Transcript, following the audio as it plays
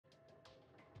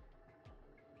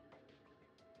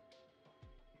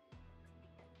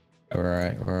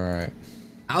Alright.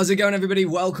 How's it going, everybody?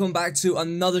 Welcome back to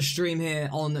another stream here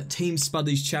on Team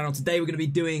Spuddley's channel. Today we're going to be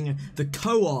doing the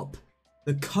co-op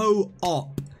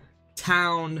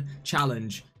town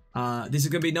challenge. This is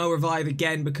going to be no revive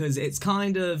again because it's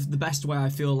kind of the best way I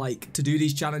feel like to do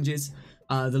these challenges.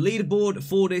 The leaderboard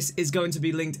for this is going to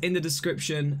be linked in the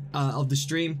description of the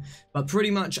stream, but pretty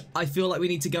much I feel like we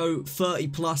need to go 30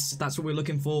 plus. That's what we're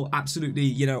looking for, absolutely,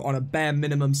 you know, on a bare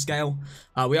minimum scale.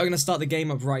 We are going to start the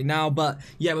game up right now, but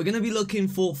yeah, we're going to be looking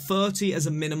for 30 as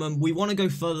a minimum. We want to go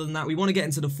further than that. We want to get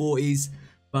into the 40s,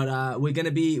 but we're going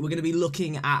to be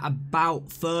looking at about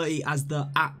 30 as the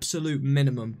absolute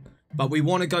minimum. But we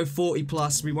want to go 40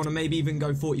 plus, we want to maybe even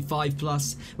go 45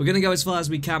 plus. We're going to go as far as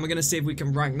we can. We're going to see if we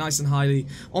can rank nice and highly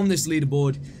on this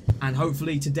leaderboard. And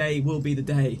hopefully today will be the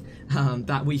day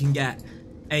that we can get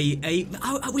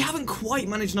we haven't quite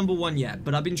managed #1 yet,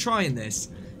 but I've been trying this.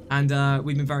 And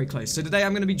we've been very close. So today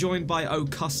I'm going to be joined by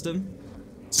OhCustom.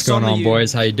 What's going on,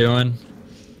 boys? How you doing?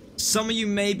 Some of you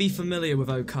may be familiar with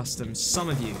OhCustom. Some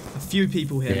of you. A few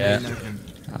people here may know him.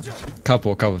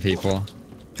 Couple people.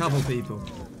 Couple people.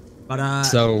 But,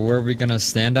 so where are we gonna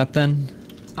stand at then?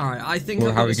 Alright, I think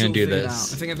how are we gonna do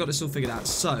this? I think I've got this all figured out.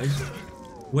 So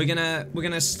we're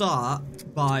gonna start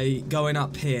by going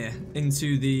up here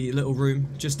into the little room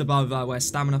just above where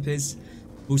Stamina Up is.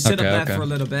 We'll sit up there for a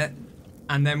little bit,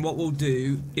 and then what we'll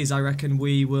do is I reckon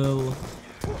we will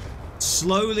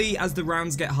slowly, as the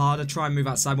rounds get harder, try and move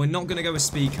outside. We're not gonna go with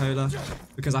Speed Cola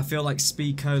because I feel like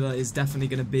Speed Cola is definitely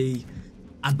gonna be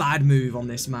a bad move on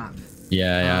this map.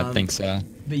 Yeah, I think so.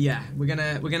 But yeah, we're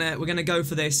gonna go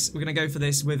for this. We're gonna go for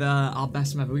this with our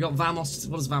best method. We got Vamos.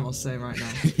 What is Vamos saying right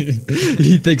now?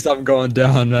 He thinks I'm going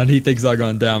down, man. He thinks I'm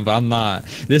going down, but I'm not.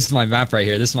 This is my map right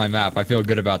here. This is my map. I feel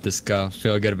good about this go.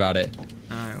 Feel good about it.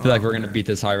 Right, I feel like we're gonna beat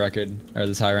this high record or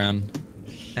this high round.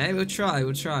 Hey, we'll try,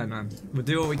 man. We'll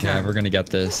do what we can. Yeah, we're gonna get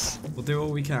this. We'll do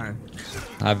what we can.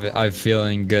 I'm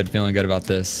feeling good about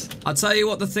this. I'll tell you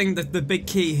what the big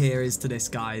key here is to this,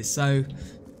 guys. So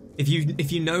if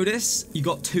you notice, you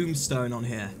got Tombstone on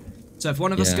here. So if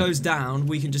one of us goes down,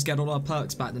 we can just get all our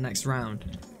perks back the next round.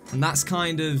 And that's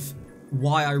kind of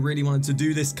why I really wanted to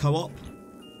do this co-op.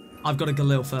 I've got a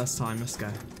Galil first time, let's go.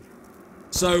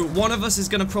 So one of us is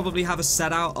going to probably have a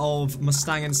set out of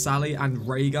Mustang and Sally and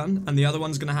ray gun, and the other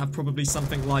one's going to have probably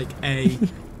something like a...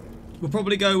 We'll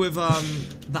probably go with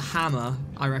the hammer,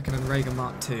 I reckon, and ray gun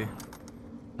Mark II.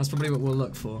 That's probably what we'll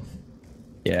look for.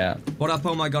 Yeah. What up?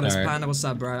 Oh my god, it's Panda. What's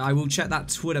up, bro? I will check that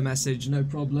Twitter message, no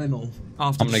problemo.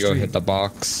 After I'm gonna go hit the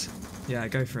box. Yeah,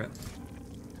 go for it.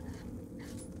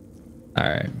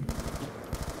 Alright.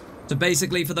 So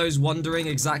basically, for those wondering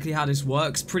exactly how this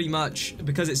works, pretty much,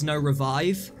 because it's no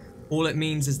revive, all it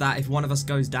means is that if one of us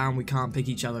goes down, we can't pick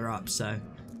each other up, so...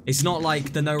 It's not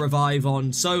like the no revive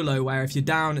on solo, where if you're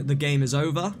down, the game is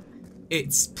over.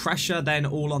 It's pressure then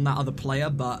all on that other player,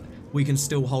 but... we can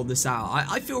still hold this out.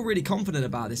 I feel really confident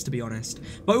about this, to be honest.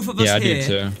 Both of us here, I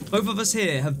do too. Both of us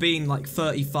here have been like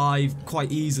 35 quite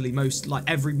easily. Mostly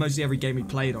every game we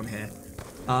played on here.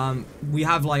 We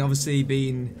have like obviously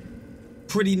been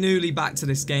pretty newly back to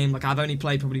this game. Like I've only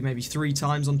played probably maybe 3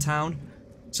 times on town.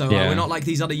 So we're not like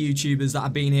these other YouTubers that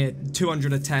have been here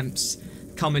 200 attempts,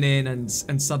 coming in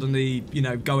and suddenly, you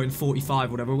know, going 45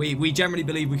 or whatever. We generally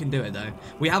believe we can do it though.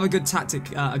 We have a good tactic,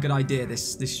 a good idea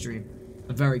this stream.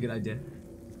 A very good idea.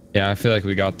 Yeah, I feel like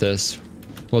we got this.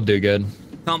 We'll do good.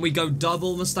 Can't we go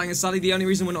double Mustang and Sally? The only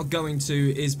reason we're not going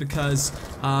to is because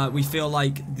we feel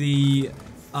like the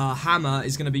hammer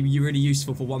is going to be really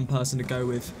useful for one person to go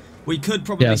with. We could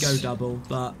probably go double,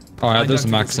 but... Alright, there's a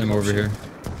Maxim over here.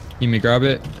 You me grab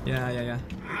it? Yeah.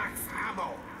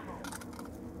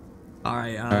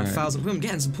 Alright, I'm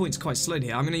getting some points quite slowly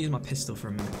here. I'm going to use my pistol for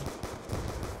a minute.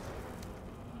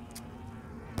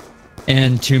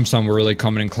 And Tombstone, we're really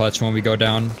coming in clutch when we go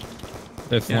down.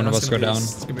 If one of us go down.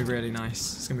 It's going to be really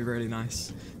nice. It's going to be really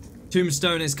nice.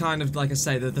 Tombstone is kind of, like I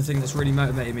say, the thing that's really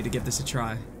motivated me to give this a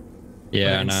try.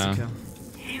 Yeah, I know.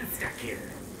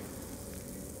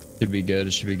 Should be good.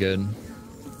 It should be good.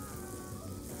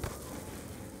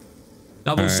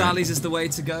 Double Sally's is the way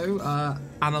to go.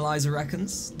 Analyzer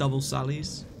reckons. Double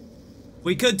Sally's.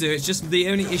 We could do it. It's just the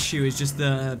only issue is just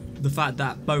the fact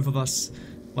that both of us,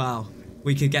 well...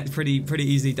 we could get pretty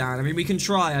easily down. I mean, we can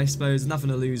try, I suppose.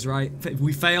 Nothing to lose, right? If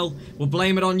we fail, we'll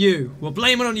blame it on you. We'll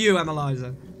blame it on you,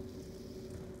 Analyzer.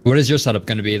 What is your setup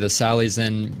going to be? The Sally's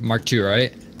in Mark II,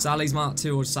 right? Sally's Mark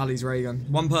II or Sally's ray gun.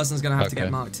 One person's going to have to get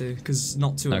Mark II, because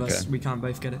not two of us. We can't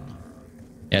both get it.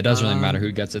 Yeah, it doesn't really matter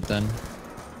who gets it then.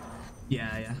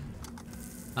 Yeah.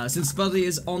 Since Spuddley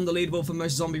is on the leaderboard for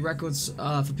most zombie records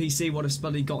for PC, what if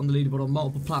Spuddley got on the leaderboard on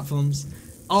multiple platforms?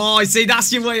 Oh, I see.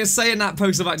 That's your way of saying that,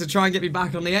 Postal Bag, to try and get me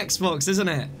back on the Xbox, isn't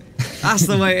it? That's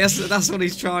the way. That's what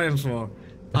he's trying for.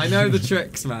 I know the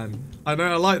tricks, man. I know.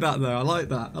 I like that though. I like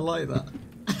that. I like that.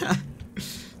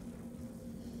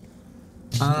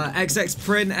 XX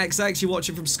Print XX, you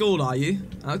watching from school, are you?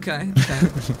 Okay. Okay.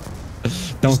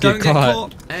 Don't get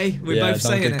caught. Hey, we're both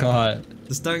saying it. Don't get caught.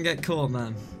 Just don't get caught,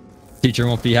 man. Teacher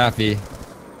won't be happy.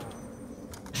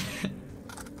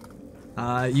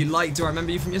 You liked, do I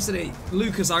remember you from yesterday?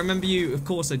 Lucas, I remember you. Of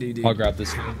course I do, dude. I'll grab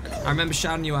this one. I remember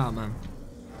shouting you out, man.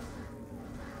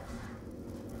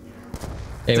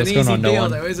 Hey, what's going on, no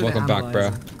one? Welcome back,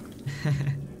 bro.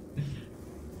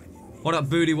 What up,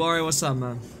 Booty Warrior? What's up,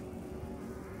 man?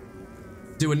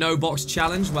 Do a no box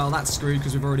challenge? Well, that's screwed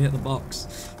because we've already hit the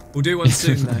box. We'll do one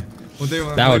soon, though. We'll do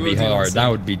one. That would be hard. That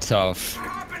would be tough.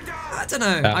 I don't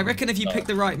know. I reckon if you pick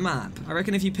the right map. I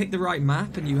reckon if you pick the right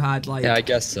map and you had like. Yeah, I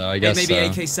guess so. I guess maybe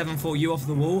AK-74 you off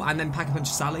the wall and then pack a bunch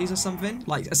of Sallies or something.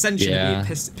 Like essentially,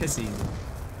 pissy.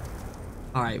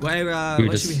 All right, where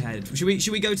should we head?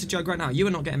 Should we go to Jug right now? You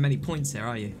are not getting many points here,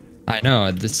 are you? I know.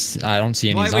 I don't see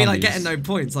any Why are zombies. we like getting no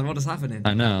points? Like, what is happening?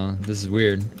 I know. This is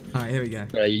weird. All right, here we go.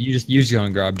 You just go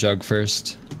and grab Jug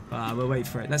first. We'll wait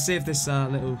for it. Let's see if this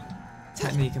little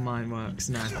technique of mine works.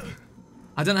 No.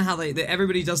 I don't know how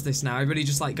everybody does this now. Everybody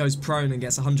just like goes prone and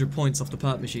gets 100 points off the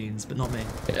perk machines, but not me.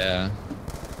 Yeah.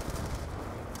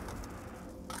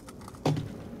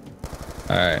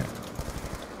 All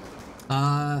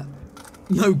right.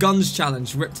 No guns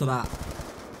challenge. Rip to that.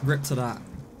 Rip to that.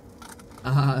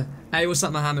 Hey, what's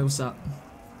up, Mohammed? What's up?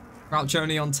 Crouch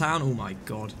only on town. Oh my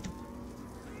god.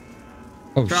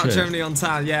 Oh Crouch shit. only on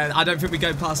town. Yeah, I don't think we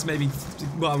go past maybe.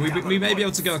 Well, we may be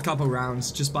able to go a couple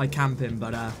rounds just by camping,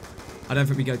 but I don't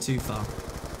think we go too far.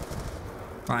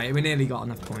 Right, we nearly got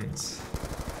enough points.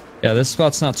 Yeah, this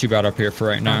spot's not too bad up here for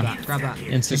right now. Grab that.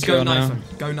 Just go knife now. him.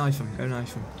 Go knife him. Go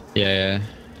knife him. Yeah.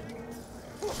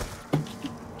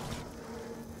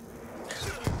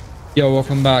 Yo,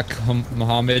 welcome back,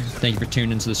 Mohammed. Thank you for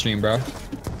tuning into the stream, bro.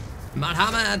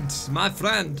 Mohammed, my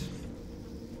friend.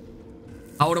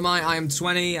 How old am I? I am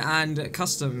 20 and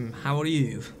custom. How old are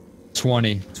you?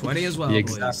 20. 20 as well, the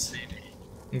boys.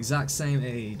 Exact same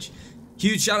age.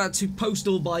 Huge shout out to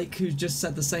Postal Bike, who just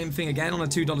said the same thing again on a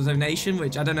 $2 donation,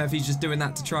 which I don't know if he's just doing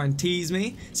that to try and tease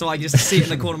me, so I just see it in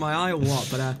the corner of my eye or what.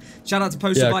 But shout out to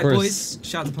Postal Bike, boys.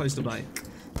 Shout out to Postal Bike.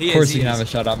 Of course, you can have a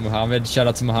shout out, Mohammed. Shout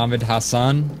out to Mohammed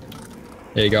Hassan.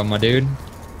 There you go, my dude.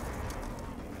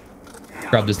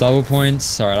 Grab this double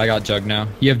points. Alright, I got Jug now.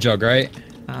 You have Jug, right?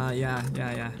 Yeah.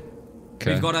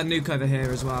 Okay. We've got a nuke over here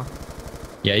as well.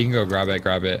 Yeah, you can go grab it.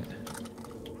 Alright,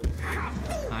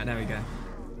 there we go.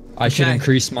 I should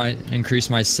increase my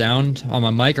sound on my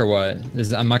mic or what?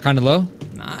 Am I kind of low?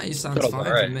 Nah, you sound fine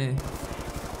for me.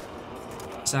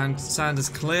 Sound as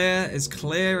clear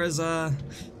as I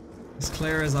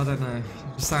don't know.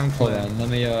 You sound clear. Hold on, let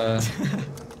me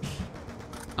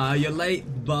you're late,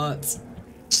 but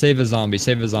save a zombie.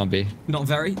 Not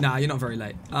very. Nah, you're not very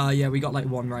late. Yeah, we got like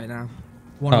one right now.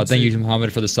 Oh, thank you,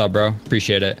 Mohammed, for the sub, bro.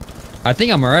 Appreciate it. I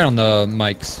think I'm alright on the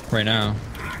mics right now.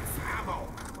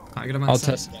 I'll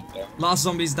test it. Last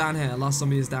zombie's down here. Last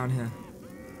zombie is down here.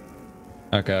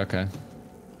 Okay.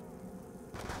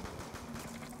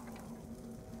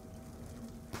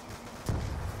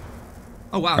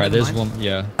 Oh wow. Alright, there's one.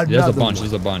 Yeah, there's a bunch.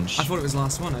 I thought it was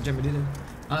last one. I generally did.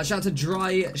 Shout out to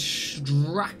Dry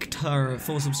Stractor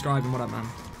for subscribing. What up, man?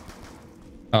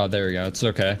 Oh, there we go. It's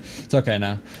okay. It's okay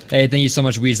now. Hey, thank you so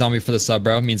much, Wee Zombie, for the sub,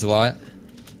 bro. It means a lot.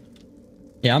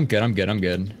 Yeah, I'm good.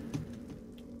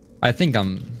 I think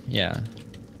yeah.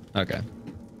 Okay.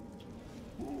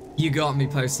 You got me,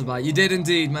 Postal Bike. You did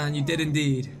indeed, man. You did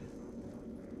indeed.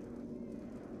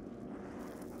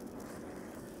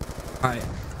 Alright.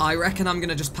 I reckon I'm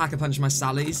gonna just pack a punch of my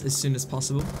Sallies as soon as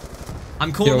possible.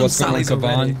 I'm calling them Sallies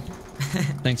already.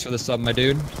 Thanks for the sub, my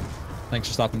dude. Thanks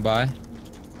for stopping by.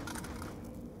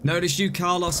 Notice you,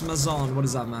 Carlos Mazon. What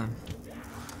is that, man?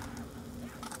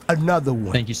 Another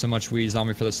one. Thank you so much, Wee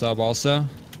Zombie, for the sub also.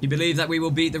 You believe that we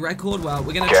will beat the record? Well,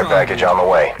 we're gonna Care try. package on the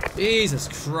way. Jesus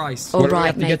Christ.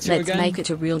 Alright, mate, let's make it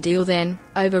a real deal then.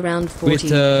 Over round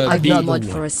 40. I've got mod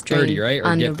for a stream. 30, right? Or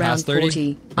under get round past 30?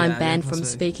 40. I'm Yeah, banned yeah, from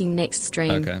past 30. speaking next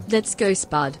stream. Okay. Let's go,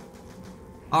 Spud.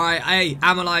 Alright, hey,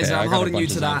 Analyzer, Yeah, I I'm got a holding you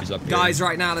bunch to of that. zombies up here. Guys,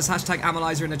 right now, let's hashtag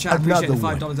Analyzer in the chat. Appreciate the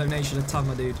Another $5 donation a ton,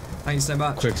 my dude. Thank you so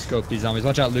much. Quick scope these zombies.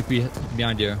 Watch out, Luke,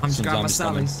 behind you. I'm just Some grabbing my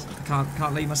zombies coming. Sallies. I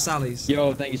can't leave my Sallies.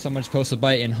 Yo, thank you so much, Postal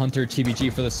Bite and Hunter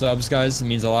TBG for the subs, guys. It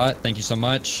means a lot. Thank you so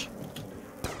much.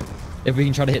 If we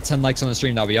can try to hit 10 likes on the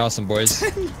stream, that'll be awesome, boys.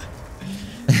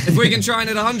 If we can try and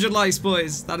hit 100 likes,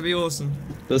 boys, that'd be awesome.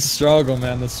 The struggle,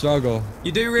 man, the struggle.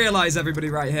 You do realize, everybody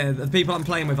right here, the people I'm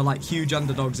playing with are like huge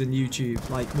underdogs in YouTube.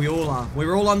 Like, we all are.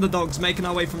 We're all underdogs making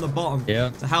our way from the bottom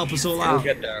to help us all out. We'll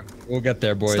get there. We'll get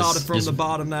there, boys. Started from the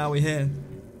bottom, now we're here.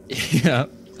 Yeah.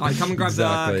 Alright, come and grab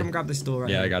come and grab this door right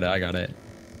here. I got it.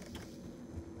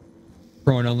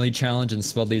 Prone only challenge and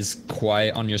Spuddley's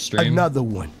quiet on your stream. Another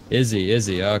one.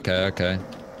 Izzy. Okay.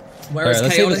 Where is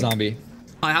let's Chaotic? Save a zombie.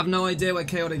 I have no idea where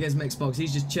Chaotic is, Mixbox.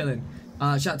 He's just chilling.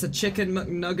 Shout out to Chicken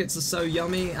McNuggets are so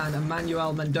yummy and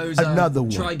Emmanuel Mendoza. Another one.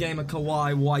 Try Gamer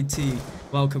Kawhi YT.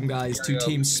 Welcome guys to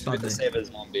Team Spuddley. Save a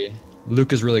zombie.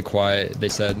 Luke is really quiet. They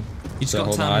said. You just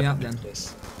got to turn me up then.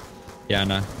 Yeah, I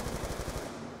know.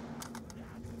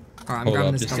 Alright, I'm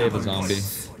grabbing this. Just save a zombie.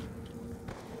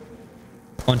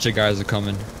 Bunch of guys are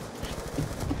coming.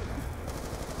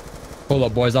 Hold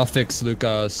up, boys. I'll fix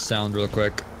Luca's sound real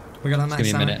quick. We got a nice Give me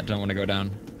a sound. minute. I don't want to go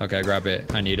down. Okay, grab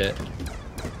it. I need it.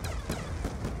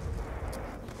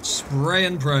 Spray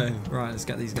and pray. Right, let's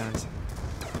get these guys.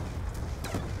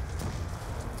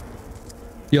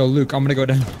 Yo, Luke, I'm gonna go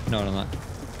down. No, I'm not.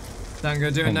 Don't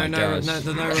go doing no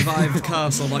revive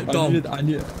curse or like dom.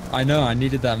 I know, I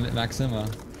needed that Maxima.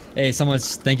 Hey,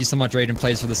 thank you so much, Raiden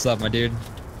Plays for the sub, my dude.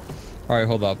 Alright,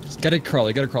 hold up. Get a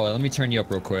crawler. Let me turn you up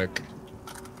real quick.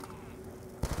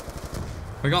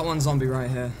 We got one zombie right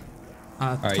here.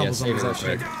 Alright, yeah, save it real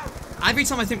quick. Every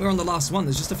time I think we're on the last one,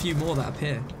 there's just a few more that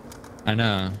appear. I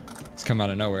know. It's come out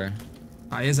of nowhere.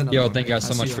 Alright, here's another Yo, one. thank you guys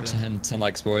so much for 10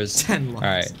 likes, boys. 10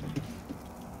 likes.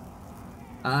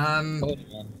 Alright.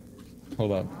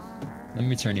 Hold up. Let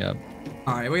me turn you up.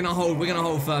 Alright, we're gonna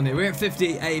hold firm here. We're at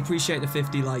 50. Hey, appreciate the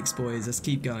 50 likes, boys. Let's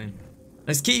keep going.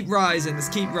 Let's keep rising.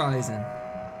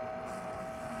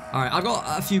 Alright, I've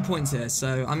got a few points here,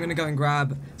 so I'm gonna go and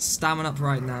grab Stamina Up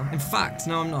right now. In fact,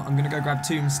 no, I'm not. I'm gonna go grab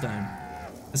Tombstone.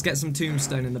 Let's get some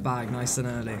Tombstone in the bag nice and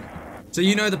early. So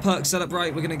you know the perk setup,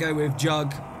 right? We're gonna go with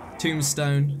Jug,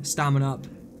 Tombstone, Stamina Up,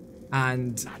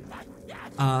 and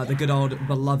the good old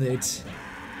beloved.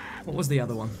 What was the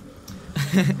other one?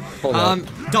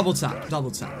 Double tap.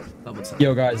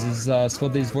 Yo, guys, is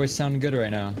Spuddley's voice sounding good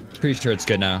right now? Pretty sure it's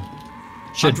good now.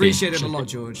 I appreciate it a lot,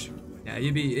 George. Yeah,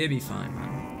 it'd be fine, man.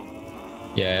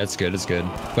 Yeah, it's good.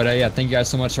 But yeah, thank you guys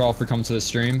so much all for coming to the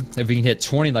stream. If we can hit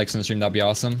 20 likes on the stream, that'd be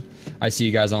awesome. I see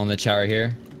you guys all in the chat right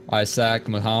here. Isaac,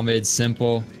 Muhammad,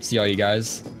 Simple. See all you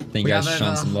guys. Thank you guys for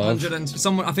showing some love.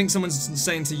 I think someone's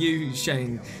saying to you,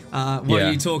 Shane, what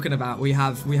are you talking about? We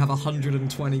have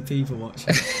 120 people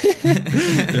watching.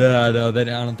 Yeah, I know. I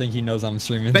don't think he knows I'm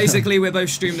streaming. Basically, we're both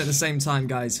streaming at the same time,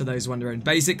 guys, for those wondering.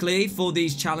 Basically, for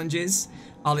these challenges,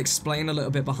 I'll explain a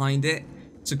little bit behind it.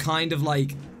 So kind of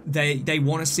like, they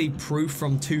want to see proof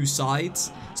from two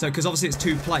sides. So, because obviously it's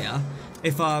two-player,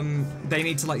 if they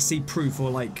need to like see proof or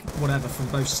like whatever from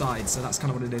both sides, so that's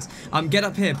kind of what it is. Get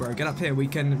up here, bro. Get up here. We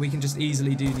can just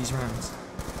easily do these rounds.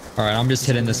 All right, I'm just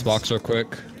hitting this box real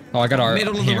quick. Oh, I got our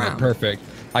hammer. Perfect.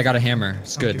 I got a hammer.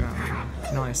 It's good.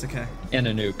 Nice. Okay. And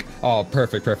a nuke. Oh,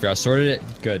 perfect. I sorted it.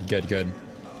 Good.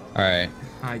 All right.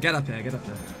 All right, get up here.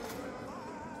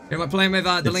 Yeah, we're playing with.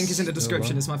 The link is in the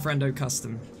description. It's my friend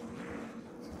OhCustom.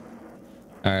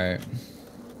 All right.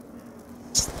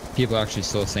 People are actually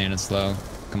still saying it's slow.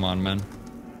 Come on, man.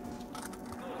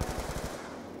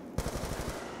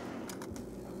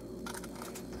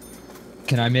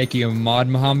 Can I make you a mod,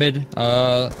 Muhammad?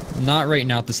 Not right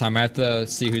now at this time. I have to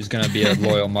see who's gonna be a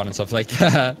loyal mod and stuff like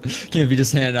that. Can't be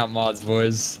just handing out mods,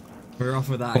 boys. We're off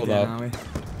with that again, are we?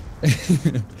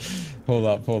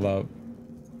 Hold up.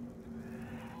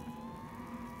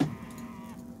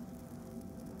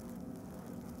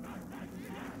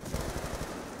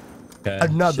 Okay,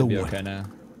 another one. Okay now.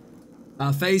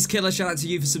 FaZe Killer, shout out to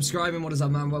you for subscribing. What is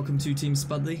up, man? Welcome to Team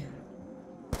Spuddley.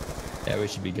 Yeah, we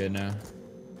should be good now.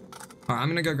 Alright, I'm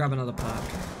gonna go grab another perk.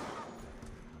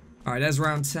 Alright, there's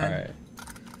round 10. Alright.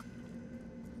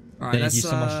 Alright, thank you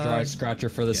so much, Dry Scratcher,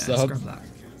 for the sub. Let's grab that.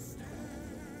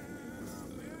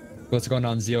 What's going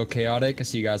on, XZyLColourz? I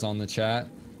see you guys on the chat.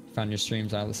 Found your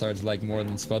streams. I started to like more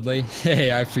than Spuddley. Hey,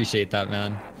 I appreciate that,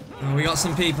 man. Oh, we got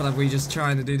some people that we just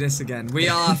trying to do this again. We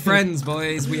are friends,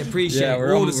 boys. We appreciate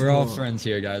all the support. We're all friends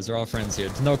here, guys. We're all friends here.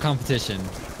 There's no competition.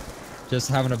 Just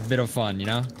having a bit of fun, you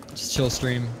know? Just chill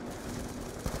stream.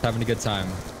 Having a good time.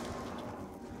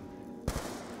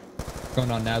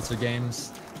 Going on Nazar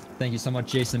Games. Thank you so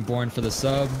much, Jason Bourne, for the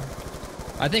sub.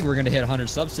 I think we're going to hit 100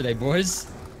 subs today, boys.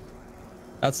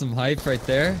 That's some hype right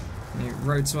there.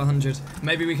 Road to 100.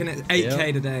 Maybe we can hit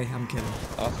 8K today. I'm kidding.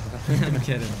 Oh. I'm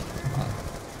kidding.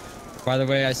 By the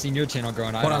way, I seen your channel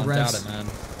growing. I don't doubt it, man.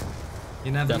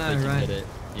 You never know, right? Hit it.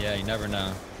 Yeah, you never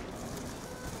know.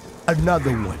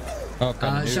 Another one.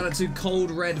 Okay. Shout out to Cold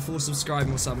Red for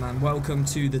subscribing. What's up, man? Welcome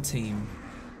to the team.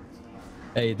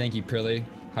 Hey, thank you, Prilly.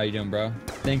 How you doing, bro?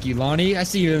 Thank you, Lonnie. I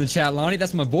see you in the chat, Lonnie.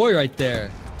 That's my boy right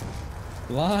there.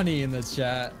 Lonnie in the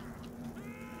chat.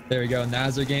 There we go.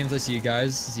 Nazar Games. I see you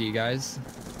guys. See you guys.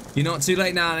 You're not too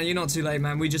late now. You're not too late,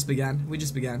 man. We just began. We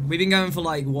just began. We've been going for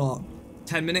like what?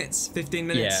 10 minutes? 15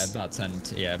 minutes? Yeah, about 10.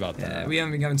 Yeah, about that. Yeah, we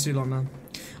haven't been going too long, man.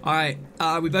 Alright,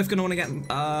 we both gonna wanna get, what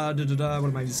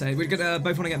am I to say? We're gonna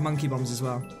both wanna get monkey bombs as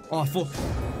well. Oh,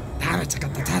 damn it, I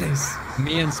got the tatties.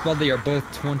 Me and Spuddley are both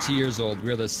 20 years old.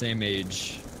 We're the same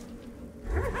age.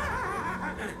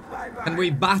 Can we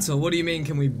battle? What do you mean,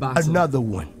 can we battle? Another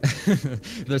one.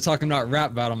 They're talking about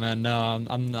rap battle, man. No,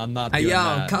 I'm not doing hey, yo,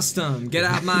 that. Custom, get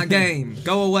out of my game.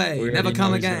 Go away, never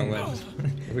come again.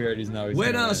 We already know he's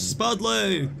Winner, gonna win.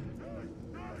 Spuddley!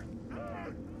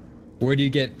 Where do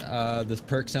you get the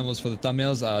perk symbols for the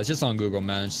thumbnails? It's just on Google,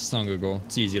 man. It's just on Google.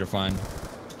 It's easy to find.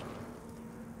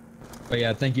 But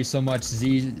yeah, thank you so much,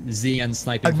 Z and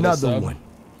Sniping for the sub. Another one.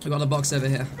 I got the box over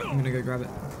here. I'm gonna go grab it.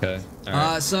 Okay. All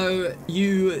right. So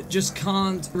you just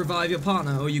can't revive your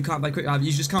partner, or you can't by quick.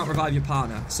 You just can't revive your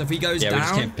partner. So if he goes down, we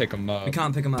just can't pick him up. We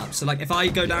can't pick him up. So like, if I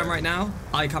go down right now,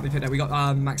 I can't be picked up. We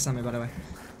got Max Sammy, by the way.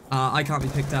 I can't be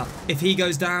picked up. If he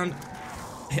goes down,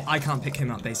 I can't pick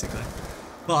him up, basically.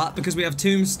 But because we have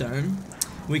Tombstone,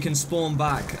 we can spawn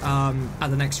back at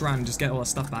the next round and just get all our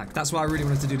stuff back. That's why I really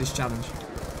wanted to do this challenge.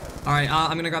 All right,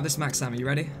 I'm gonna grab this Max Sammy. You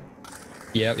ready?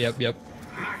 Yep.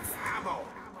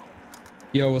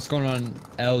 Yo, what's going on,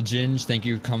 L Ginge? Thank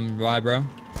you, come by, bro.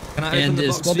 Can I open the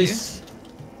box for you?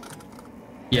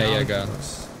 Yeah, go.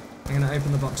 I'm gonna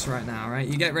open the box right now, right?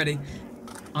 You get ready.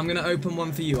 I'm gonna open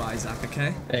one for you, Isaac,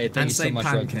 okay? Hey, thank you so much,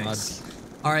 pancakes.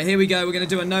 Alright, here we go. We're gonna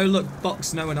do a no-look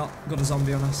box. No, we're not. Got a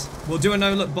zombie on us. We'll do a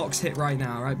no-look box hit right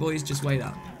now, alright, boys? Just wait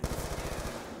up.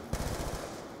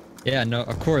 Yeah, no,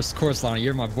 of course, Lonnie.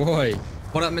 You're my boy.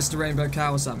 What up, Mr. Rainbow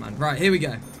Cow? What's up, man? Right, here we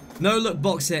go. No-look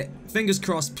box hit. Fingers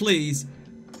crossed, please.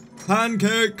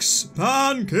 Pancakes!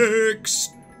 Pancakes!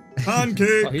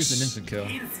 Pancakes! Oh, he's an instant kill.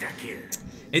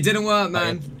 It didn't work,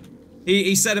 man.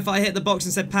 He said if I hit the box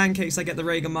and said pancakes, I get the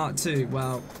Reagan Mark II.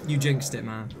 Well, you jinxed it,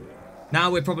 man. Now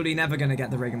we're probably never going to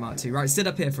get the Reagan Mark II. Right, sit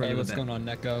up here for a little bit. Hey, what's going on,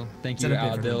 Neko? Thank you,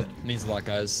 Aldil. Means a lot,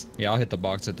 guys. Yeah, I'll hit the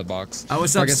box, Oh,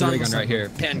 what's up, son? I get the right here.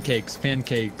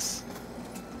 Pancakes.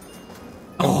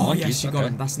 Oh, yes, you got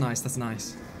him. That's nice, that's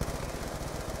nice.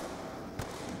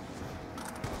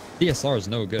 DSR is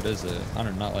no good, is it? I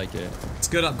do not like it. It's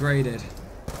good upgraded.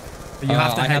 But you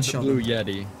have to headshot. I have the Blue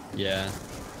Yeti. Yeah.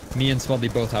 Me and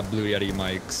Spuddley both have Blue Yeti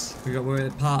mics.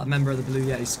 We're member of the Blue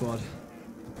Yeti squad.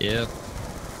 Yep.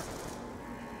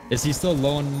 Is he still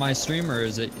low on my stream, or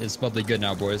is Spuddley good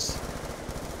now, boys?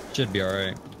 Should be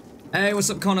alright. Hey,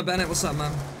 what's up, Connor Bennett? What's up,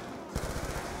 man?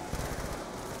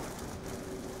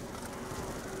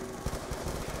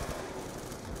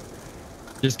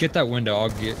 Just get that window. I'll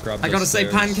grab. I gotta say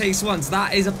pancakes once.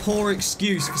 That is a poor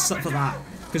excuse for that,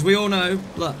 because we all know.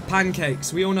 Look,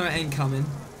 pancakes. We all know it ain't coming.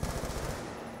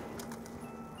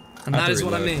 And that is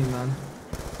what I mean, man.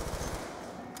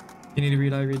 You need to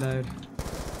reload.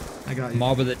 I got you.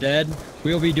 Mob of the Dead.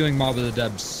 We'll be doing Mob of the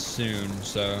Dead soon,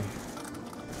 so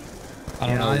I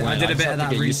don't know when. I did a bit of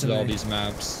that recently. All these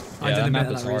maps. Yeah, I did a that bit map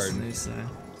of is that hard. recently, so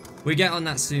we get on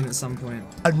that soon at some point.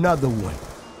 Another one.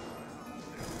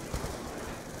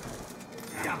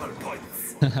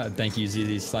 Thank you,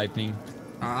 ZZ Sniping.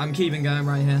 I'm keeping going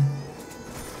right here.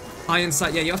 Iron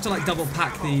sight. Yeah, you have to like double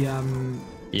pack the.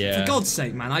 Yeah. For God's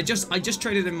sake, man! I just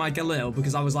traded in my Galil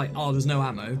because I was like, oh, there's no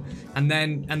ammo, and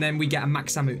then we get a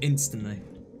max ammo instantly.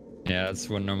 Yeah, that's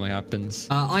what normally happens.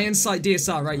 Iron sight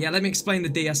DSR, right? Yeah, let me explain the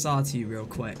DSR to you real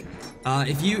quick.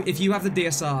 If you have the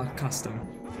DSR custom,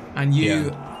 and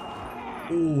you. Yeah.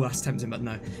 Ooh, that's tempting, but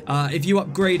no. If you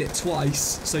upgrade it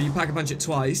twice, so you pack a punch it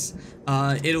twice,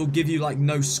 it'll give you like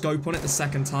no scope on it the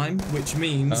second time, which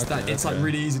means that it's like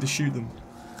really easy to shoot them.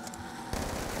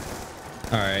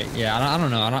 All right, yeah, I don't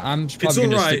know. I'm probably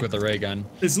gonna stick with the ray gun.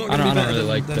 It's not gonna be better than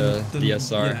the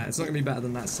DSR. Yeah, it's not gonna be better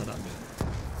than that setup.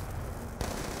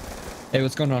 Hey,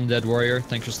 what's going on, Dead Warrior?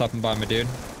 Thanks for stopping by, my dude.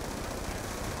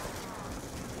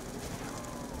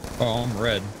 Oh, I'm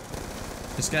red.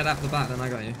 Just get out the bat, then I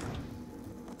got you.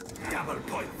 Double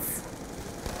points.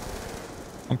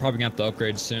 I'm probably gonna have to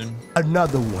upgrade soon.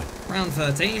 Another one. Round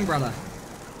 13, brother.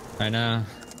 I know.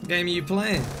 What game are you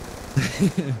playing?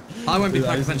 I won't be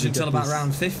pack punching until about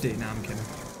round 50. Now I'm kidding.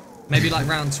 Maybe like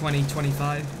round 20,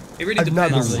 25. It really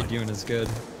depends. Not really doing as good.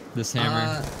 This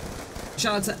hammer.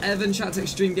 Shout out to Evan. Shout out to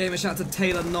Extreme Gamer. Shout out to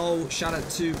Taylor Knoll. Shout out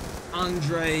to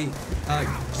Andre.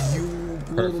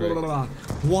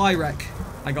 Wyrek.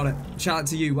 I got it. Shout out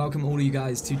to you. Welcome all of you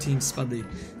guys to Team Spuddley.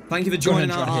 Thank you for joining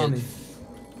our army.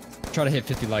 Try to hit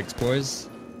 50 likes, boys.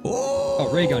 Oh,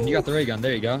 ray gun. You got the ray gun.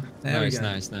 There you go. There nice, we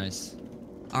go. nice.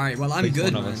 Alright, well, I'm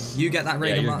good, man. You get that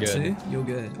ray gun mark too? You're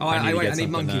good. Oh, I need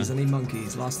monkeys. I need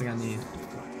monkeys. Last thing I need.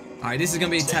 Alright, this is going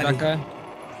to be Teddy.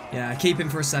 Yeah, keep him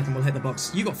for a second. We'll hit the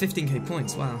box. You got 15k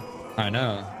points. Wow. I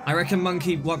know. I reckon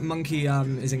monkey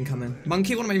is incoming.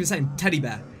 Monkey? What am I even saying? Teddy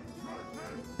bear.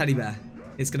 Teddy bear.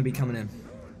 It's going to be coming in.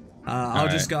 I'll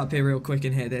just go up here real quick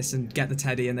and hit this and get the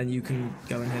teddy, and then you can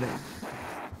go and hit it.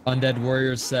 Undead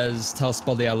Warrior says, tell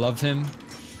Spuddley I love him.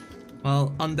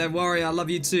 Well, Undead Warrior, I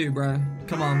love you too, bro.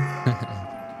 Come on.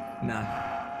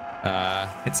 Nah.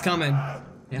 It's coming.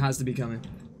 It has to be coming.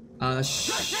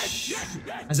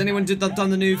 Has anyone done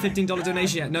the new $15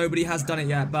 donation yet? Nobody has done it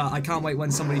yet, but I can't wait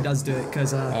when somebody does do it,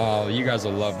 because oh, you guys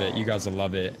will love it. You guys will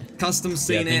love it. Custom's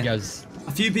seen it.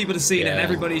 A few people have seen it, and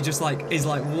everybody just is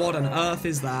like, what on earth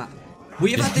is that?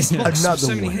 We have had this box with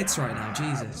so many hits right now,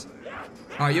 Jesus.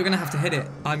 Alright, you're gonna have to hit it.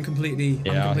 I'm completely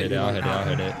I'll hit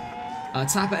it.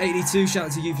 Tapper82, shout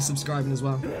out to you for subscribing as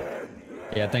well.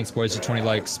 Yeah, thanks boys for 20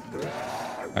 likes.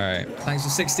 Alright. Thanks for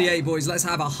 68, boys. Let's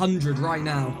have 100 right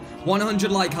now.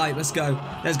 100 like hype, let's go.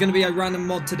 There's gonna be a random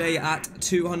mod today at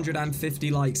 250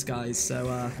 likes, guys.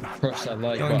 So push that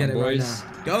like go and get it boys.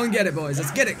 right now. Go and get it, boys. Let's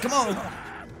get it. Come on.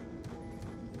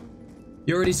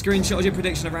 You already screenshotted your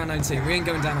prediction of round 19. We ain't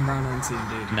going down in round 19,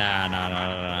 dude.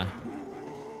 Nah.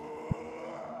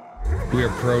 We are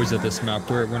pros at this map.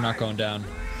 We're not going down.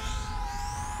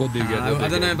 We'll do good. I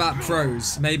don't know about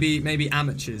pros. Maybe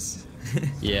amateurs.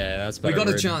 Yeah, that's better. We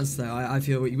got a chance though. I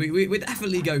feel we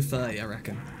definitely go 30. I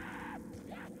reckon.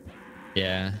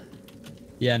 Yeah.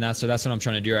 Yeah, nah, so that's what I'm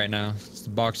trying to do right now. It's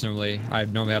the box normally. I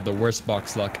normally have the worst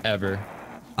box luck ever.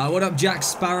 What up, Jack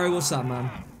Sparrow? What's up, man?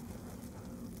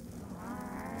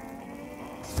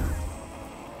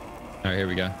 Alright, here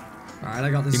we go. Alright, I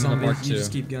got this zombie. You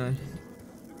just keep going.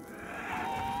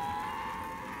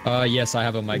 Yes, I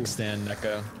have a mic stand,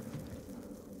 Echo.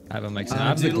 I have a mic stand. I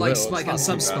have do like spike and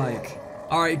sub spike.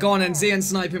 Alright, go on then, ZN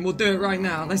sniping. We'll do it right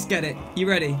now. Let's get it. You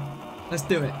ready? Let's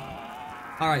do it.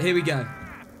 Alright, here we go.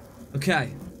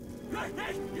 Okay.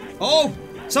 Oh!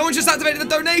 Someone just activated the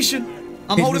donation!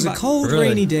 I'm holding back. It was a cold,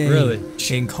 rainy day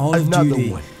in Call of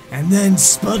Duty. And then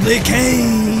Spuddley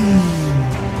came!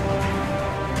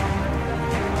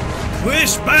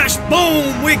 Wish, bash,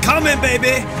 boom! We coming,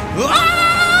 baby!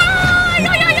 Ah!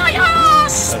 Yeah!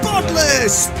 Spuddley!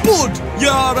 Spud! You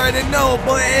already know,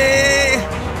 boy!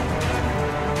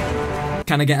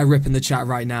 Can I get a rip in the chat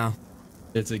right now?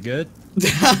 Is it good?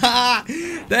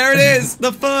 There it is!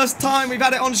 The first time we've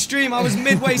had it on stream. I was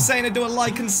midway saying to do a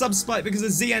like and sub spike because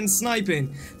of ZN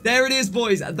sniping. There it is,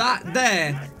 boys. That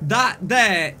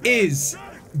there is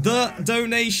the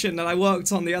donation that I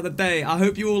worked on the other day. I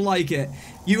hope you all like it.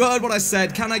 You heard what I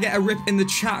said. Can I get a rip in the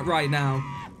chat right now?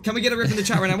 Can we get a rip in the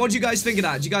chat right now? What do you guys think of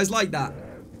that? Do you guys like that?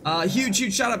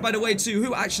 Huge shout out, by the way, to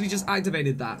who actually just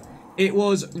activated that. It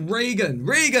was Regan.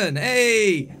 Regan,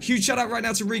 hey! Huge shout out right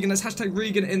now to Regan. Let's hashtag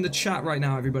Regan in the chat right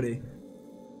now, everybody.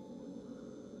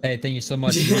 Hey, thank you so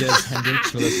much, Hendrix,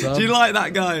 for the sub. Do you like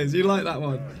that, guys? You like that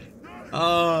one?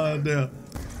 Oh, dear.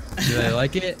 Do they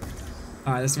like it?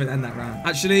 Alright, let's end that round.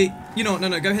 Actually, you know what?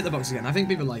 No, go hit the box again. I think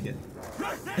people like it.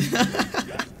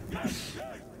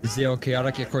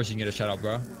 XZyLColourz, of course you can get a shout out,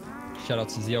 bro. Shout out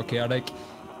to XZyLColourz.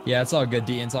 Yeah, it's all good,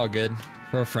 Dean. It's all good.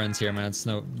 We're friends here, man. It's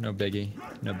no biggie.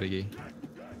 No biggie.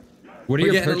 What are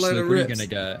your perks, Luke? What are you gonna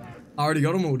get? I already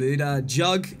got them all, dude.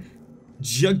 Jug,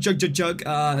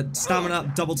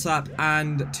 stamina, double tap,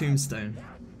 and tombstone.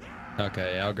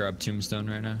 Okay, I'll grab tombstone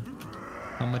right now.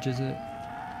 How much is it?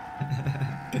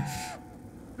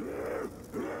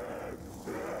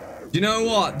 You know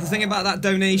what? The thing about that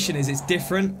donation is it's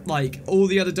different. Like, all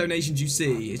the other donations you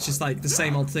see, it's just like the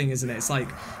same old thing, isn't it? It's like,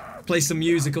 play some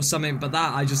music or something, but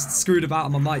that, I just screwed about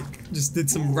on my mic. Just did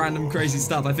some random crazy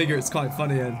stuff. I figure it's quite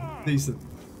funny and decent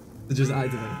to just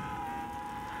activate.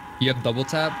 You have double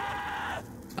tap?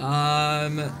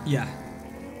 Yeah.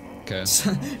 Okay.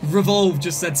 Revolve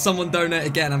just said someone donate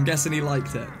again. I'm guessing he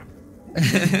liked it.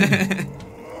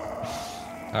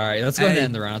 Alright, let's go ahead and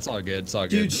end the round. It's all good. It's all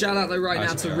good. Huge shout out though right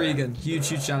now to Regan. Huge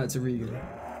shout out to Regan.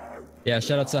 Yeah,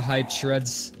 shout out to Hype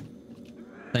Shreds.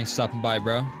 Thanks for stopping by,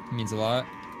 bro. It means a lot.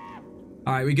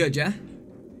 Alright, we good, yeah?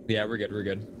 Yeah, we're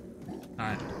good.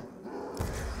 Alright.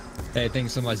 Hey,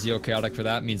 thanks so much, XZyLColourz, for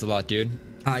that. It means a lot, dude.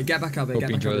 Alright, get back up here. Hope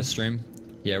you enjoy the stream.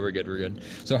 Yeah, we're good.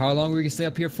 So how long are we gonna stay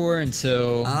up here for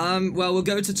until? Well, we'll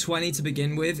go to 20 to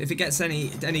begin with. If it gets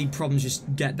any problems,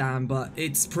 just get down. But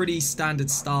it's pretty standard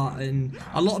start, and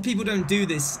a lot of people don't do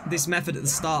this method at the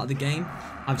start of the game.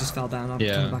 I've just fell down. I'm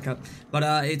coming back up. But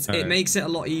it makes it a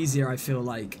lot easier. I feel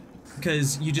like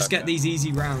because you just get these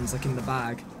easy rounds like in the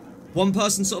bag. One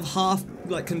person sort of half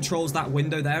like controls that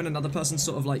window there, and another person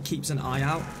sort of like keeps an eye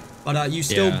out. But you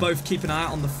still both keep an eye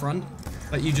out on the front.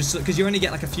 But you just, because you only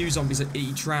get like a few zombies at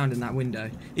each round in that window.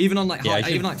 Even on like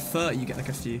even like 30, you get like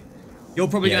a few. You're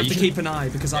probably gonna have to keep an eye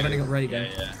because I've only got ray gun.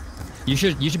 You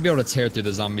should be able to tear through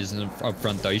the zombies up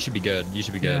front though. You should be good. You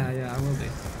should be good. Yeah, I will be.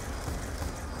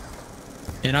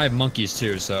 And I have monkeys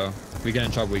too, so if we get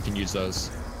in trouble, we can use those.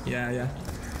 Yeah.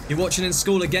 You're watching in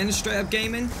school again, straight up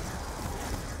gaming?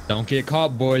 Don't get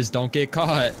caught, boys. Don't get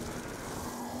caught.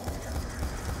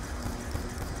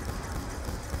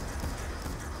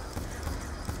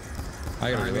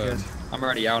 I gotta reload. I'm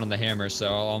already out on the hammer,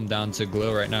 so I'm down to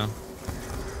glue right now.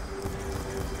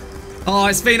 Oh,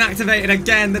 it's been activated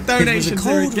again. The donations It was a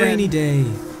cold, rainy day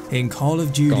in Call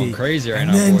of Duty. Going crazy right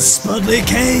and now, then boys. Spuddley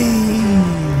came.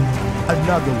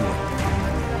 Another one.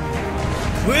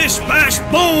 Wish, bash,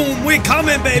 boom! We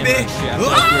coming, baby.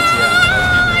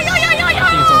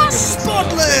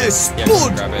 Spuddley,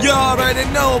 Spud. You already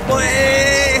know, boy.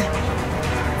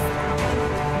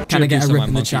 Can I get a rip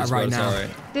in the chat right now? Right.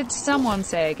 Did someone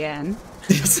say again?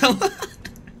 Did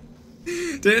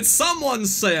someone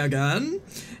say again?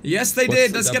 Yes, they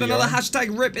did. Let's get another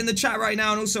hashtag rip in the chat right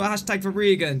now, and also a hashtag for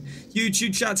Regan.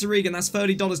 YouTube chat to Regan. That's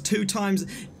 $30 2 times,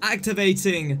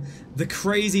 activating the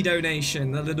crazy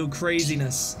donation, the little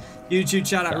craziness. YouTube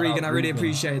chat at Regan. I really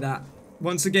appreciate that.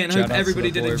 Once again, I hope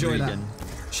everybody did enjoy that.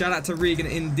 Shout out to Regan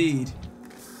indeed.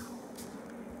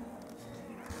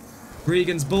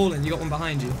 Regan's balling. You got one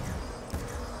behind you.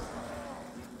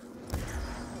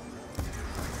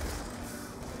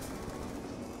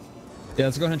 Yeah,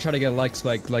 let's go ahead and try to get a like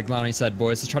spike, like Lonnie said,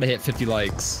 boys. Let's try to hit 50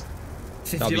 likes.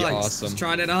 50 That'd be likes. awesome. Let's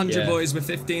try and hit 100, boys, with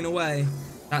 15 away.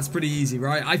 That's pretty easy,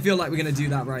 right? I feel like we're going to do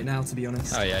that right now, to be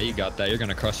honest. Oh, yeah, you got that. You're going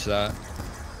to crush that.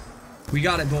 We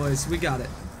got it, boys. We got it.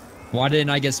 Why didn't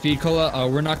I get speed cola? Oh,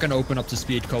 we're not going to open up to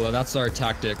speed cola. That's our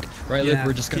tactic. Right, Luke?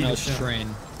 We're just going to train.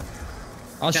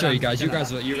 I'll show you guys. You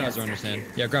guys will understand.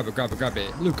 Yeah, grab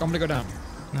it. Luke, I'm going to go down.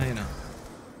 No, you're not.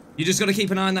 You just got to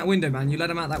keep an eye on that window, man. You let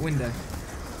him out that window.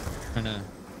 I know.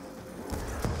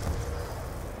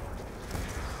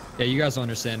 Yeah, you guys will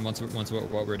understand once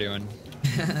what we're doing.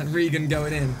 Regan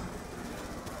going in.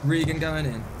 Regan going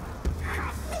in.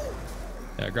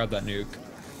 Yeah, grab that nuke.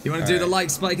 You want to do the like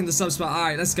spike and the sub spike?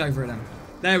 Alright, let's go for it then.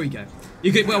 There we go.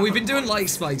 You could, well, we've been doing like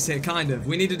spikes here, kind of.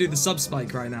 We need to do the sub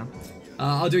spike right now.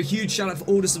 I'll do a huge shout out for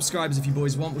all the subscribers if you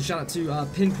boys want. We'll shout out to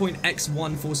Pinpoint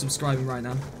X1 for subscribing right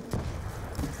now.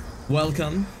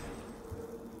 Welcome.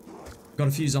 Got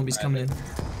a few zombies coming in.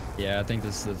 Yeah, I think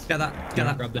this is. Get that. Get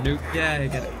that. Grab the nuke. Yeah,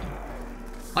 get it.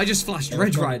 I just flashed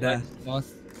red right there.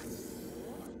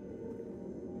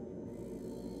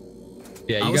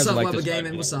 Yeah, you what's guys up, like Weber this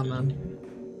Gaming? What's up, man?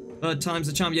 Third time's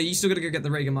the charm. Yeah, you still gotta go get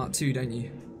the Reagan Mark II, don't you?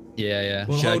 Yeah.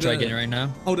 Well, should I try getting it right now?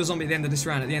 Hold a zombie at the end of this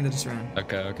round.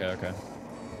 Okay.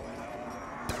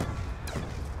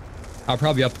 I'll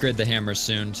probably upgrade the hammer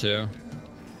soon too.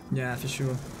 Yeah, for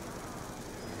sure.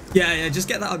 Yeah, just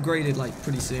get that upgraded like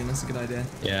pretty soon. That's a good idea.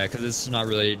 Yeah, because it's not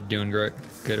really doing good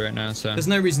right now. So there's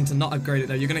no reason to not upgrade it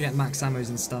though. You're gonna get max ammos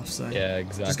and stuff. So yeah,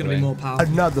 exactly. It's gonna be more powerful.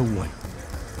 Another one.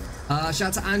 Shout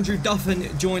out to Andrew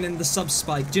Duffin joining the sub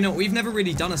spike. Do you know we've never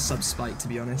really done a sub spike, to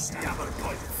be honest.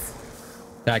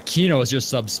 That Kino is your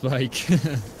sub spike.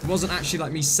 It wasn't actually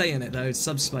like me saying it though. It's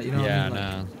sub spike. You know what I mean?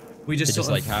 Yeah, like, we just sort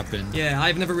of like happened. Yeah,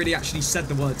 I've never really actually said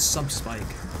the word sub spike.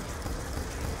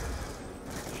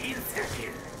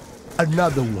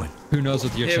 Another one. Who knows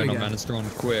with your channel, man? It's going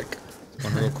quick. It's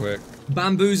going real quick.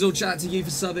 Bamboozle, chat to you for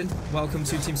subbing. Welcome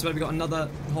to Team Spud. We got another.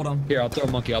 Hold on. Here, I'll throw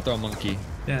a monkey.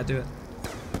 Yeah, do it.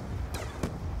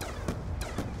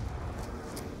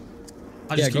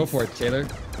 Yeah, go for it, Taylor.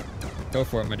 Go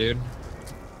for it, my dude.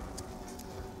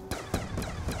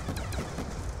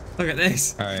 Look at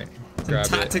this. Alright, grab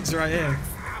tactics right here.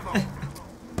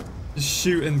 Just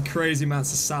shooting crazy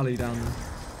amounts of Sally down there.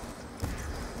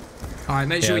 Alright,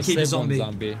 make sure we keep the zombie.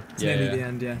 It's nearly the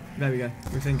end, yeah. There we go.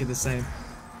 We're thinking the same.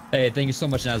 Hey, thank you so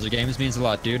much, Nazar Games. Means a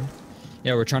lot, dude.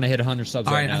 Yeah, we're trying to hit 100 subs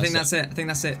right now. Alright, that's it.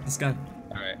 Let's go.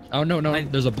 Alright. Oh, no,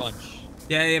 there's a bunch.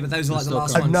 Yeah, but those are like the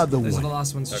last ones. Those are the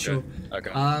last ones for sure.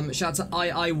 Okay. Shout out to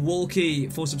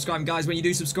IIWalkie for subscribing. Guys, when you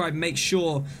do subscribe, make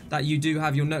sure that you do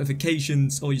have your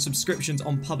notifications or your subscriptions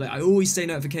on public. I always say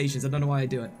notifications. I don't know why I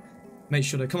do it. Make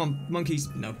sure to. Come on, monkeys.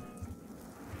 No.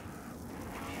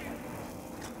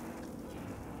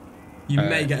 You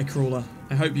may get a crawler.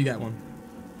 I hope you get one.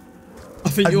 I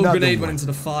think your grenade went into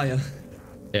the fire.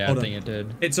 Yeah, I think it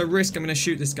did. It's a risk. I'm going to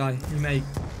shoot this guy. He may...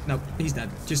 No, he's dead.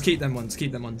 Just keep them ones.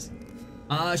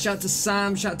 Shout out to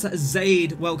Sam, shout out to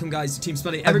Zaid. Welcome, guys, to Team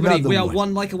Spuddley. Everybody, we are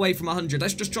one like away from 100.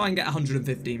 Let's just try and get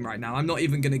 115 right now. I'm not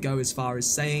even going to go as far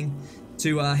as saying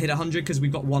to hit 100 because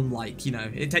we've got one like, you know.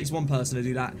 It takes one person to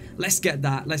do that. Let's get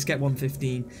that. Let's get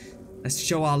 115. Let's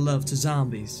show our love to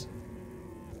zombies.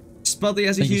 Spuddley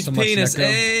has a huge penis.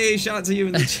 Hey, shout out to you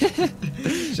in the chat.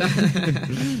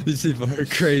 These people are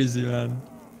crazy, man.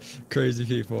 Crazy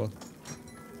people.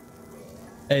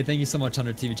 Hey, thank you so much,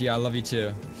 100 TVG. I love you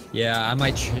too. Yeah, I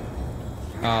might.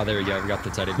 Oh, there we go. We got the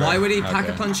teddy bear. Why would he pack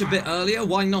a punch a bit earlier?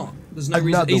 Why not? There's no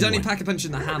reason. He's only pack a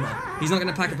punching the hammer. He's not going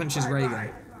to pack a punch his ray gun.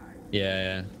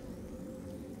 Yeah.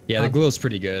 The glue is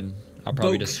pretty good. I'll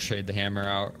probably just trade the hammer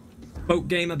out. Boat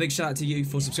Gamer, big shout out to you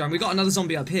for subscribing. We got another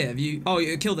zombie up here. Have you? Oh,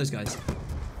 you killed those guys.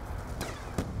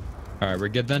 All right, we're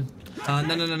good then.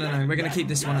 No. We're gonna keep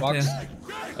this one up here.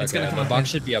 It's gonna come up. The box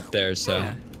should be up there, so.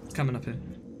 Yeah, it's coming up here.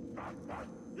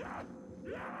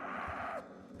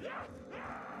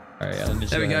 All right, let me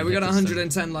there we go. We got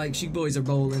 110 likes. You boys are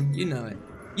rolling. You know it.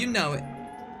 You know it.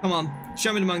 Come on,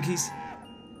 show me the monkeys.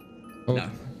 Oh.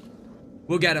 No.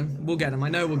 We'll get him. We'll get him. I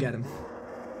know we'll get him.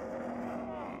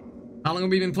 How long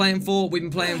have we been playing for? We've been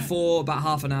playing for about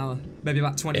half an hour. Maybe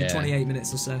about 28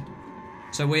 minutes or so.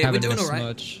 So we're doing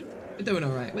alright. We're doing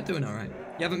alright. We're doing alright.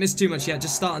 You haven't missed too much yet.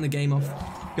 Just starting the game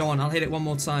off. Go on, I'll hit it one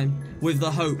more time. With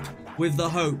the hope. With the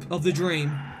hope of the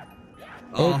dream.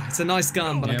 Oh, it's a nice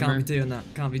gun, but I can't be doing that.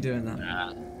 Can't be doing that.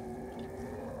 Nah.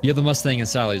 You have the Mustang and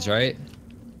Sally's, right?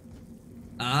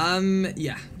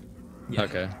 Yeah.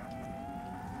 Okay.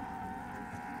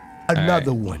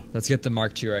 Another one. Let's get the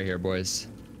Mark II right here, boys.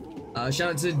 Shout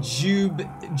out to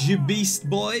Jabeast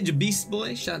Boy.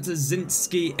 Shout out to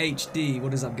XZyLColourz.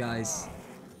 What is up, guys?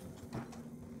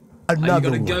 Another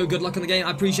you gotta go. Good luck on the game.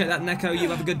 I appreciate that, Neko. You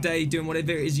have a good day doing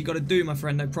whatever it is you gotta do, my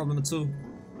friend. No problem at all.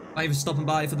 Thank you for stopping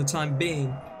by for the time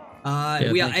being.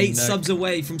 We are 8 subs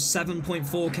away from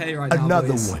 7.4k right now.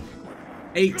 Another one.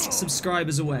 8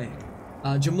 subscribers away.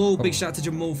 Jamal, big shout out to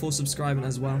Jamal for subscribing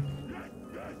as well.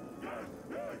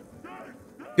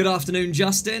 Good afternoon,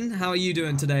 Justin. How are you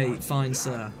doing today, fine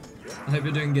sir? I hope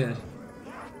you're doing good.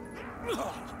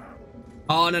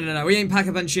 Oh no, we ain't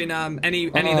pack-a-punching any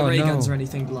of the ray guns or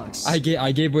anything, Deluxe. I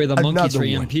gave away the monkeys for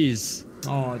EMPs.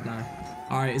 Oh no.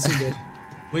 Alright, it's all good.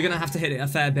 We're gonna have to hit it a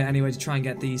fair bit anyway to try and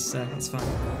get these, it's fine.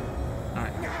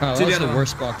 Alright. Oh, that's the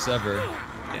worst box ever.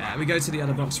 Yeah, we go to the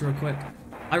other box real quick.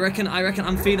 I reckon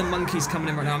I'm feeling monkeys coming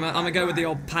in right now. I'm gonna go with the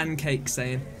old pancake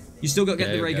saying. You still got to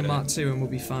get the ray gun Mark II and we'll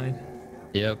be fine.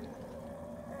 Yep.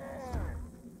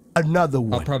 Another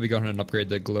one. I'll probably go ahead and upgrade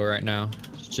the glue right now,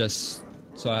 just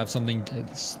so I have something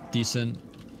decent.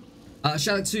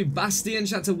 Shout out to Bastian,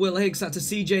 shout out to Will Higgs, shout out to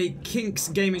CJ Kinks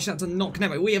Gaming, shout out to Knock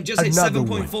Network. We have just hit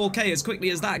 7.4k as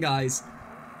quickly as that, guys.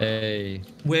 Hey.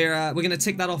 We're gonna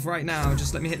tick that off right now.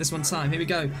 Just let me hit this one time. Here we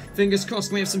go. Fingers crossed.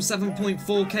 Can we have some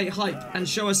 7.4k hype and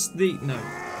show us the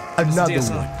Another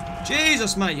one.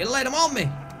 Jesus, mate, you laid them on me.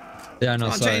 Yeah, no,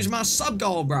 I changed my sub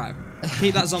goal, bro.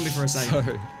 Keep that zombie for a second.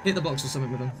 Sorry. Hit the box or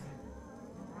something with him.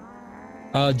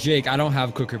 Jake, I don't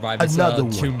have quick revive. It's a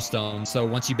tombstone. So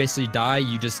once you basically die,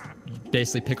 you just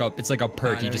basically pick up. It's like a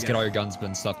perk. You just get all your guns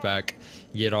and stuff back.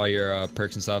 You get all your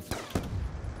perks and stuff.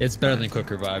 It's better than quick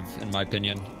revive, in my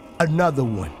opinion. Another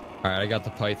one. All right, I got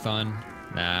the Python.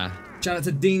 Nah. Shout out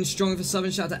to Dean Strong for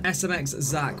subbing. Shout out to SMX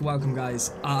Zach. Welcome,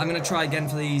 guys. I'm gonna try again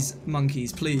for these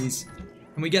monkeys, please.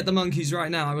 Can we get the monkeys right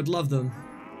now? I would love them.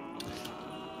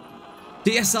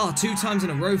 DSR 2 times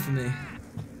in a row for me.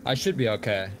 I should be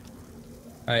okay.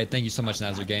 Alright, thank you so much,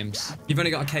 Nazar Games. You've only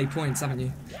got a K points, haven't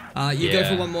you? You go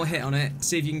for one more hit on it.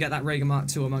 See if you can get that Reagan Mark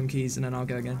II or monkeys, and then I'll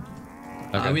go again.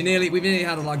 Okay. We've nearly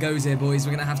had all our goes here, boys.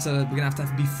 We're gonna have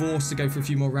to be forced to go for a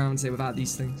few more rounds here without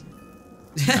these things.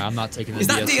 Nah, I'm not taking the DSR. Is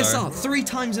that DSR 3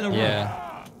 times in a row?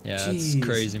 Yeah, it's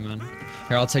crazy, man.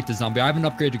 Here, I'll take the zombie. I haven't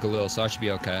upgraded Galil, so I should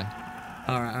be okay.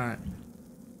 Alright.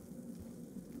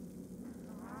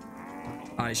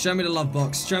 Alright, show me the love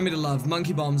box. Show me the love.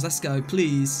 Monkey bombs, let's go,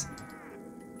 please.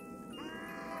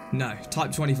 No,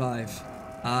 type 25.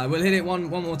 We'll hit it one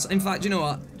more time. In fact, you know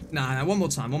what? Nah, one more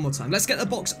time. Let's get the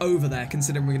box over there,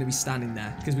 considering we're going to be standing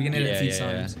there, because we can hit it a few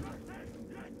times.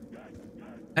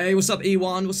 Hey, what's up,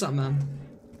 E1? What's up, man?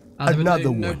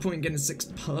 No point getting 6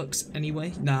 perks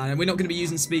anyway. Nah, we're not going to be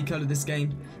using speed color this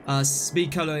game.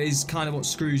 Speed color is kind of what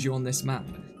screws you on this map.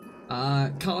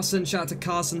 Carson, shout out to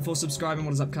Carson for subscribing.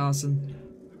 What is up, Carson?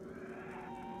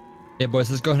 Yeah,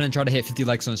 boys, let's go ahead and try to hit 50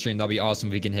 likes on the stream. That'll be awesome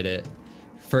if we can hit it.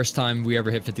 First time we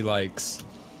ever hit 50 likes.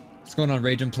 What's going on,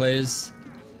 Raging Plays?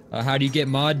 How do you get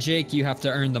mod, Jake? You have to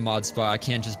earn the mod spot. I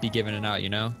can't just be giving it out, you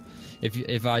know?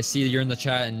 If I see that you're in the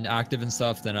chat and active and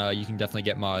stuff, then you can definitely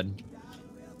get mod.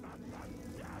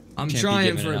 I'm Can't be trying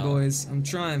giving for it, out. boys. I'm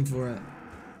trying for it.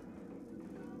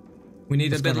 We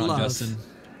need What's a bit of going on, love. Justin?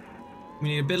 We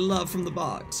need a bit of love from the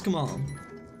box. Come on.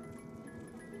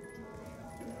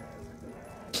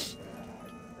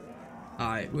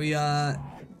 Alright, we're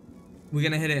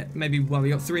gonna hit it. Maybe, well, we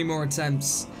got 3 more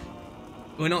attempts.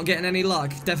 We're not getting any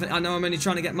luck. Definitely, I know I'm only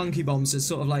trying to get monkey bombs. It's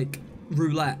sort of like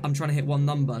roulette. I'm trying to hit one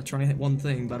number, trying to hit one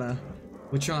thing, but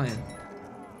we're trying.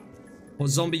 What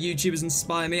zombie YouTubers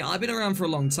inspire me? I've been around for a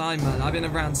long time, man. I've been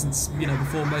around since, you know,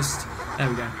 before most... There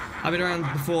we go. I've been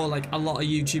around before, like, a lot of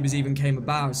YouTubers even came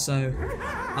about, so...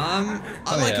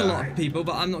 I like a lot of people,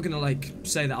 but I'm not gonna, like,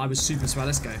 say that I was super swell.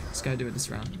 Let's go do it this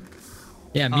round.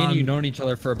 Yeah, me and you known each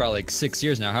other for about like 6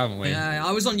 years now, haven't we? Yeah,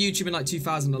 I was on YouTube in like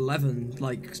 2011.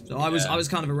 Like, so I was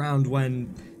kind of around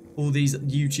when all these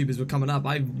YouTubers were coming up.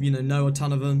 I, you know a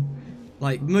ton of them.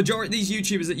 Like, majority of these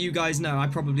YouTubers that you guys know, I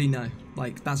probably know.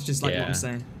 Like, that's just like what I'm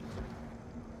saying.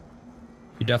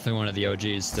 You're definitely one of the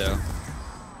OGs, though.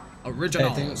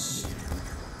 Originals.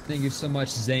 Thank you so much,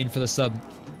 Zane, for the sub.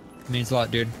 Means a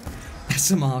lot, dude.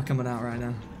 SMR coming out right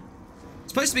now.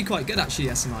 It's supposed to be quite good, actually,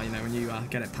 SMR, you know, when you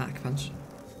get it pack punch.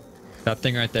 That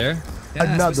thing right there? Yeah,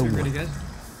 Another it's supposed to be really one.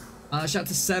 good. Shout out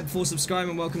to Seb for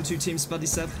subscribing and welcome to Team Spuddley,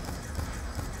 Seb.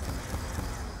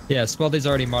 Yeah, Spuddley's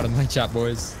already modded my chat,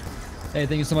 boys. Hey,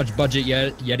 thank you so much, Budget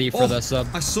Yeti, for the sub.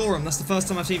 I saw him. That's the first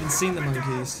time I've even seen the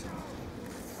monkeys.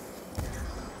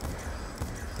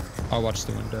 I'll watch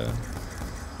the window.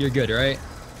 You're good, right?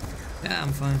 Yeah,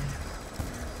 I'm fine.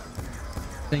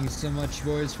 Thank you so much,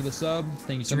 boys, for the sub.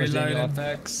 Thank you so much, Daniel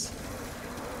FX.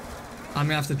 I'm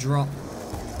gonna have to drop.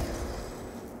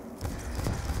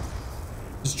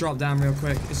 Just drop down real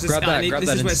quick. It's just, grab that this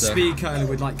is where insta. speed cola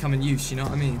would like come in use. You know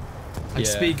what I mean? Like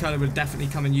speed cola would definitely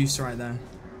come in use right there.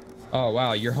 Oh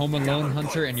wow, you're home alone,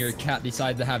 Hunter, and your cat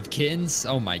decided to have kittens?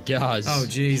 Oh my gosh. Oh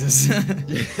Jesus.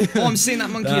 Oh, I'm seeing that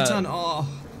monkey a ton. Oh,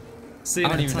 I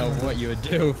don't even know what you would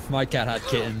do if my cat had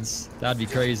kittens. That'd be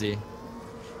crazy.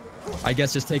 I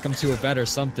guess just take them to a vet or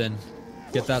something.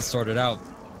 Get that sorted out.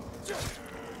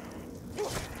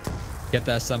 Get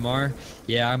the SMR?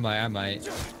 Yeah, I might.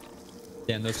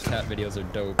 Damn, those cat videos are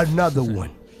dope. Another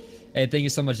one. Hey, thank you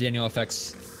so much, Daniel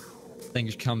FX. Thank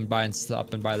you for coming by and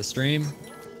stopping by the stream.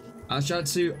 Shout out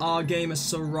to our gamer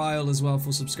Soryle as well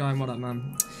for subscribing. What up,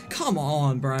 man? Come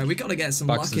on, bro. We gotta get some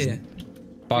luck here.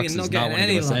 Box does not want to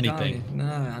give us anything. No,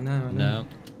 I know. No.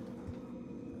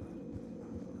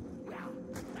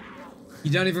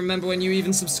 You don't even remember when you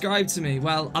even subscribed to me.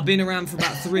 Well, I've been around for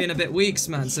about 3 and a bit weeks,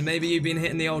 man, so maybe you've been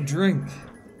hitting the old drink.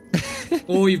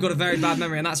 Or you've got a very bad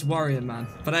memory, and that's worrying, man.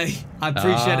 But hey, I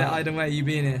appreciate it either way, you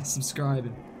being here,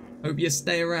 subscribing. Hope you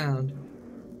stay around.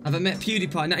 Have I met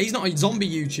PewDiePie? No, he's not a zombie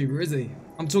YouTuber, is he?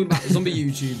 I'm talking about zombie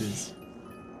YouTubers.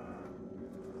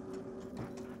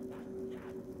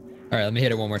 Alright, let me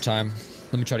hit it one more time.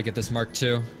 Let me try to get this mark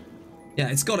too. Yeah,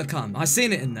 it's gotta come. I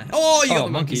seen it in there. Oh, you got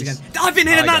the monkeys again. I've been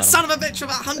hitting that son of a bitch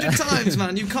about 100 times,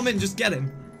 man. You come in, just get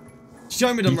him.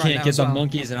 Show me them right now. You can't get the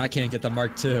monkeys, and I can't get the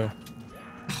mark too.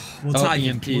 We'll take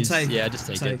it. We'll take it. Yeah, just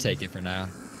take it. Take it for now.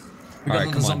 We got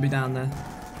another zombie down there.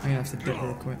 I'm gonna have to dip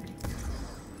real quick.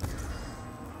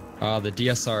 Oh, the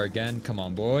DSR again. Come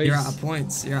on, boys. You're out of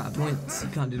points. You're out of points. You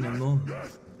can't do no more.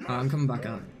 Alright, I'm coming back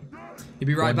up. You'll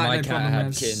be right back. When my no cat problem,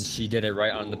 had kittens, she did it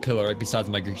right on the pillow, right beside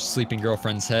my sleeping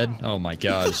girlfriend's head. Oh my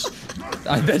gosh.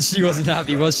 I bet she wasn't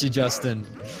happy, was she, Justin?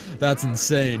 That's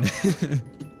insane.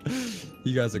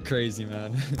 You guys are crazy,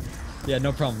 man. Yeah,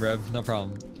 no problem, Rev. No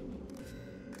problem.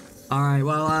 Alright,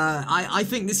 well, I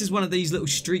think this is one of these little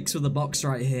streaks with the box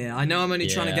right here. I know I'm only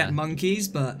trying to get monkeys,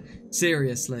 but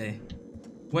seriously.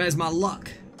 Where's my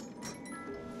luck?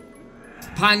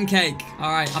 Pancake.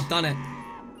 Alright, I've done it.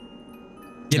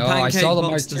 Your I saw the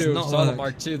box mark 2. Saw the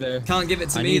mark 2 there. Can't give it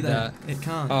to me, though. That. It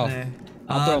can't. Oh, no.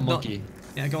 I'll throw a monkey.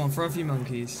 Yeah, go on, throw a few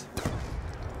monkeys.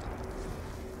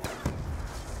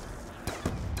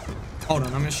 Hold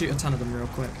on, I'm gonna shoot a ton of them real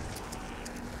quick.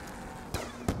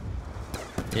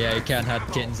 Yeah, you can't have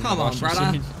kittens in the washing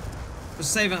machine. I was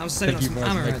saving up some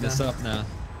ammo right this there. up now.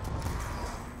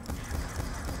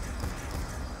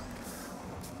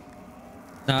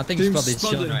 No, I think he's probably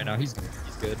chilling right now. He's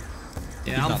good.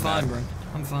 Yeah, I'm fine, bro.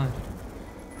 I'm fine.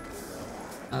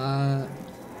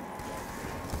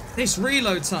 This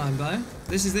reload time, though.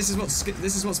 This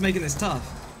is what's making this tough.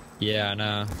 Yeah, I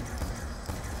know.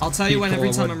 I'll tell you when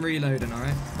every time I'm reloading. All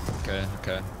right. Okay.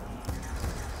 Okay. All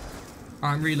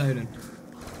right, I'm reloading.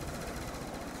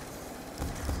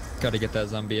 Gotta get that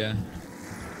zombie. Yeah.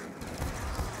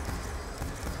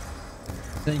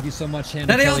 Thank you so much, Hannah.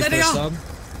 There they are. Sub.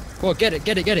 Well, get it.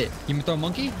 You can throw a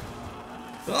monkey?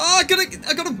 Oh, I got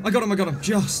him.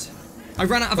 Just. I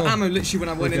ran out of ammo literally when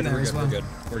I went in there as well.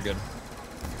 We're good.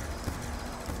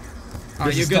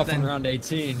 Alright, you're good then. Round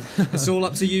 18. It's all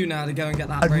up to you now to go and get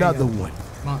that Another ray gun. one.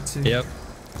 Mark 2. Yep.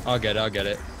 I'll get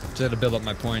it. Just gotta build up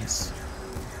my points.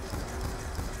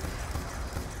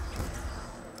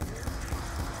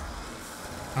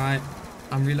 Alright,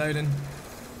 I'm reloading.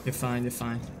 You're fine.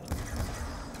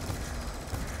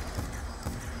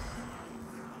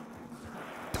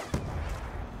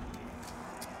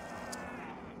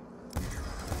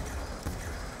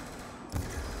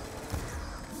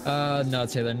 No,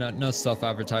 Taylor, no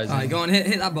self-advertising. Alright, go on,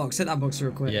 hit that box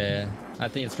real quick. Yeah, I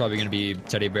think it's probably gonna be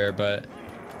Teddy Bear, but...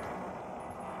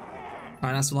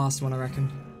 Alright, that's the last one, I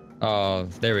reckon. Oh,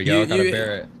 there we go, gotta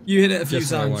bear it. You hit it a few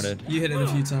Just what I times. wanted. You hit it a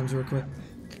few times real quick.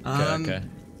 Okay.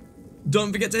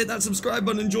 Don't forget to hit that subscribe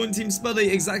button and join Team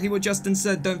Spuddley. Exactly what Justin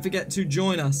said, don't forget to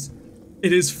join us.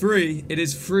 It is free,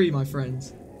 my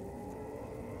friends.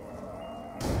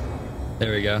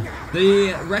 There we go.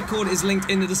 The record is linked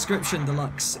in the description,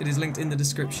 Deluxe. It is linked in the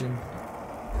description.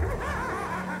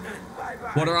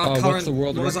 What are our current?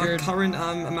 What is our current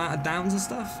amount of downs and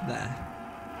stuff? There.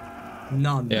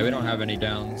 None. Yeah, we don't have any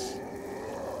downs.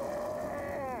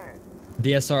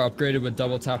 DSR upgraded with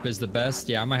double tap is the best.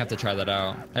 Yeah, I might have to try that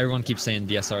out. Everyone keeps saying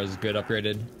DSR is good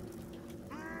upgraded.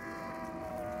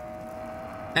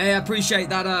 Hey, I appreciate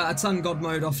that a ton God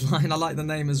mode offline. I like the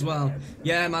name as well.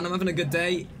 Yeah, man, I'm having a good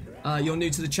day. You're new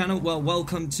to the channel. Well,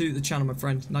 welcome to the channel, my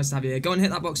friend. Nice to have you here. Go and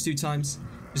hit that box 2 times.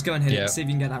 Just go and hit it. See if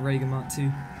you can get that Reagan Mark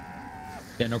II.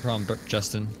 Yeah, no problem,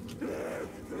 Justin.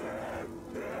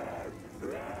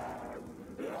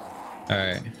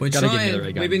 Alright. We're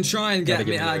trying. We've been trying. Get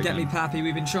me Pappy.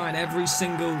 We've been trying every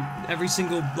single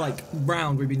like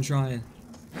round. We've been trying.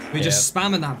 We're just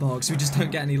spamming that box. We just don't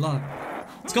get any luck.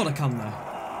 It's gotta come though.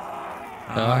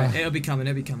 Alright, it'll be coming.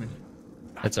 It'll be coming.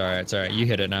 It's alright. It's alright. You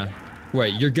hit it now.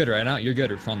 Wait, you're good right now? You're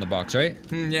good from the box, right?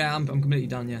 Yeah, I'm completely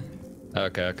done, yeah.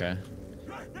 Okay.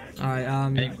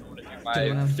 Alright,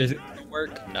 my physics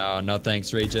work? No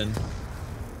thanks, Ragin.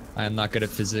 I am not good at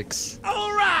physics.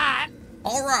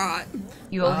 Alright!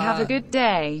 You all have a good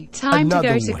day. Time to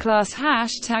go to class.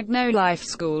 # no life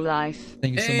school life.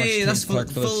 Thank you so much. Hey, that's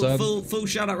full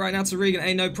shout out right now to Regan.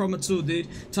 Hey, no problem at all, dude.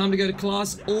 Time to go to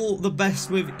class. All the best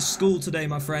with school today,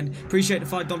 my friend. Appreciate the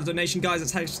 $5 donation, guys.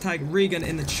 Let's # Regan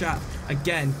in the chat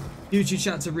again. Huge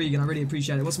shout out to Regan. I really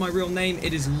appreciate it. What's my real name?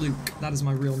 It is Luke. That is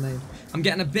my real name. I'm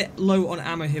getting a bit low on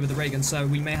ammo here with the ray gun, so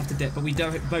we may have to dip. But we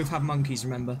both have monkeys,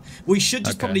 remember? We should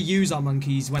just probably use our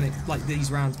monkeys when it like these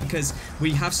rounds because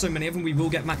we have so many of them. We will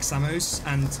get max ammos,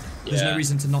 and there's no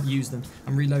reason to not use them.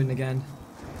 I'm reloading again.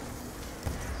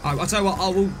 Alright, I'll tell you what.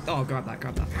 Oh, grab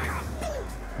that.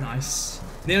 Nice.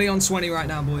 Nearly on 20 right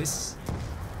now, boys.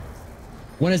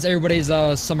 When is everybody's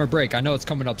summer break? I know it's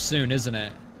coming up soon, isn't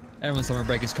it? Everyone's summer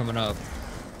break is coming up.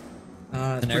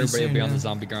 And everybody will be on the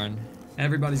zombie grind.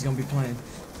 Everybody's gonna be playing.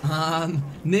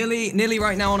 Nearly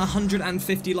right now on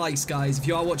 150 likes, guys. If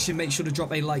you are watching, make sure to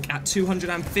drop a like. At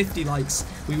 250 likes,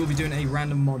 we will be doing a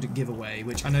random mod giveaway,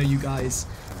 which I know you guys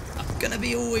are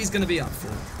always gonna be up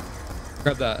for.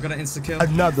 Grab that. Got an insta kill.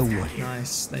 Another one.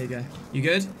 Nice. There you go. You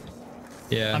good?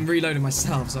 Yeah. I'm reloading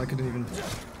myself, so I couldn't even.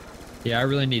 Yeah, I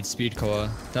really need speed cola.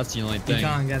 That's the only thing. You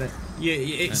can't get it.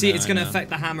 It's going to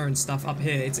affect the hammer and stuff up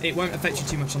here. It won't affect you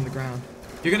too much on the ground.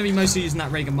 You're going to be mostly using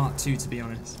that Reagan Mark II, to be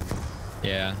honest.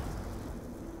 Yeah.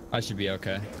 I should be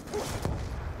okay.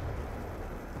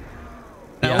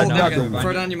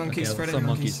 Throw down your monkeys. Throw down your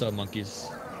monkeys. Still monkeys.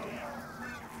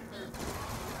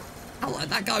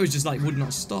 That guy was just like, would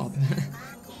not stop.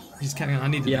 He's carrying on. I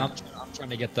need to. Yeah, I'm trying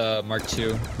to get the Mark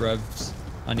II ReVz.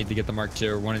 I need to get the Mark II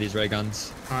or one of these ray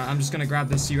guns. Alright, I'm just gonna grab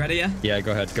this. You ready, yeah? Yeah,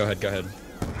 go ahead. Alright,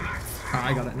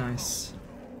 I got it. Nice.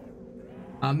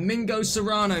 Mingo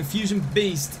Serrano, Fusion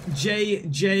Beast,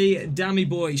 JJ Dammy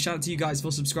Boy. Shout out to you guys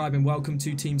for subscribing. Welcome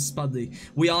to Team Spuddley.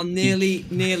 We are nearly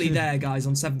there, guys,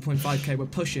 on 7.5k. We're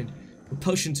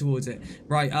pushing towards it.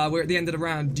 Right, we're at the end of the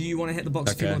round. Do you want to hit the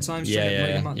box a few more times?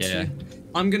 Yeah.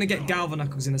 I'm gonna get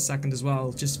Galvanuckles in a second as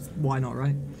well. Just why not,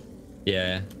 right?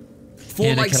 Yeah.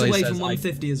 4 likes away from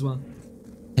 150 as well.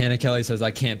 Hannah Kelly says, I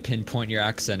can't pinpoint your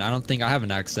accent. I don't think I have an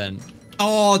accent.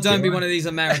 Oh, don't be one of these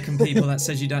American people that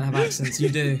says you don't have accents. You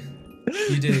do.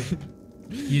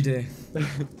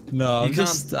 No, I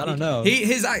don't know.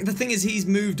 The thing is, he's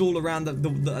moved all around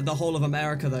the whole of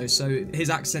America, though, so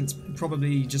his accent's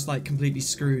probably just, like, completely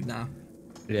screwed now.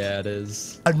 Yeah, it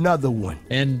is. Another one.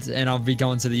 And I'll be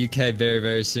going to the UK very,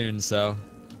 very soon, so...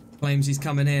 Claims he's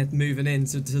coming here, moving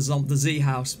into the Z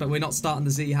house, but we're not starting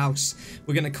the Z house.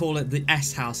 We're gonna call it the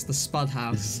S house, the Spud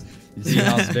house. Z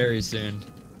house very soon.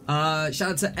 Shout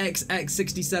out to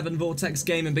XX67 Vortex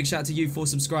Gaming. Big shout out to you for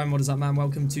subscribing. What is up, man?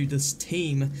 Welcome to this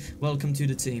team. Welcome to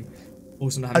the team.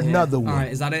 Awesome to have you here. Another one.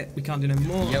 Alright, is that it? We can't do no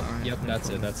more? Yep, right, yep, no that's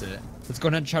problem. it, that's it. Let's go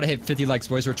ahead and try to hit 50 likes,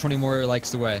 boys. We're 20 more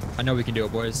likes away. I know we can do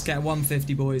it, boys. Let's get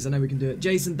 150, boys. I know we can do it.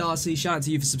 Jason Darcy, shout out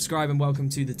to you for subscribing. Welcome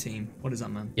to the team. What is up,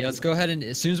 man? Yeah, let's go ahead and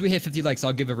as soon as we hit 50 likes,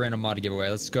 I'll give a random mod giveaway.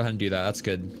 Let's go ahead and do that. That's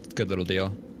good. Good little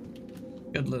deal.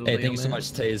 Good little Hey, deal, thank you so man. much,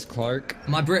 Taze Clark.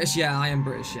 Am I British? Yeah, I am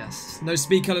British, yes. No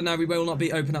speed color, no, we will not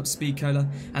be open up speed color.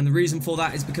 And the reason for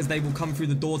that is because they will come through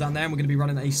the door down there and we're going to be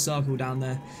running a circle down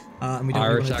there. And we don't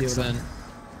Irish really want to deal with accent.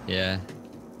 that. Yeah.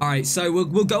 Alright, so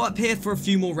we'll go up here for a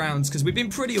few more rounds because we've been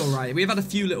pretty alright. We've had a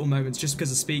few little moments just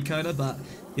because of speed coder, but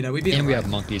you know, we've been And we alright.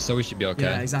 have monkeys, so we should be okay.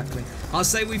 Yeah, exactly. I'll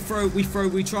say we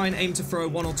try and aim to throw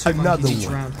 1 or 2 Another monkeys each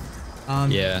one.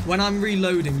 round. Yeah. When I'm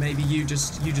reloading, maybe you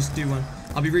just do one.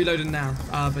 I'll be reloading now,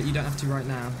 but you don't have to right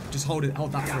now. Just hold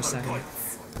that for a second.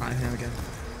 Alright, here we go.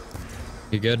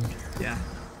 You good? Yeah.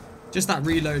 Just that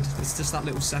reload. It's just that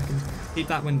little second. Keep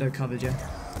that window covered, yeah.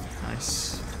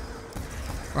 Nice.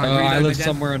 Right, I reload live again.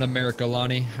 somewhere in America,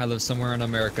 Lonnie. I live somewhere in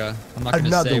America. I'm not going to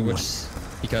Another say one. which,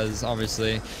 because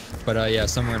obviously, but yeah,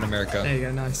 somewhere in America. There you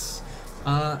go, nice.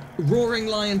 Roaring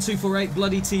Lion 248,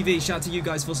 Bloody TV. Shout out to you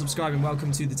guys for subscribing.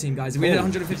 Welcome to the team, guys. We did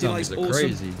 150 likes. Zombies are Awesome.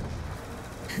 crazy.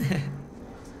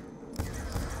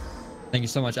 Thank you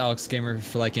so much, Alex Gamer,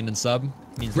 for liking and sub.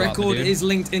 Means a lot, Record dude. is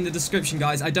linked in the description,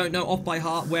 guys. I don't know off by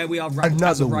heart where we are ranked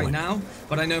as Another of right one. now,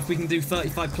 but I know if we can do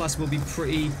 35 plus, we'll be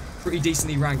pretty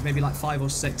decently ranked. Maybe like 5 or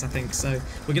 6, I think. So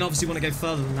we're gonna obviously want to go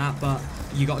further than that, but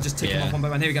you got to just tick them Yeah. off one by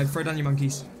one. Here we go. Throw down your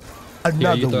monkeys. Yeah,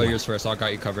 Another you throw one. yours first. I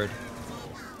got you covered.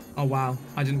 Oh wow,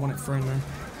 I didn't want it thrown there.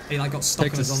 He like got stuck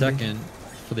Takes on a a zombie. second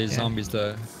for these Yeah. zombies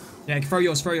to. Yeah, throw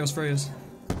yours, throw yours, throw yours.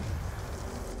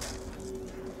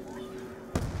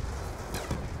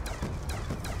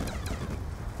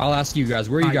 I'll ask you guys.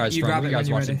 Where are you Right, guys you from? grab Where are it you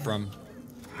guys when you're watching ready.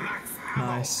 from?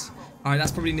 Nice. Alright,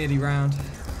 that's probably nearly round.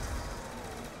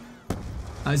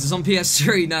 Is this on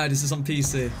PS3? No, this is on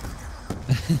PC.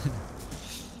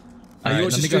 Alright, you let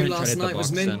watched the me go ahead stream and try last to hit the night,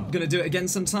 was box Min? then. Gonna do it again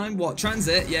sometime? What,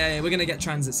 transit? Yeah, we're gonna get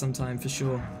transit sometime for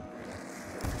sure.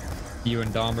 You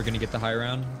and Dom are gonna get the high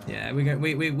round. Yeah, we're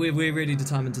really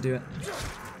determined to do it.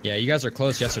 Yeah, you guys were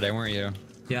close yesterday, weren't you?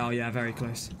 Yeah, oh yeah, very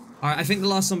close. Alright, I think the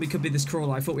last zombie could be this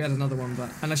crawler. I thought we had another one, but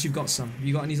unless you've got some.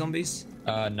 You got any zombies?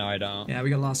 No, I don't. Yeah,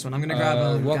 we got the last one. I'm gonna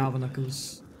grab what- Galva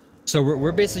Knuckles. So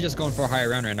we're basically just going for a high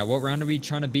round right now. What round are we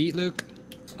trying to beat, Luke?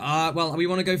 Well, we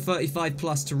want to go 35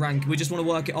 plus to rank. We just want to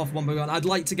work it off one by one. I'd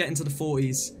like to get into the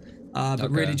 40s, but Okay,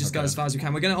 really just go okay. as far as we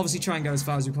can. We're going to obviously try and go as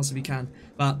far as we possibly can,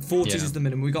 but 40s Yeah. is the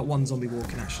minimum. We got one zombie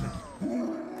walking, actually.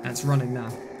 And it's running now.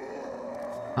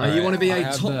 You Alright, want to be I a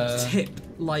have top the- tip,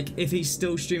 like if he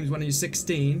still streams when he's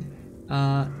 16,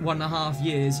 1.5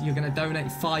 years, you're going to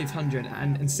donate 500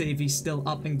 and see if he's still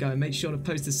up and going. Make sure to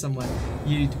post this somewhere.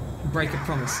 You'd break a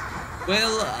promise.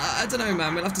 Well, I don't know,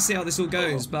 man. We'll have to see how this all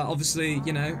goes. But obviously,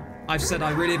 you know, I've said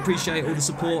I really appreciate all the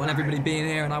support and everybody being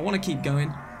here, and I want to keep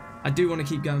going. I do want to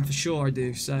keep going for sure. I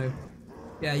do. So,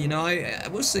 yeah, you know,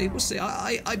 we'll see. We'll see.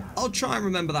 I'll try and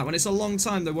remember that one. It's a long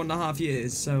time though, 1.5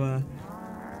 years. So,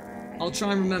 I'll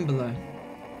try and remember though.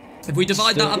 If we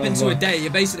divide that up into a day,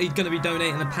 you're basically going to be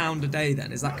donating £1 a day.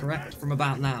 Then is that correct? From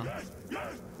about now.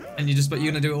 And you're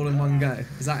going to do it all in one go.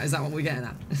 Is that what we're getting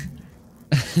at?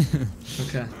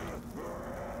 Okay.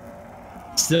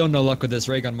 Still no luck with this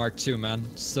ray gun Mark II, man.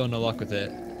 Still no luck with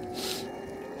it.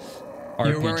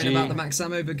 You were worrying about the RPG. max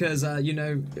ammo because, you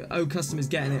know, OhCustom is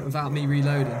getting it without me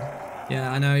reloading.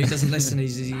 Yeah, I know, he doesn't listen,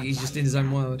 he's just in his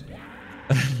own world.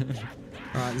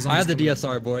 Alright, I have the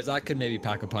DSR, boys. I could maybe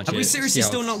pack a punch. Have we it. seriously See how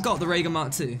still it's- not got the Ray Gun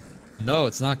Mark II? No,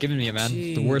 it's not giving me it, man.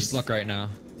 The worst Jeez. luck right now.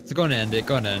 So go ahead and end it.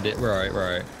 Go ahead and end it. We're alright. We're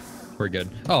alright. We're good.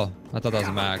 Oh, I thought that was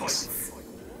a max.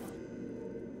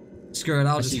 Screw it,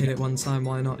 I'll just see hit you. it one time,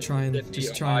 why not? Try and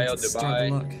just try and strike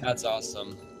the luck. That's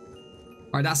awesome.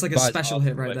 Alright, that's like a Dubai is special awesome,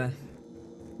 hit right but- there.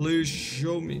 Please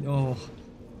show me. Oh.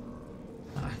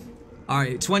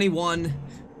 Alright, 21.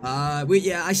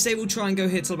 I say we'll try and go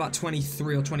here till about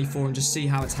 23 or 24 and just see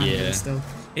how it's handling Yeah. still.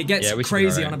 It gets Yeah, we should be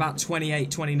crazy alright. on about 28,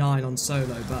 29 on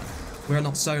solo, but we're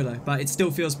not solo. But it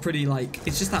still feels pretty like,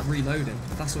 it's just that reloading.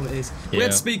 That's all it is. We Yeah.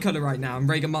 had speed color right now and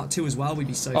Ray Gun Mark II as well, we'd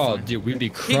be so Oh, fine. dude, we'd be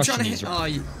Keep trying crushing to these.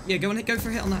 hit, yeah, go for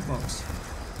a hit on that box.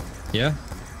 Yeah?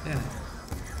 Yeah.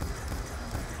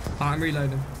 Alright, I'm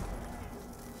reloading.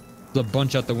 There's a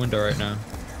bunch out the window right now.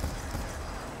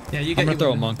 Yeah, you get I'm gonna your throw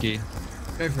a window. monkey.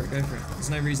 Go for it, go for it. There's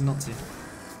no reason not to.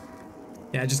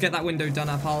 Yeah, just get that window done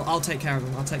up. I'll take care of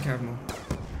them. I'll take care of them all.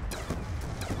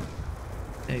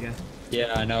 There you go.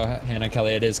 Yeah, I know, Hannah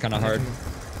Kelly. It is kind of hard.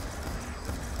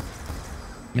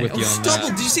 With you on double!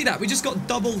 that. Did you see that? We just got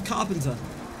double carpenter.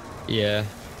 Yeah,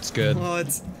 it's good. Oh,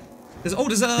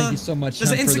 there's a. Thank you so much.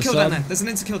 There's an for the insta-kill down sub. there. There's an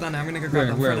insta-kill down there. I'm gonna go grab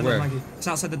that. Where? Maggie. It's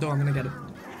outside the door. I'm gonna get it.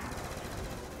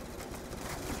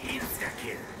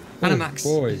 And a max.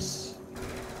 Boys.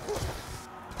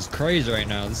 It's crazy right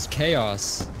now. This is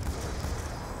chaos.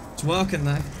 It's working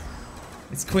though.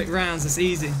 It's quick rounds. It's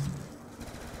easy.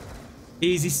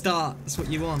 Easy start. That's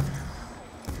what you want.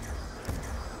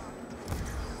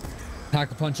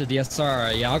 Pack a punch of DSR.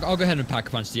 Alright, yeah, I'll go ahead and pack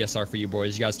a punch of DSR for you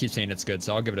boys. You guys keep saying it's good,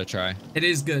 so I'll give it a try. It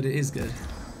is good. It is good.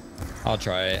 I'll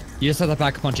try it. You just have to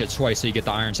pack a punch it twice so you get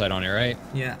the iron sight on it, right?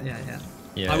 Yeah.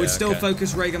 Yeah. I would still okay.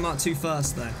 focus Raygun Mark II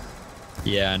first though.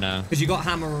 Yeah, I know. Because you got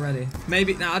hammer already.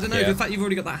 Maybe now I don't know. Yeah. In fact, you've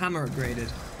already got that hammer upgraded.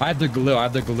 I have the glue.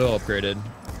 upgraded.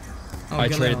 Oh, I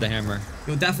Galil. traded the hammer.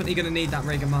 You're definitely gonna need that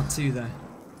Raygun Mark II though.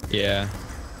 Yeah.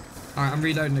 All right, I'm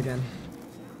reloading again.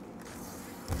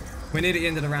 We're near the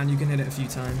end of the round. You can hit it a few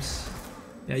times.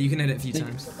 Yeah, you can hit it a few Thank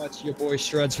you times. so much, your boy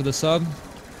Shreds, for the sub.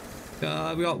 We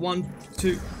got 1,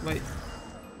 2. Wait.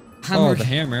 Hammer. Oh, the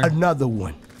hammer. Another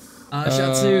one. Shout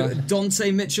out to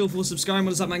Dante Mitchell for subscribing.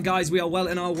 What is up, man? Guys, we are well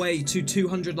in our way to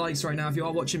 200 likes right now. If you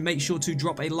are watching, make sure to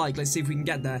drop a like. Let's see if we can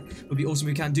get there. It would be awesome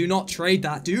if we can. Do not trade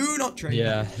that. Do not trade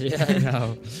that. Yeah, I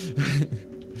know.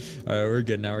 Alright, we're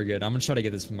good now. We're good. I'm gonna try to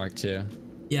get this Mark II.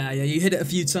 Yeah. You hit it a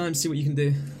few times. See what you can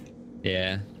do.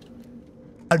 Yeah.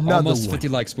 Another Almost one. 50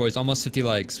 likes, boys. Almost 50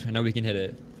 likes. I know we can hit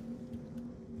it.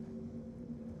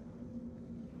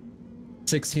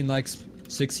 16 likes.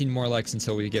 16 more likes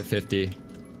until we get 50.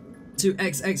 To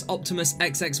XX Optimus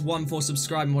XX1 for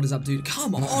subscribing. What is up, dude?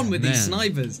 Come on with these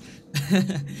snipers.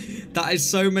 That is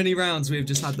so many rounds we've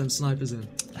just had them snipers in.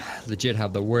 Legit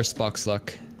have the worst box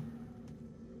luck.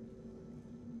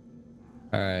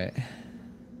 Alright.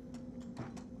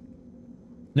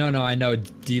 No, I know.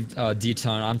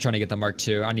 D-Ton. I'm trying to get the Mark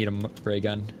II. I need a ray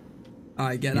gun.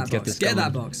 Alright, get that box. Get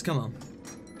that box. Come on.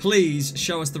 Please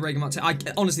show us the Raygun Mark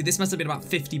II. Honestly, this must have been about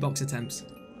 50 box attempts.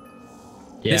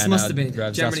 Yeah, this must have been.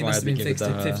 Revs, Generally must have been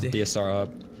 50. DSR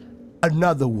up.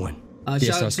 Another one. Shout out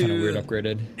DSR's kind of weird to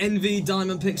upgraded. Envy,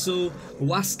 Diamond Pixel,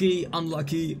 Wasky,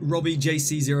 Unlucky, Robbie,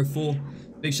 JC04.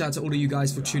 Big shout out to all of you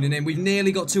guys for tuning in. We've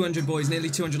nearly got 200 boys, nearly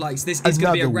 200 likes. This is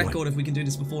going to be a record if we can do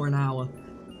this before an hour.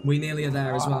 We nearly are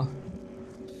there as well.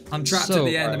 I'm trapped at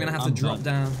the end. I'm going to have to drop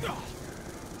down.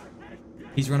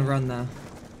 He's run a run now.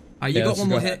 Alright, you got one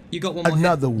more hit. You got one more hit.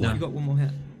 Another one. You got one more hit.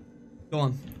 Go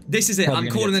on. This is it. Probably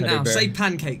I'm calling it now. bear. Say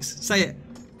pancakes. Say it.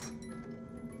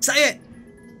 Say it.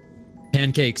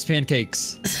 Pancakes.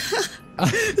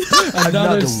 Another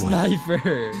Another one.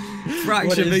 sniper.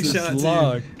 Fraction, big this shout out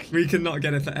luck? to you. We cannot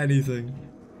get it for anything.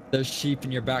 Those sheep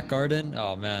in your back garden?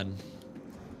 Oh, man.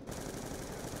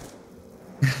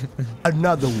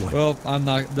 Another one. Well,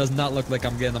 does not look like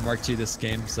I'm getting the Mark II this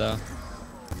game, so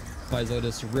might as well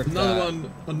just rip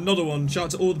Another one. Shout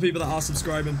out to all the people that are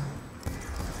subscribing.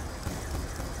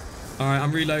 Alright,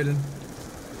 I'm reloading.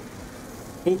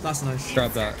 Oh, that's nice.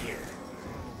 Grab that.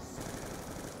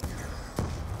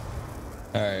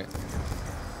 Alright.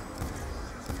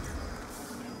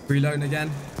 Reloading again.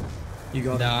 You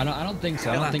got No, it. I don't think so.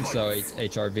 I don't think so,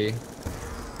 HRV.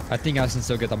 I think I can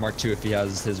still get the Mark II if he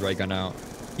has his ray gun out.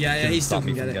 Yeah, he still Stop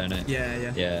can me get from it. getting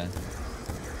Yeah. Yeah.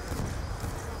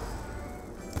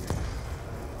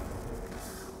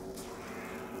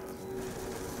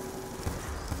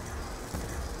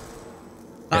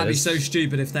 That'd be so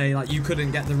stupid if they, like, you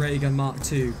couldn't get the ray gun Mark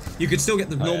II. You could still get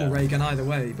the normal ray gun either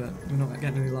way, but we're not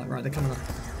getting any luck. Right, they're coming up.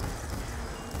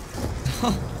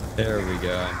 There we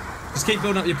go. Just keep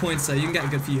building up your points so you can get a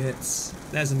good few hits.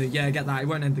 There's a new, yeah, get that. It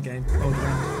won't end the game. Hold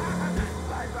around.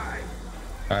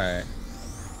 Alright.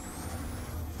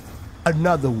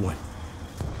 Another one.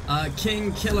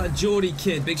 King Killer Geordie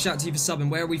Kid, big shout out to you for subbing.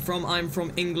 Where are we from? I'm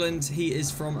from England. He is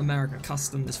from America.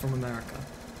 Custom is from America.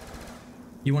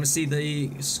 You want to see the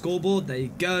scoreboard? There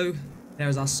you go.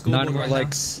 There's our scoreboard. 9 more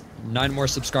likes. 9 more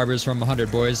subscribers from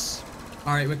 100, boys.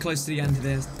 Alright, we're close to the end of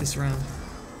this round.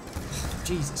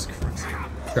 Jesus Christ.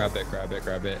 Grab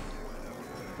it.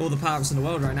 All the power-ups in the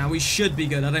world right now. We should be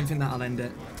good. I don't think that'll end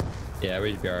it. Yeah,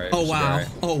 we'd be alright. Oh, wow. Right.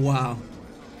 Oh, wow.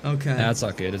 Okay. That's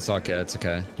okay. It's okay. It's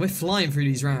okay. We're flying through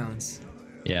these rounds.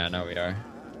 Yeah, I know we are.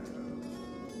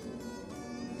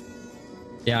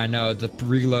 Yeah, I know. The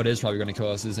reload is probably going to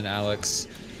kill us, isn't Alex?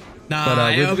 Nah,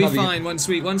 but, it'll be fine once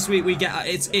we get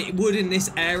it would in this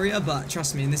area, but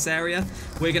trust me, in this area,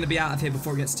 we're going to be out of here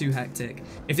before it gets too hectic.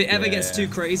 If it ever gets too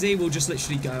crazy, we'll just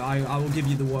literally go. I will give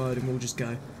you the word and we'll just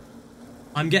go.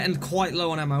 I'm getting quite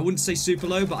low on ammo. I wouldn't say super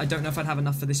low, but I don't know if I'd have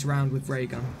enough for this round with ray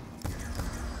gun.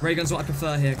 Ray gun's what I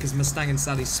prefer here because Mustang and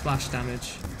Sally's splash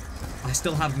damage. I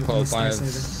still have them. Oh, I have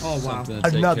oh wow. something to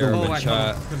take Another care of one. in Oh wait,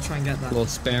 chat. I'm gonna try and get that. Little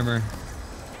spammer.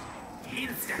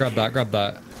 Grab that, grab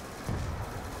that.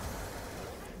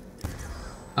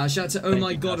 Shout out to Oh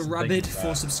My God Rabbit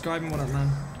for subscribing. What up,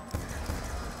 man?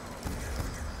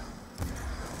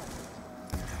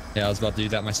 Yeah, I was about to do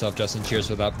that myself, Justin. Cheers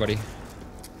for that, buddy.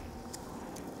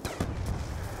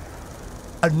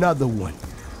 Another one.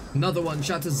 Another one.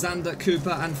 Shout out to Xander Cooper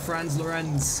and Franz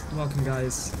Lorenz. Welcome,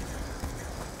 guys.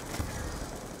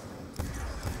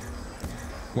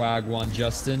 Wagwan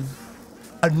Justin.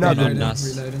 Another Reloading. one.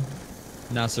 Reloading.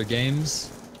 Nasser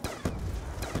Games.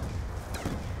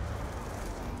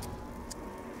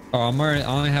 Oh, I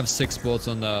only have 6 bullets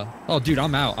on the... Oh, dude,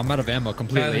 I'm out. I'm out of ammo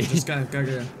completely. Just go.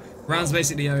 Round's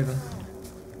basically over.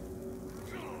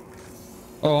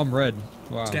 Oh, I'm red.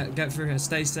 Wow. Just get through here.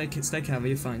 Stay careful.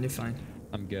 You're fine.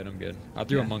 I'm good. I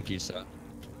threw a monkey, so...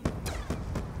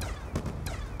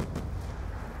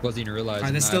 Wasn't even realizing.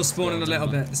 Alright, they're still spawning a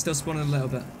little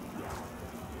bit.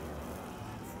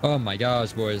 Oh my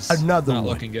gosh, boys. Another Not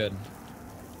one. looking good.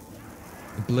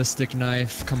 Ballistic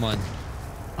knife. Come on.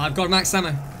 I've got max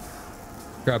ammo.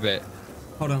 Grab it.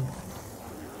 Hold on.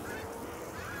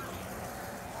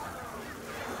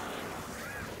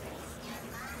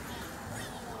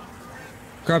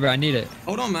 Grab it. I need it.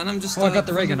 Hold on, man. I'm just. Oh, I got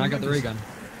the ray gun.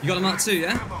 You got a Mark II,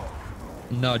 yeah?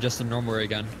 No, just a normal ray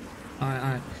gun.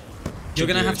 Alright. You're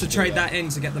gonna have to trade that in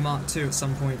to get the Mark II at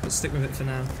some point, but stick with it for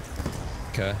now.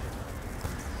 Okay.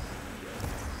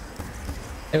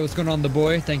 Hey, what's going on, the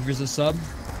boy? Thank you for the sub.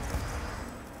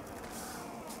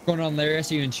 What's going on, Larry? I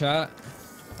see you in chat.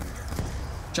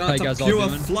 Shout How out you guys to all Pure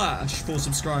doing? Flash for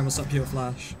subscribing. What's up, Pure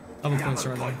Flash? Double points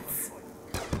right now.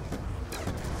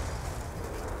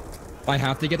 I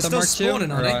have to get They're the Mark still II?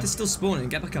 spawning, aren't or, they? They're still spawning.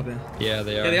 Get back up here. Yeah,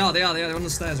 they are. Yeah, they are. They're on the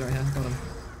stairs right here. Got them.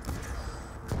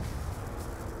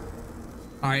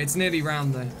 Alright, it's nearly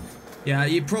round though. Yeah,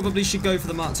 you probably should go for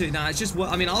the Mark II. Now, it's just what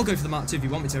I mean. I'll go for the Mark II if you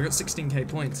want me to. I've got 16k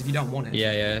points. If you don't want it,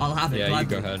 Yeah. I'll have it. Yeah, you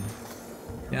go gladly. ahead.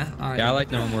 Yeah, alright. Yeah, I like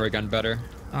the normal ray gun better.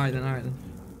 Alright then.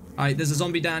 Alright, there's a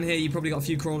zombie down here. You probably got a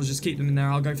few crawlers. Just keep them in there.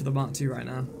 I'll go for the Mark II right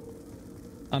now.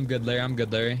 I'm good,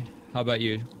 Larry. How about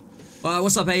you?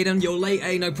 What's up, Aiden? You're late,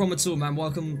 no problem at all, man.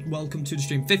 Welcome to the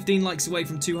stream. 15 likes away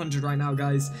from 200 right now,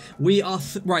 guys. We are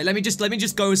right. Let me just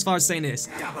go as far as saying this.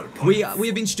 We have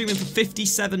been streaming for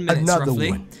 57 minutes Another roughly.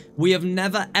 one. We have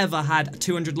never ever had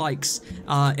 200 likes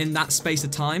in that space of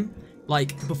time.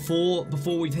 Like before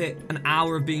we've hit an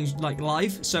hour of being like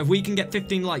live. So if we can get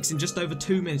 15 likes in just over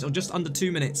 2 minutes or just under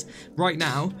 2 minutes right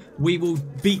now, we will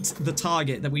beat the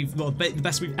target that the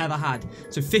best we've ever had.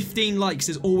 So 15 likes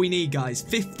is all we need, guys.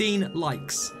 15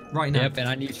 likes right now. Yep, and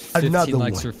I need 15 Another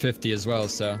likes one. for 50 as well,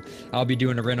 so I'll be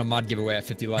doing a random mod giveaway at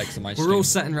 50 likes on my stream. We're all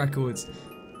setting records.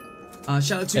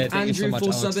 Shout out to Hey, thank you so Andrew much,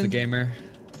 for Alex the subbing. Gamer.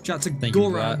 Shout out to Thank you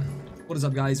for Goran. that. What is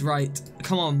up, guys? Right,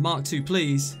 come on, Mark II,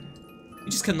 please. We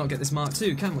just cannot get this Mark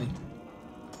II, can we?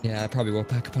 Yeah, I probably will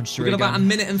pack a punch to We've ray got about a gun.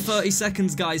 minute and 30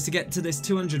 seconds, guys, to get to this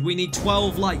 200. We need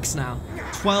 12 likes now.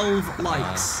 12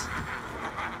 likes.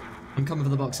 I'm coming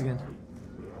for the box again.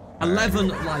 11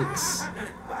 likes.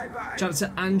 Shout out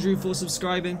to Andrew for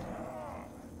subscribing.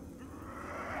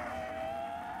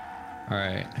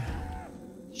 Alright.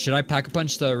 Should I pack a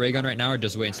punch the ray gun right now or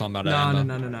just wait until I'm out of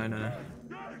ammo? No.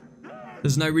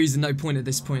 There's no reason, no point at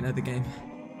this point of the game.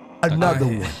 Another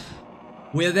Alright. one.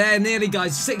 We're there nearly,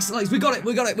 guys. 6 likes. We got it.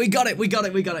 We got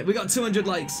 200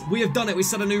 likes. We have done it. We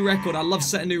set a new record. I love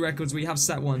setting new records. We have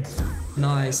set one.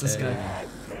 Nice. Let's go.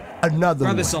 Another Grab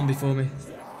one. this zombie for me.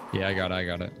 Yeah, I got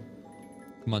it.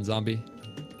 Come on, zombie.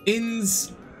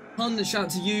 Ins. Hun, shout out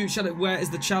to you. Shout out, where is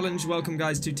the challenge? Welcome,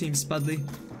 guys, to Team Spuddley.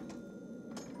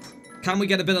 Can we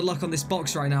get a bit of luck on this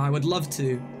box right now? I would love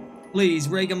to. Please,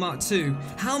 Reagan Mark II.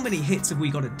 How many hits have we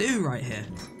got to do right here?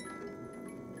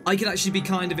 I could actually be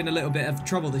kind of in a little bit of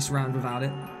trouble this round without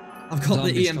it. I've got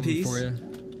Zombie's the coming EMPs. for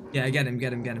you. Yeah, get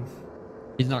him.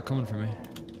 He's not coming for me.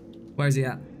 Where is he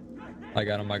at? I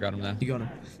got him now. You got him.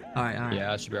 Alright. Yeah,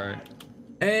 that should be alright.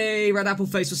 Hey, Red Apple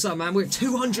Face, what's up, man? We're at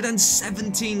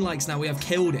 217 likes now. We have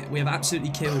killed it. We have absolutely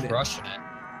killed it. Crushing it.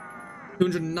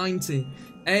 290.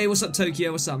 Hey, what's up,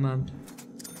 Tokyo? What's up, man?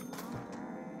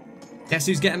 Guess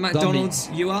who's getting McDonald's?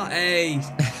 Zombie. You are? Hey.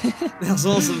 That's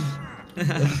awesome.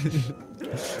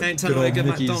 Can't tell Good away old good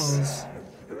Mickey's. McDonald's.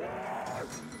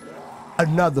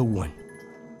 Another one.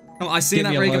 Oh, I seen Give that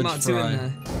me a Reagan large Mark II in fry.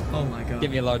 there. Oh my god.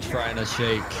 Give me a large fry and a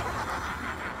shake.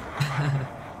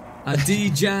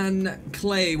 Dejan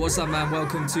Clay, what's up, man?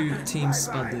 Welcome to Team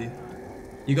Spuddley.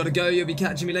 You gotta go, you'll be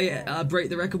catching me later. Break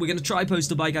the record. We're gonna try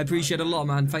Postal Bike. I appreciate it a lot,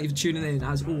 man. Thank you for tuning in,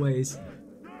 as always.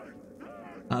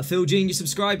 Phil Jean, you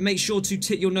subscribe. Make sure to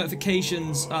tick your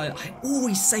notifications. I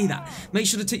always say that. Make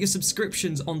sure to tick your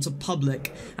subscriptions onto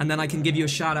public, and then I can give you a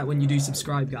shout out when you do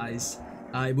subscribe, guys.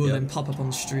 It will then pop up on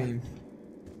the stream.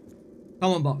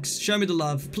 Come on, box. Show me the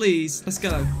love, please. Let's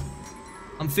go.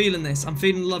 I'm feeling this. I'm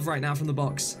feeling the love right now from the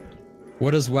box.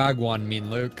 What does Wagwan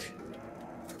mean, Luke?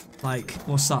 Like,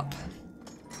 what's up?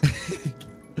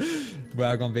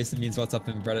 Wagwan basically means what's up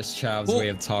in British Chav's way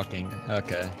of talking.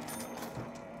 Okay.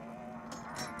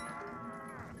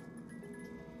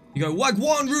 You go,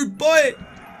 Wagwan, rude boy!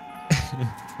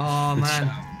 Oh,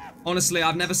 man. Honestly,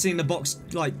 I've never seen the box,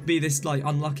 like, be this, like,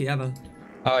 unlucky ever.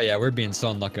 Oh, yeah, we're being so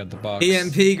unlucky at the box.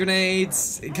 EMP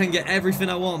grenades. It can get everything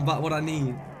I want but what I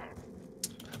need.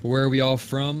 Where are we all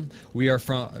from? We are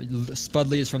from...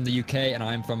 Spuddley is from the UK, and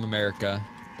I'm from America.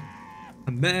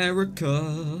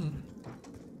 America.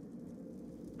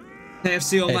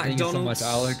 KFC or hey, McDonald's. Thank you so much,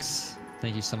 Alex.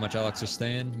 Thank you so much, Alex, for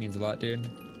staying. Means a lot, dude.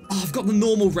 Oh, I've got the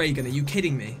normal ray gun. Are you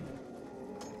kidding me?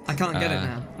 I can't get it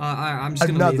now. I'm just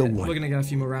gonna leave it. We're gonna go a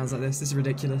few more rounds like this. This is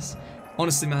ridiculous.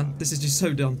 Honestly, man, this is just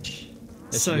so dumb.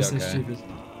 So stupid.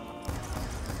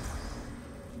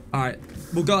 Alright,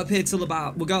 we'll go up here till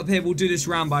about... We'll go up here, we'll do this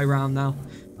round by round now.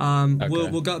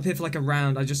 We'll go up here for like a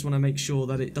round. I just want to make sure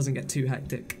that it doesn't get too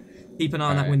hectic. Keep an eye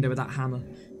on that window with that hammer.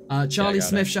 Charlie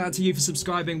Smith, shout out to you for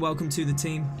subscribing. Welcome to the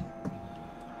team.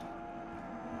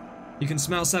 You can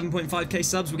smell 7.5k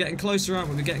subs. We're getting closer, aren't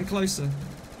we? We're getting closer.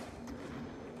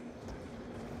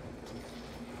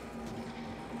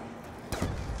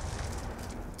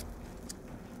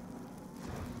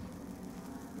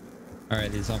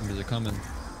 Alright, these zombies are coming.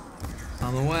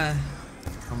 I'm aware.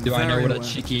 Do I know what a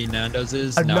cheeky Nando's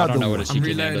is? No, I don't know what a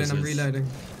cheeky Nando's is. I'm reloading.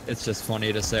 It's just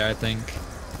funny to say, I think.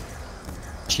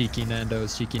 Cheeky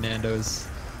Nando's, cheeky Nando's.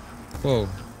 Whoa.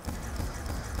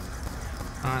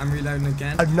 I'm reloading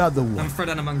again. Another one. I'm Fred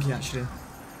and a monkey, actually.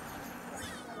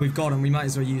 We've got him. We might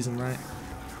as well use him, right?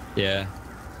 Yeah.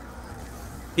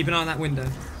 Keep an eye on that window.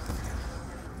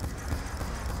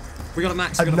 We got a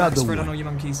max. We got a max. Fred on all you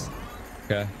monkeys.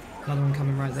 Okay. Another one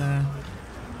coming right there.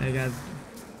 There you go.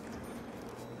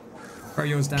 Throw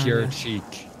yours down. Pure there.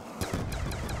 cheek.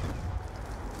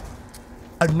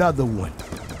 Another one.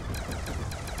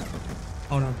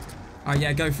 Hold on. Alright,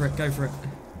 yeah, go for it. Go for it.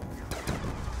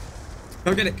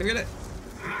 Go get it. Go get it.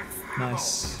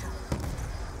 Nice.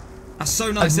 That's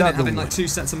so nice, isn't it? Having like 2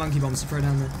 sets of monkey bombs to throw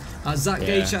down there. Zach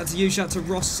Gage, shout out to you. Shout out to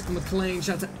Ross McLean.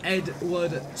 Shout out to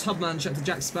Edward Tubman. Shout out to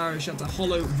Jack Sparrow. Shout out to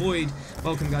Hollow Void.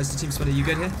 Welcome, guys, to Team Sweater. You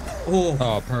good here?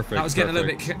 Oh, perfect. That was getting a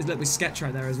little bit sketch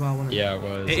right there as well, wasn't it? Yeah, it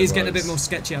was. It is getting a bit more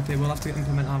sketchy up here. We'll have to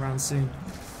implement our round soon.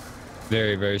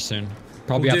 Very, very soon.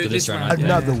 Probably after this round.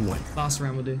 Another one. Last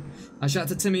round we'll do. Shout out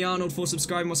to Timmy Arnold for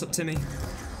subscribing. What's up, Timmy?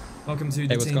 Welcome to the team.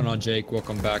 Hey, what's going on, Jake?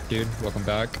 Welcome back, dude. Welcome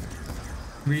back.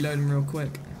 Reloading real quick.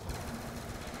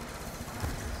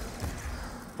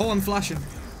 Oh, I'm flashing.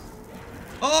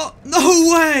 Oh, no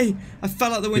way! I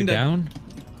fell out the window. You're down?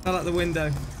 Fell out the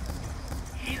window.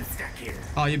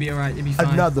 Oh, you'll be alright. You'll be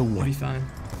fine. Another one. You'll be fine.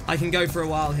 I can go for a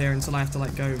while here until I have to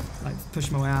like go, like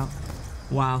push my way out.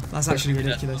 Wow, that's actually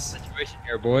ridiculous. Situation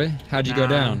here, boy. How'd you go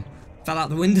down? Fell out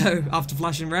the window after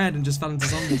flashing red and just fell into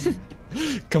zombies.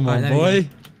 Come on, boy.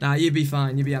 Nah, you'll be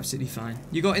fine. You'll be absolutely fine.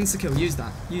 You got insta-kill. Use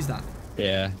that. Use that.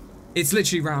 Yeah. It's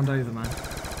literally round over, man.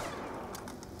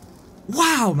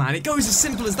 Wow, man. It goes as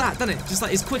simple as that, doesn't it? Just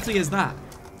like as quickly as that.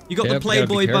 You got the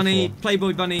Playboy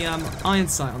Bunny iron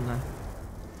sight on there.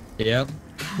 Yep.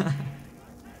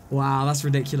 Wow, that's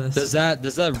ridiculous. Does that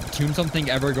tombstone thing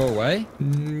ever go away?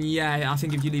 Yeah, I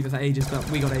think if you leave it for ages, but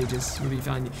we got ages, we'll be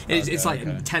fine. It's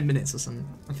like 10 minutes or something,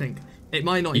 I think. It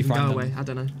might not even go away, I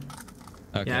don't know.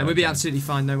 Okay, yeah, we'll be absolutely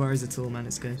fine, no worries at all, man,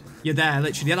 it's good. You're there,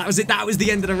 literally. Yeah, that was it, that was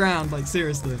the end of the round, like,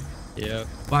 seriously. Yeah.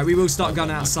 Right, we will start going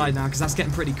outside now, because that's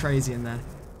getting pretty crazy in there.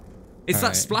 It's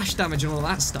that splash damage and all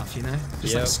that stuff, you know?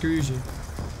 Just like screws you.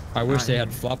 I wish they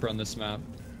had flopper on this map.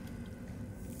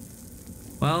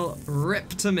 Well, rip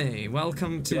to me.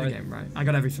 Welcome to the game, right? I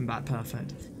got everything back,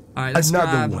 perfect. Alright,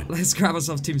 let's grab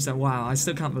ourselves tombstone. Wow, I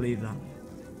still can't believe that.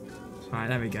 Alright,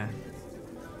 there we go.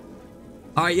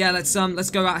 Alright, yeah, let's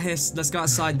go out here. Let's go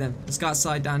outside then. Let's go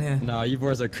outside down here. No, you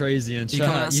boys are crazy and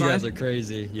chat. You guys are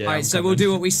crazy. Yeah. Alright, so we'll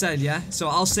do what we said, yeah? So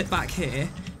I'll sit back here.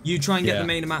 You try and get the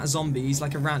main amount of zombies,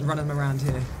 like run them around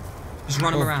here. Just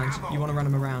run them around. You want to run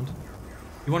them around.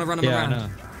 You want to run them around. Yeah, I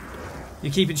know.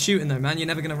 You're keeping shooting though, man. You're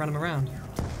never going to run them around.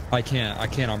 I can't.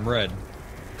 I'm red.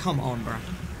 Come on, bro.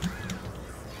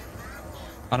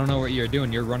 I don't know what you're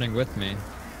doing. You're running with me.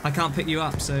 I can't pick you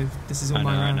up, so this is all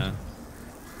my round. I know.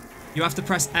 You have to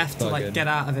press F to like get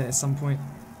out of it at some point.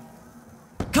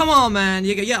 Come on, man.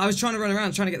 Yeah, I was trying to run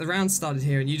around, trying to get the round started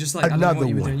here, and you just like, I don't know what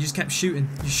you were doing. You just kept shooting.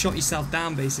 You shot yourself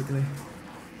down, basically.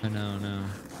 I know.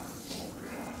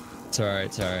 It's alright,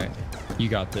 it's alright. You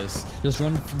got this. Just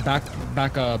run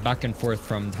back and forth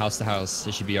from house to house.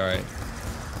 It should be alright.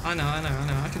 I know.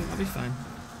 I'll be fine.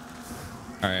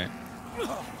 Alright.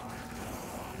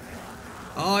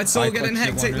 Oh, it's all getting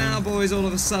hectic now, boys, all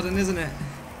of a sudden, isn't it?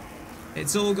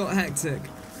 It's all got hectic.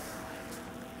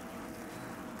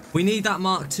 We need that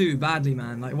Mark II badly,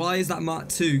 man. Like, why is that Mark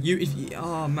II?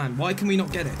 Oh, man, why can we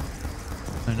not get it?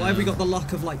 Why have we got the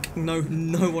luck of, like, no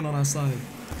one on our side?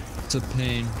 It's a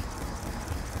pain.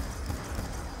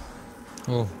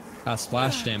 Oh, that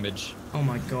splash damage. Oh,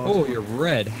 my God. Oh, you're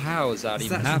red. How is that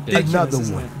even happening? Another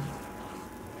one.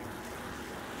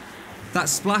 That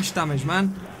splash damage,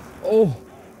 man. Oh.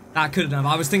 That couldn't have.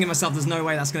 I was thinking to myself, there's no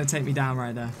way that's going to take me down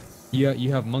right there. Yeah,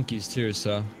 you have monkeys too,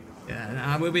 so. Yeah,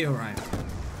 nah, we'll be alright.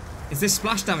 It's this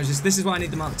splash damage. This is why I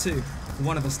need the Mark II.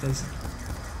 One of us does.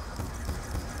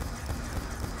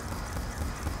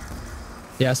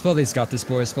 Yeah, Spuddley's got this,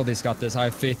 boys. Spuddley's got this. I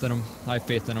have faith in him. I have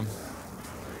faith in him.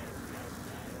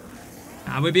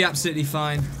 We'll be absolutely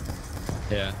fine.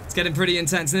 Yeah. It's getting pretty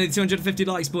intense. Nearly 250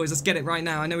 likes, boys. Let's get it right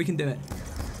now. I know we can do it.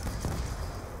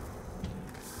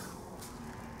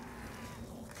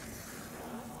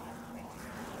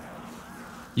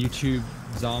 YouTube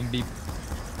zombie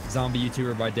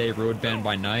YouTuber by day, road band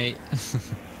by night.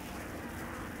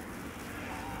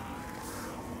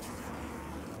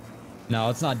 No,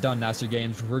 it's not done, Master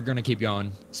Games. We're gonna keep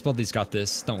going. Spuddley's got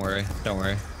this. Don't worry. Don't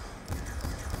worry.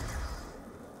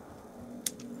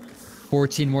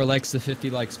 14 more likes to 50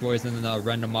 likes, boys, and then the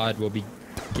random mod will be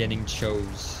getting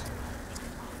chose.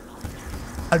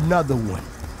 Another one.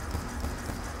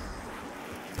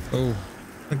 Oh.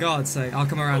 For God's sake, I'll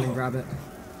come around and grab it.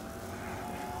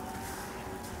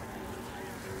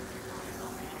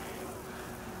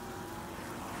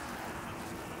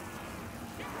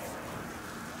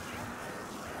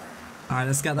 Alright,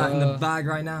 let's get that in the bag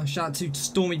right now. Shout out to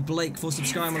Stormy Blake for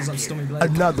subscribing. What's up, Stormy Blake?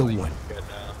 Another one.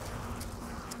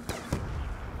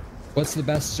 What's the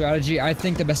best strategy? I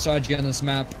think the best strategy on this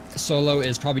map, solo,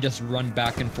 is probably just run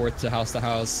back and forth to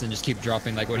house and just keep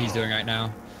dropping like what he's doing right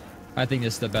now. I think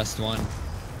this is the best one.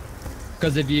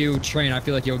 Because if you train, I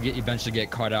feel like you'll eventually get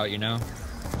caught out, you know?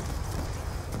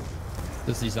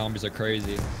 These zombies are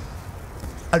crazy.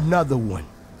 Another one.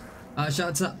 Shout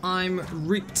out to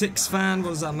ITzCapriHD fan.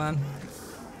 What is that, man?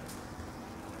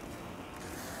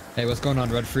 Hey, what's going on,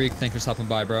 Red Freak? Thanks for stopping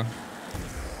by, bro.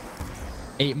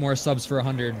 8 more subs for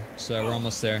 100, so we're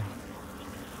almost there.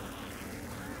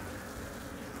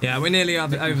 Yeah, we're nearly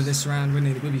over this round.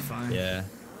 We'll be fine. Yeah,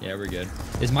 we're good.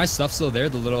 Is my stuff still there?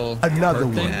 The little another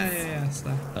one. Thing? Yeah.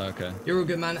 Stuff. Oh, okay. You're all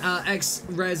good, man.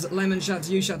 xZyLColourz Lemon. Shout out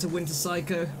to you. Shout out to Winter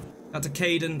Psycho. Shout out to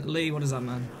Caden Lee. What is that,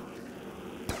 man?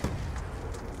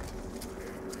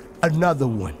 Another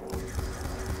one.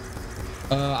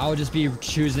 I'll just be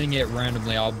choosing it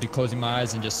randomly. I'll be closing my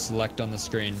eyes and just select on the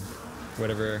screen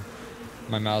whatever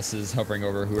my mouse is hovering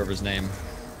over whoever's name.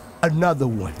 Another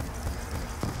one.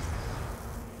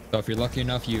 So if you're lucky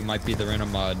enough, you might be the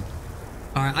random mod.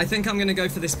 Alright, I think I'm gonna go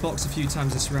for this box a few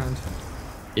times this round.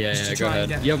 Yeah, go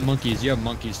ahead. You have monkeys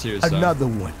too, so. Another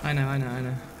one. I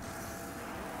know.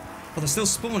 Oh, they're still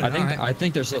spawning. I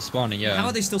think they're still spawning, yeah. How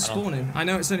are they still spawning? I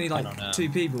know it's only like 2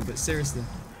 people, but seriously.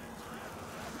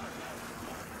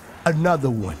 Another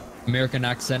one. American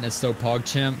accent is so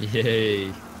PogChamp.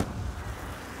 Yay.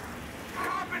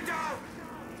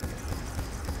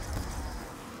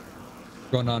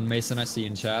 Going on, Mason? I see you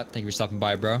in chat. Thank you for stopping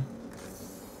by, bro.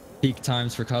 Peak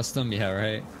times for custom? Yeah,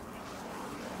 right.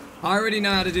 I already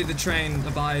know how to do the train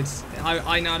abide.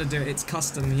 I know how to do it. It's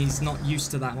custom. He's not used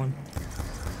to that one.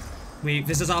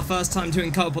 This is our first time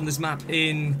doing co-op on this map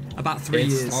in about 3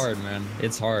 years. It's hard, man.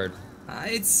 It's hard.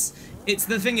 It's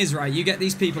the thing is, right, you get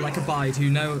these people like Abide who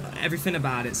know everything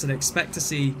about it, so they expect to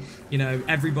see, you know,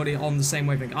 everybody on the same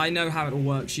wavelength. I know how it all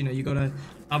works, you know, you gotta,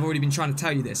 I've already been trying to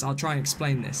tell you this, I'll try and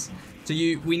explain this. So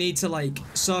we need to like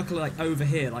circle like over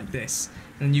here like this,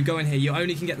 and you go in here, you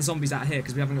only can get the zombies out here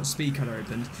because we haven't got speed color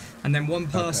opened, and then one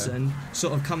person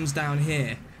sort of comes down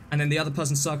here, and then the other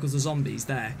person circles the zombies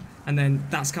there, and then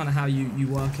that's kind of how you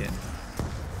work it.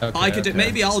 Okay, I could do,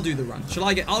 maybe I'll do the run.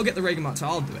 I'll get the Reagan Mark II,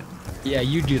 I'll do it. Yeah,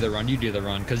 you do the run,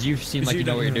 because you seem like you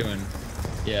know what you're doing.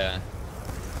 Yeah.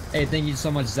 Hey, thank you so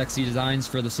much, Zexy Designs,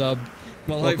 for the sub.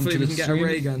 Well, hopefully we can get a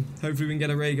ray gun. Hopefully we can get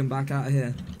a ray gun back out of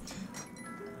here.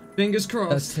 Fingers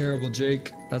crossed. That's terrible,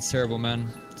 Jake. That's terrible, man.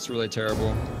 It's really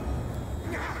terrible.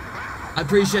 I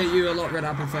appreciate you a lot, Red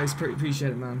Apple Face.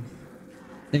 Appreciate it, man.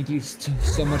 Thank you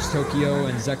so much, Tokyo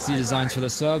and Zexy Designs, for the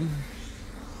sub.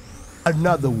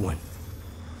 Another one.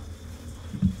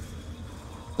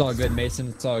 It's all good, Mason.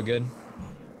 It's all good.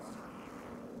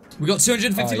 We got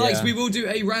 250 likes. Yeah. We will do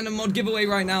a random mod giveaway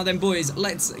right now then, boys.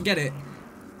 Let's get it.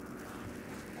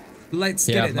 Let's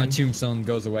get it then. Yeah, if my tombstone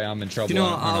goes away, I'm in trouble. Do you know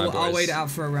what? I'll wait it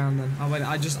out for a round then. I'll wait.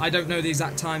 I don't know the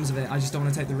exact times of it. I just don't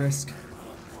want to take the risk.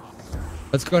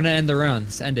 Let's go ahead and end the round.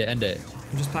 Let's end it, end it.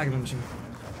 I'm just packing punching.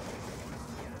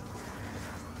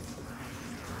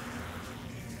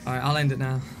 Alright, I'll end it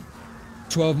now.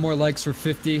 12 more likes for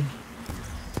 50.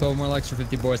 12 more likes for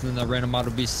 50, boys, and then the random mod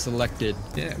will be selected.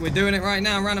 Yeah, we're doing it right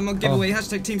now. Random mod giveaway.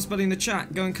 Hashtag Team Spuddley in the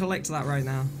chat. Go and collect that right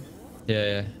now.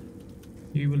 Yeah.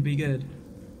 You will be good.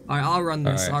 Alright, I'll run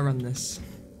this. Right. I'll run this.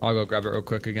 I'll go grab it real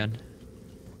quick again.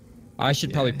 I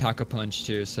should probably pack a punch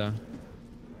too, so.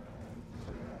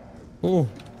 Ooh.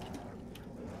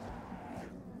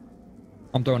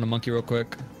 I'm throwing a monkey real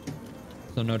quick.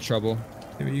 So no trouble.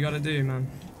 Do what you gotta do, man.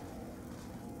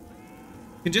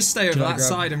 You can just stay over that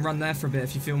side and run there for a bit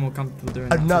if you feel more comfortable doing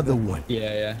that. Another one.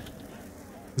 Yeah.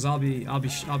 Because I'll be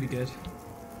good.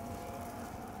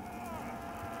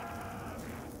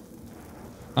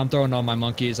 I'm throwing all my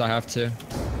monkeys. I have to.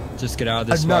 Just get out of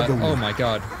this spot. Oh my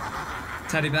god.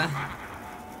 Teddy bear?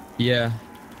 Yeah.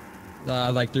 I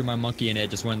like threw my monkey and it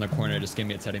just went in the corner. Just gave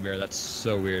me a teddy bear. That's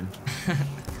so weird.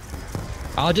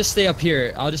 I'll just stay up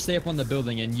here. I'll just stay up on the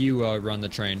building and you run the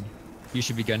train. You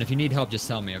should be good. And if you need help, just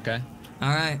tell me, okay?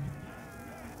 Alright.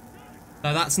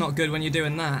 No, that's not good when you're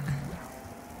doing that.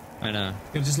 I know.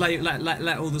 You'll just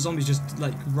let all the zombies just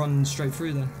like run straight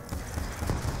through there.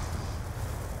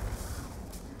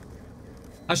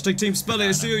 Hashtag Team Spuddley.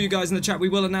 I see all you guys in the chat. We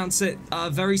will announce it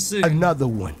very soon. Another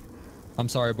one. I'm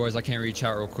sorry, boys. I can't read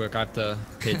chat real quick. I have to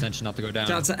pay attention not to go down.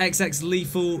 Shout out to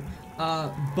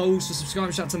xZyLColourz, Bowls for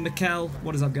subscribing. Shout out to Mikkel.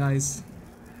 What is up, guys?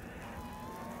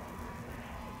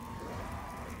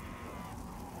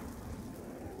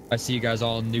 I see you guys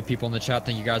all new people in the chat.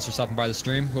 Thank you guys for stopping by the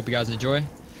stream. Hope you guys enjoy.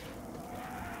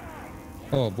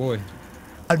 Oh boy.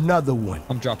 Another one.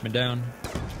 I'm dropping down.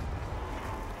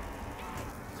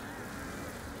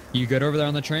 You good over there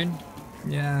on the train?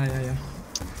 Yeah.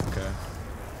 Okay.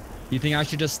 You think I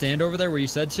should just stand over there where you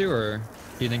said to, or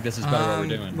do you think this is better what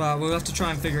we're doing? Well, we'll have to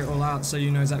try and figure it all out so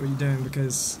you know exactly what you're doing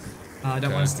because I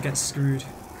don't want us to get screwed.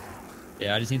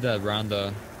 Yeah, I just need to round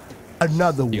the...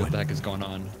 Another see one. what the heck is going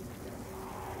on.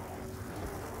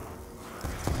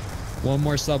 One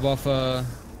more sub off,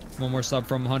 one more sub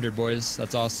from 100, boys.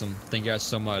 That's awesome. Thank you guys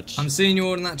so much. I'm seeing you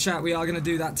all in that chat. We are going to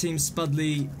do that Team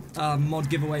Spuddley mod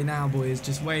giveaway now, boys.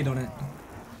 Just wait on it.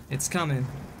 It's coming.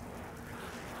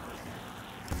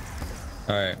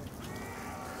 Alright.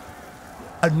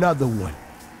 Another one.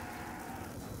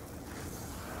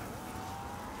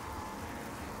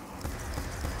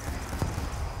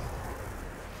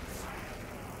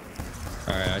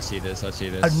 Alright, I see this.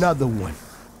 Another one.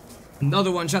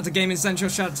 Another one. Shout out to Gaming Central.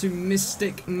 Shout out to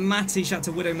Mystic Matty. Shout out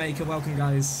to Widowmaker. Welcome,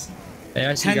 guys. Hey,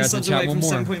 I see you 10 guys in subs the chat. away One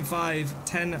from more. 7.5.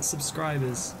 10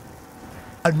 subscribers.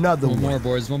 Another One one. more,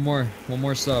 boys. One more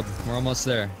sub. We're almost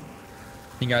there.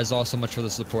 Thank you guys all so much for the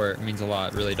support. It means a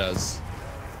lot. It really does.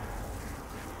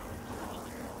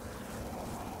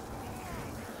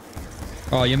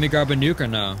 Oh, you want me to grab a nuke or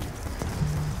no?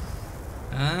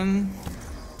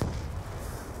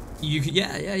 You could,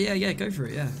 yeah, go for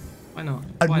it, yeah. Why not?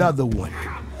 Another one.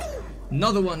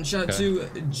 Another one. Shout out to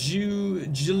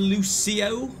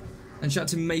Jalucio. And shout out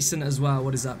to Mason as well.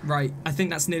 What is that? Right, I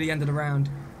think that's near the end of the round.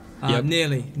 Yep.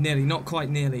 Nearly, not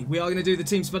quite nearly. We are going to do the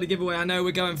Team Spuddley giveaway. I know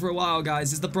we're going for a while, guys.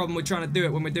 This is the problem. We're trying to do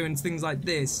it when we're doing things like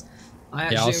this.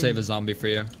 Yeah, I'll save a zombie for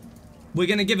you. We're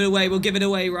going to give it away. We'll give it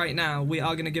away right now. We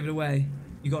are going to give it away.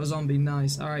 You got a zombie.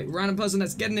 Nice. All right, random person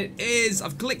that's getting it is...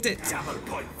 I've clicked it.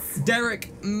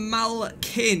 Derek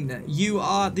Malkin. You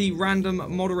are the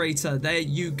random moderator. There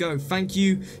you go. Thank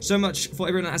you so much for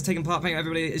everyone that has taken part. Thank you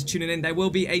everybody that is tuning in. There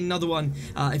will be another one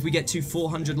if we get to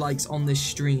 400 likes on this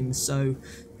stream. So...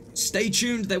 stay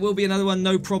tuned, there will be another one,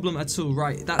 no problem at all.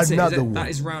 Right, that's another it. That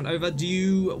is round over. Do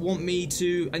you want me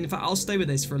to... and in fact, I'll stay with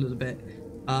this for a little bit.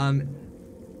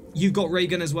 You've got ray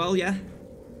gun as well, yeah?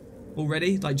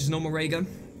 Already? Like, just normal ray gun?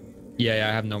 Yeah,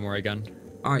 I have no more ray gun.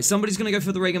 Alright, somebody's going to go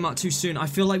for the ray gun mark too soon. I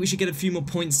feel like we should get a few more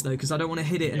points, though, because I don't want to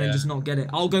hit it and then just not get it.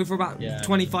 I'll go for about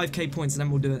 25k points, and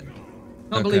then we'll do it.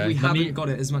 I can't believe we haven't got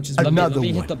it as much as we Let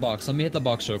me hit the box. Let me hit the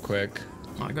box real quick.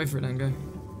 Alright, go for it then, go.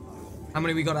 How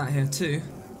many we got out here? 2?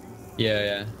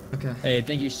 Yeah. Okay. Hey,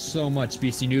 thank you so much,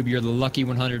 BC Noob. You're the lucky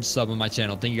 100 sub on my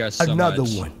channel. Thank you guys so much. Another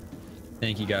one.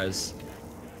 Thank you guys.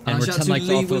 And we're shout 10 likes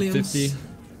off of 50. Shout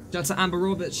out to Amber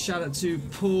Roberts. Shout out to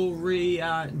Puri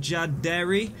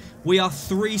Jaderi. We are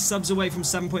 3 subs away from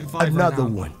 7.5 right now. Another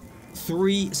one.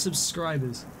 3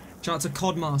 subscribers. Shout out to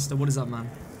Codmaster. What is up, man?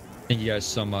 Thank you guys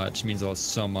so much. It means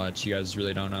so much. You guys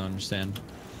really don't understand.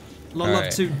 Love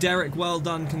to Derek. Well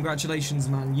done. Congratulations,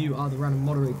 man. You are the random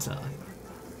moderator.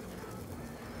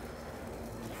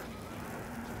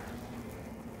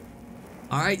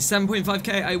 Alright,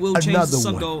 7.5k. I will change the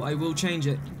sub goal. I will change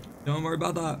it. Don't worry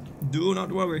about that. Do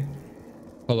not worry.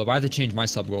 Hold up. I have to change my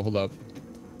sub goal. Hold up.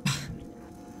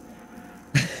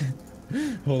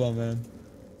 Hold on, man.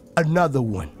 Another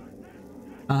one.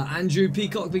 Andrew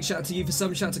Peacock, big shout out to you for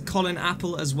some. Shout out to Colin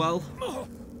Apple as well.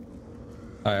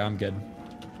 Alright, I'm good.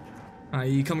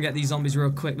 Alright, you come get these zombies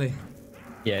real quickly.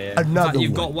 Yeah. Another In fact,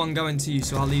 you've got one going to you,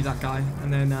 so I'll leave that guy,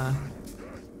 and then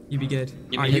you be good.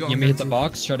 You may hit the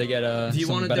box. Try to get if you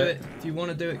want to better. do it, if you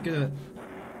want to do it, do it.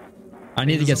 I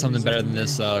need to get something better than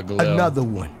this glue. Another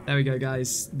one. There we go,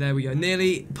 guys. There we go.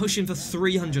 Nearly pushing for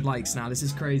 300 likes now. This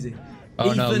is crazy. Oh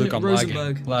Ethan no, Luke, I'm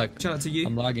Rosenberg. lagging. Shout out to you.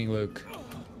 I'm lagging, Luke.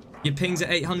 Your ping's at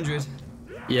 800.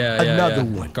 Yeah. Another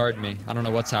one. Guard me. I don't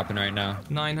know what's happening right now.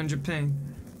 900 ping.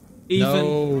 Ethan.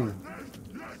 No.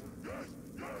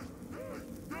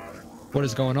 What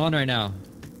is going on right now?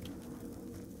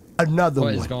 Another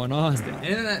What one. is going on?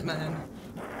 Internet, man.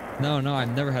 No,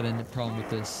 I've never had any problem with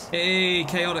this. Hey,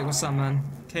 Chaotic, what's up, man?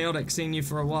 Chaotic, seen you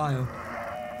for a while.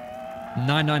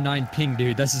 999 ping,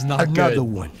 dude. This is not good. Another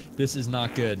one. This is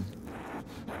not good.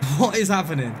 What is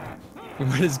happening?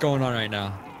 What is going on right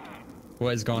now?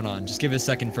 What is going on? Just give it a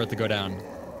second for it to go down.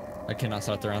 I cannot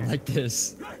start the round like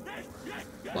this.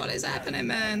 What is happening,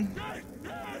 man?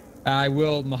 I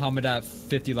will, Muhammad, at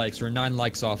 50 likes. We're 9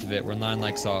 likes off of it. We're 9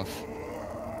 likes off.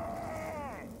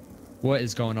 What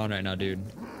is going on right now, dude?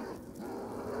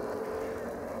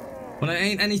 Well, it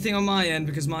ain't anything on my end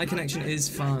because my connection is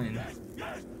fine.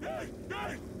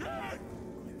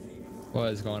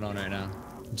 What is going on right now?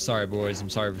 I'm sorry, boys. I'm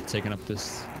sorry for taking up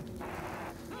this.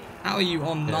 How are you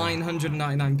on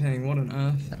 999 ping? What on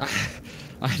earth?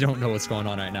 I don't know what's going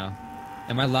on right now.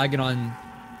 Am I lagging on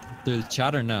the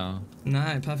chat or no?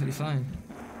 No, perfectly fine.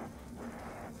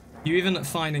 You even look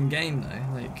fine in game though,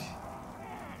 like.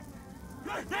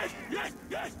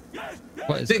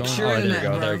 What is going on? Oh, there we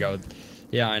go. There we go.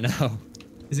 Yeah, I know.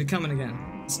 Is it coming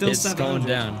again? Still it's 700. Going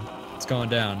down. It's going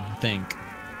down, I think.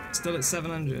 Still at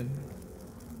 700.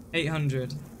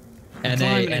 800.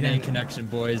 NA connection,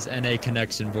 boys. NA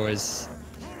connection, boys.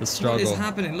 The struggle. What is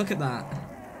happening? Look at that.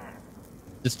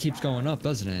 Just keeps going up,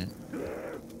 doesn't it?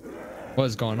 What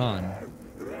is going on?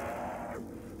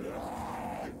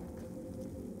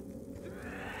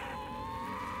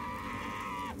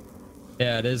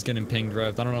 Yeah, it is getting pinged,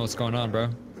 Rev. I don't know what's going on, bro.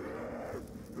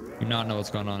 Do not know what's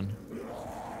going on.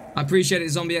 I appreciate it,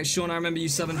 Zombie X Sean. I remember you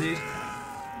 7, dude.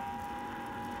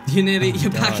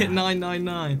 You're back at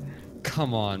 999.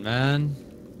 Come on, man.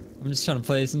 I'm just trying to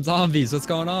play some zombies. What's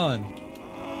going on?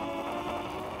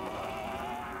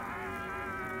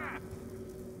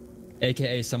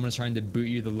 AKA someone's trying to boot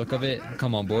you the look of it.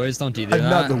 Come on, boys. Don't do that.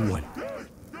 Another one.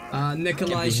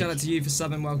 Nikolai, shout out to you for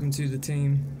subbing. Welcome to the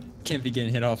team. Can't be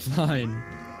getting hit offline.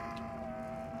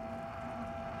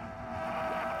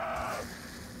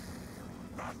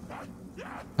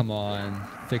 Come on.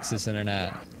 Fix this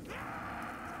internet.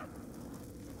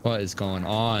 What is going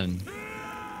on?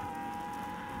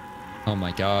 Oh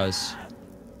my gosh.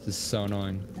 This is so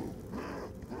annoying.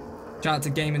 Shout out to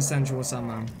Gaming Central. What's up,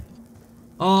 man?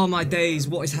 Oh my days.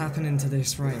 What is happening to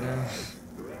this right now?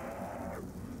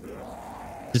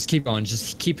 Just keep going.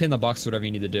 Just keep hitting the box, whatever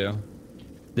you need to do.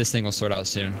 This thing will sort out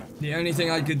soon. The only thing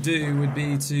I could do would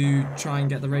be to try and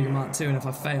get the Rager Mark II, and if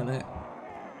I fail it,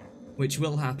 which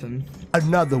will happen.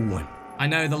 Another one. I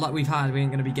know the luck we've had, we ain't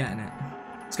going to be getting it.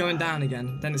 It's going down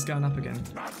again, then it's going up again.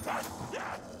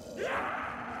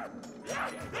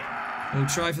 We'll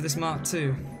try for this Mark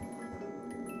II.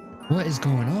 What is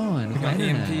going on? We got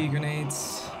EMP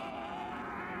grenades.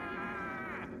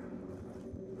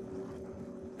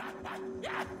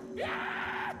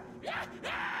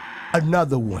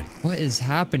 Another one. What is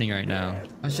happening right now?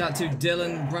 I shout to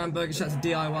Dylan Brandberger, shout to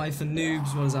DIY for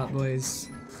noobs. What is that, boys?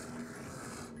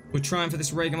 We're trying for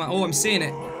this Rager Mark. Oh, I'm seeing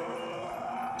it.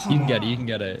 You can get it. You can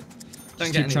get it.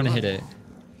 Don't Just get keep trying to hit luck.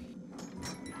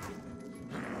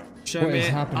 it. Show What me is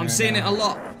it. happening I'm right seeing now? it a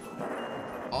lot.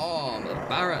 Oh, the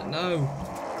Barrett, no.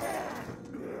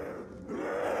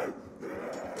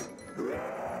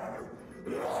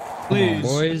 Please. Come on,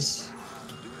 boys.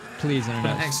 Please,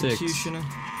 internet. An 6. executioner.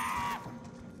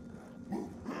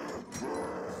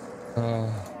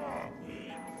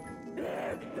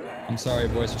 I'm sorry,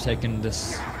 boys, for taking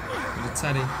this. The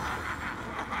Teddy.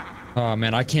 Oh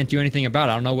man, I can't do anything about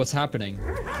it. I don't know what's happening.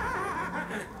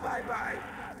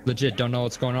 Legit, don't know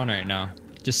what's going on right now.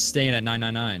 Just staying at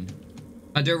 999.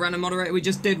 I do a random moderator. We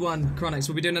just did one, Chronix.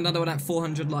 We'll be doing another one at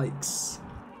 400 likes.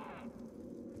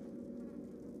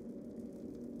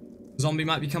 Zombie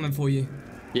might be coming for you.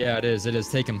 Yeah, it is. It is.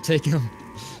 Take him. Take him.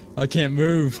 I can't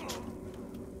move.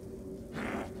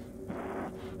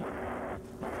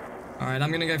 Alright,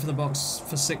 I'm gonna go for the box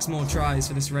for 6 more tries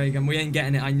for this ray gun. We ain't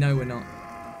getting it. I know we're not.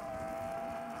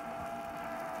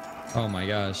 Oh my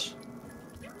gosh.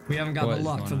 We haven't got the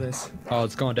luck for this. Oh,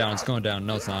 it's going down. It's going down.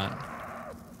 No, it's not.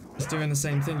 It's doing the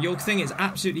same thing. Your thing has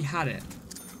absolutely had it.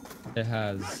 It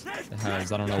has. It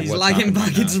has. I don't know He's what's lagging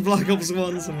back now. into Black Ops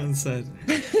 1, someone said.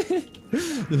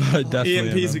 Definitely.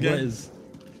 EMPs again.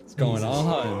 What's going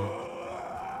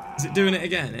on? Is it doing it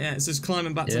again? Yeah, it's just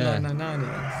climbing back to 999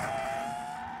 again.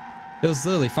 It was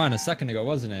literally fine a second ago,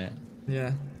 wasn't it?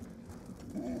 Yeah.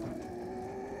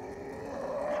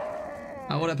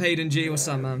 What up, Hayden G? What's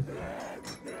up, man?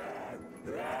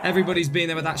 Everybody's been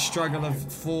there with that struggle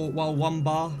of 1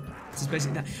 bar. This is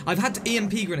basically that. I've had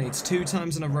EMP grenades 2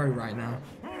 times in a row right now.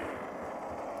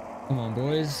 Come on,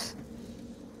 boys.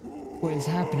 What is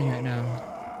happening right now?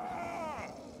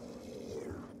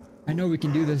 I know we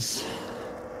can do this.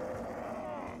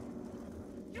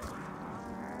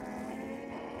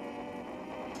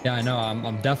 Yeah, I know.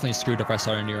 I'm definitely screwed if I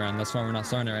start a new round. That's why we're not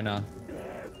starting it right now.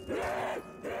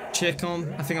 Chick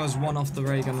on. I think I was 1 off the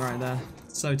ray gun right there.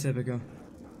 So typical.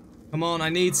 Come on, I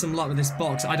need some luck with this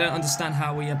box. I don't understand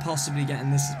how we are possibly getting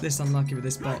this unlucky with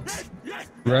this box.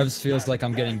 ReVz feels like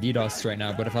I'm getting DDoS right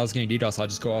now, but if I was getting DDoS, I'd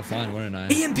just go offline, wouldn't I?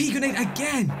 EMP grenade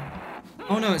again!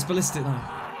 Oh no, it's ballistic though.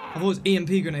 I thought it was EMP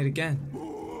grenade again.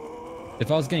 If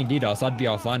I was getting DDoS, I'd be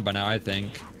offline by now, I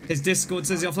think. His Discord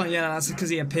says he's offline. Yeah, that's because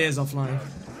he appears offline.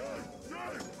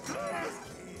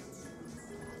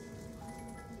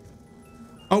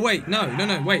 Oh wait,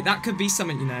 no, wait, that could be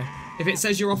something, you know. If it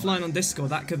says you're offline on Discord,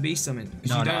 that could be something.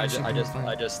 No, I just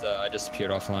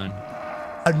appeared offline.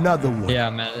 Another one. Yeah,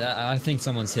 man, I think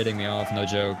someone's hitting me off, no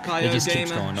joke. Kyo It just Gamer,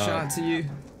 keeps going up. shout out to you.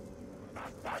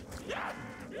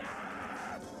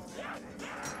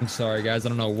 I'm sorry, guys. I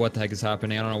don't know what the heck is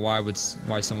happening. I don't know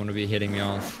why someone would be hitting me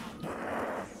off.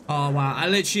 Oh wow, I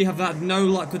literally have had no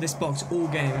luck with this box all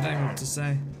game. I don't know what to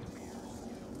say.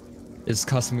 Is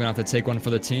Custom gonna have to take one for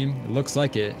the team? It looks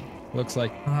like it. Looks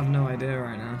like. I have no idea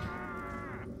right now.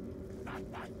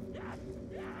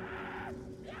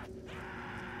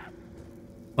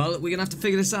 Well, we're gonna have to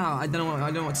figure this out. I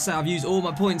don't know what to say. I've used all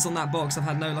my points on that box. I've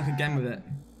had no luck again with it.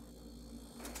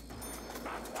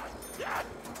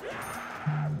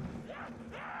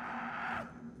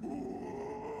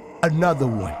 Another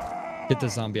one. Get the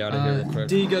zombie out of here real quick.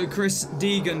 Digo, Chris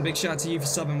Deegan, big shout out to you for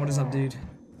subbing. What is up, dude?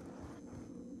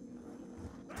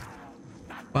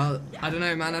 Well, I don't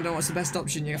know, man. I don't know what's the best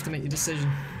option. You have to make your decision.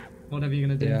 Whatever you're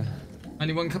gonna do. Yeah.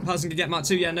 Only one person can get Mark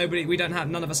 2. Yeah, nobody. We don't have.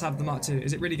 None of us have the Mark 2.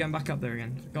 Is it really going back up there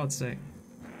again? For God's sake.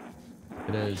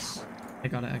 It is. I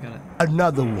got it. I got it.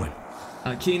 Another one.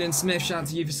 Keenan Smith, shout out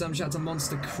to you for some. Shout out to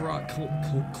Monster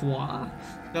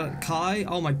Kai.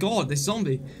 Oh my God, this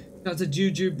zombie. Shout out to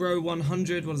Juju Bro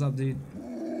 100. What is up, dude?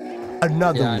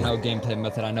 Another one. I know gameplay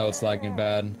method. I know it's lagging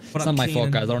bad. It's What up, not my Keenan?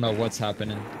 fault, guys. I don't know what's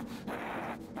happening.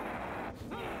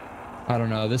 I don't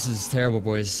know. This is terrible,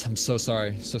 boys. I'm so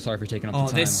sorry. So sorry for taking up the time.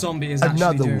 Oh, this zombie is actually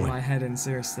Another doing one. my head in,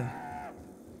 seriously.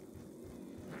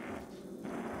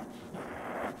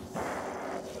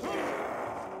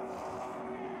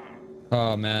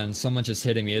 Oh man, someone's just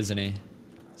hitting me, isn't he?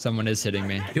 Someone is hitting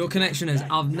me. Your connection is.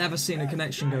 I've never seen a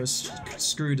connection go as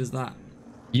screwed as that.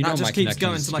 You know That my just keeps connection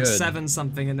going is to like good. 7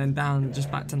 something and then down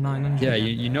just back to 900. Yeah,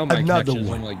 again. you know my Another connection is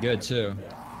one. normally good too.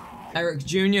 Eric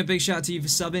Jr., big shout out to you for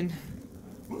subbing.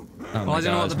 Oh Well, my I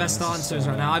don't know what the gosh, best man, this answer is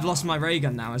right now. I've lost my ray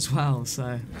gun now as well,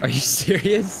 so. Are you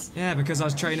serious? Yeah, because I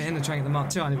was trading it in and trying to get the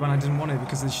Mark II when I didn't want to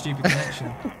because of the stupid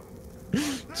connection.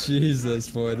 Jesus,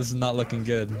 boy, this is not looking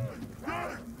good.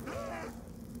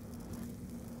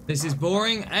 This is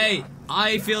boring. Hey,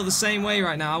 I feel the same way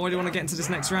right now. I really want to get into this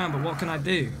next round, but what can I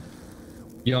do?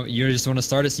 You just want to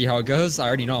start it, see how it goes? I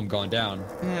already know I'm going down.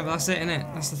 Yeah, but that's it,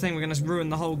 innit? That's the thing. We're going to ruin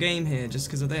the whole game here just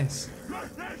because of this.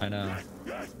 I know.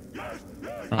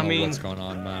 I don't know what's going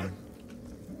on, man.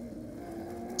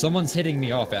 Someone's hitting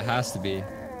me off. It has to be.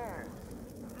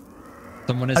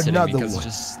 Someone is hitting me Another because one.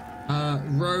 just.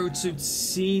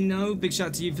 Rotutino, big shout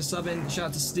out to you for subbing. Shout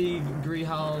out to Steve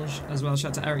Grihalj as well.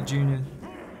 Shout out to Eric Jr.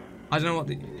 I don't know what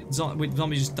the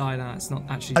zombie just died out. It's not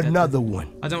actually dead. Another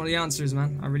one. I don't know what the answer is,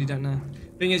 man. I really don't know.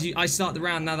 Thing is, I start the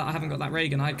round now that I haven't got that ray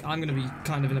gun. I'm going to be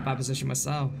kind of in a bad position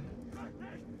myself.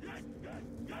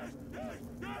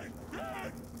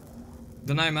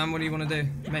 Don't know, man. What do you want to do?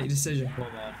 Make your decision.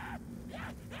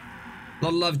 Lot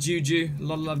of love, Juju.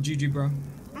 Lot of love, Juju, bro.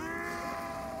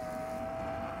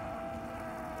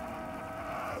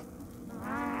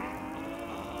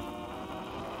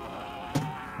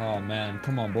 Oh man,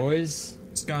 come on, boys.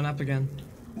 It's going up again.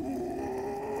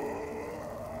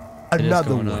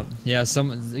 Another one. Up. Yeah,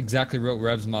 someone exactly what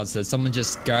ReVz mod said. Someone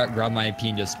just grabbed my IP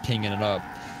and just pinging it up.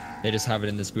 They just have it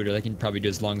in this booter. They can probably do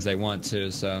as long as they want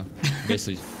to, so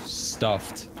basically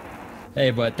stuffed.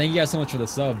 Hey, but thank you guys so much for the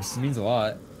subs. It means a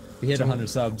lot. We hit 100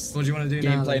 subs. What do you want to do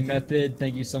now? Gameplay method.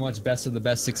 Thank you so much. Best of the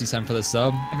best. 67 for the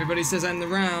sub. Everybody says end the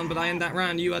round, but I end that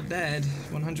round. You are dead.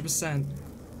 100%.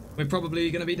 We're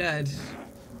probably gonna be dead.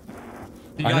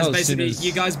 You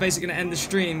guys basically gonna end the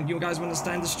stream. You guys want to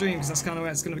stay in the stream because that's kind of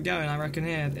where it's gonna be going. I reckon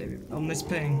here on this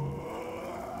ping.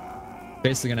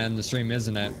 Basically gonna end the stream,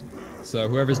 isn't it? So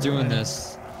whoever's doing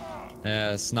this,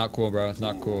 yeah, it's not cool, bro. It's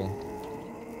not cool.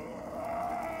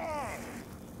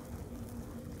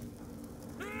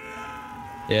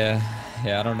 Yeah,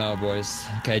 I don't know, boys.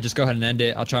 Okay, just go ahead and end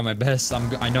it. I'll try my best.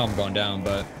 I know I'm going down,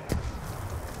 but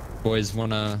boys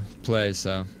wanna play,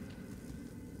 so.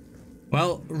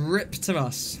 Well, rip to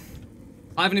us.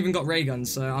 I haven't even got ray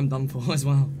guns, so I'm done for as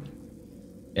well.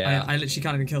 Yeah. I literally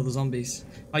can't even kill the zombies.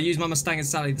 I use my Mustang and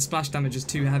Sally. The splash damage is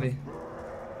too heavy.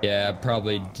 Yeah,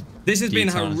 probably. This has been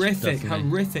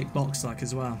horrific box luck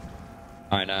as well.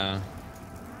 I know.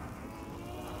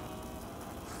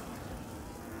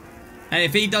 Hey,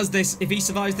 if he does this, if he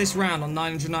survives this round on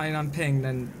 999 ping,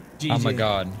 then GG. Oh my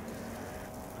god.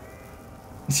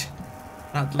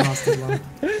 That lasted long.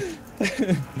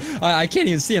 I can't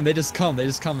even see him. They just come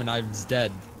and I'm just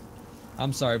dead.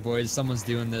 I'm sorry, boys. Someone's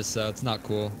doing this. It's not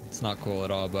cool. It's not cool at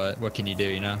all, but what can you do,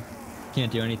 you know?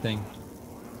 Can't do anything.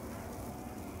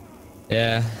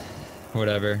 Yeah,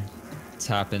 whatever. It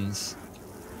happens.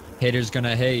 Haters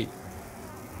gonna hate.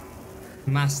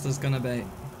 Master's gonna bait.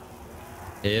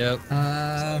 Yep.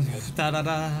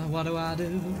 What do I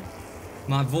do?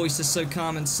 My voice is so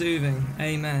calm and soothing.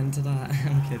 Amen to that.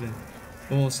 I'm kidding.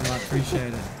 Awesome, I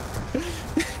appreciate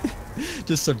it.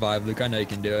 Just survive, Luke. I know you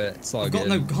can do it. It's all good. I've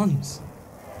got no guns.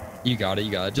 You got it.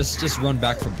 You got it. Just run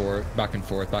back and forth.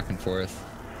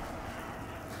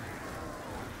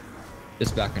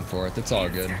 Just back and forth. It's all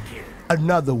good.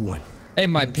 Another one. Hey,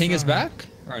 my ping is back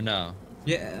or no?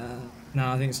 Yeah. No,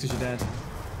 I think it's because you're dead.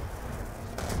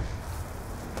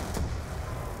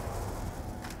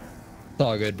 It's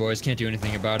all good, boys. Can't do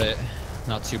anything about it.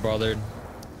 Not too bothered.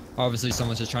 Obviously,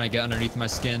 someone's just trying to get underneath my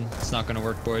skin. It's not gonna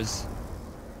work, boys.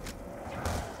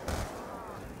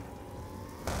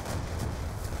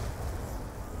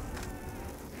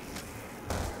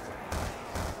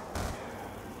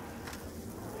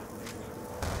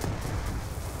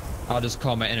 I'll just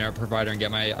call my internet provider and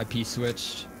get my IP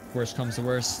switched. Worst comes to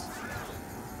worst.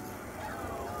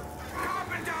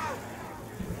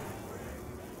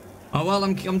 Oh well,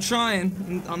 I'm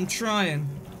trying. I'm trying.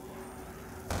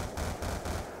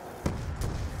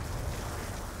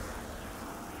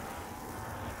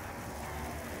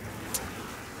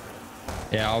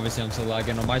 Yeah, obviously I'm still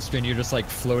lagging. On my screen, you're just like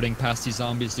floating past these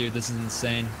zombies, dude. This is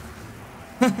insane.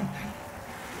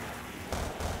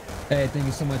 Hey, thank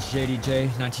you so much,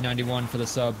 JDJ1991 for the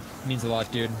sub. Means a lot,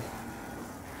 dude.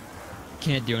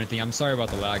 Can't do anything. I'm sorry about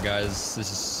the lag, guys. This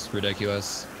is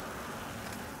ridiculous.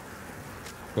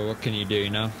 But what can you do, you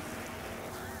know?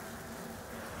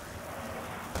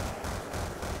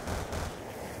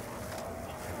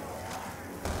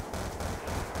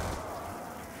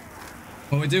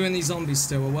 Well, we're doing these zombies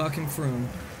still. We're working through them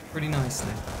pretty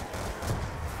nicely.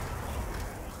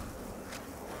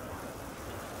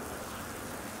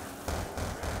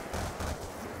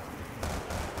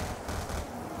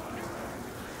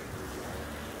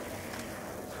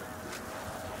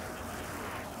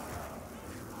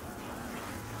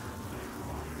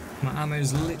 My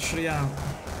ammo's literally out.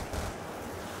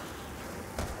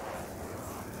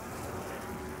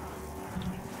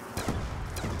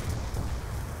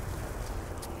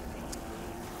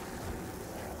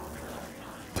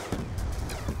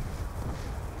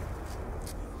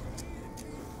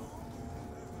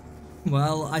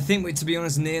 Well, I think we're, to be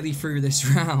honest, nearly through this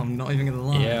round, not even gonna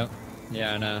lie.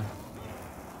 Yeah, I know.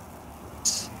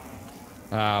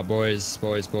 Ah, boys.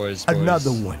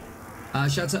 Another one.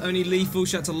 Shout out to Only Lethal,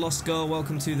 shout out to Lost Girl,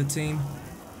 welcome to the team.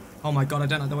 Oh my god, I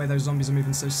don't like the way those zombies are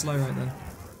moving so slow right there.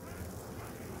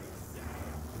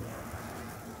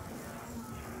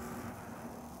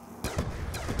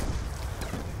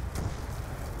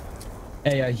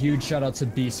 Hey, a huge shout out to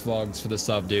Beast Vlogs for the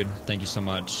sub, dude. Thank you so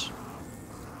much.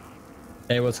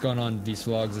 Hey, what's going on, Beast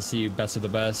Vlogs? I see you, best of the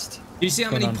best. Do you see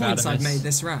how many points I've made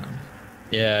this round?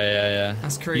 Yeah.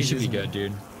 That's crazy. You should be good,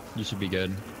 dude. You should be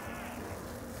good.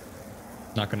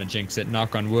 Not gonna jinx it.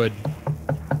 Knock on wood.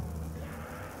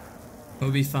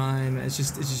 We'll be fine. It's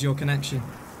just your connection.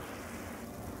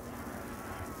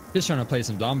 Just trying to play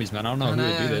some zombies, man. I don't know who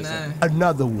would do this.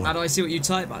 Another one. How do I see what you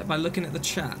type? By looking at the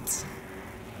chat.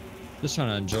 Just trying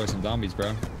to enjoy some zombies,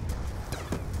 bro.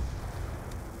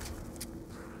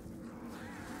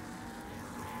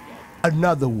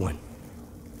 Another one.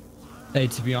 Hey,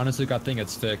 to be honest, Luke, I think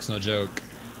it's fixed. No joke.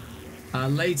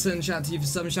 Leighton, shout out to you for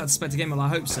some. Shout out to Spectre Game. Well, I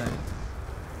hope so.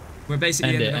 We're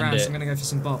basically ending the round, so I'm gonna go for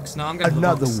some box. No, I'm going for the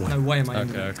box. One. No way am I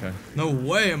ending it. Okay. No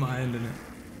way am I ending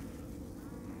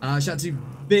it. Shout out to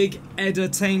Big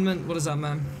Entertainment. What is that,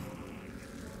 man?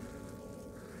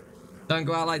 Don't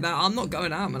go out like that. I'm not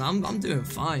going out, man. I'm doing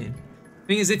fine.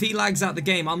 Thing is, if he lags out the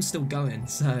game, I'm still going.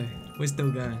 So we're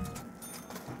still going.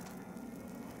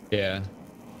 Yeah.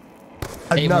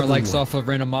 8 more likes off of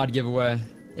random mod giveaway.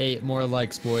 8 more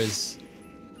likes, boys.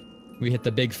 We hit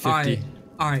the big 50.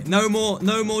 All right. No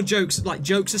more jokes. Like,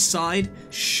 jokes aside,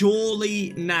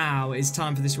 surely now is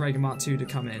time for this Raider Mark II to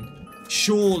come in.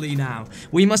 Surely now.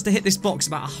 We must have hit this box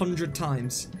about 100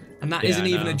 times, and that isn't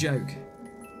even a joke.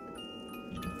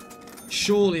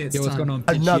 Surely it's time. What's going on,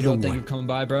 Pinchito? Thank you for coming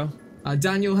by, bro.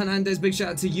 Daniel Hernandez, big shout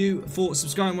out to you for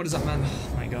subscribing. What is up, man?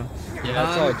 Oh my god. Yeah,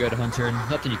 it's all good, Hunter.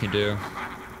 Nothing you can do.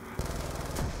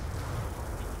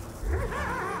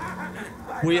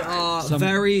 We are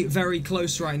very, very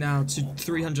close right now to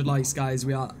 300 likes, guys.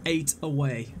 We are 8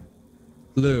 away.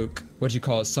 Luke, what'd you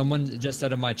call it? Someone just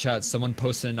said in my chat, someone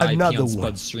posted an IP on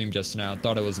Spud's stream just now.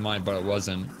 Thought it was mine, but it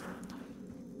wasn't.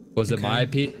 Was it my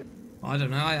IP? I don't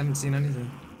know. I haven't seen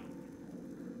anything.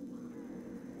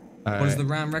 What is the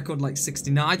RAM record? Like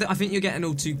 60? No, I think you're getting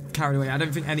all too carried away. I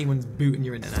don't think anyone's booting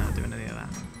you in and out doing any of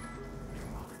that.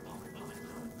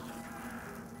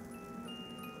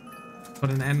 What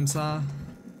an MTAR.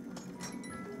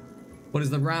 What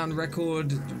is the round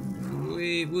record?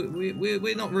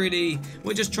 We're not really.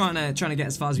 We're just trying to get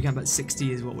as far as we can, but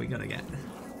 60 is what we gotta get.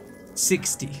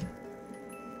 60.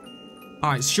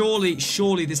 All right,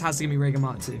 surely this has to give me Raider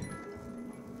Mark II.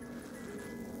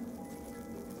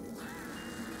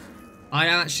 I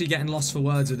am actually getting lost for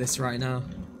words with this right now.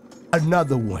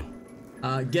 Another one.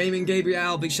 Gaming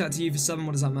Gabriel, big shout out to you for 7.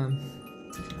 What is that, man?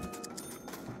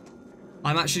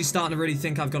 I'm actually starting to really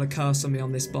think I've got a curse on me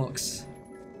on this box.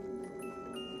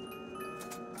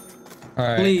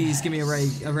 Alright. Please give me a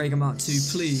Raider Mark II,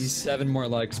 please. 7 more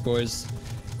likes, boys.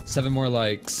 7 more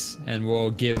likes, and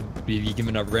we'll be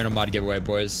giving a random mod giveaway,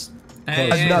 boys. Hey,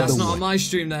 that's not on my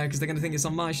stream though, because they're gonna think it's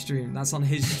on my stream. That's on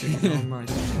his stream, not on my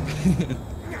stream.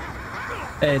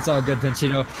 Hey, it's all good,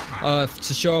 Pinchito.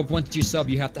 To show up once you sub,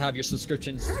 you have to have your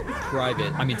subscriptions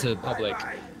private. I mean, to public.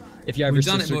 If you have your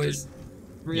subscription,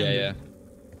 yeah.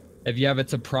 If you have it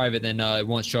to private, then it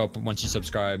won't show up once you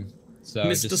subscribe. So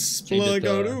Mr. just change it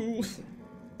to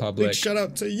public. Big shout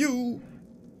out to you.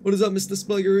 What is up, Mr.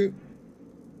 Spluggaroo?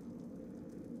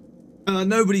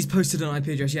 Nobody's posted an IP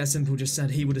address. Yeah, Simple just said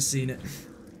he would have seen it.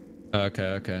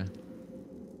 Okay.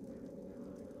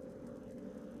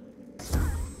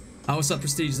 What's up,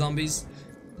 Prestige Zombies?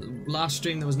 Last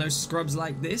stream there was no scrubs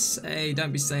like this. Hey,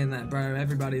 don't be saying that, bro.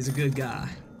 Everybody's a good guy.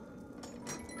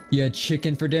 You had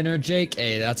chicken for dinner, Jake?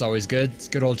 Hey, that's always good.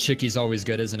 Good old chicky's always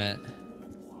good, isn't it?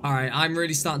 Alright, I'm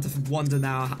really starting to wonder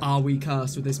now, are we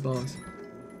cursed with this box?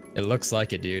 It looks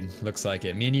like it, dude. Looks like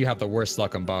it. Me and you have the worst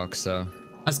luck on box, so...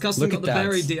 Has Custom got the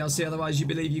buried DLC, otherwise you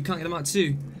believe you can't get them out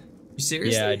too? You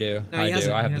seriously? Yeah, I do. No, I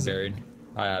have the buried.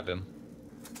 I have him.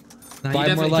 No, you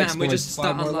definitely can. We're just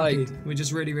unlucky. We're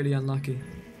just really, really unlucky.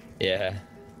 Yeah.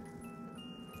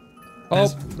 Oh,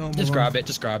 just grab it.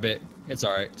 Just grab it. It's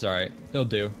alright. It's alright. It'll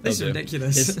do. This is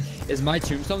ridiculous. Is my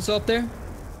tombstone still up there?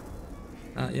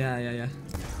 Yeah.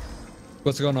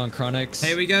 What's going on, Chronix?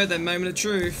 Here we go then. Moment of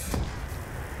truth.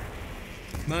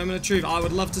 Moment of truth. I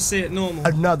would love to see it normal.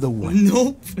 Another one.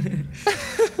 Nope.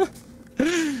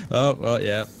 Oh, well,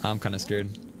 yeah. I'm kind of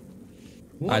scared.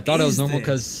 I thought it was normal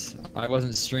because I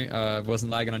wasn't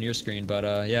lagging on your screen,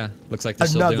 but yeah, looks like they're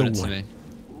still doing it to me.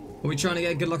 Are we trying to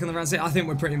get good luck on the round 6? I think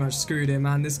we're pretty much screwed here,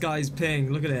 man. This guy's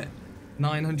ping, look at it.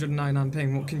 999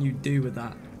 ping. What can you do with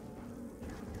that?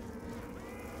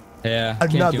 Yeah,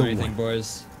 can't do anything,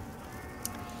 boys.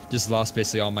 Just lost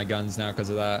basically all my guns now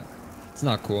because of that. It's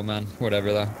not cool, man.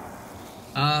 Whatever, though.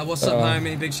 What's up,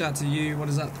 homie? Big shout to you. What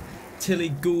is up? Tilly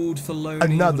Gould for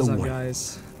Lonnie. What is up,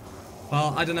 guys?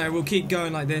 Well, I don't know. We'll keep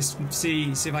going like this.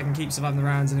 See if I can keep surviving the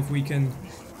rounds, and if we can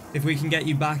get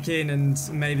you back in, and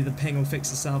maybe the ping will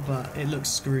fix itself. But it looks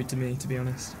screwed to me, to be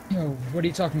honest. Yo, what are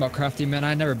you talking about, Crafty man?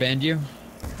 I never banned you.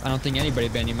 I don't think anybody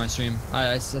banned you in my stream.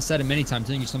 I said it many times.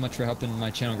 Thank you so much for helping my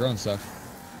channel grow and stuff.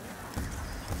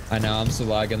 I know I'm still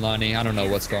lagging, Lonnie. I don't know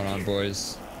what's going on,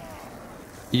 boys.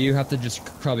 You have to just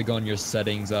probably go in your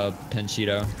settings,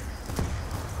 Pinchito.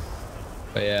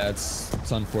 But yeah,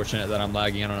 it's unfortunate that I'm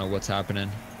lagging. I don't know what's happening.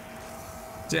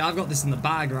 Dude, I've got this in the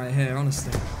bag right here,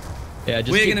 honestly. Yeah,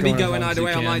 just we're keep going to be going as either you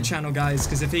way on my can. channel, guys,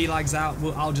 because if he lags out,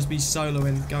 I'll just be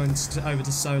soloing, going over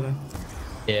to solo.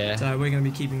 Yeah. So we're going to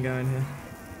be keeping going here.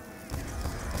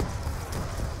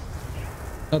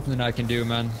 Nothing I can do,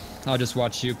 man. I'll just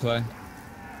watch you play.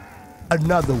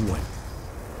 Another one.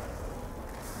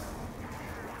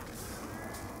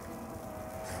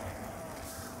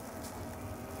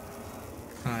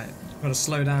 Alright, gotta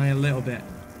slow down here a little bit.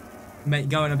 Mate,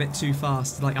 going a bit too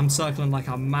fast. Like, I'm circling like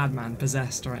a madman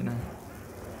possessed right now.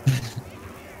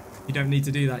 You don't need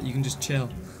to do that, you can just chill.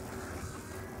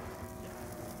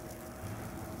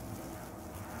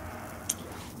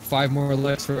 Five more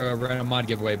likes for a random mod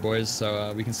giveaway, boys.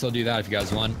 So we can still do that if you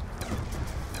guys want.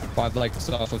 5 likes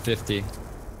off of 50.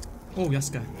 Oh, let's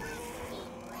go.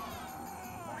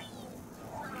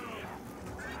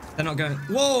 They're not going.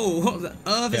 Whoa! What the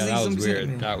earth is Yeah, that was these hitting me?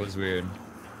 weird. That was weird.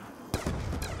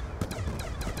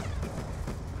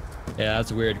 Yeah,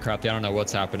 that's weird, Crafty. I don't know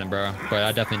what's happening, bro. But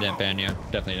I definitely didn't ban you.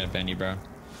 Definitely didn't ban you, bro.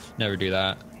 Never do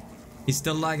that. He's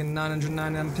still lagging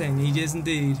 909 ping. He is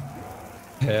indeed.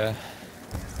 Yeah.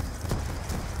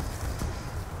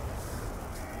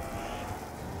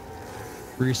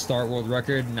 Restart world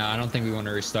record? Nah, I don't think we want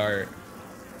to restart.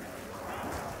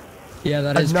 Yeah,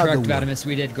 that is Another correct, one. Vadimus.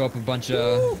 We did go up a bunch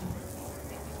of...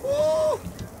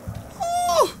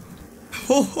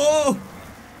 Oh,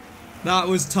 that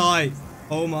was tight.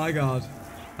 Oh my god.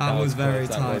 That was very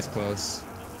close, tight. That was close.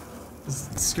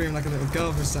 Just screamed like a little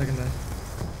girl for a second there.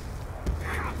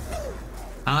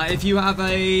 If you have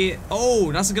a...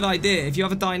 Oh, that's a good idea. If you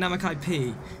have a dynamic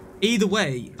IP, either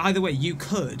way, you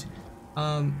could.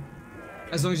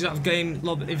 As long as you don't have game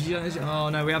lob... If you don't... Oh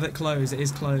no, we have it closed. It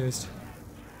is closed.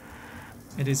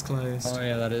 It is closed. Oh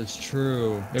yeah, that is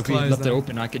true. If we closed left it then.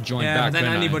 open, I could join Yeah, back, but then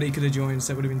couldn't I? anybody could have joined,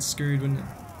 so it would have been screwed, wouldn't it?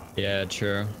 Yeah,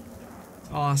 true.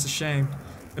 Oh, that's a shame.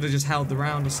 Could have just held the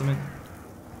round or something.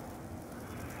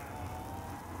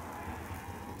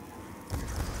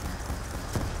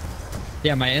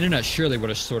 Yeah, my internet surely would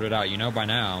have sorted out, you know, by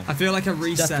now. I feel like a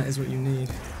reset is what you need.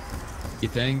 You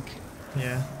think?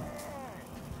 Yeah.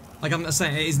 Like I'm not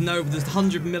saying it is no, there's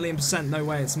 100,000,000% no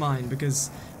way it's mine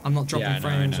because I'm not dropping Yeah, I know,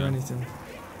 frames I know. or anything.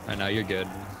 I know, you're good.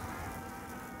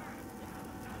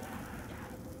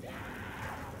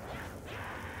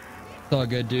 It's all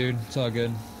good, dude. It's all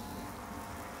good.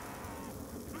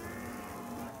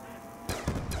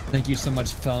 Thank you so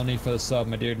much, Felony, for the sub,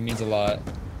 my dude. It means a lot.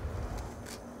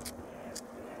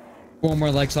 4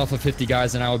 more likes off of 50,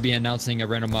 guys, and I will be announcing a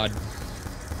random mod.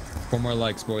 4 more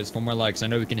likes, boys. 4 more likes. I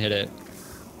know we can hit it.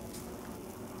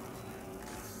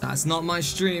 That's not my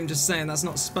stream, just saying, that's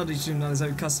not Spuddley stream, that is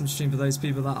OhCustom stream for those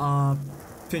people that are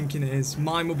thinking it is.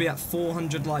 Mine will be at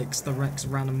 400 likes, the Rex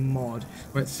random mod.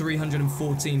 We're at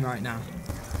 314 right now.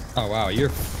 Oh, wow. You're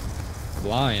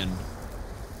flying.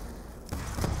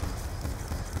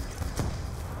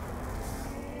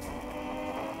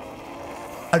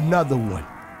 Another one.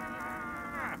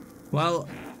 Well,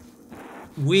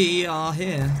 we are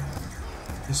here.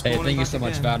 Hey, thank you so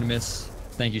much, Vadimus.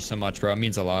 Thank you so much, bro. It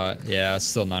means a lot. Yeah, it's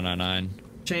still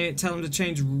 999. Tell him to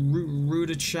change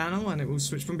Ruder channel and it will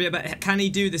switch from beer. But can he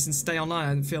do this and stay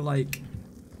online? I feel like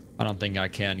I don't think I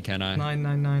can I?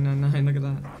 99999. Look at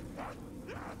that.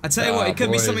 I tell you what, it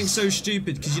could be boys. something so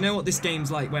stupid because you know what this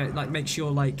game's like, where it like makes your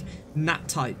like nat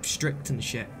type strict and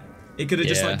shit. It could have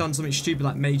just Yeah. like done something stupid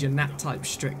like made your nat type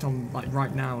strict on like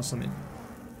right now or something,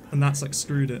 and that's like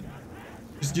screwed it.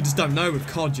 You just don't know with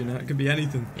COD, you know. It could be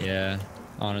anything. Yeah,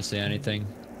 honestly, anything.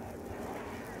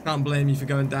 Can't blame you for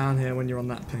going down here when you're on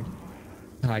that ping.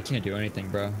 I can't do anything,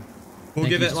 bro. We'll Thank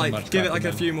give you it so like much, give it like a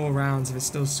Captain few more rounds. If it's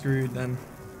still screwed, then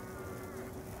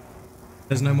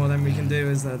there's no more than we can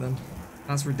do, is there? Then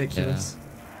that's ridiculous.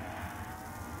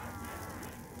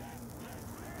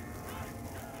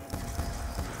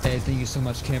 Hey, thank you so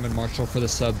much, Cameron Marshall, for the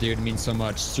sub, dude. It means so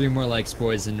much. 3 more likes,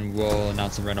 boys, and we'll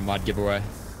announce a random mod giveaway.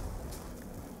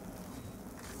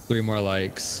 3 more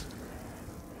likes.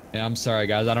 Yeah, I'm sorry,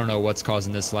 guys. I don't know what's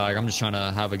causing this lag. I'm just trying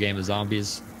to have a game of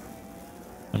zombies.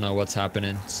 I don't know what's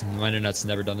happening. My internet's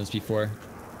never done this before.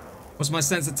 What's my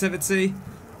sensitivity?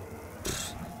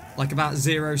 Like about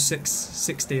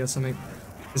 0.660 or something.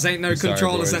 This ain't no I'm sorry,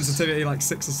 controller boys. sensitivity like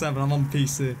 6 or 7. I'm on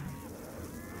PC.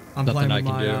 I'm Nothing playing I with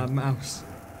can my do. mouse.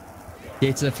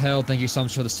 Gates of Hell, thank you so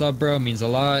much for the sub, bro. It means a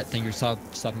lot. Thank you for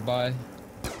stopping by.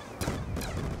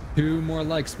 2 more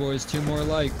likes, boys. 2 more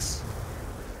likes.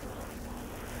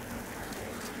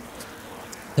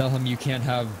 Tell him you can't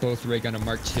have both ray gun and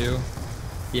Mark II.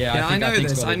 Yeah, I know think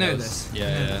this. Spuddley I know knows. this. Yeah, I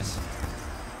know yeah. this.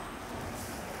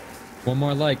 One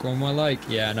more like, one more like.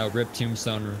 Yeah, no, rip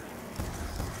Tombstone.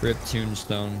 Rip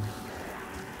Tombstone.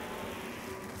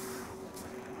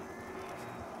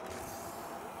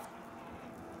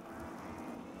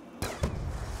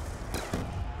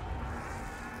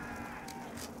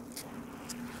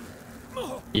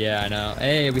 Yeah, I know.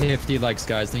 Hey, we hit 50 likes,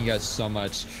 guys. Thank you guys so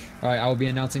much. All right, I will be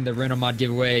announcing the random mod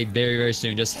giveaway very, very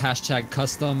soon. Just hashtag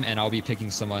custom, and I'll be picking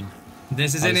someone.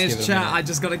 This is in his chat. I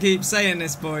just gotta keep saying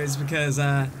this, boys, because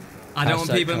I don't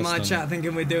want people in my chat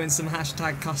thinking we're doing some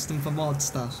hashtag custom for mod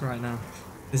stuff right now.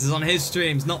 This is on his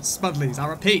streams, not Spuddley's. I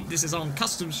repeat, this is on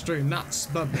custom stream, not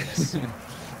Spuddley's.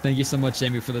 Thank you so much,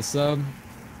 Jamie, for the sub.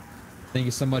 Thank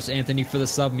you so much, Anthony, for the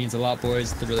sub. Means a lot,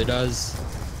 boys. It really does.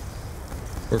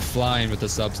 We're flying with the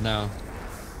subs now.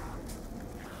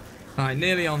 Alright,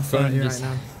 nearly on 30 right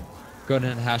now. Go ahead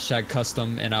and hashtag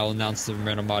custom, and I'll announce the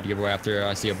random mod giveaway after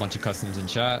I see a bunch of customs in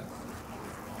chat.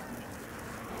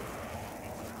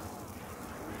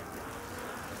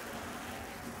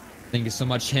 Thank you so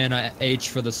much, Hannah H,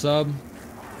 for the sub.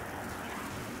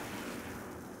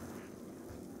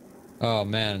 Oh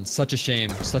man, such a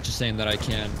shame that I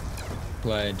can't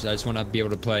play. I just want to be able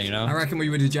to play, you know? I reckon we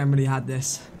would have generally had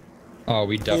this. Oh,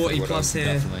 we definitely 40 plus here.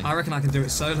 Definitely. I reckon I can do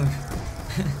it solo.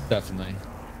 Definitely.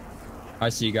 I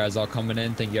see you guys all coming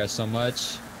in. Thank you guys so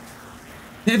much.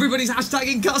 Everybody's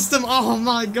hashtagging custom. Oh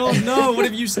my god, no. What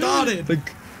have you started? The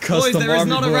custom boys, there is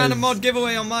not a boys. random mod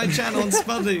giveaway on my channel on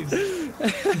Spuddley's.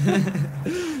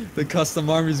 The custom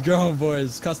army is growing,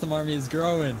 boys. Custom army is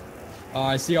growing. Oh,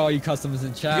 I see all you customers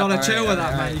in chat. You gotta chill with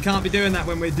that, man. You can't be doing that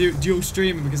when we're dual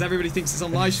streaming because everybody thinks it's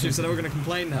on my stream, so they're all gonna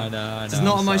complain now. I know. It's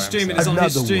not on my stream, it is on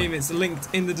his stream. It's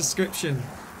linked in the description.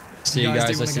 See you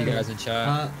guys. I see you guys in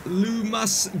chat.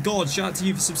 Lumas God, shout out to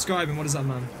you for subscribing. What is that,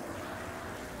 man?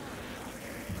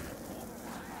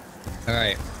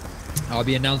 Alright. I'll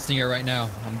be announcing it right now.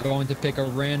 I'm going to pick a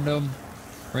random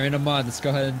mod. Let's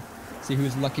go ahead and see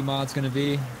whose lucky mod's gonna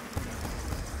be.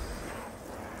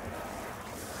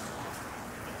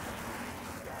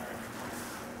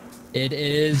 It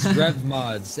is Rev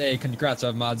Mods. Hey, congrats,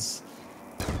 Rev Mods.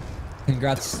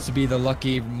 Congrats to be the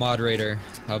lucky moderator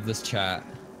of this chat.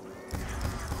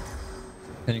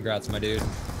 Congrats, my dude.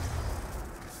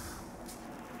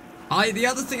 The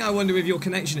other thing I wonder with your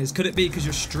connection is, could it be because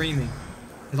you're streaming?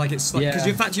 Like it's like, because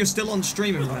in fact you're still on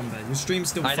streaming, remember? Your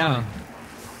stream's still fine.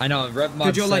 I know. Rev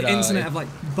Mods. Could your like internet have like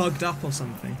bugged up or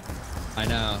something? I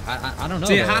know. I don't know.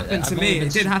 See, it happened to me.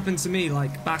 It did happen to me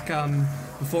like back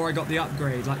before I got the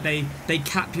upgrade. Like they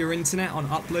cap your internet on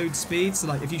upload speed. So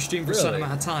like if you stream for a certain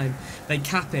amount of time, they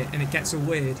cap it and it gets all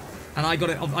weird. And I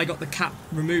got the cap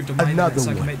removed on my internet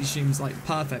so I can make these streams like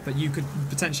perfect. But you could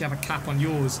potentially have a cap on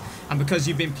yours. And because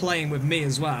you've been playing with me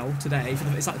as well today,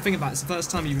 it's like think about it. It's the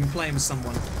first time you've been playing with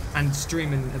someone and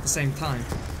streaming at the same time.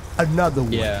 Another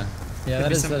one. Yeah,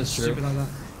 that is true. Like that.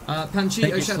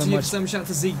 Panchito, shout out to you for some, shout out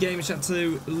to Z Game, shout out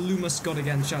to Lumas God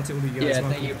again, shout out to all of you guys. Yeah,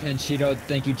 thank you Panchito,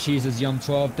 thank you Cheeses Yum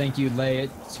 12, thank you Lay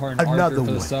Tarn Arthur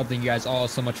for the sub, thank you guys all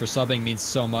so much for subbing, means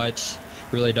so much,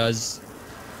 really does.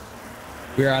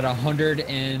 We're at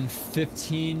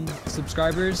 115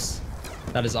 subscribers.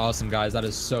 That is awesome, guys. That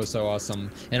is so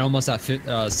awesome, and almost at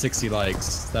 60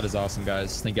 likes. That is awesome,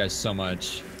 guys. Thank you guys so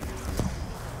much.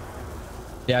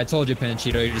 Yeah, I told you,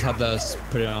 Panchito, you just have to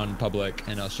put it on public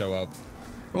and it'll show up.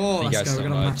 Oh, let's go. We're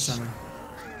gonna match that.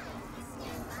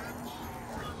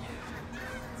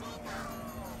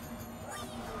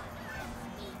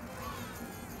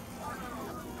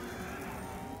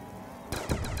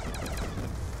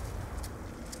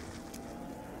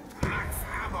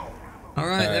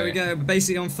 Alright, there we go.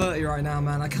 Basically on 30 right now,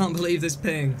 man. I can't believe this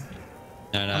ping.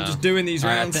 No. I'm just doing these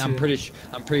rounds. I'm pretty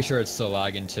sure it's still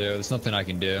lagging too. There's nothing I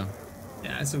can do.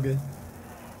 Yeah, it's all good.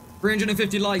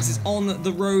 350 likes is on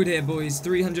the road here, boys.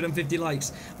 350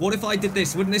 likes. What if I did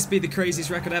this? Wouldn't this be the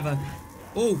craziest record ever?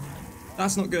 Oh,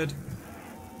 that's not good.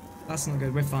 That's not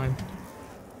good. We're fine.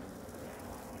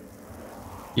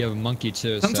 You have a monkey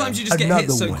too. Sometimes you just get hit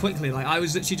so quickly. Like I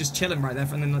was literally just chilling right there,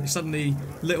 and then like, suddenly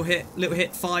little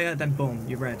hit, fire, then boom,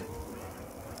 you're red.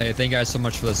 Hey, thank you guys so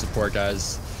much for the support,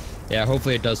 guys. Yeah,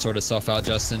 hopefully it does sort itself out,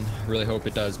 Justin. Really hope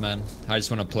it does, man. I just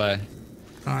want to play.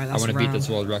 All right, that's I want to beat this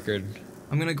world record.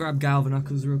 I'm gonna grab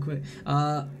Galvanuckles real quick.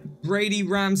 Brady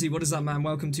Ramsey, what is that, man?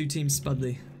 Welcome to Team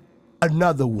Spuddley.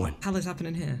 Another one. How is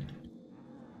happening here?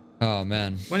 Oh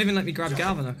man. Won't even let me grab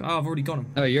Galvanuckle. Oh, I've already got him.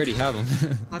 Oh, you already have him.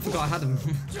 I forgot I had him.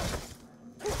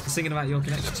 I was thinking about your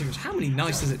connection too much. How many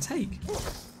knives does it take?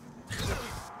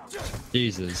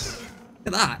 Jesus. Look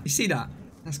at that. You see that?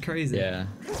 That's crazy. Yeah.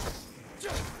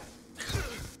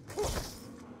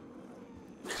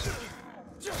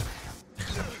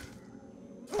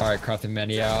 Alright, crafting man.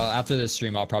 Yeah, after this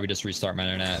stream, I'll probably just restart my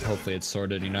internet. Hopefully it's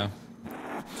sorted, you know?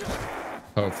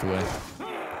 Hopefully.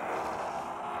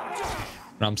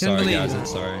 But I'm sorry, guys. I'm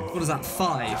sorry. What is that?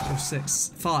 5 or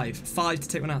 6? 5. 5 to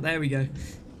take one out. There we go.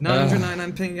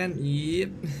 999 ping again. Yep.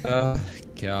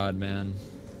 God, man.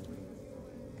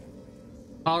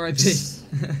 R.I.P.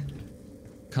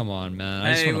 Come on,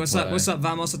 man. Hey, what's up? What's up,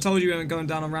 Vamos? I told you we weren't going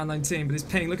down on round 19, but his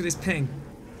ping. Look at his ping.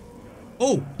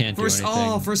 Oh,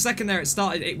 for a second there,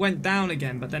 it went down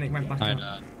again, but then it went back up. I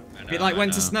know, it like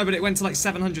went to but it went to like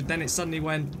 700. Then it suddenly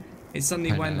went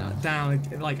down.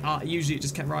 Like usually it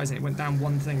just kept rising. It went down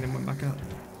one thing, then went back up.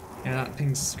 Yeah, that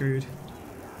ping's screwed.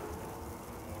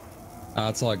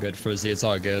 It's all good, Frizzy. It's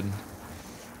all good.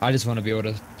 I just want to be able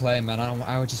to play, man.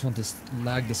 I just want this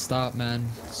lag to stop, man.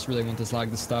 Just really want this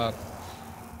lag to stop.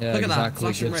 Yeah, look at exactly. that,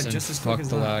 flashing red just as quick as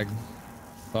that. Fuck the lag.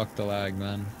 Fuck the lag,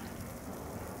 man.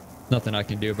 Nothing I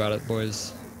can do about it,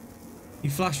 boys. You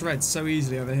flash red so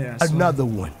easily over here. Another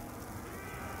one.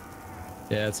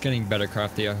 Yeah, it's getting better,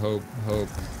 Crafty. I hope.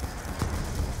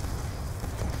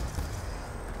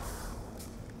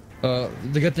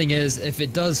 The good thing is, if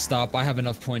it does stop, I have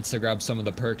enough points to grab some of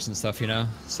the perks and stuff, you know?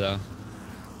 So,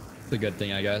 it's a good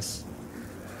thing, I guess.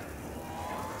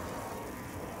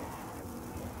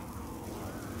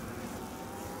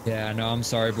 Yeah, no, I'm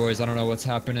sorry, boys. I don't know what's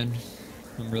happening.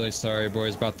 I'm really sorry,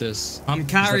 boys, about this. I'm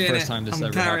carrying it. I'm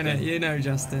carrying it. You know,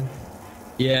 Justin.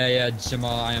 Yeah,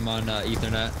 Jamal, I am on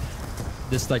Ethernet.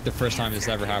 This is like the first time this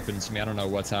ever happened to me. I don't know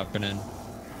what's happening.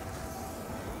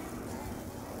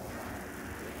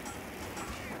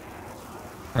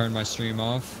 Turn my stream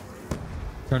off.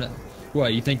 Turn it.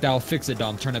 What, you think that'll fix it,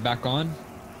 Dom? Turn it back on?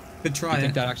 Could try it. You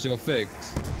think that actually will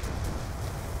fix?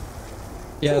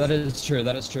 Yeah, that is true.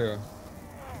 That is true.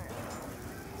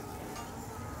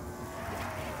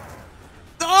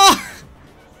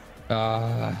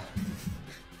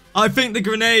 I think the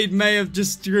grenade may have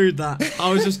just screwed that. I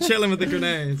was just chilling with the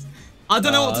grenades. I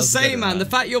don't know what to say, man. The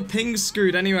fact your ping's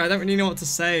screwed anyway, I don't really know what to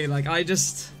say. Like, I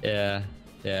just... Yeah.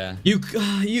 You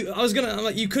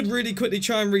could really quickly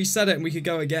try and reset it and we could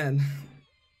go again.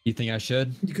 You think I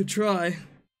should? You could try.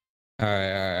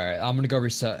 Alright. I'm gonna go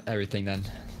reset everything then.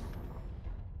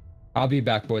 I'll be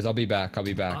back, boys. I'll be back. I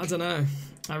don't know.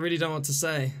 I really don't know what to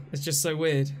say. It's just so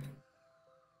weird.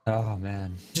 Oh,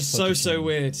 man. Just so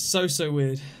weird. So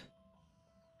weird.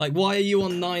 Like, why are you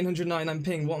on 999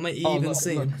 ping? What am I even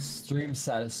seeing? Look, stream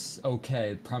status,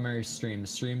 okay. Primary stream. The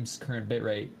stream's current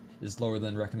bitrate is lower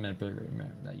than recommended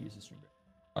bitrate. That uses stream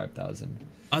rate. 5,000.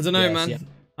 I don't know, man. Yeah.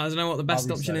 I don't know what the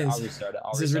best option is. I'll restart it.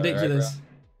 This is ridiculous. Right,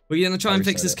 we're gonna try and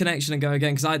fix this connection and go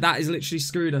again, because that is literally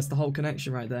screwed us, the whole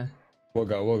connection right there. We'll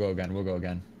go again.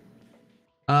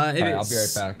 I'll be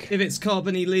right back. If it's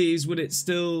carbon he leaves, would it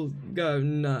still go?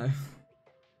 No.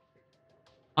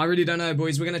 I really don't know,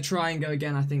 boys. We're gonna try and go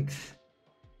again, I think.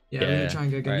 Yeah, we're gonna try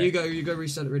and go again. Right. You go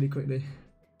reset it really quickly.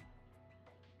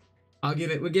 We'll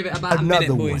give it about a minute,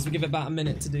 boys. We'll give it about a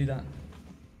minute to do that.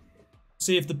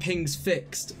 See if the ping's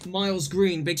fixed. Miles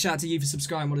Green, big shout out to you for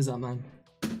subscribing. What is that, man?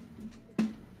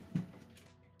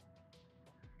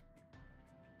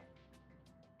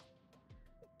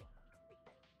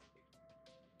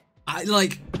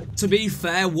 To be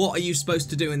fair, what are you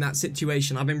supposed to do in that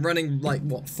situation? I've been running like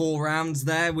what 4 rounds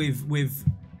there with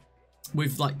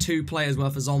like 2 players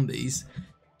worth of zombies.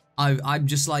 I'm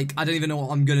just like, I don't even know what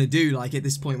I'm gonna do like at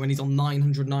this point when he's on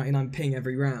 999 ping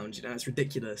every round. You know, it's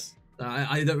ridiculous.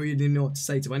 I don't really know what to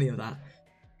say to any of that.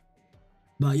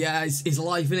 But yeah, it's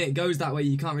life, innit? It goes that way.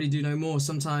 You can't really do no more.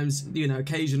 Sometimes, you know,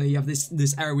 occasionally you have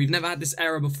this error. We've never had this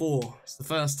error before. It's the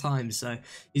first time. So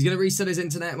he's gonna reset his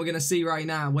internet. We're gonna see right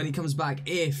now when he comes back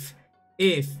if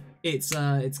it's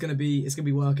gonna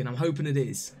be working. I'm hoping it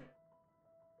is.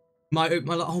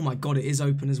 Oh my god, it is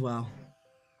open as well.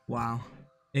 Wow,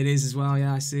 it is as well.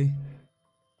 Yeah, I see.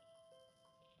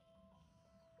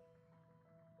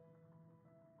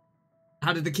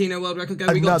 How did the Kino World Record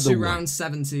go? We got to round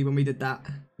 70 when we did that.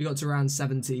 We got to round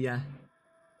 70, yeah.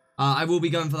 I will be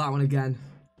going for that one again.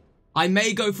 I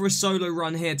may go for a solo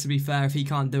run here, to be fair, if he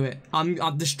can't do it.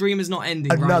 The stream is not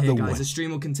ending right here, guys. The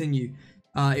stream will continue.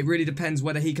 It really depends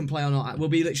whether he can play or not. We'll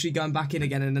be literally going back in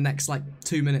again in the next, like,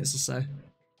 2 minutes or so.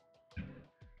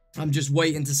 I'm just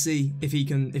waiting to see if he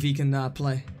can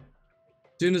play.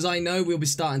 As soon as I know, we'll be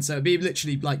starting. So it'll be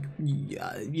literally, like,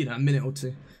 you know, a minute or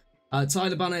 2.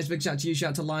 Tyler Barnes, big shout to you.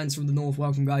 Shout out to Lions from the North.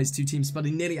 Welcome, guys, to Team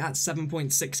Spuddley. Nearly at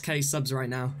 7.6k subs right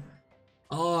now.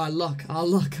 Oh, our luck.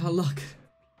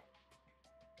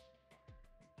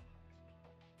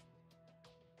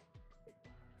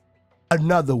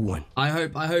 Another one. I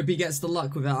hope he gets the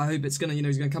luck with it. I hope it's gonna, you know,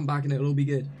 he's gonna come back and it'll all be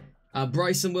good.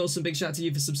 Bryson Wilson, big shout out to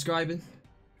you for subscribing.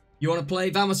 You want to play?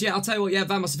 Vamos, yeah, I'll tell you what, yeah,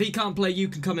 Vamos, if he can't play, you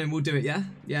can come in, we'll do it, yeah?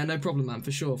 Yeah, no problem, man,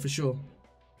 for sure, for sure.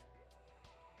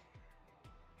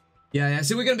 Yeah,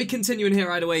 so we're going to be continuing here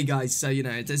right away, guys, so, you know,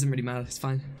 it doesn't really matter, it's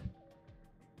fine.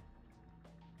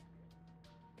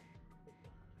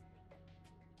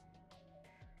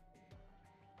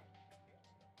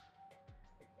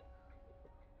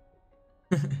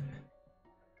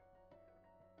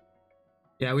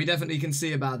 Yeah, we definitely can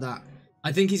see about that.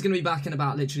 I think he's going to be back in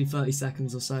about literally 30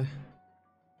 seconds or so.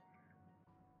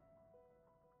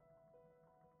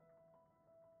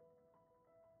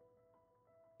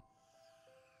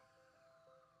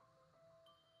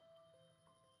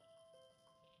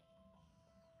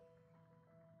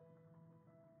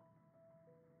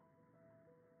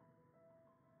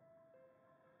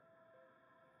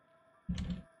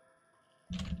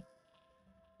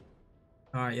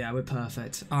 Alright, yeah, we're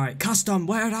perfect. Alright, Custom,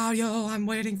 where are you? I'm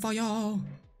waiting for you.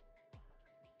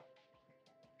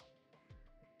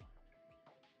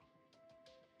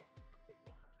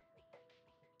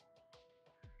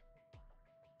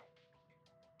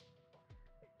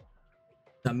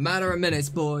 It's a matter of minutes,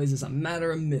 boys. It's a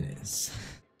matter of minutes.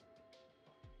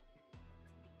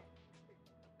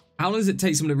 How long does it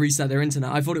take someone to reset their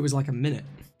internet? I thought it was like a minute.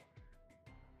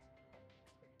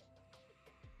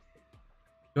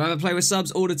 Do I ever play with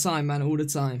subs? All the time, man. All the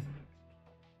time.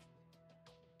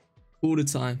 All the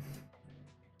time.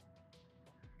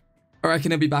 I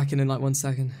reckon he'll be back in like 1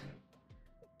 second.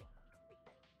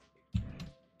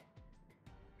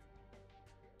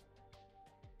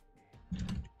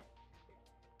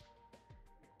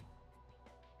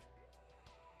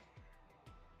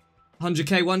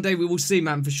 $100K one day, we will see,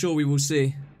 man. For sure, we will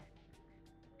see.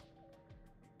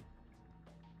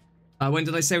 When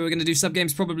did I say we were going to do sub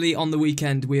games? Probably on the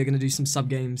weekend. We are going to do some sub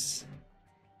games.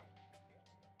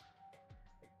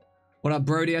 What up,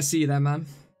 Brody? I see you there, man.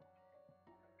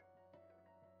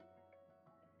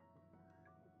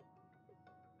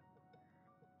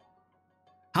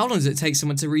 How long does it take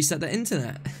someone to reset their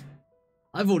internet?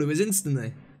 I thought it was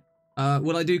instantly.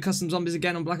 Will I do custom zombies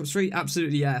again on Black Ops 3?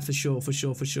 Absolutely, yeah, for sure, for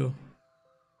sure, for sure.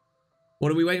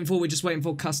 What are we waiting for? We're just waiting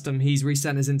for custom. He's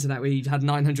reset his internet. We had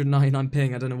 999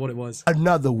 ping. I don't know what it was.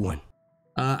 Another one.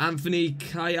 Anthony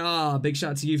Kaya, big shout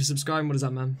out to you for subscribing. What is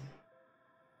that, man?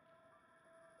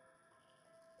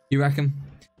 You reckon?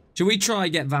 Should we try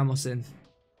get Vamos in?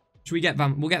 Should we get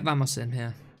We'll get Vamos in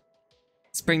here.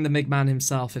 Let's bring the big man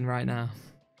himself in right now.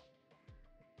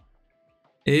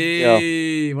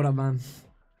 Hey, yeah. What up, man?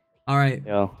 All right.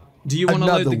 Yeah. Do you want to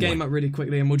load the game up really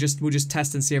quickly, and we'll just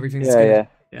test and see everything's good?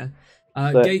 Yeah.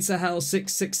 Gates of Hell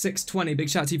 66620. Big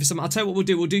shout out to you for some. I'll tell you what we'll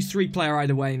do. We'll do 3-player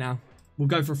either way now. We'll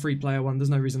go for a 3-player one. There's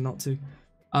no reason not to.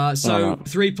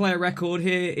 3-player record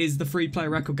here is the 3-player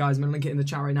record, guys. I'm gonna link it in the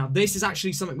chat right now. This is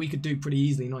actually something we could do pretty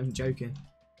easily. Not even joking.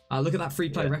 Look at that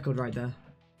 3-player record right there.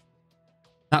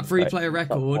 That 3-player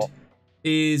record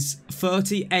is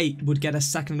 38 would get us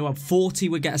second in the world. 40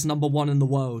 would get us #1 in the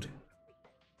world.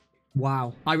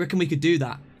 Wow. I reckon we could do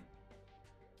that.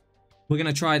 We're going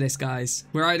to try this, guys.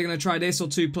 We're either going to try this or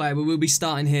 2-player. We will be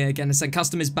starting here again. It said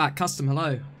Custom is back. Custom,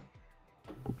 hello.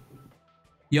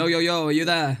 Yo, are you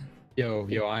there? Yo,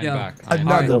 I'm back.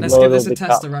 Alright, let's give this a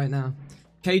tester right now.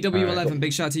 KW11, right.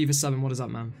 Big shout out to you for subbing. What is up,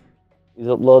 man? His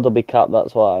upload will be capped,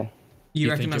 that's why. You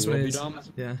reckon that's what it is?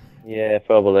 Yeah. Yeah,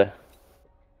 probably.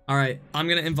 Alright, I'm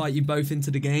going to invite you both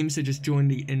into the game, so just join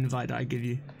the invite that I give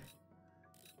you.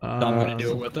 I'm going to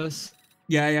do it with us?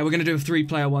 Yeah, we're going to do a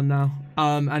 3-player one now.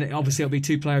 Obviously it'll be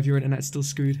 2-player if your internet's still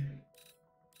screwed.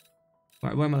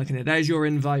 Right, where am I looking at? There's your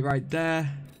invite right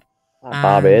there.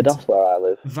 Barbados, where I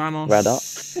live. Vamos. Red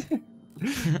Hot.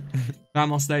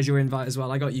 Vamos, there's your invite as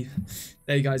well. I got you.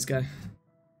 There you guys go.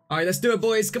 Alright, let's do it,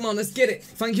 boys. Come on, let's get it.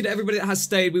 Thank you to everybody that has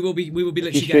stayed. We will be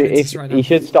literally getting into this right now. You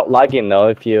should stop lagging though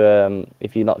if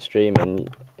you're not streaming.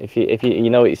 If you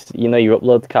know your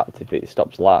upload's capped if it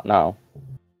stops now.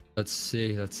 Let's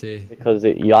see. Because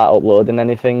you aren't uploading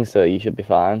anything, so you should be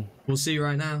fine. We'll see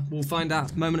right now. We'll find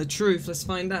out. Moment of truth. Let's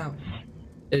find out.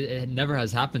 It never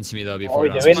has happened to me though before.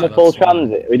 Are we doing the full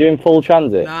transit? Are we doing full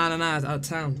transit? Nah.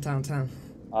 Town.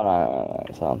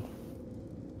 Alright, Sam.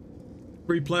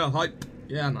 3-player hype.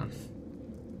 Yeah, man.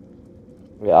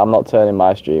 Yeah, I'm not turning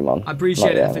my stream on. I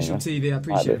appreciate it, official TV. I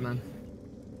appreciate it, man.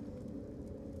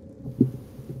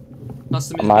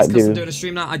 Custom doing a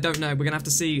stream now? I don't know. We're gonna have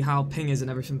to see how ping is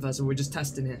and everything first. So we're just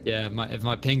testing here. Yeah, if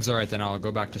my ping's alright, then I'll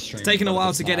go back to stream. It's taking a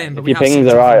while to get in, but if your ping's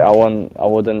alright, I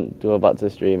wouldn't go back to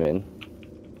streaming.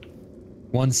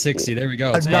 160. There we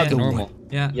go. It's back to normal.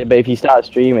 Yeah. Yeah, but if you start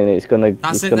streaming, it's gonna.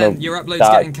 That's it's it gonna then. Your upload's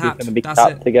start, getting capped. It's gonna be That's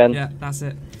capped it. again. Yeah, that's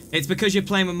it. It's because you're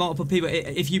playing with multiple people.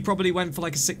 If you probably went for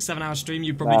like a 6-7 hour stream,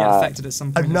 you'd probably get affected at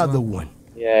some point. Another as well. one.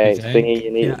 Yeah, it's thingy.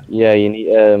 You need. Yeah. You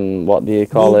need. What do you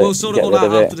call it? We'll sort it all Get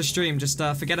rid out of after the stream. Just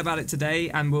forget about it today,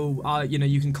 and we'll, you know,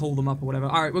 you can call them up or whatever.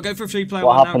 All right, we'll go for a 3-player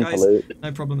What one now, happened guys. to Luke?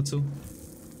 No problem at all.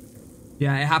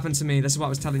 Yeah, it happened to me. This is what I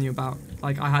was telling you about.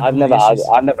 Like I had. I've never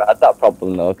had that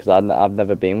problem though, because I've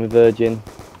never been with Virgin,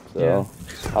 so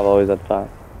I've always had that.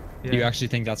 Do you actually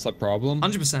think that's a problem?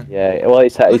 100%. Yeah, well,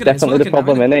 it's definitely the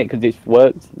problem, isn't it? Because it's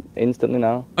worked instantly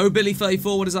now. Oh,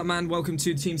 Billy34, what is up, man? Welcome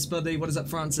to Team Spuddley. What is up,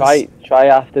 Francis? Try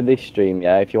after this stream,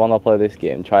 yeah. If you want to play this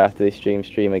game, try after this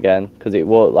stream again, because it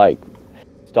won't like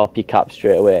stop your cap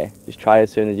straight away. Just try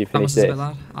as soon as you finish it.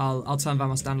 I'll turn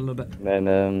Vamos down a little bit. And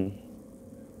then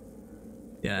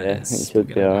yeah, it should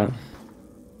be alright.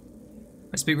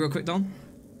 I speak real quick, Don.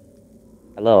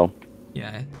 Hello.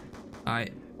 Yeah. All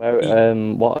right. Where,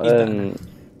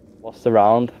 what's the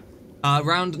round?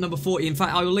 Round number 40. In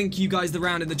fact, I will link you guys the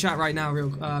round in the chat right now,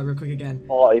 real quick again.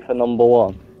 40 for number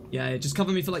 1. Yeah, just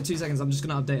cover me for like 2 seconds. I'm just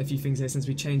gonna update a few things here since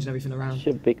we changed everything around.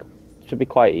 Should be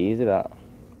quite easy that.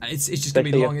 It's just gonna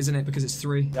be long, isn't it? Because it's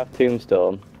 3. You have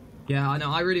Tombstone. Yeah, I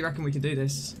know. I really reckon we can do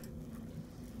this.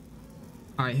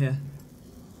 All right, here.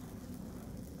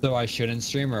 So I shouldn't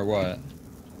stream or what?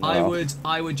 No.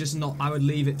 I would just not. I would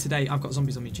leave it today. I've got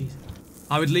zombies on me. Jeez.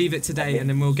 I would leave it today, and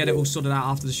then we'll get it all sorted out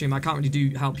after the stream. I can't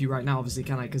really help you right now, obviously,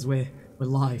 can I? Because we're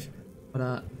live.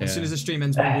 But as soon as the stream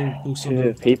ends, we'll sort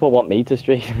it. People want me to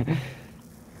stream.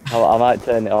 I might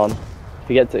turn it on.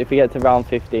 If we get to round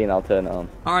 15, I'll turn it on.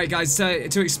 All right, guys. So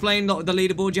to explain the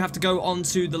leaderboard, you have to go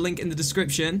onto the link in the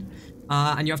description,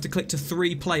 and you have to click to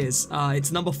 3 players.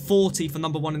 It's number 40 for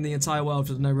number 1 in the entire world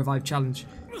for the No Revive Challenge.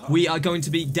 We are going to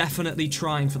be definitely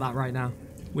trying for that right now.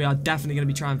 We are definitely going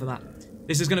to be trying for that.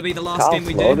 This is going to be the last game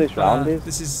we do. This round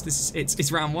is.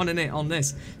 It's round 1, isn't it, on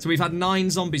this? So we've had 9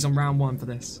 zombies on round 1 for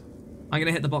this. I'm going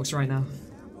to hit the box right now.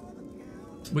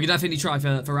 We can definitely try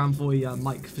for round 40,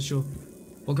 Mike, for sure.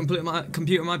 What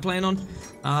computer am I playing on?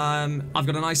 I've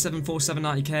got an i7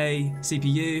 4790K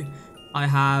CPU. I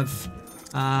have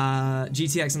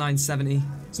GTX 970.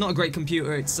 It's not a great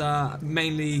computer. It's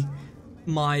mainly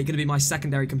going to be my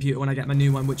secondary computer when I get my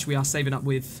new one, which we are saving up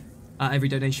with every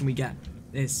donation we get.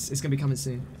 It's going to be coming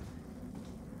soon.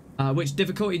 Which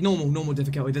difficulty? Normal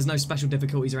difficulty. There's no special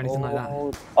difficulties or anything like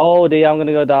that. Oh dear, I'm going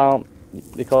to go down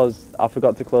because I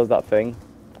forgot to close that thing.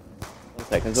 1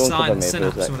 second, someone cover me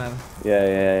for a sec. Whatever.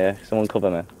 Yeah. Someone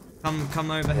cover me.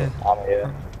 Come over here. I'm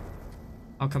here.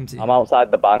 I'll come to you. I'm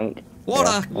outside the bank. What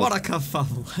a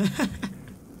kerfuffle.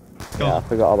 Yeah, I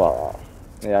forgot about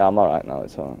that. Yeah, I'm alright now,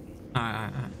 it's alright.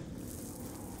 Alright.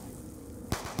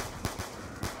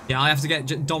 Yeah, I have to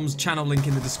get Dom's channel link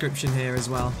in the description here as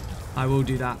well. I will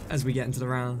do that as we get into the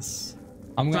rounds.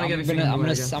 I'm gonna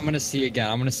see again.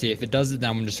 I'm gonna see if it does it.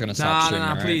 Then I'm just gonna stop streaming.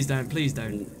 No, please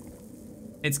don't.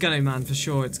 It's gonna, man, for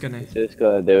sure. It's gonna. It's just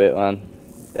gonna do it, man.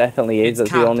 Definitely is.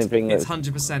 That's the only thing. It's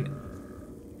 100%.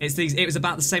 It was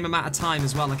about the same amount of time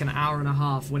as well, like an hour and a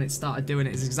half when it started doing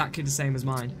it. It's exactly the same as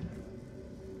mine.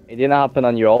 It didn't happen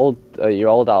on your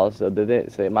old house, did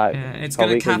it? So it might. Yeah, it's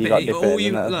gonna cap it.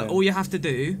 All you have to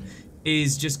do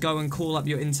is just go and call up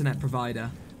your internet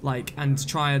provider, like, and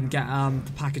try and get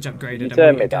the package upgraded. You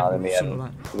turned me down in the end.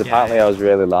 Apparently, I was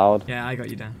really loud. Yeah, I got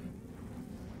you down.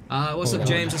 What's up,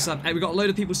 James? What's up? Hey, we got a load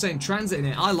of people saying transit in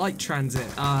it. I like transit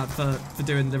for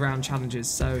doing the round challenges.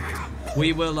 So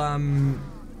we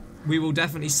will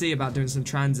definitely see about doing some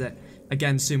transit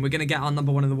again soon. We're gonna get our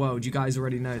number 1 in the world. You guys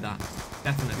already know that.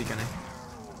 Definitely gonna.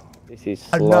 This is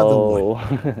slow.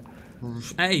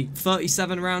 Hey,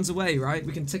 37 rounds away, right?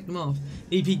 We can tick them off.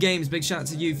 EP Games, big shout out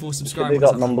to you for subscribing. We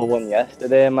got number 1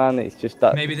 yesterday, man. It's just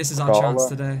that. Maybe this is our chance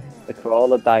today. The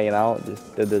crawler dying out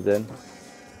just did us in.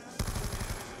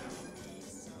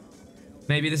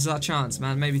 Maybe this is our chance,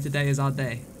 man. Maybe today is our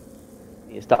day.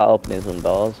 You start opening some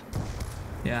doors.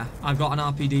 Yeah, I've got an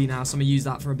RPD now, so I'm gonna use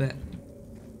that for a bit.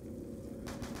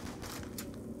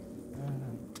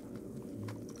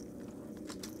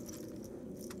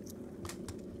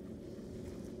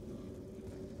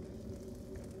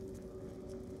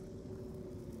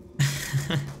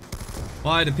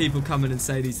 Why do people come in and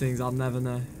say these things? I'll never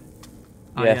know.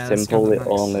 Oh, yeah, simple. The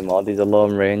only mod. He's a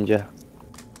Lone Ranger.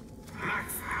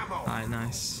 Alright,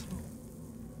 nice.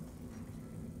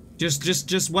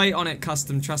 Just wait on it,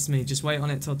 Custom. Trust me. Just wait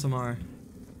on it till tomorrow.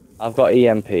 I've got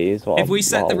EMPs. If we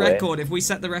set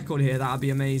the record here, that'd be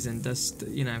amazing. Just,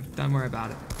 you know, don't worry about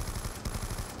it.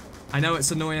 I know it's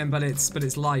annoying, but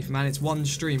it's life, man. It's one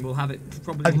stream. We'll have it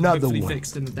probably hopefully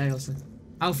fixed in a day or so.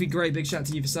 Alfie, great. Big shout out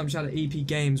to you for some. Shout out to EP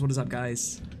Games. What is up,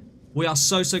 guys? We are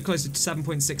so close to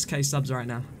 7.6k subs right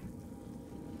now.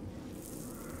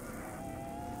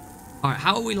 Alright,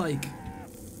 how are we like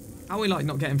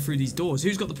not getting through these doors?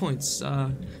 Who's got the points?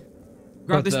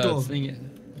 Grab this door. The thing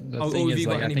is,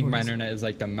 like, I think my internet is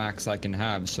like the max I can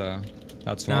have, so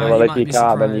that's why. Well, if you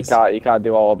can't, then you can't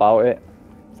do all about it.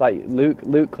 It's like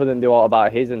Luke couldn't do all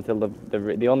about his until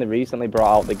they only recently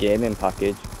brought out the gaming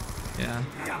package. Yeah.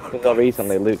 Until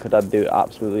recently, Luke could do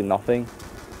absolutely nothing.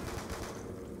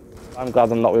 I'm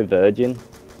glad I'm not with Virgin.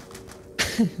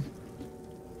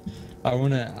 I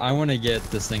wanna get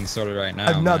this thing sorted right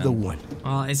now. Another one.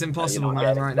 Oh, it's impossible,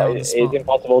 man. Right now, it's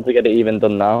impossible to get it even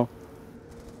done now.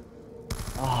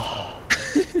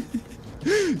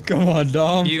 Come on,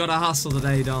 Dom. You gotta hustle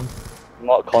today, Dom. I'm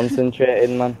not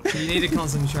concentrating, man. You need to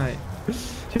concentrate.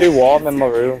 Too warm in my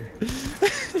room.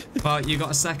 But you got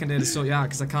a second here to sort you out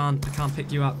because I can't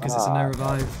pick you up because it's a no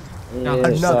revive.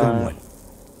 Another one.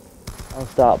 I'll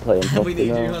start playing. We need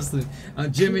you hustling.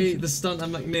 Jimmy, the stunt,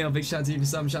 and McNeil. Big shout out to you for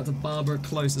some. Shout out to Barbara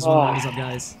Close as well. What is up,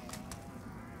 guys?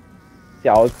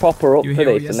 Yeah, I was proper up You for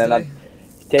hear this, and then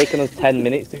it's taken us 10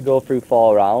 minutes to go through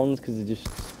 4 rounds because it just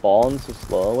spawns so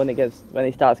slow. When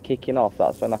it starts kicking off,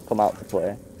 that's when I come out to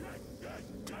play.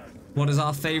 What is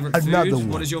our favourite food?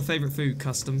 What is your favourite food,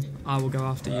 Custom? I will go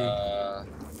after you.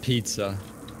 Pizza.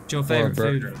 What's your favourite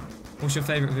food? What's your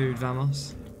favourite food,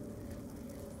 Vamos?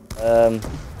 No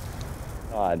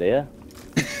idea.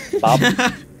 Bob.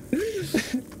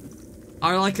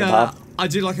 I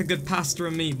do like a good pasta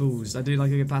and meatballs. I do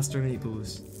like a good pasta and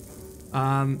meatballs.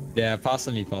 Yeah,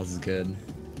 pasta and meatballs is good.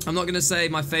 I'm not gonna say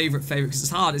my favourite because it's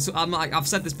hard. I've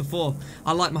said this before.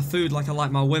 I like my food like I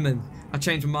like my women. I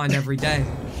change my mind every day.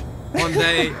 One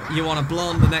day you want a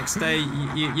blonde, the next day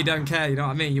you don't care. You know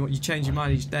what I mean? You change your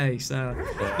mind each day. So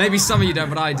maybe some of you don't,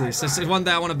 but I do. So one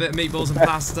day I want a bit of meatballs and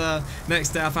pasta.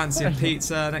 Next day I fancy a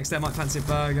pizza. Next day I might fancy a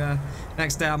burger.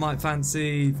 Next day I might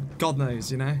fancy God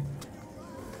knows, you know.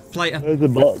 Plate of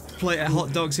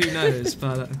hot dogs. Who knows?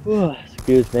 But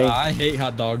excuse me. I hate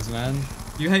hot dogs, man.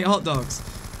 You hate hot dogs.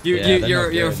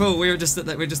 You're a fool. We were just at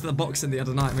the boxing the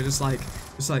other night. And we're just like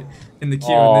in the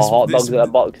queue. Oh, and hot dogs at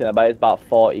the boxing it's about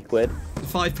 40 quid.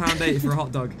 £5.80 for a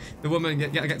hot dog. The woman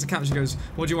gets a camp. She goes,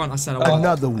 "What do you want?" I said, "I want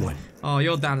another one." Oh,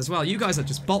 you're down as well. You guys are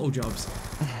just bottle jobs.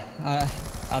 I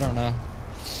don't know.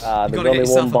 There's only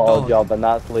one bottle job, and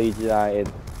that's Leeds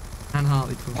United. And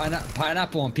Hartlepool.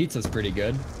 Pineapple on pizza's pretty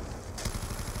good.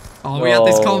 Oh, we had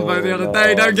this combo the other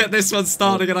day. Don't get this one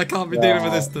started, and I can't be dealing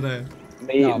with this today.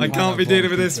 I can't be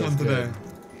dealing with this one today.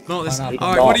 Not this. Alright,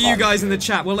 what are you guys in the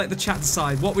chat? We'll let the chat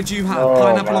decide. What would you have?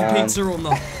 Pineapple on pizza or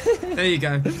not? There you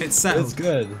go. It's settled. It's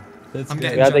good. I'm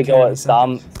getting we had to go at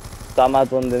Sam. Sam had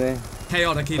one, didn't he?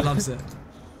 Chaotic, he loves it.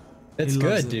 It's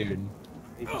good, dude.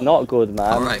 It's not good,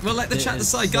 man. Alright, we'll let the chat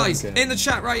decide. Guys, in the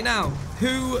chat right now,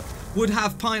 who would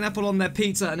have pineapple on their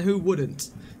pizza and who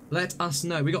wouldn't? Let us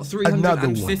know. We got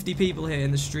 350 people here in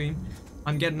the stream.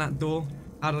 I'm getting that door.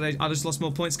 I just lost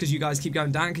more points because you guys keep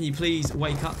going down. Can you please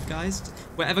wake up, guys?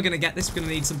 We're ever going to get this, we're going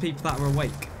to need some people that are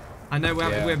awake. I know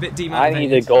we're a bit demotivated. I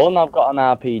need a gun, I've got an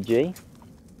RPG.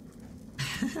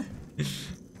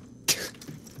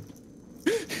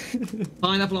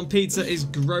 Pineapple on pizza is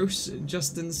gross,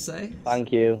 Justin say.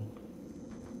 Thank you.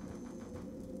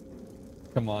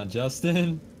 Come on,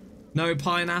 Justin. No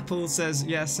pineapple says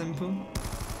simple.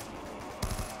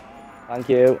 Thank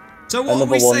you. So what are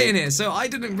we saying here? So I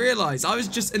didn't realise. I was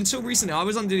just, until recently, I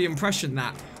was under the impression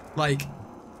that, like,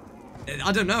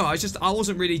 I don't know. I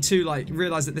wasn't really too, like,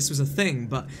 realised that this was a thing.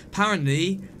 But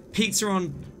apparently, pizza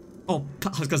on, I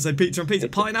was gonna say pizza on pizza.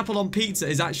 Pineapple on pizza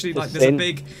is actually like there's a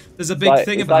big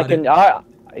thing about it.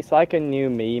 It's like a new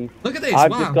meme. Look at this.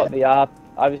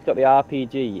 I've just got the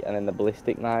RPG and then the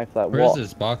ballistic knife. Like, where's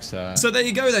this box at? So there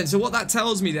you go then. So what that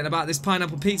tells me then about this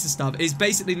pineapple pizza stuff is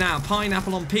basically now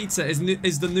pineapple on pizza is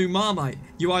the new Marmite.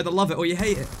 You either love it or you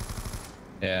hate it.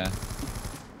 Yeah.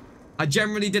 I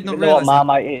generally did not realise. You know what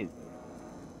Marmite is?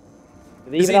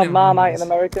 Do they even have Marmite in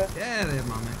America? Yeah, they have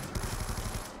Marmite.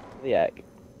 The heck.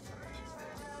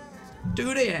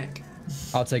 Do the heck.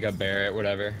 I'll take a Barrett,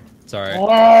 whatever. It's alright.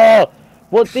 Oh!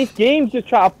 What, this game's just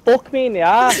trying to fuck me in the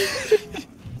ass.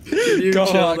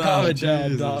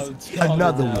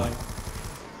 Another one.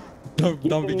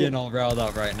 Don't be getting all riled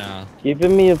up right now.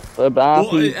 Giving me a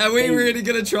RPG. Are we really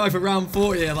gonna try for round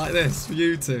 40 here like this for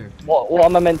you two? What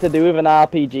am I meant to do with an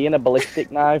RPG and a ballistic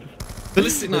knife?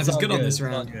 Ballistic knife is good on this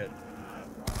round.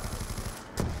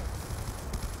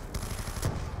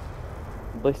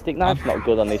 Ballistic knife's not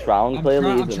good on this round,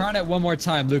 clearly. I'm trying it one more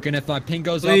time, Luke, and if my ping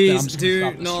goes please up, then I'm just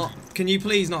do not. Can you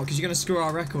please not? Because you're gonna screw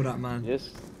our record up, man.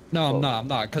 Just No, I'm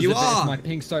not. Because You if are. my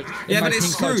ping starts, Yeah, but it's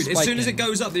screwed. As soon as it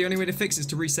goes up, the only way to fix it is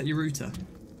to reset your router.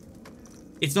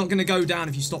 It's not gonna go down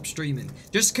if you stop streaming.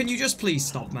 Can you just please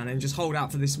stop, man, and just hold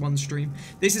out for this one stream?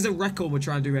 This is a record we're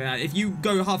trying to do. If you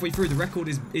go halfway through, the record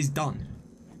is done.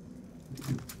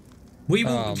 We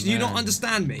will. Do you not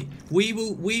understand me? We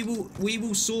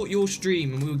will sort your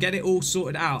stream and we will get it all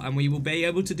sorted out, and we will be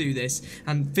able to do this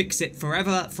and fix it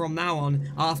forever from now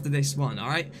on after this one. All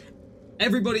right.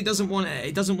 Everybody doesn't want it.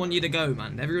 It doesn't want you to go,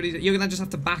 man. You're gonna just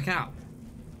have to back out.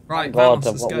 Right, God, Vanos,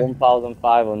 let's go.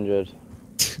 1,500.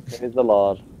 Praise the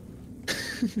Lord.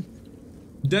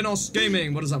 Denos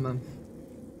Gaming, what is that, man?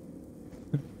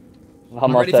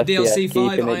 I'm ready for DLC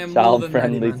 5. keeping I it am more than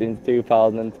child-friendly ready, man. since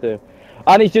 2002.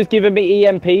 And he's just giving me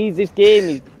EMPs. This game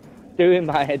is doing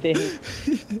my head in.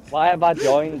 Why have I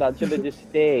joined? I should have just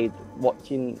stayed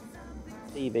watching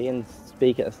TV and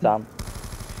speaking to Sam.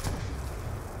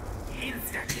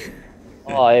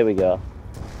 Oh, here we go.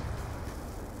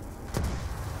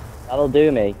 That'll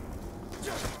do me.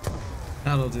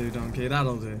 That'll do, donkey.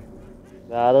 That'll do.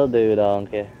 That'll do,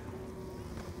 donkey.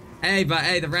 Hey, but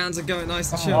hey, the rounds are going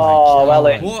nice and chill. Oh, well,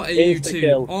 What are you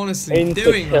two honestly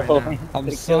doing right now?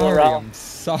 I'm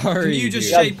sorry. Can you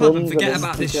just shape up and forget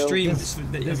about this stream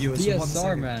that you're viewers for 1 DSR,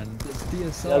 second? man. It's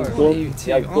DSR.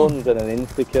 He has guns and an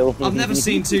insta-kill. I've never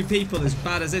seen 2 people as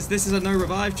bad as this. This is a no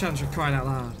revive chance for crying out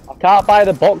loud. I can't buy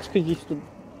the box because you stood...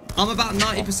 I'm about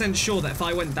 90% sure that if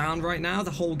I went down right now,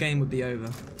 the whole game would be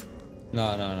over. No.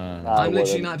 I'm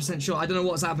literally 90% sure. I don't know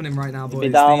what's happening right now, boys.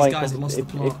 These down, guys have lost the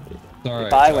plot.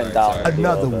 If I went down,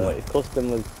 Another one. If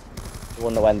Custom was the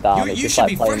one that went down, You should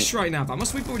be fresh right now, but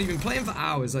must we've already been playing for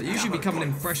hours. Like, you should be coming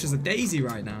in fresh as a daisy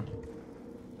right now.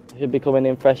 Should be coming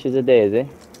in fresh as a daisy.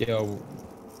 Yo.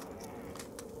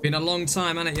 Been a long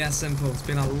time, hasn't it? Yeah, simple. It's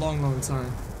been a long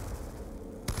time.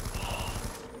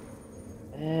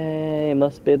 Hey,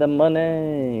 must be the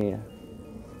money.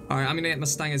 Alright, I'm gonna get my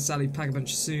Stang and Sally pack a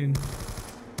bunch soon.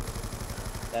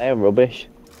 They're rubbish.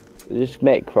 They just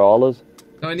make crawlers.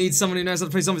 No, I need someone who knows how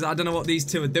to play zombies. I don't know what these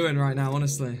two are doing right now,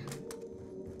 honestly.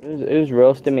 Who's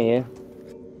roasting me here?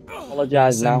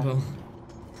 Apologise now. Simple.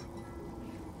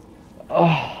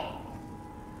 Oh.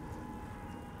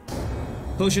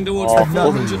 Pushing towards the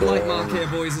 400 like mark here,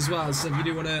 boys, as well. So if you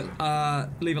do want to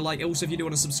leave a like, also if you do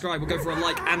want to subscribe, we'll go for a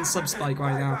like and sub spike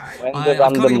right now. I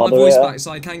can't get my voice back, so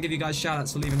I can give you guys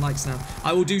shoutouts for leaving likes now.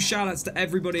 I will do shoutouts to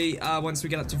everybody once we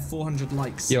get up to 400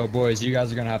 likes. Yo, boys, you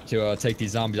guys are gonna have to take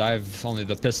these zombies. I have only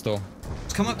the pistol.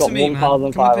 Come up to me, man.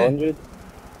 Come up here.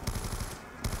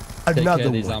 Take care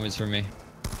of these zombies for me.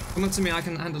 Come up to me, I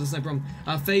can handle this, no problem.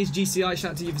 FaZe GCI,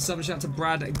 shout out to you for subbing. Shout out to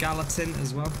Brad Gallatin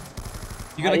as well.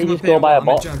 You gotta come up here. Buy a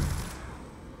box.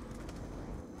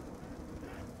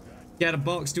 Get a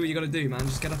box, do what you gotta do, man.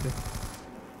 Just get up here.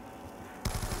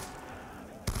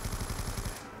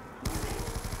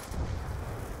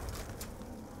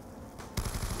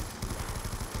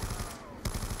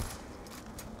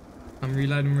 I'm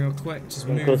reloading real quick, just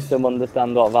move. Custom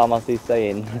understand what Vamos is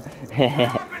saying.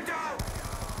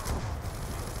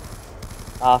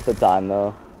 Half the time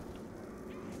though.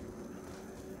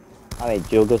 I need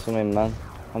jug or something, man.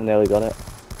 I've nearly got it.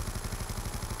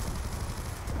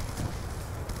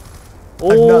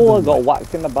 Oh, I got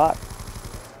whacked in the back.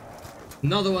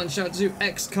 Another one, shout out to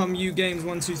XCOM Games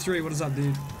 123. What does that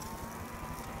do?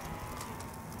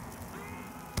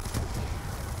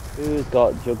 Who's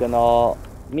got Juggernaut?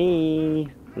 Me.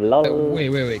 Lol.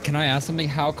 Wait. Can I ask something?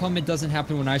 How come it doesn't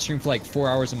happen when I stream for like 4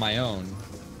 hours on my own?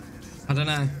 I don't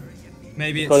know.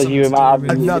 Maybe it's because you might have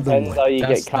another one. How you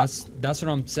get capped. That's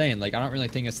what I'm saying. Like, I don't really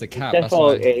think it's the cap.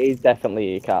 It is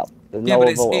definitely a cap. There's yeah, no but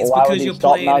it's because you're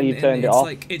playing now, and, you turned and it it's off.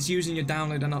 like it's using your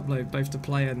download and upload both to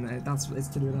play and it's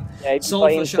to do with that. Yeah, if you're Solver,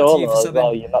 playing shout out to you for solo as subbing.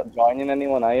 well, you're not joining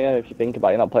anyone, are you? If you think about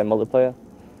it, you're not playing multiplayer.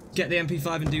 Get the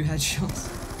MP5 and do headshots.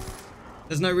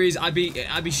 There's no reason. I'd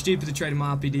be stupid to trade in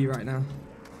my RPD right now.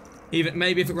 Even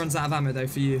maybe if it runs out of ammo though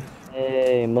for you.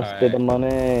 Hey, must be the money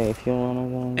if you wanna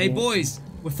go. Hey boys,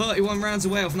 we're 31 rounds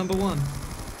away off number 1.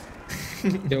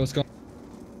 Yeah, what's going?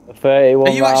 31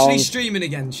 Are you rounds. actually streaming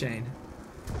again, Shane?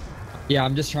 Yeah,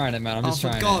 I'm just trying it, man. I'm just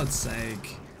trying for God's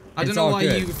sake. I don't It's know all why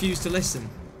good. you refuse to listen.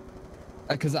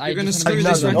 Because You're gonna screw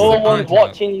this record. No one's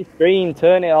watching your stream.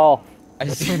 Turn it off. I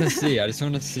just want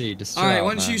to see. Just chill Alright, out,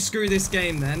 once man. you screw this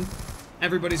game, then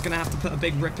everybody's gonna have to put a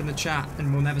big rip in the chat,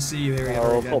 and we'll never see you here ever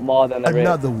We'll again. put more than a rip.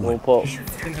 Another one. We'll put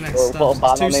Internet a ban stuff.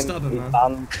 on It's too him. stubborn, He's man.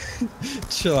 banned.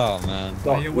 Chill out, man.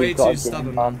 You're way too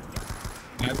stubborn, man.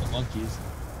 I have the monkeys.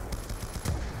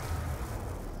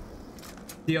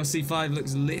 DLC 5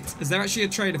 looks lit. Is there actually a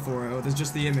trailer for it, or there's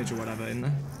just the image or whatever in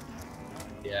there?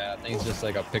 Yeah, I think it's just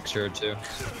like a picture or two.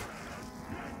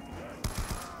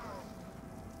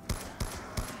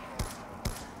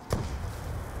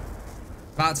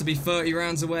 About to be 30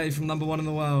 rounds away from #1 in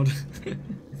the world.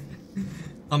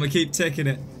 I'm gonna keep ticking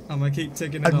it. I'm gonna keep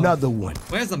ticking it Another off. one.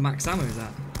 Where's the max ammo is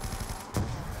at?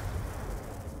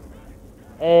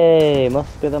 Hey,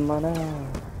 must be the money.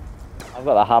 I've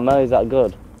got the hammer. Is that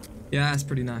good? Yeah, that's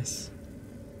pretty nice.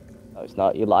 No, it's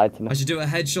not. You lied to me. I should do a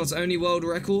headshots only world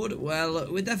record. Well,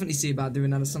 we'll definitely see about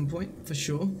doing that at some point, for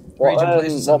sure.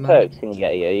 What perks can you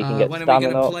get here? You can get when are we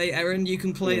stamina gonna up. play, Aaron? You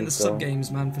can play in the sub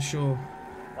games, man, for sure.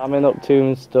 Stamina up,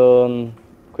 tombstone,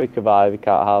 quick revive. You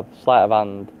can't have sleight of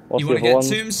hand. What's You the want to other get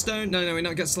one? tombstone? No, we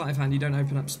don't get sleight of hand. You don't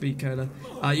open up speed coder.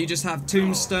 You just have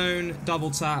tombstone, double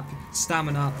tap,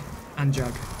 stamina up, and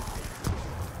jug.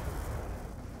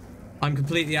 I'm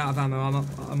completely out of ammo.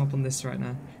 I'm up on this right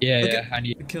now. Yeah, Look yeah. at I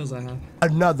need. the kills I have.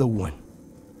 Another one.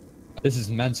 This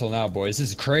is mental now, boys. This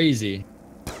is crazy.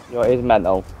 You know, it is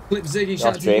mental. Flip Ziggy, You're shout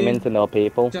out to streaming you. to know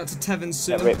people. Shout out to Tevin Get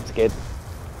Sue. ripped, kid.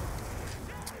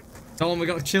 Go on, we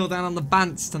got to chill down on the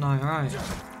bants tonight, alright?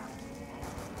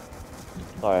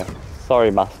 Sorry,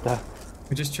 master.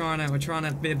 We're trying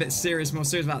to be a bit more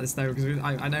serious about this though, because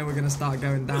I know we're gonna start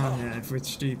going down here if we're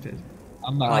stupid.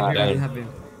 I'm not Like going we already down. have been.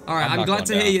 Alright, I'm not glad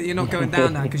to going hear down. you're not going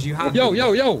down now, because you have Yo, been.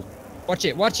 yo, yo! Watch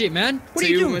it, man! What So are you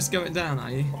you're doing? almost going down, are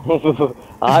you?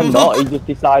 I'm not. He just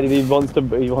decided he wants to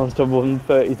run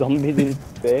 30 zombies in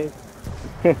space.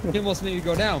 You almost made me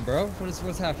go down, bro.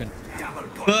 What's happened?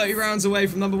 30 rounds away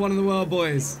from #1 in the world,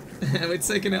 boys. We're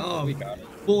taking it off. We got it.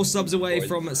 4 subs away Boys.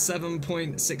 from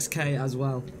 7.6k as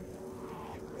well.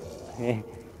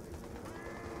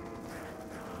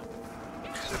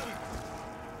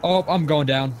 Oh, I'm going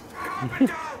down.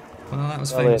 Well, that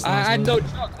was Well, famous. I had last no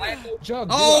one. jug. I had no jug.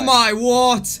 Oh did I? my,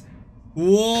 what?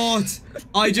 What?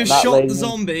 I just that, shot the ladies-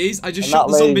 zombies. I just And shot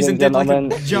that, the zombies ladies and and did like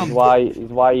gentlemen, a jump. is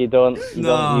why you don't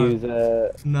No. use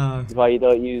No, is why you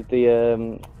don't use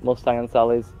the Mustang and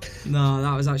Sally's. no,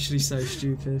 that was actually so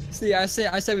stupid. See, I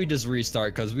say we just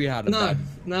restart because we had a No, bad.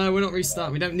 no, we're not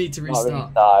restarting. We don't need to Not restart.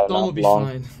 restart, Dom not will be long.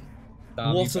 fine.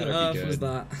 Dom, you What on better be earth was good.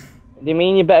 that? Do you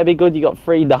mean you better be good? You got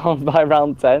 3 down by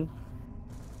round 10.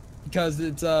 Because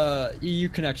it's EU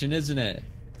connection, isn't it?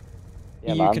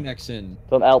 Yeah, EU man. connection.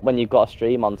 Don't help when you've got a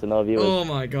stream on to no viewers. Oh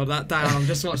my god, that down.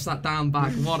 Just watch that down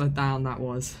back. What a down that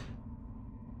was.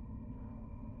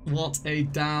 What a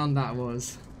down that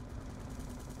was.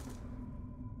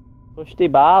 Push the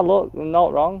bar. Look, I'm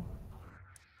not wrong.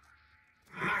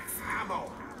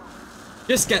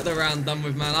 Just get the round done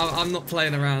with, man. I'm not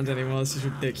playing around anymore. This is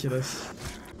ridiculous.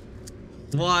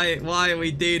 Why are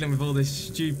we dealing with all this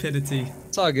stupidity?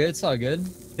 It's all good. It's all good.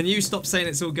 Can you stop saying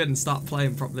it's all good and start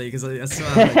playing properly? Because I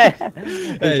swear, like,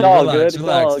 It's all good. It's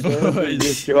all good. boys. You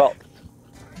just dropped.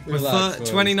 we're Relax, boys.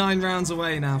 29 rounds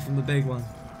away now from the big one.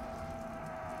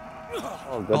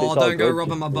 All good. Oh, it's all don't go good.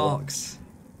 robbing my Just- box.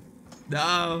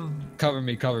 No. Cover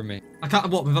me, cover me. I can't,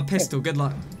 what, with a pistol? Good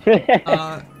luck.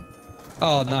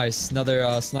 Oh, nice.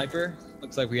 Another sniper.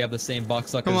 Looks like we have the same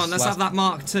box luck Come as on, let's last have that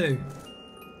Mark II.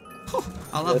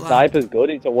 I love The that. sniper's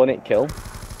good. It's a 1-hit kill.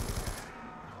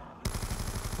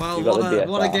 Well, You got the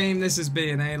what a DSR. game this has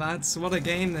been, eh, lads? What a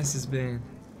game this has been.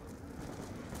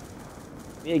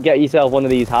 You get yourself one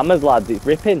of these hammers, lads. It's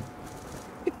ripping.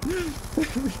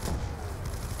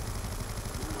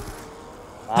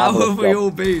 How Marvellous have we job.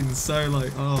 all been so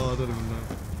like, oh, I don't even know.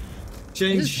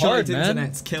 Change This is hard, shite man.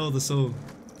 internet's killed us all.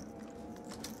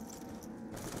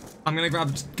 I'm gonna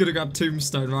grab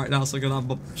Tombstone right now, so I'm gonna have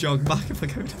my jug back if I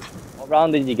go down. What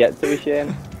round did you get to,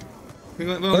 Shane? We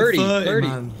went on 30, 30,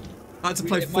 man. I had to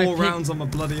play It might 4 take- rounds on my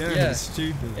bloody own. Yeah. It's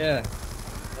stupid. Yeah.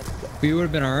 We would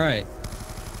have been alright.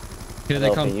 Here I they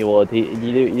don't come. think you would.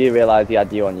 You do realise he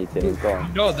had you on your team. Go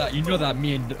on. You know that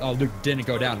me and Luke didn't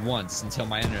go down once until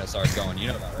my internet started going. You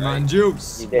know that, right? Man,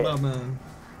 Juice. You did. What up, man?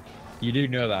 You do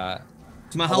know that.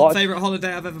 It's my watched- favourite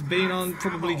holiday I've ever been on.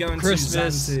 Probably going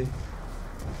Christmas. to Zante.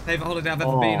 Favourite holiday I've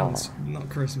ever been on. Oh. Not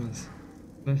Christmas.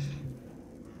 But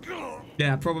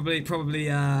yeah, probably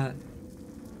Zante,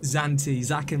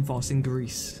 Zakynthos in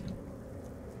Greece.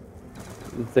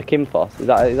 Zakynthos. Is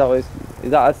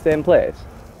that the same place?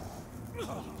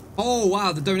 Oh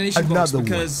wow, the donation box Another one.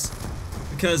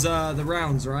 because the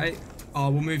rounds, right? Oh,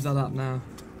 we'll move that up now.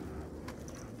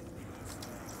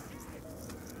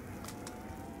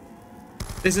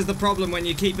 This is the problem when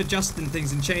you keep adjusting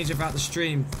things and change about the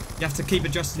stream. You have to keep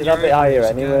adjusting It's your a bit higher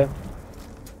overlays, anyway. yeah.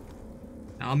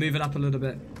 I'll move it up a little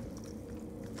bit.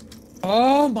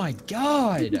 Oh my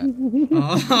god!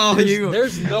 Oh,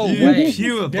 There's no you way.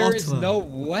 pure There is bottler. no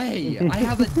way. I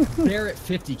have a Barrett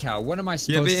 50 cal. What am I Yeah,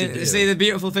 supposed to but do? see, the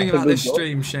beautiful thing That's a about good this goal.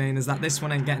 stream, Shane, is that this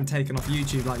one ain't getting taken off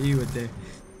YouTube like you would do.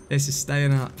 This is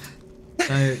staying up.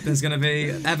 So there's gonna be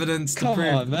evidence to Come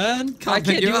prove. on, man. I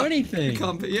can't do anything.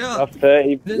 Can't pick you You up. have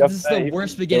 30, This is the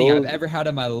worst beginning I've ever had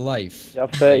in my life. You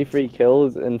have 33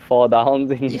 kills and 4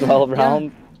 downs in 12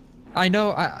 rounds. I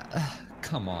know.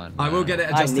 Come on. I will get it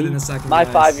adjusted in a second. My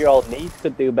guys. 5-year-old niece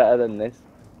could do better than this.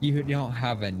 You don't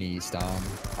have a niece, Dom.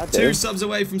 I do. 2 subs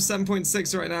away from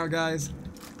 7.6 right now, guys.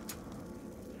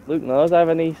 Luke knows I have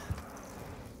a niece.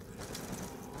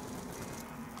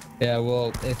 Yeah,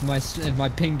 well, if my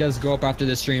ping does go up after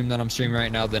this stream that I'm streaming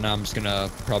right now, then I'm just gonna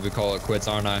probably call it quits,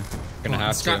 aren't I? Gonna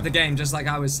have Scrap to. the game, just like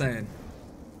I was saying.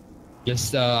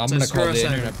 Just I'm gonna call the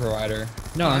internet provider.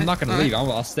 No, I'm not gonna leave.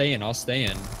 I'll stay in. I'll stay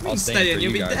in. I'll stay in for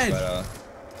you'll you be guys. dead. But,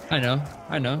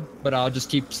 I know. But I'll just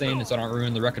keep saying it so I don't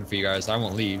ruin the record for you guys. I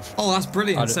won't leave. Oh, that's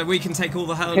brilliant. So we can take all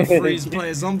the hell and freeze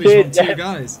player zombies from 2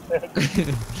 guys.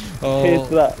 Oh,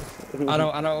 that. I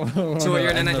don't. Sort your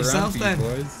internet yourself then.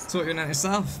 Boys. Sort your internet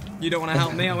yourself. You don't want to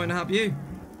help me, I won't help you.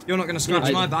 You're not going to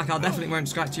scratch my back, I definitely won't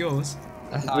scratch yours.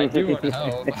 I do want to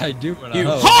help. I do want to You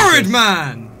help. horrid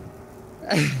man!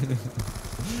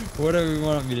 What do we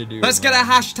want me to do? Let's get a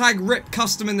hashtag RIP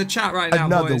custom in the chat right now,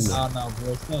 boys. Oh, no,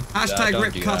 boys. Hashtag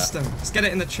RIP custom. Let's get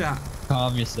it in the chat.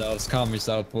 Calm yourselves,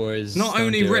 boys. Not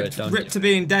only rip to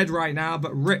being dead right now,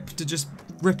 but rip to just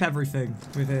rip everything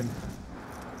with him.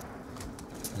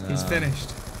 He's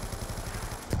finished.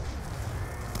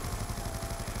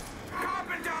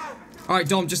 Alright,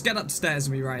 Dom, just get upstairs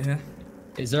with me right here.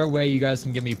 Is there a way you guys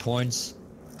can give me points?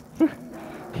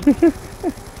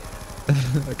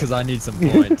 Because I need some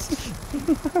points.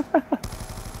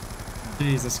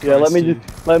 Jesus Christ. Yeah,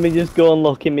 let me just go and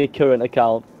look in my current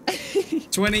account.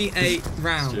 28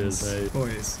 rounds,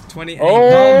 boys. 28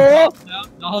 rounds.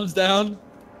 Dom's down.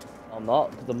 I'm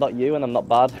not, because I'm not you and I'm not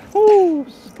bad. Ooh,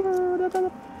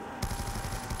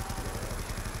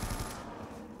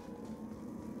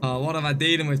 oh, what am I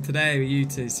dealing with today with you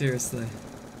two? Seriously.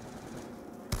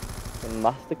 A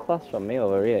masterclass from me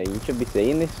over here. You should be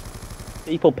seeing this.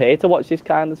 People pay to watch this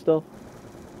kind of stuff.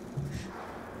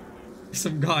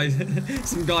 Some guy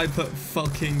put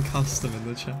fucking custom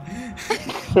in the chat.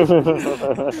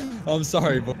 I'm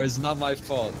sorry, boys. It's not my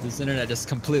fault. This internet just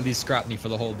completely scrapped me for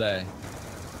the whole day.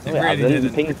 It really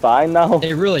didn't. Ping's fine now.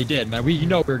 It really did, man. You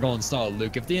know we were going solid,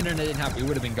 Luke. If the internet didn't happen, we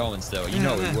would have been going still. You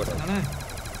know we would have. I know.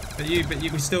 But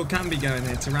you still can be going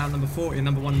here to round number 40,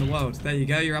 number 1 in the world. There you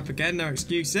go. You're up again. No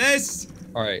excuses.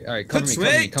 All right. Cover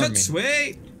me. Cover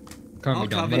me.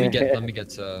 Let me get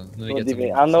to.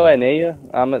 I'm nowhere near you.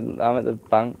 I'm at the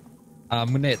bank.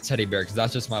 I'm gonna hit teddy bear because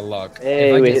that's just my luck.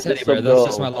 Hey, if I get teddy bear, that's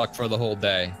just my luck for the whole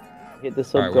day. Hit the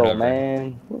sub goal,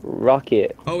 man. Rock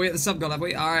it. Oh, we hit the sub goal, have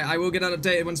we? Alright, I will get that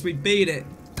updated once we beat it.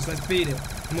 So let's beat it.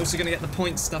 I'm also gonna get the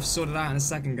point stuff sorted out in a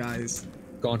second, guys.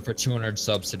 Going for 200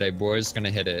 subs today, boys. Gonna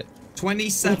hit it.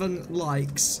 27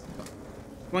 likes.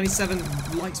 27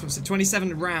 likes, what's it?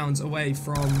 27 rounds away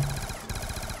from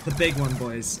the big one,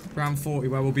 boys. Round 40,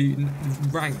 where we'll be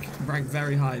ranked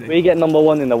very highly. We get number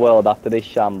 1 in the world after this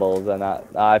shambles, and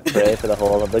I pray for the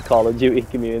whole of the Call of Duty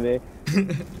community.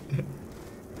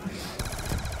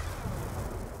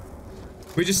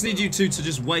 We just need you two to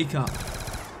just wake up.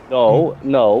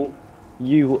 No,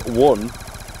 you won.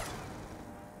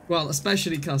 Well,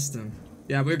 especially custom.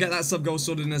 Yeah, we'll get that sub goal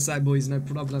sorted in a sec, boys, no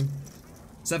problem.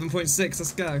 7.6,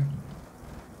 let's go.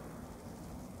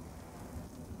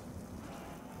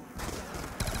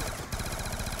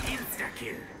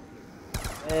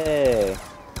 Hey.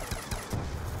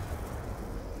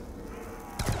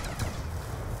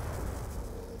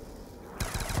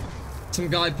 Some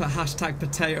guy put hashtag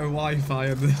potato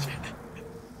Wi-Fi on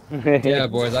the Yeah,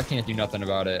 boys, I can't do nothing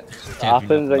about it. What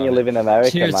happens when you live in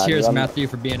America, man? Cheers, Matthew,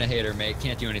 for being a hater, mate.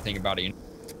 Can't do anything about it.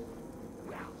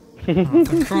 Oh,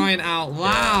 for crying out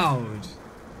loud!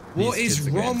 What is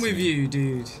wrong with you,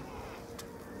 dude?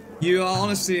 You are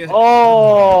honestly.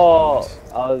 Oh!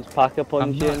 I was packer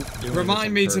punching.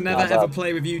 Remind me to never ever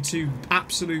play with you two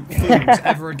absolute fools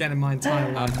ever again in my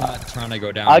entire life. I'm not trying to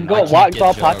go down. I got whacked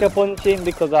by packer punching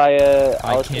because I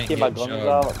was taking my guns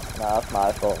out. Nah, that's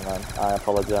my fault, man. I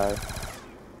apologise.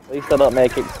 At least I don't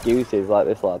make excuses like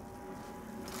this lad.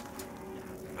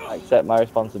 I accept my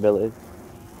responsibilities.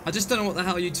 I just don't know what the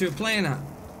hell you two are playing at.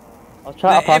 I'll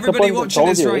try to pack everybody a watching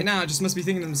this right now just must be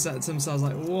thinking to themselves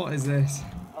like, what is this?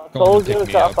 I told you to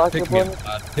try to pack a punch.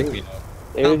 Pick me up.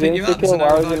 It was insecure,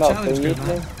 why was you not thinking me? I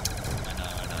know.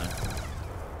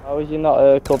 Why was you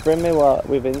not covering me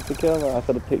with insecure? I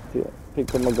could have picked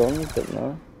up my guns, but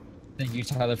no. Thank you,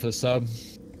 Tyler, for the sub.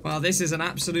 Well, this is an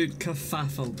absolute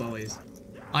kerfuffle, boys.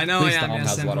 I know I am,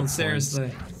 yes, Simple,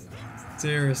 seriously.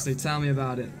 Seriously, tell me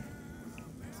about it.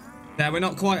 Yeah, we're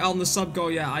not quite on the sub goal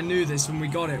yet. I knew this when we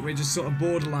got it. We're just sort of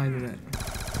borderlining it.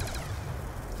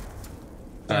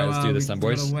 Alright, let's do this then,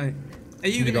 boys. Are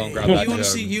you go gonna and grab that you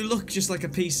honestly, jug. you look just like a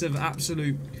piece of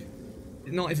absolute.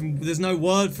 Not even. There's no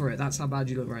word for it. That's how bad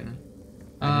you look right now.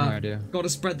 I have no idea. Got to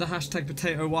spread the hashtag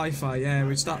potato Wi-Fi. Yeah,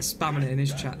 we start spamming it in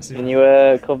his chat soon. Can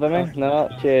you cover me? No,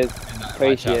 cheers.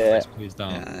 Appreciate it. Please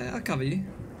don't. Yeah, I'll cover you.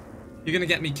 You're gonna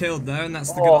get me killed though, and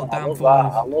that's the good old downfall.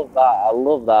 I love that. I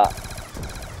love that.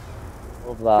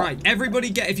 Love that. Right,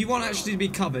 everybody get. If you want actually to be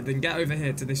covered, then get over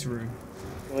here to this room.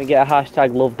 Can we get a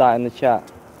hashtag love that in the chat?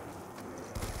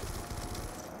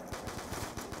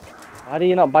 Why do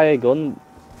you not buy a gun?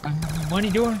 What are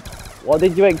you doing? What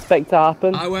did you expect to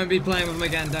happen? I won't be playing with them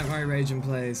again. Don't worry, Raging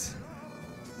plays.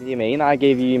 What do you mean? I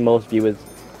gave you most viewers.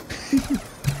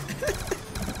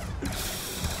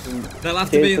 They'll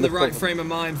have to be in the right frame of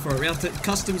mind for it. We have to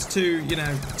customs 2, you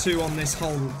know, 2 on this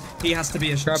whole. He has to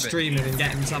be a streamer and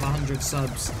get him to have 100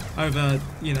 subs over,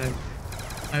 you know,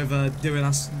 over doing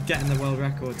us getting the world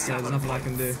record. So there's nothing I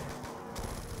can do.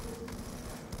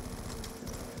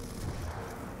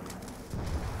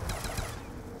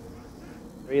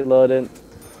 Reloading.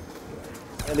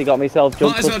 Nearly got myself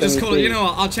jumped. Might as well just call it. You know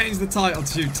what? I'll change the title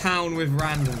to Town with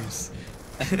Randoms.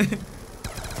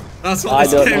 That's what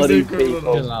this game's equivalent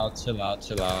of.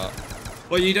 Chill out.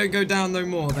 Well, you don't go down no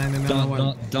more then, and then I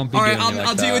won't. Don't be Alright, doing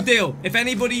I'll do a deal. If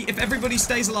everybody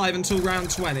stays alive until round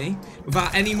 20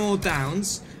 without any more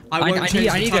downs, I won't change the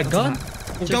title. I need a gun.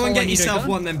 Well, go and get yourself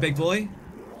one then, big boy.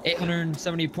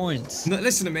 870 points. No,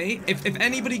 listen to me. If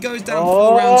anybody goes down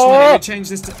for round 20, we change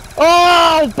this to. Oh,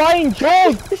 I was buying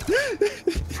drugs!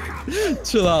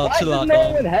 Chill out, What What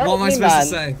am I supposed to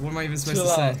say? What am I even supposed to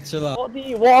say? Chill out.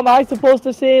 What am I supposed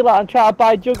to say? Like, I'm trying to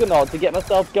buy Juggernaut to get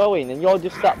myself going, and you're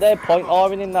just sat there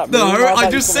point-oring in that room. No, Why I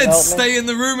don't just you said come and help me? stay in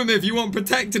the room with me if you want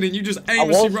protecting, and you just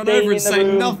aimlessly run over and say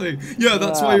nothing. Yeah,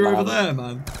 that's why you're over there,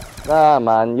 man. Nah,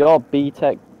 man, you're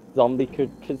B-Tech zombie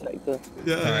protector.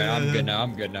 Yeah. Alright, I'm good now.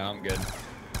 I'm good.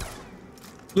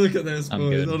 Look at this,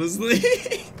 boys, honestly.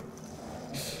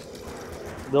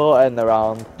 Don't end the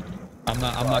round. I'm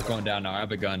not going down now. I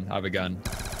have a gun. I'm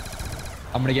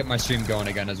gonna get my stream going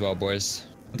again as well, boys.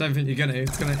 I don't think you're gonna.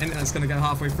 Internet's gonna go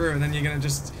halfway through, and then you're gonna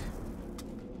just.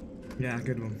 Yeah,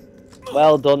 good one.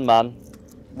 Well done, man.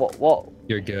 What?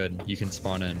 You're good. You can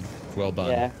spawn in. Well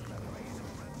done. Yeah.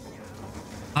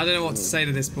 I don't know what to say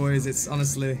to this, boys. It's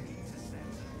honestly.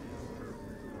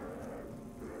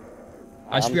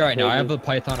 I should be alright now. I have a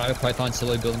Python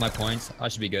slowly building my points. I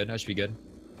should be good.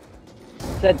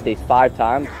 Said this 5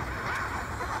 times.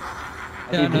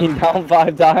 Yeah, Have you been down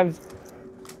 5 times?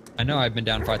 I know I've been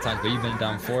down 5 times, but you've been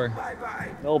down 4.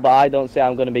 No, but I don't say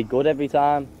I'm gonna be good every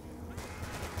time.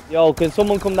 Yo, can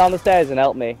someone come down the stairs and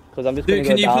help me? Because I'm just gonna Dude,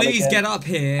 go down can you please again. get up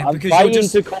here? I'm Because trying you're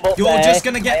just to come up you're there. just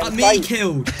gonna get I am me trying.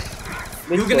 killed.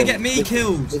 You're gonna get me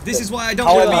killed. This is why I don't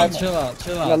How want am I- to be. Chill out.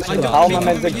 How am I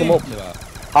meant to come up?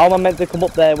 How am I meant to come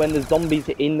up there when there's zombies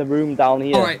in the room down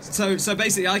here? Alright, so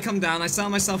basically I come down, I sell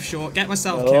myself short, get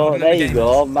myself killed, Oh, and then there the you game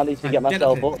go. ends. Managed to Right, get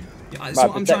myself here. up. Yeah, that's Right,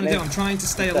 what I'm trying to do. protect I'm trying to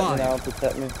stay Protect me alive. now,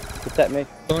 protect me. Protect me.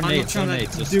 I'm not trying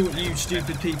to do what you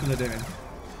stupid people are doing.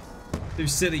 Do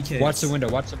silly kids. Watch the window.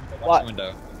 Watch the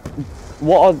window.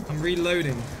 What? I'm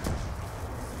reloading.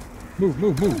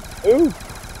 Move. Ooh.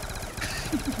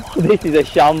 This is a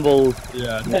shambles.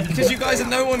 Yeah. Because you guys are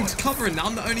no one's covering.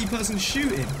 I'm the only person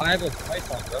shooting. I have a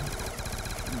Python, bro.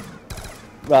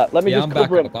 Right, let me just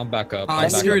cover him. I'm back up.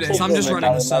 Alright, screw this. I'm just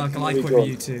running the circle. I quit with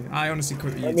you two. I honestly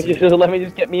quit with you two. Let me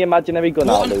just get me imaginary gun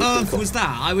out. What on earth was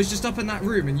that? I was just up in that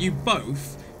room and you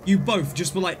both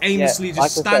just were like aimlessly Yeah, just like I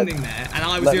said, standing there and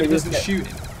I was the only person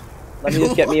shooting. Let me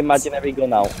just get me imaginary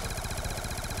gun out.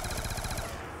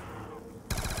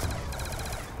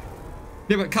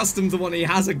 Yeah, but Custom's the one he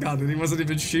has a gun and he wasn't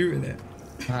even shooting it.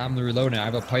 I'm the reloading. I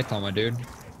have a Python, my dude.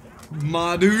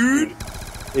 My dude.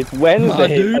 It's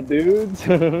Wednesday, my dude.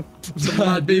 Some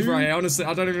mad beef right here. Honestly,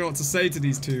 I don't even know what to say to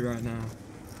these two right now.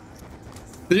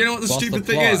 Do you know what the stupid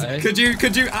thing is? Could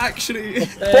you actually?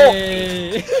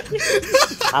 Hey.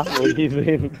 I'm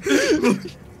leaving.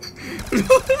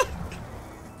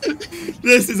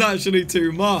 This is actually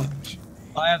too much.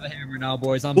 I have the hammer now,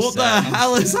 boys. What the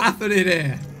hell is happening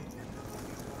here?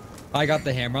 I got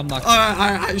the hammer. I'm not.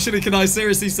 Alright, actually, can I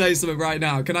seriously say something right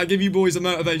now? Can I give you boys a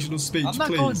motivational speech, please?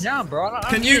 I'm not going down, bro.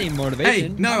 Can you? Need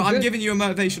motivation. Hey, no, I'm giving you a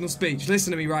motivational speech.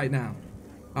 Listen to me right now.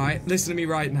 Alright, listen to me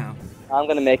right now. I'm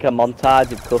gonna make a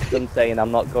montage of Custom saying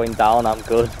I'm not going down, I'm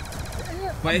good.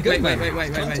 Wait.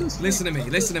 Listen to me.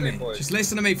 Just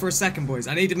listen to me for a second, boys.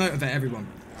 I need to motivate everyone.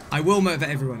 I will motivate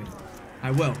everyone.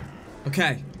 I will.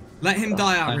 Okay. Let him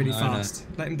die out really fast.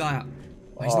 Let him die out.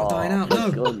 Oh, he's not dying out.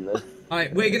 No. Goodness.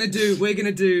 Alright, we're gonna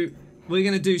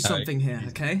do something here,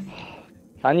 okay?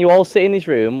 Can you all sit in this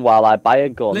room while I buy a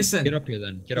gun? Listen. Get up here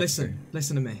then. Get up here.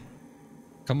 Listen to me.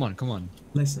 Come on, come on.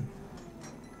 Listen.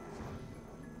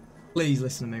 Please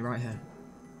listen to me right here.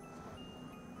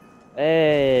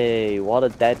 Hey, what a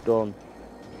dead gun.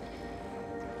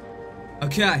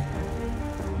 Okay.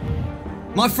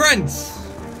 My friends,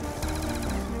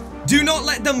 do not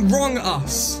let them wrong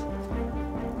us.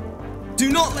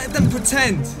 Do not let them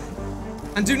pretend.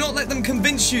 And do not let them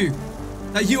convince you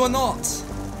that you are not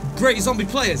great zombie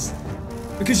players.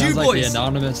 Because Sounds you like boys, the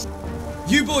anonymous.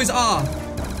 you boys are,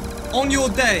 on your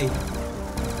day,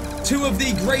 2 of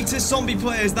the greatest zombie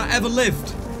players that ever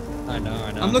lived. I know,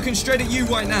 I know. I'm looking straight at you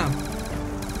right now.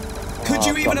 Could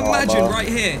you even imagine right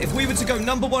here, if we were to go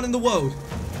 #1 in the world,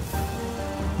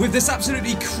 with this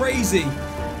absolutely crazy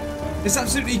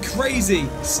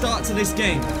start to this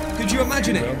game? Could you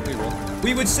imagine it?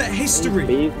 We would set history.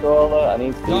 Speed crawler, I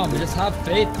need speed. Dom, just have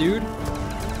faith, dude.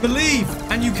 Believe,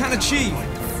 and you can achieve.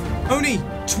 Only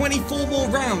 24 more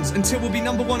rounds until we'll be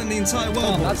 #1 in the entire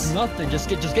world, boys. That's nothing. Just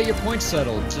get your points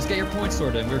settled. Just get your points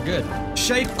sorted, and we're good.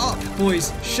 Shape up,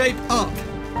 boys. Shape up.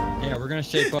 Yeah, we're gonna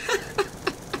shape up.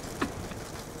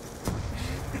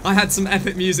 I had some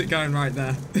epic music going right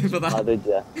there for that. Oh, did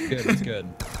ya? Good, it's good.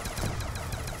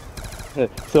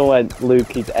 So when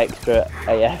Luke is extra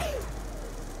AF.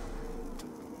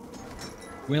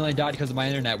 We only died because of my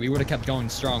internet. We would have kept going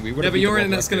strong. We would. Yeah, but your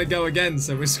internet's gonna go again,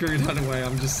 so we're screwed anyway.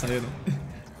 I'm just saying it.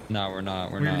 No, we're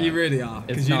not. We're not. You really are,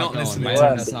 because you're not listening. My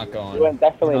internet's not going. You weren't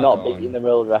definitely not beating the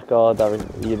world record.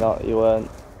 You weren't.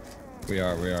 We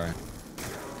are. We are.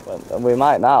 But we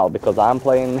might now because I'm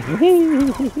playing.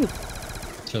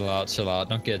 Chill out. Chill out.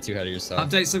 Don't get too ahead of yourself.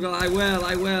 Update, so I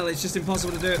will. It's just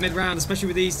impossible to do it mid-round, especially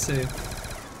with these 2.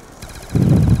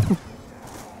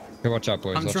 Okay, watch out,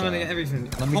 boys. I'm trying to get everything.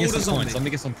 Let me get some points. Let me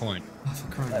get some points. Oh,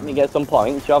 for crying Let me get some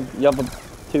points. You have a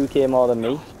 2k more than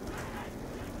me.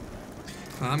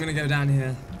 Right, I'm gonna go down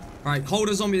here. Right, hold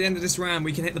a zombie at the end of this round.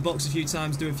 We can hit the box a few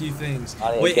times, do a few things.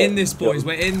 We're in this, boys.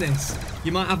 We're in this.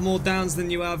 You might have more downs than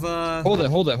you have. Hold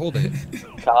it.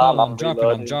 Calm, I'm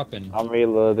dropping. I'm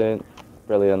reloading.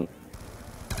 Brilliant.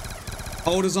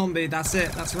 Hold a zombie. That's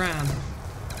it. That's round.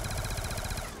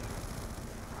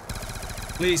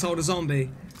 Please hold a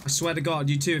zombie. I swear to God,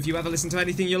 you 2. If you ever listen to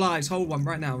anything you like, hold one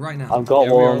right now. I've got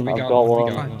one. I've got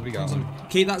one. We got one.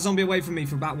 Keep that zombie away from me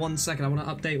for about 1 second. I want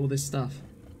to update all this stuff.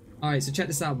 Alright, so check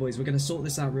this out, boys. We're going to sort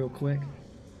this out real quick.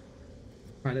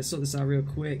 Alright, let's sort this out real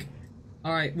quick.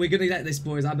 Alright, we're going to get this,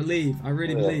 boys. I believe. I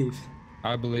really believe.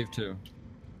 I believe too.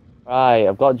 Right,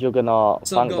 I've got Juggernaut.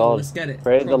 So Thank God. Let's get it.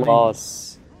 Praise the Lord.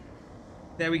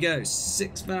 There we go.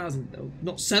 6,000. Oh,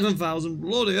 not 7,000.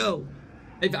 Bloody hell.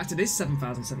 In fact, it is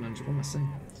 7,700. What am I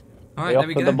saying? Alright, there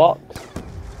we go. The box.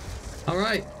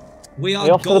 Alright. We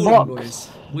are golden, boys.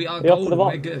 We are golden.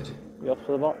 We're good. You off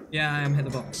to the box? Yeah, I am hit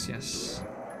the box, yes.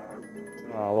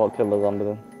 Oh, what kill the zombie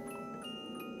then?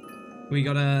 We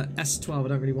got a S12, I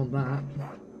don't really want that.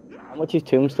 How much is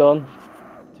Tombstone?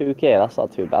 2k, that's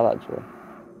not too bad actually.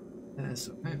 That's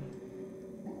okay.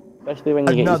 Especially when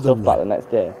you get your stuff back the next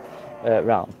day.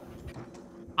 Round.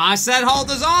 I said hold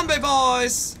the zombie,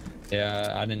 boys!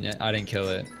 Yeah, I didn't kill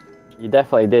it. You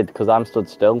definitely did, because I'm stood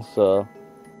still, so...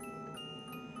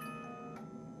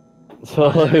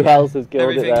 So who else has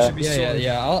killed it there?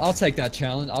 Yeah. I'll take that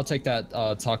challenge. I'll take that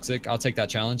toxic. I'll take that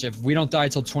challenge. If we don't die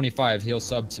till 25, he'll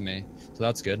sub to me. So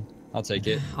that's good. I'll take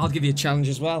it. I'll give you a challenge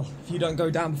as well. If you don't go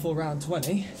down before round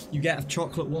 20, you get a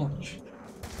chocolate watch.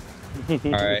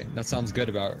 All right, that sounds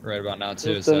good right about now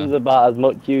too. This one's about as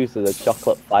much use as a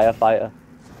chocolate firefighter.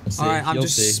 All right, I'm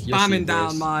just spamming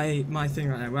down my thing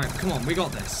right now. Right, come on, we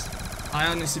got this. I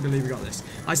honestly believe we got this.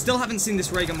 I still haven't seen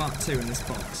this Reagan Mark II in this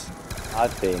box.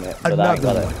 I've seen it, but I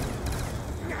got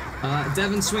it.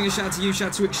 Devon Swinger, shout out to you, shout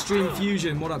out to Extreme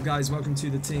Fusion. What up, guys? Welcome to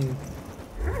the team.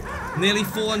 Nearly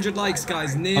 400 likes,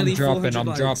 guys. Nearly 400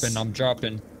 likes. I'm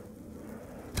dropping.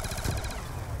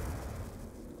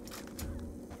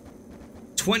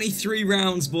 23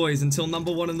 rounds, boys, until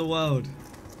 #1 in the world.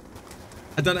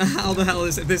 I don't know how the hell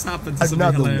if this happens. It's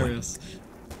something hilarious.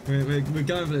 We're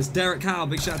going for this. Derek Cowell,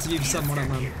 big shout out to you for something. What up,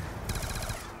 man?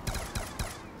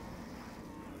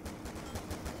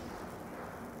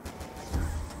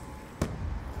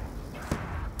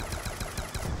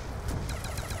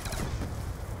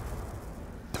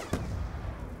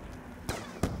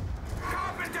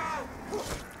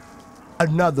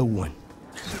 Another one.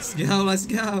 Let's go, let's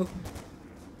go.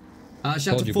 Shout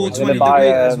out to 420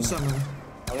 degrees.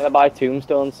 I'm gonna buy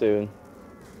Tombstone soon.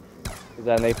 Cause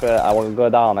then if I want to go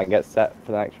down, I get set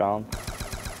for the next round.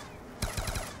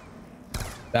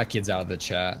 That kid's out of the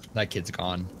chat. That kid's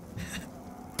gone.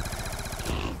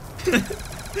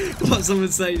 What someone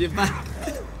saying, you're back.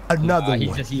 Another he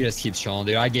one. just keeps trolling,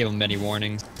 dude. I gave him many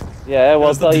warnings. Yeah,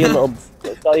 well, tell your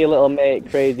little mate,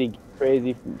 crazy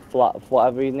flat,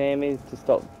 whatever his name is, to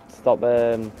stop,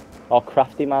 or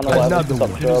crafty man or whatever. Another Stop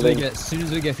one. trolling. As soon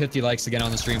as we get 50 likes again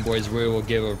on the stream, boys, we will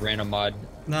give a random mod.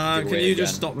 No, can you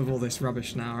just stop with all this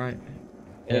rubbish now, right?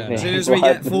 Yeah. As soon as we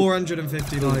get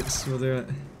 450 likes, we'll do it.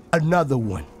 Another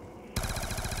one.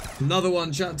 Another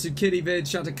one. Shout to KittyVid,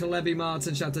 shout to Kalebi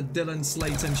Martin, shout to Dylan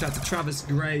Slayton, shout to Travis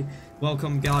Gray.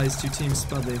 Welcome, guys, to Team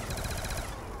Spuddley.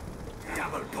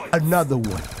 Another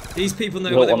one. These people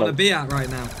know where they want to be at right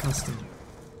now, Custom.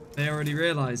 They're already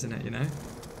realising it, you know?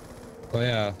 Oh,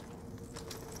 yeah.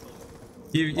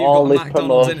 You've got a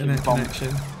McDonald's internet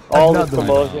connection. All this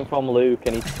promotion from Luke,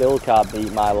 and he still can't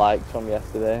beat my likes from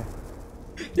yesterday.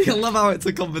 I love how it's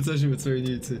a competition between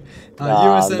you two.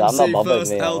 Nah, USMC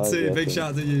first, L2, big shout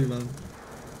out to you, man.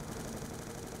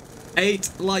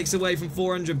 8 likes away from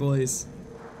 400, boys.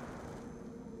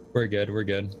 We're good, we're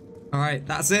good. Alright,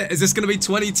 that's it. Is this going to be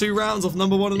 22 rounds of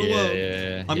number 1 in the world?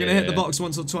 Yeah, I'm going to hit the box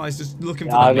once or twice, just looking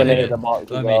for that. I'm going to hit the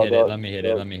box. Let me hit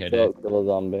it. Don't kill a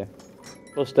zombie.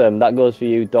 Custom, that goes for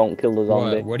you, don't kill the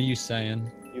zombie. What are you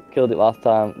saying? You killed it last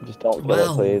time, just don't kill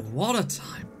it, please. What a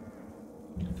time.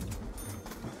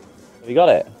 Have you got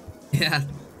it? Yeah.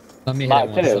 Let me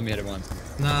hit it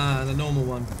once. Nah, the normal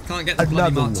one. Can't get the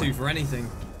bloody Mark 2 for anything.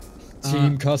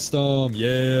 Team Custom,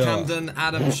 yeah. Camden,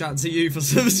 Adam, shout to you for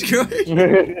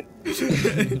subscribing.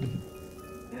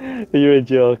 You're a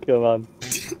joker, man.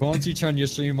 Why don't you turn your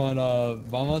stream on,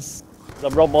 Vamos?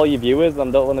 I've robbed all your viewers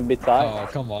and don't want to be tight. Oh,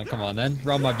 come on then.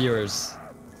 Rob my viewers.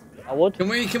 I would. Can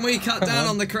we cut down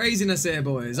on the craziness here,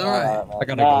 boys? Alright. I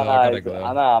gotta go.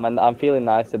 I know, I'm feeling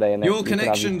nice today. Your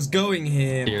connection's going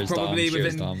here. Cheers, probably Dom.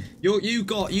 within. Cheers,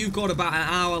 Dom. You've got about an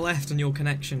hour left on your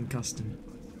connection, Custom.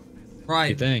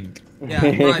 Right. You think? Yeah,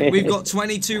 right. We've got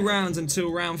 22 rounds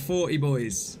until round 40,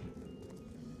 boys.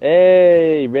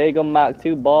 Hey, Raygun Mark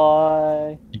 2,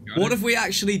 boy. What if we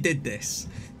actually did this?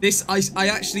 I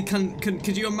actually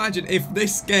could you imagine if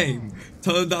this game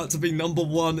turned out to be number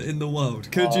 1 in the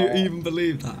world? Could you even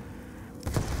believe that?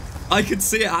 I could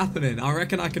see it happening. I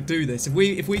reckon I could do this. If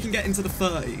we can get into the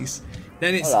 30s,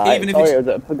 then it's even if it's...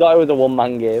 I forgot it was a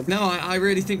one-man game. No, I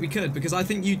really think we could, because I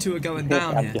think you two are going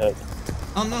down here.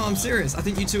 Oh no, I'm serious. I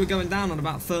think you two are going down on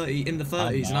about 30 in the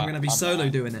 30s, and I'm going to be solo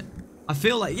doing it. I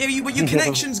feel like, yeah, but your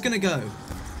connection's going to go.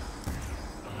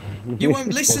 You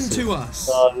won't listen to us.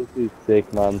 Oh, this is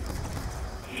sick, man.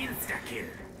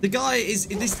 The guy is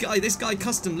this guy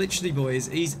Custom, literally, boys.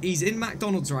 He's in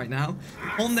McDonald's right now,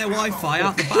 on their Wi-Fi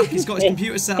out the back. He's got his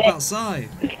computer set up outside.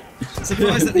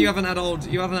 Surprised that you haven't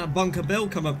had Bunker Bill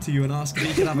come up to you and ask if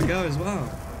you could have a go as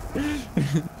well.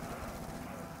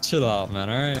 Chill out, man.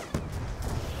 All right.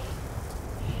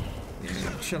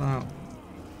 Yeah, chill out.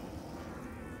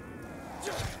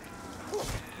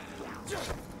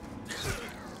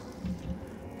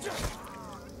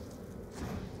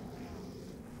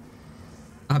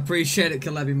 I appreciate it,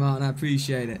 Kalebi Martin. I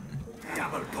appreciate it.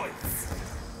 Double points.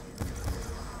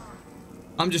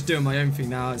 I'm just doing my own thing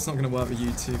now. It's not going to work with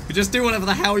YouTube. But just do whatever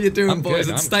the hell you're doing, boys,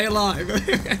 and stay alive.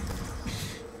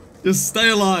 Just stay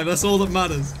alive. That's all that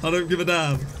matters. I don't give a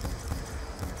damn.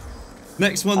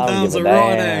 Next one down's a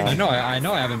rotten egg. I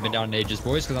know I haven't been down in ages,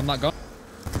 boys, because I'm not going.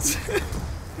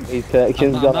 His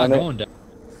connection's gone. I'm not going down.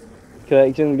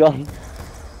 Connection's gone.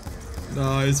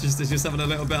 No, it's just having a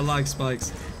little bit of lag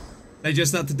spikes. They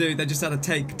just had to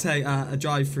take a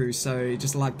drive through, so it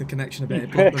just lagged the connection a bit.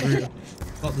 It blocked the router,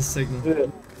 blocked the signal.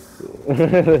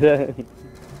 The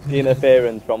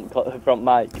interference from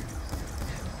Mike.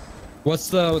 What's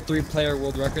the 3-player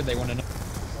world record? They want to know.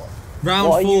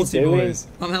 Round 40, boys.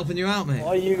 I'm helping you out, mate.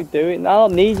 What are you doing? I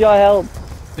don't need your help.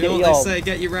 You know what they say?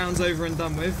 Get your rounds over and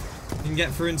done with. You can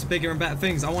get through into bigger and better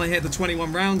things. I want to hit the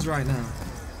 21 rounds right now.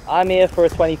 I'm here for a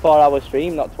 24-hour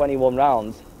stream, not 21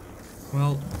 rounds.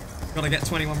 Well, gotta get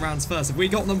 21 rounds first. If we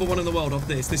got number 1 in the world off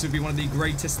this would be one of the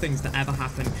greatest things to ever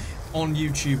happen on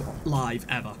YouTube live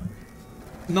ever.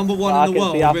 Number 1 in the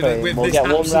world with we'll this get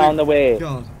one round away.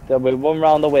 God. So we're 1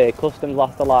 round away. Custom's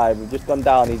last alive. We've just gone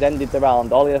down. He's ended the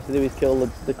round. All he has to do is kill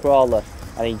the crawler,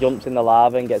 and he jumps in the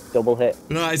lava and gets double hit.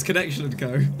 No, his connection would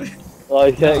go. Oh,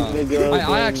 his connection would go.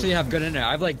 I actually have good internet.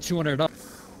 I have like 200 up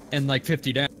and like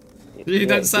 50 down. You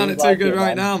don't sound it too good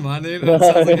right now, man. It sounds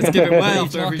like it's giving way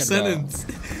after every sentence.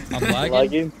 I'm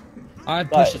lagging. I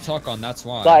had push to talk on, that's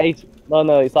why.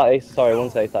 No, it's like Ace. Sorry, one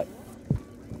sec. It's like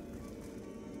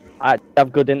I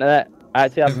have good internet. I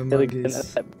actually have really good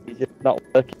internet. It's just not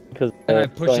working because. I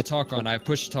have push to talk on. I have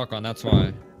push to talk on. That's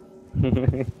why.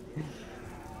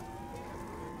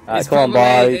 Alright, come on,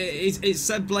 boys. It's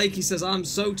said Blake. He says I'm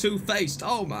so two-faced.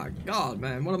 Oh my god,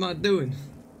 man, what am I doing?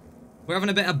 We're having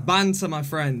a bit of banter, my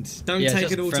friend. Don't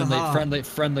take it all to heart.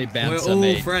 Friendly banter, We're all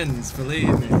mate. friends,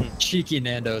 believe me. Cheeky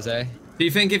Nando's, eh? Do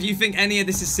you think if you think any of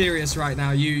this is serious right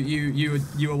now,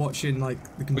 you are watching like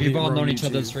the complete We've all known YouTube. each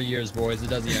other for years, boys. It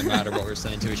doesn't even matter what we're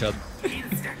saying to each other.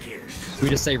 We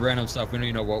just say random stuff. We don't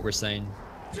even know what we're saying.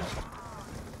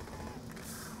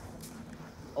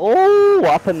 Oh,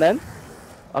 what happened then?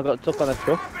 I got stuck on a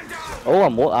truck. Oh,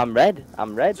 I'm red.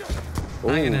 I'm red.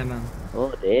 Hang in there, man.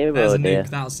 Oh dear, There's oh a dear. nuke,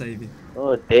 that'll save you.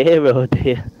 Oh dear, oh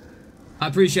dear. I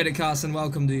appreciate it, Carson.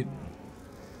 Welcome, dude.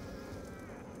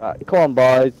 Right, come on,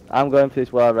 boys. I'm going for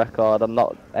this world record. I'm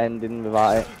not ending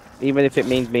without it. Even if it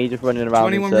means me just running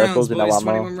around in circles rounds, boys, with no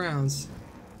ammo. 21 rounds.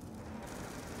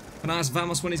 Can I ask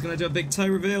Vamos when he's going to do a big toe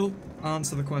reveal?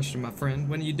 Answer the question, my friend.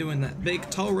 When are you doing that big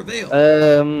toe reveal?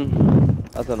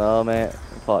 I don't know, mate.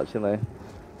 Unfortunately.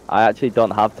 I actually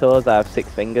don't have toes. I have 6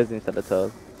 fingers instead of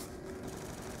toes.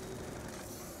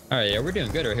 Alright, yeah, we're doing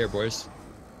good right here, boys.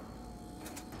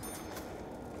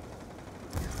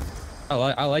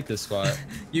 I like this spot.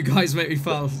 You guys make me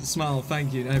smile.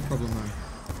 Thank you. No problem, man.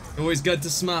 Always good to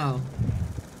smile.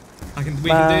 We can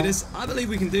do this. I believe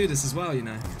we can do this as well, you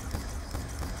know.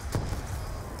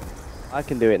 I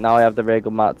can do it now. I have the ray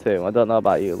gun Mark 2. I don't know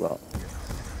about you lot.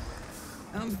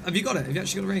 Have you got it? Have you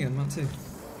actually got a ray gun Mark 2?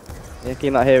 Yeah, can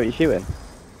you not hear what you're shooting?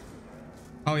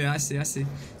 Oh yeah, I see.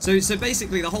 So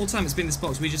basically, the whole time it's been this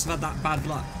box, we just have had that bad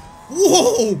luck.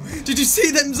 Whoa! Did you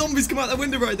see them zombies come out that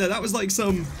window right there? That was like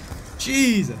some...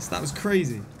 Jesus, that was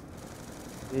crazy.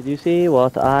 Did you see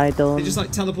what I done? They just like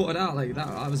teleported out like that.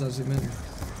 I was absolutely mental.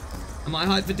 Am I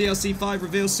hyped for DLC 5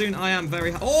 reveal soon? I am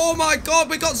very Oh my god,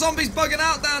 we got zombies bugging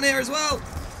out down here as well.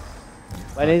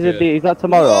 When is it? Is that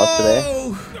tomorrow or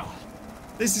today?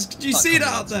 This is. Do you see that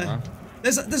up there?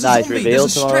 There's a zombie. There's a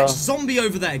stretched zombie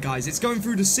over there, guys. It's going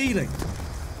through the ceiling.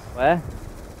 Where?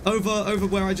 Over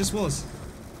where I just was.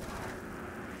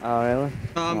 Oh really?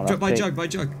 By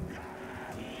Jug.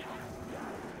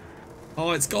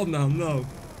 Oh, it's gone now. No.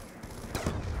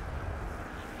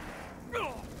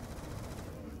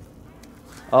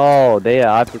 Oh dear,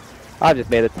 I've just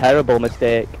made a terrible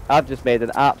mistake. I've just made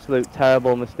an absolute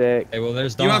terrible mistake. Hey, well,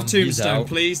 there's Dom. You have Tombstone,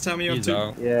 please tell me you have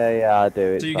Tombstone. Yeah, I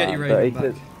do. So you get your ray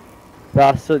gun back.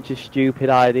 That's such a stupid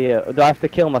idea. Do I have to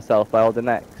kill myself by holding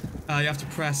X? You have to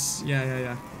press.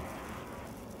 Yeah.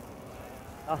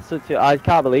 That's such a. I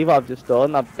can't believe what I've just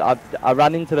done. I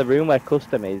ran into the room where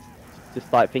custom is,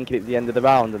 just like thinking it's the end of the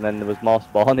round, and then there was more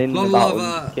spawning.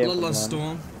 Love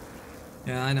Storm.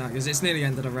 Yeah, I know, because it's near the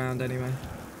end of the round anyway.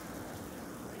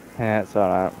 Yeah, it's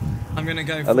alright. I'm gonna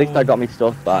go for... At least I got my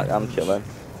stuff back, I'm chilling.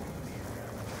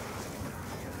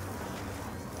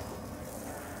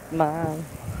 Man.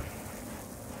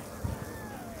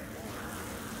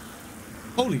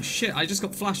 Holy shit, I just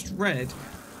got flashed red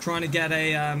trying to get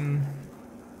a,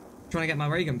 trying to get my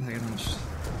ray gun package.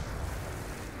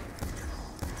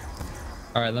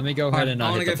 Alright, let me go ahead and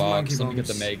hit the box. Let me get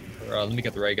the let me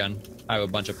get the ray gun. I have a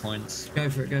bunch of points. Go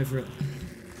for it.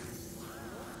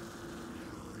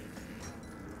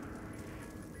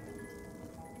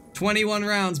 21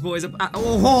 rounds, boys.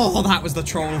 Oh, that was the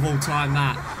troll of all time,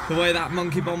 that. The way that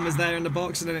monkey bomb was there in the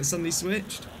box and then it suddenly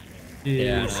switched.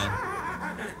 Yeah.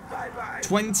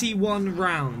 21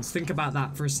 rounds. Think about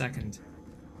that for a second.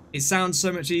 It sounds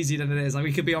so much easier than it is. Like,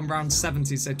 we could be on round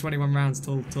 70, so 21 rounds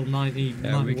till 90,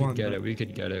 yeah, 91. we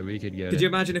could get it. Could you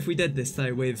imagine if we did this,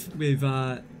 though, with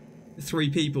 3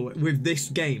 people, with this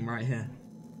game right here?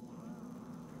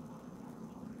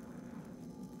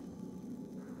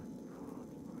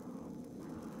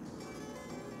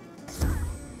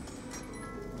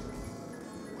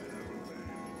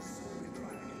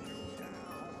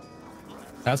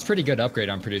 That's pretty good upgrade,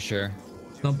 I'm pretty sure.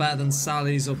 Not better than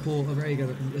Sally's or Porter ray gun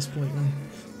at this point, though.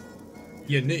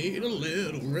 You need a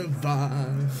little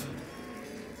revive.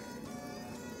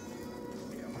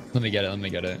 Let me get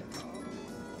it.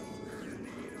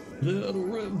 Little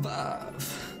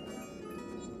revive.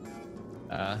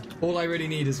 All I really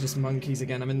need is just monkeys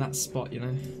again. I'm in that spot, you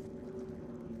know.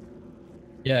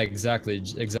 Yeah, exactly.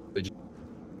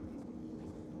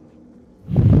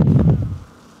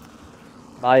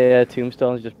 My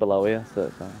tombstone's just below you, so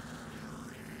it's fine.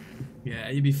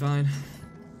 Yeah, you'll be fine.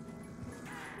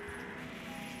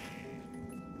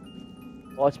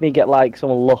 Watch me get like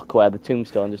some luck where the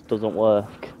tombstone just doesn't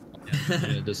work.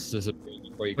 Yeah, just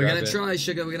before you We're grab gonna it. try,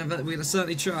 Sugar. We're gonna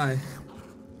certainly try.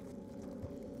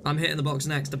 I'm hitting the box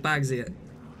next. The bag's it.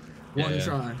 One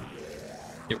try.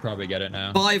 You'll probably get it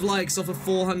now. 5 likes off of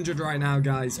 400 right now,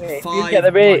 guys. Wait, 5 you get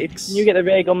the likes. You get the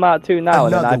ray gun Mark 2 now,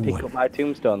 and then I pick one. up my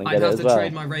tombstone and I'd get it have as to well.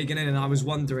 trade my ray gun in, and I was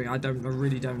wondering. I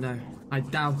really don't know. I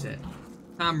doubt it.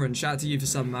 Amron, shout out to you for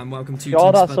some, man. Welcome to God,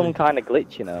 Team that's Spuddley. some kind of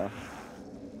glitch, you know.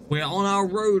 We're on our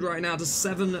road right now to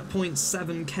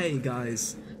 7.7k,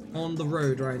 guys. On the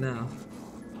road right now.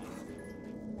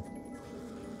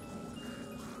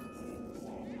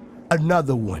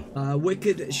 Another one.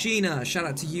 Wicked Sheena, shout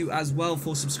out to you as well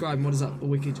for subscribing. What is up,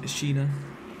 Wicked Sheena?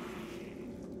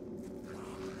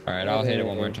 Alright, I'll hit it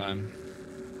one more time.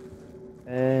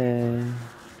 Hey,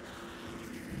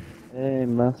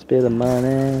 must be the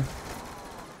money.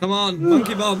 Come on,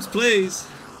 monkey bombs, please.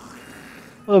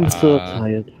 I'm so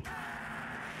tired.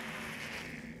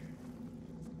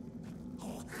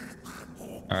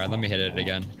 Alright, let me hit it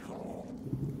again.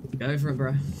 Go for it,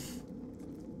 bro.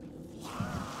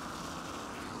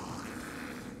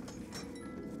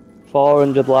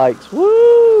 $400 likes.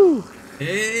 Woo!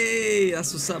 Hey,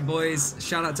 that's what's up, boys.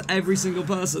 Shout out to every single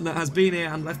person that has been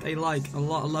here and left a like. A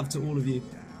lot of love to all of you.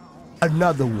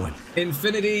 Another one.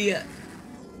 Infinity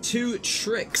 2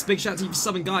 Tricks. Big shout out to you for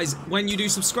subbing, guys. When you do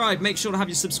subscribe, make sure to have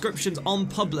your subscriptions on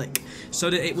public so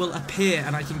that it will appear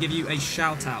and I can give you a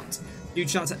shout out. Huge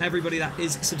shout out to everybody that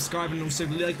is subscribing and also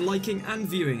liking and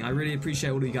viewing. I really appreciate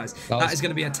all of you guys. That is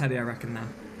going to be a Teddy, I reckon, now.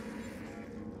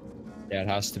 Yeah, it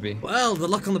has to be. Well, the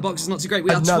luck on the box is not too great.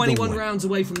 We are 21 rounds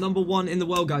away from #1 in the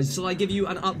world, guys. Shall I give you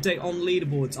an update on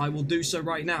leaderboards? I will do so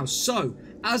right now. So,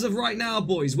 as of right now,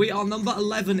 boys, we are number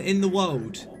 11 in the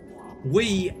world.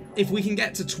 If we can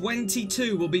get to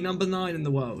 22, we'll be number 9 in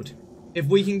the world. If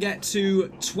we can get to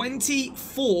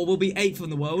 24, we'll be 8th in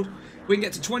the world. If we can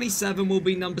get to 27, we'll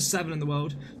be number 7 in the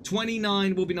world.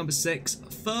 29, we'll be number 6.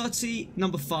 30,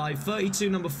 number 5. 32,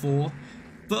 number 4.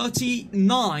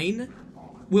 39...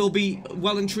 will be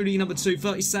well and truly number 2.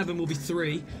 37 will be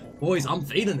 3. Boys, I'm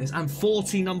feeling this. And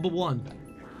 40 number 1.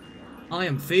 I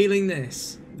am feeling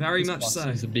this. Very much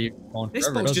so. This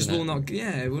box just will not,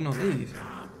 yeah, it will not leave.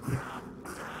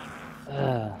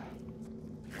 Where'd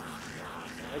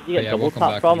you get double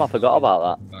tap from? I forgot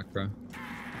about that. Back, bro.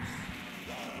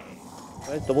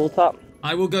 Where's double tap?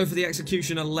 I will go for the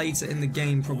executioner later in the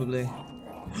game, probably.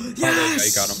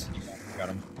 Yes! Oh, you got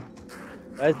him.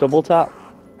 Where's double tap?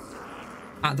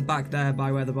 At the back there,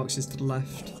 by where the box is to the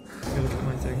left. Go look at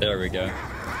my thing. There we go.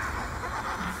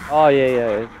 Oh,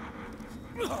 yeah.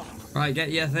 Right,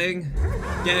 get your thing.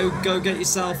 Go get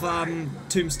yourself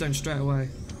tombstone straight away.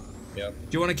 Yep. Do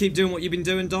you want to keep doing what you've been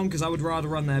doing, Dom? Because I would rather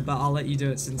run there, but I'll let you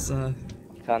do it since...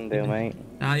 Can do, mate.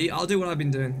 I'll do what I've been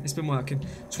doing. It's been working.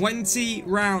 20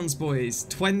 rounds, boys.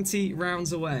 20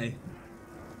 rounds away.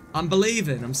 I'm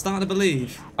believing. I'm starting to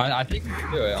believe. I think we can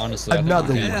do it, honestly.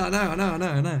 Another one. Yeah, I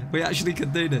know. We actually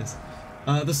could do this.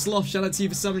 The Sloth, shout out to you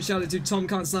for subbing. Shout out to Tom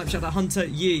Can't Snipe. Shout out Hunter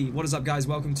Yee. What is up, guys?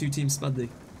 Welcome to Team Spuddley.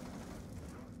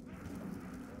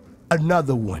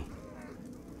 Another one.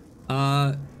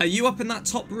 Are you up in that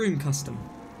top room, Custom?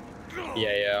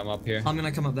 Yeah, I'm up here. I'm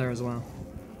gonna come up there as well.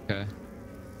 Okay.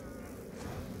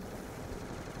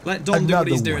 Let Dom do what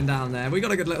he's doing down there. We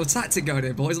got a good little tactic going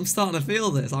here, boys. I'm starting to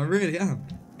feel this. I really am.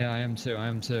 Yeah, I am too.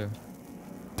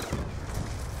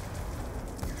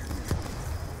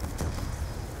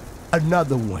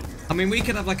 Another one. I mean, we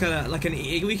could have we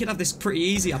could have this pretty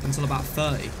easy up until about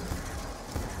 30.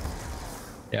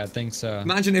 Yeah, I think so.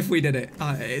 Imagine if we did it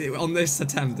on this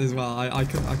attempt as well. I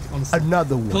honestly.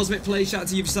 Another one. Cosmic Play, shout out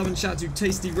to you for subbing. Shout out to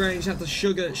Tasty Rain. Shout out to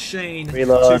Sugar Shane.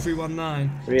 Reload.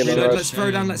 2319. Reload. Let's throw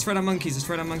down monkeys. Let's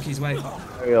throw down monkeys. Wait.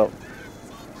 Hurry up.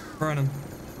 Throwing them.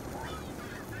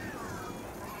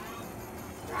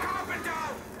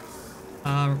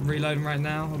 Reloading right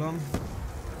now. Hold on.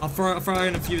 I'll throw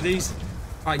in a few of these.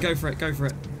 All right, go for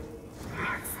it.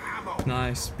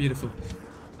 Nice, beautiful.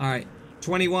 All right,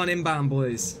 21 inbound,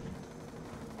 boys.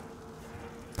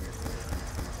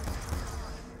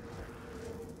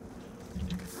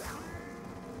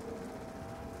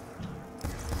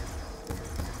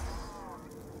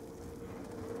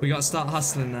 We gotta start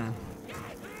hustling now.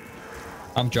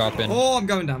 I'm dropping. Oh, I'm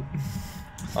going down.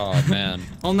 Oh man.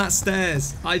 On that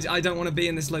stairs. I don't want to be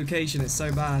in this location. It's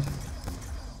so bad.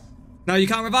 No, you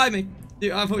can't revive me.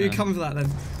 I thought you'd come for that then.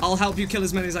 I'll help you kill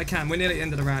as many as I can. We're nearly at the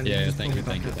end of the round. Yeah, thank you.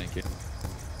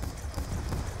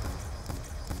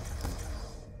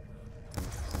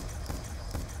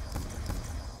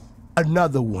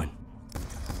 Another one.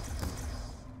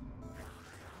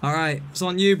 Alright, it's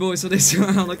on you boys for this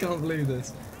round. I can't believe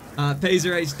this.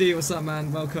 Pazer HD, what's up,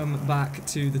 man? Welcome back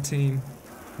to the team.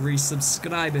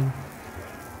 Resubscribing.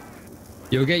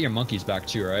 You'll get your monkeys back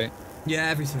too, right? Yeah,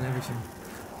 everything.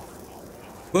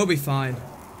 We'll be fine.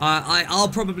 I'll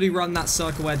probably run that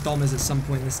circle where Dom is at some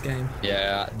point in this game.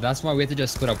 Yeah, that's why we have to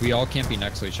just split up. We all can't be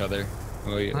next to each other.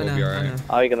 We'll be alright.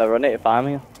 How are you gonna run it if I'm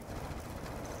here?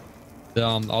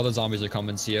 All the zombies are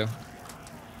coming to you.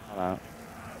 I know.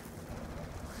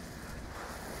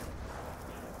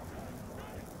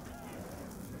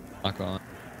 Not going.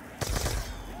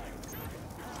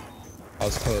 I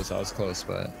was close,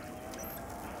 but...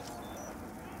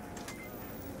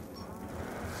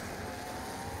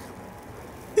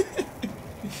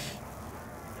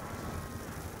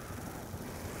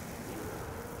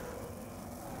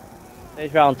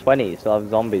 It's round 20, you still have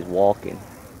zombies walking.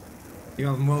 You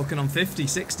haven't walking on 50,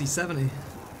 60, 70.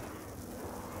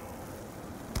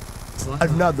 Like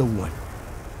Another one.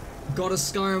 Got a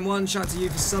Skyrim 1, shout out to you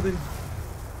for subbing.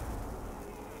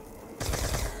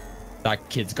 That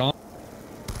kid's gone.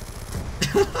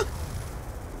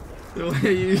 The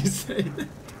way you say that.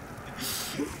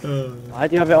 Why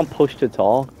do you have it on push to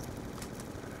talk?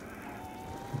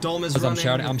 Dom is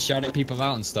running. I'm shouting people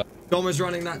out and stuff. Dom is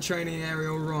running that training area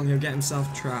all wrong. He'll get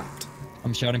himself trapped.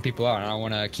 I'm shouting people out, and I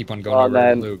want to keep on going Oh, over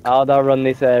then, to Luke. how'd I run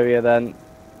this area then?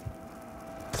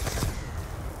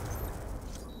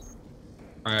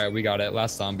 Alright, we got it.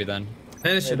 Last zombie then.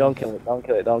 Finish Hey, him. don't kill it, don't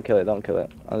kill it, don't kill it, don't kill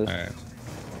it. I'll just... Alright.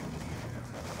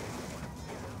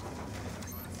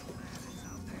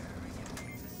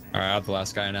 Alright, I have the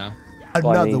last guy now.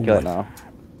 Another one. Now.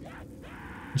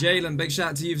 Jalen, big shout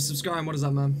out to you for subscribing. What is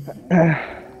that, man?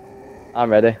 I'm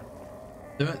ready.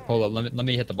 Do it. Hold up, let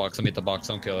me hit the box. Let me hit the box.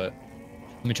 Don't kill it.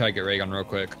 Let me try to get ray gun real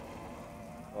quick.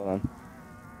 Hold on.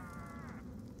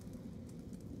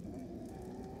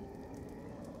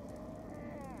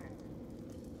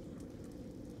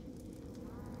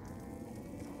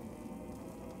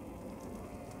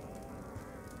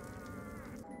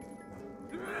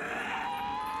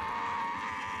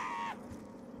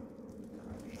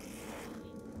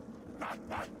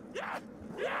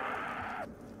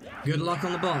 Good luck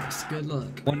on the box. Good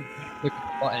luck. One click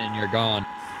button and you're gone.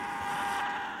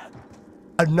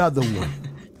 Another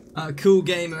one. Cool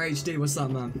Gamer HD, what's up,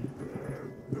 man?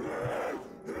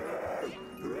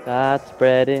 Start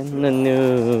spreading the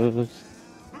news.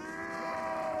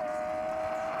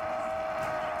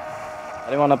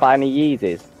 Anyone want to buy any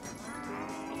Yeezys?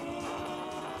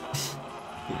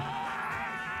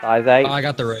 Size 8? Oh, I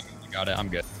got the ray gun. I got it. I'm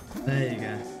good. There you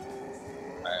go.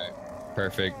 Alright.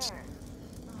 Perfect.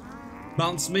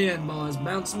 Bounce me in, boys.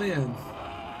 Bounce me in.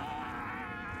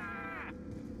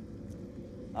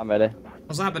 I'm ready.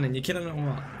 What's happening? You killing it or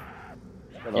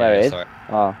what? Where it is? Sorry.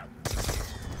 Oh.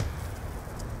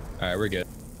 Alright, we're good.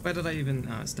 Where did I even...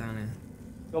 Oh, it's down here.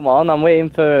 Come on, I'm waiting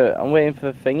for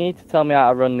Vngi to tell me how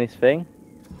to run this thing.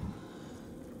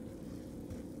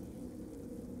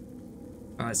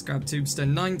 Alright, let's grab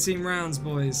Tubestone. 19 rounds,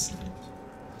 boys.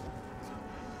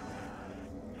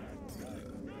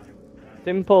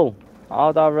 Simple.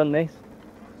 How do I run this?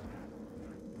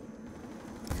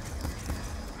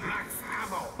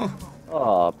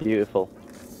 Oh, beautiful.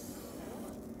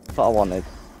 That's what I wanted.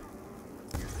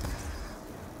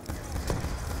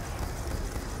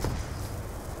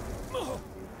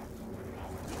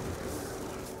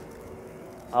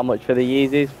 How much for the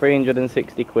Yeezys?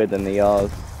 360 quid and the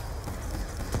yours.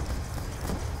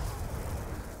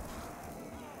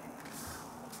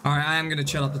 Alright, I am going to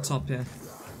chill up the top here.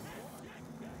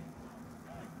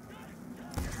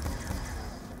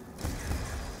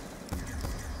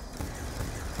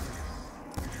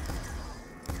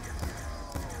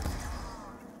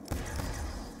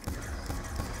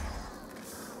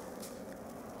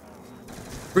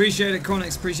 Appreciate it,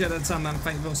 Conix. Appreciate that time, man.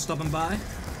 Thank you for stopping by.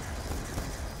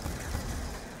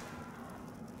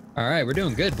 Alright, we're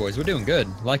doing good, boys. We're doing good.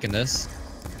 Liking this.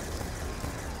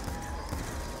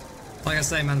 Like I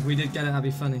say, man, if we did get it, that'd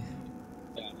be funny.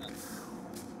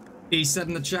 He said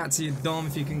in the chat to you, Dom,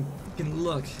 if you can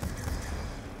look.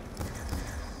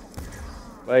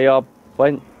 Where you're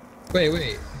went?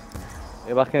 Wait.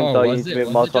 You're back in Oh, the was you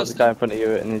it most just the guy in front of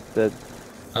you and he said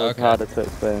Oh, it's okay. harder to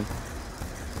explain.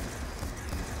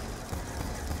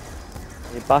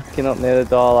 You're backing up near the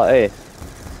door like this.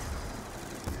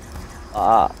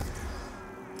 Like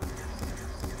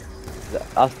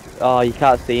that. Oh, you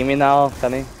can't see me now,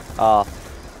 can you? Oh.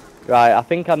 Right, I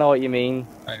think I know what you mean.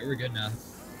 Alright, we're good now.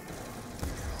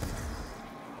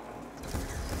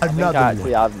 I think Another I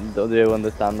actually one. do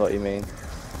understand what you mean.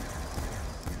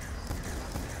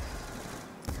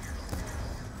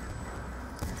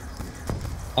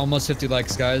 Almost 50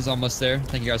 likes, guys. Almost there.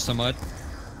 Thank you guys so much.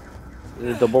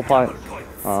 Is it double point?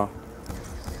 Oh.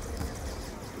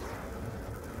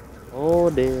 Oh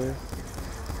dear.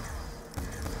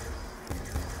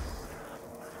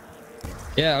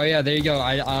 Yeah, oh yeah, there you go.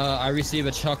 I received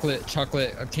a chocolate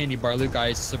candy bar. Luke,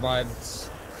 I survived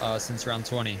since round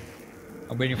 20.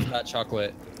 I'm waiting for that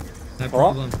chocolate. No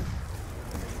problem.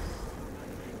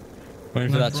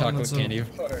 Waiting for No that problem chocolate at all. candy.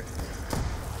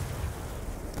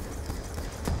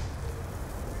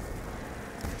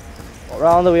 What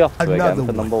round are we off to again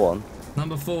for number 1?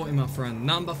 Number 40, my friend.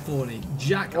 Number 40.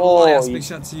 Jack Oh, Elias, big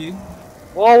shout to you.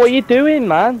 Whoa, what are you doing,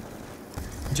 man?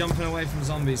 Jumping away from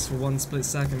zombies for 1 split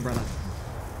second, brother.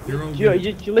 You're all You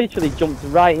literally jumped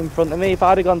right in front of me. If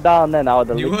I'd have gone down then, I would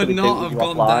have You would not have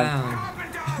gone down.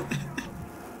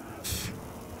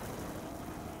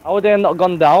 How would I not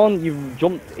gone down? You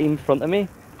jumped in front of me.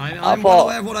 I'm well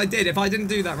aware of what I did. If I didn't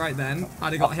do that right then,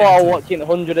 I'd have got hit. I thought I was watching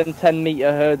 110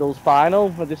 meter hurdles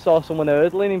final. I just saw someone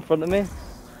hurdling in front of me.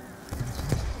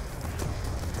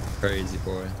 Crazy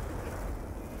boy.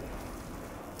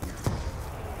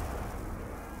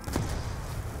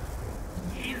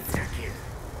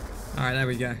 Alright, there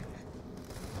we go.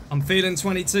 I'm feeling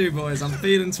 22, boys. I'm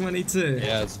feeling 22.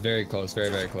 Yeah, it's very close. Very,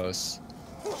 very close.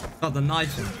 Got the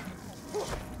knife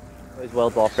in. It's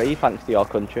World War 3, thanks to your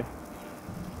country.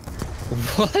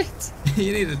 What?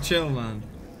 You need to chill, man.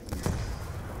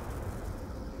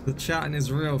 The chatting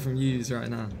is real from yous right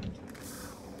now.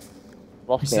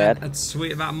 Lost my head. A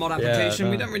tweet about mod application.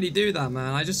 Yeah, We don't really do that,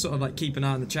 man. I just sort of like keep an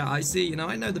eye on the chat. I see, you know,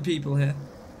 I know the people here.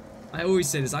 I always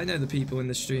say this. I know the people in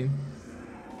the stream.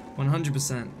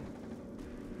 100%.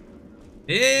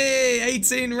 Hey,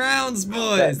 18 rounds,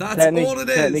 boys. That's all it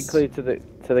is. Technically,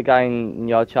 to the guy in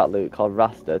your chat, Luke, called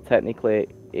Rasta. Technically,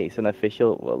 it's an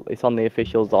official. Well, it's on the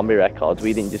official zombie records.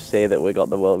 We didn't just say that we got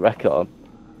the world record.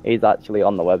 He's actually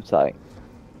on the website.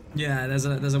 Yeah, there's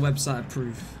a website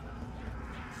proof.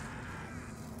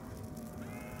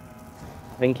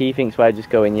 I think he thinks we're just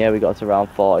going, yeah, we got to round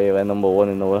 40, we're number 1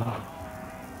 in the world.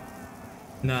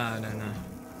 No.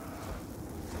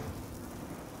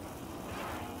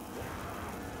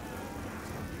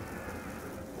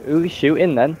 Who's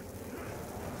shooting then?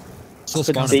 Still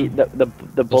spawning.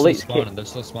 The bullets. They're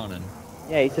still spawning.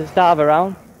 Yeah, it's the start of a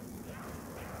round.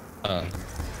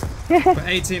 We're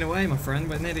 18 away, my friend.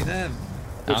 We're nearly there.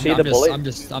 I'm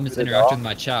just interacting with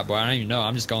my chat, boy. I don't even know.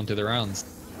 I'm just going through the rounds.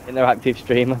 Interactive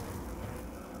streamer.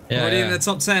 Yeah, already in the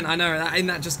top 10. I know. Ain't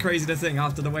that just crazy to think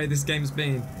after the way this game's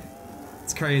been?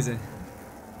 It's crazy.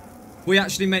 We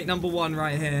actually make number 1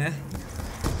 right here.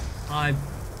 I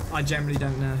generally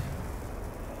don't know.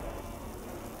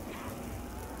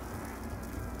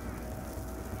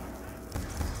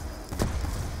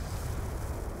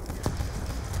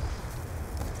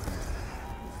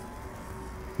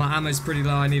 My ammo's pretty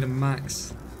low. I need a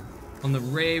max on the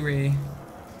ReVz.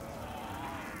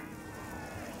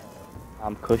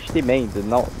 I'm cushy, mate. I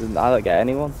don't get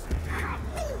anyone.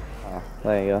 Oh,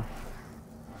 there you go.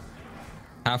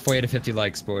 Halfway to 50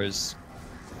 likes, boys.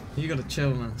 You gotta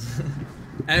chill, man.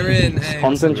 Erin, hey,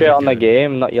 concentrate on the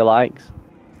game, not your likes.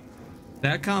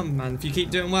 They'll come, man. If you keep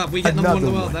doing well, if we get number 1 in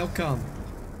the world, they'll come.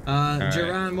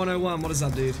 Duran 101, what does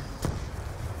that do?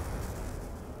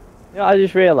 Yeah, I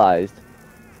just realised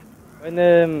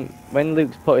when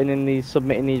Luke's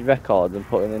submitting these records and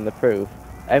putting in the proof,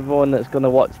 everyone that's gonna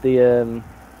watch the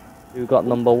who got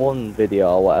number 1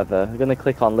 video or whatever, they're gonna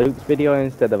click on Luke's video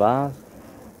instead of ours.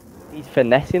 He's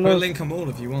finessing us. We'll link them all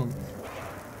if you want.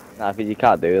 Nah, because you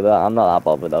can't do that. I'm not that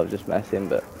bothered. I was just messing,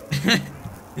 but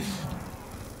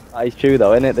that is true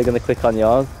though, isn't it? They're gonna click on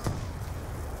yours.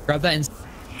 Grab that. Is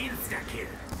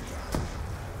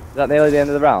that nearly the end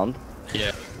of the round?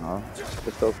 Yeah. Oh,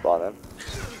 we're still spawning.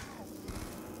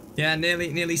 Yeah,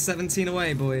 nearly 17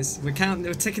 away, boys. We're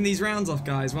ticking these rounds off,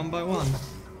 guys, 1 by 1.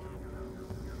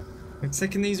 We're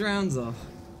ticking these rounds off.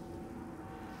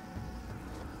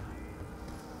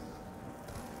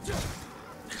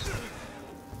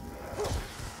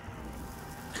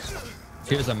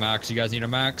 Here's a max. You guys need a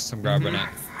max? I'm grabbing it.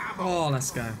 Oh,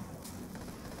 let's go.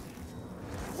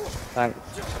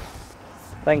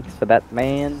 Thanks for that,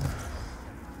 man.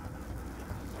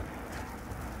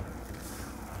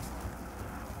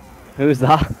 Who's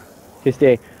that? Just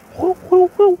a whoo,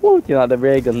 whoo, whoo, whoo. Do you know the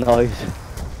ray gun noise?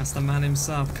 That's the man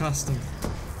himself, custom.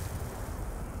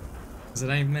 Cause it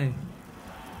ain't me.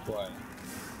 What?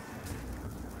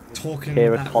 Talking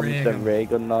Hear about a constant ray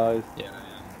gun noise. Yeah.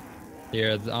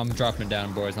 Here, I'm dropping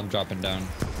down, boys. I'm dropping down.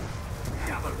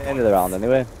 End of the round,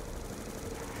 anyway.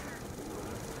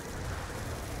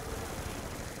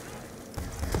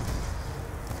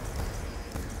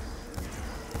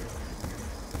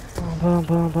 Alright,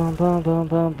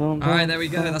 there we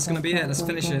go. That's gonna be it. Let's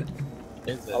finish it.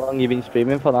 How long have you been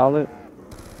streaming for now, Luke?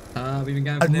 We've been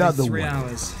going for nearly 3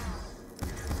 hours.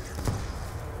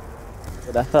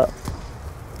 Good effort.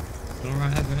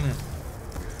 Alright, effort, innit?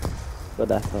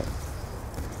 Good effort.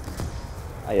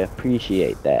 I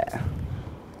appreciate that.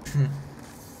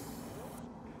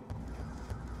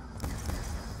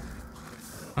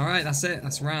 Alright, that's it.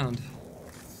 That's round.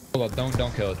 Hold up, don't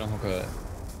kill it. Don't kill it.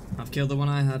 I've killed the one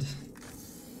I had.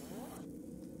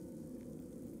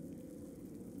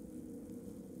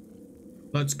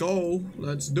 Let's go.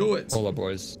 Let's do it. Hold up,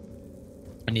 boys.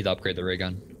 I need to upgrade the ray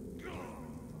gun.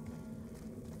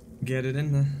 Get it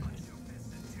in there.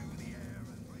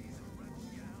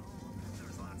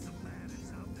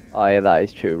 Oh yeah, that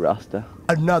is true, Rasta.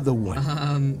 Another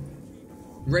one.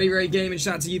 Ray Gaming,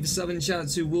 shout out to you for subbing. Shout out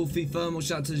to Wolfie Thermal.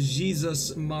 Shout out to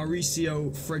Jesus Mauricio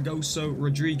Fregoso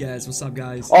Rodriguez. What's up,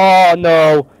 guys? Oh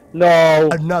no, no!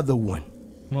 Another one.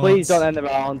 Please don't end the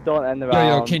round. Don't end the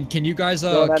round. Yo, can you guys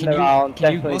don't end the round.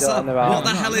 Definitely what's don't up? end the round. What the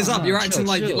hell is up? You're acting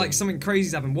like something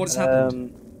crazy's happened. What's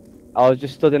happened? I was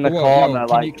just stood in the corner,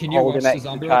 can you holding watch X the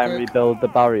to zombie try real and quick? rebuild the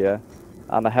barrier,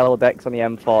 and I held X on the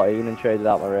M14 and traded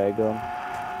out my ray gun.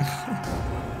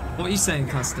 What are you saying,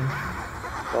 Custom?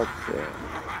 God's sake.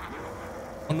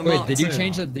 On the Wait, Mark did you II?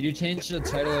 change the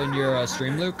title in your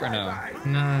stream, Luke, or no?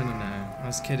 No. I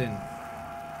was kidding.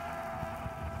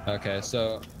 Okay,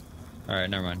 so, all right,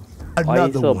 never mind. Why are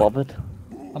you so bothered?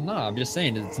 I'm not. I'm just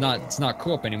saying it's not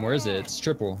co-op anymore, is it? It's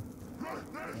triple.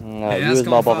 No, Yeah, you that's was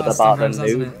more gone bothered fast about the sometimes,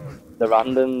 hasn't news, the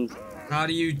randoms. How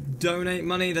do you donate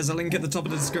money? There's a link at the top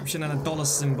of the description and a dollar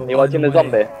symbol. You watching the either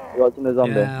way. zombie? You watching the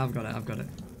zombie? Yeah, I've got it.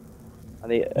 I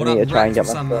need What to up, try and Rex?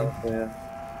 get What's up, myself. man? Yeah.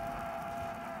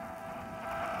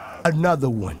 Another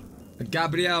one.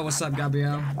 Gabrielle, what's up,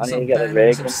 Gabrielle? What's need up, to get a Ben?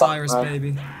 rig What's up, back, Cyrus, man.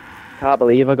 baby? Can't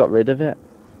believe I got rid of it.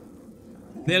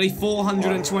 Nearly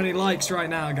 420 likes right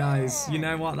now, guys. You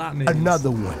know what that means.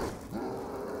 Another one.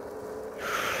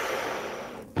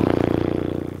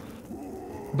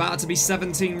 About to be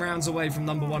 17 rounds away from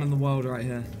 #1 in the world right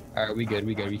here. All right, we good.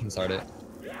 We can start it.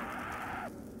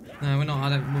 No, we're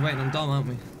not. We're waiting on Dom, aren't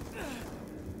we?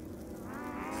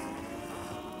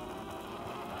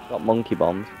 Got monkey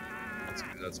bombs.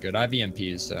 That's good. I have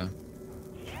EMPs, so.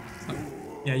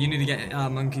 Yeah, you need to get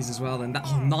monkeys as well then.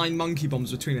 9 monkey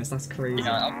bombs between us. That's crazy.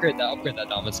 Yeah, upgrade that,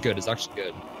 Dom. It's good. It's actually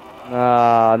good.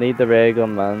 Nah, I need the ray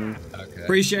gun, man. Okay.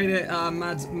 Appreciate it,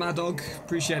 Mad Dog.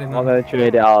 Appreciate it, I'm man. not gonna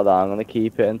trade it out. I'm gonna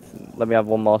keep it. And let me have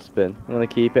one more spin. I'm gonna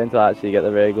keep it until I actually get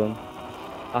the ray gun.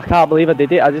 I can't believe I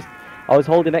did it. I was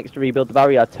holding X to rebuild the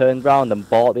barrier. I turned round and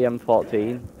bought the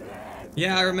M14.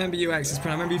 Yeah, I remember you, X's Print.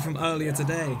 I remember you from earlier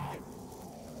today.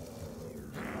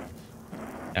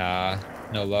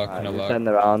 No luck. Right, No just luck. end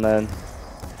the round then.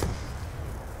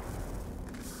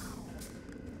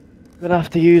 Gonna have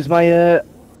to use my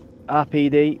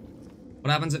RPD.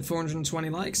 What happens at 420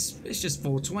 likes? It's just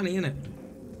 420,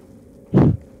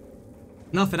 innit?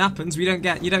 Nothing happens. You don't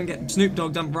get Snoop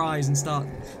Dogg dump rise and start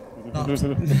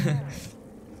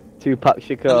 2-pack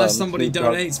Shakur. unless somebody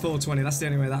donates 420. That's the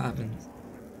only way that happens.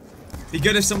 Be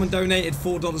good if someone donated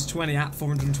 $4.20 at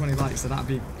 420 likes, so that'd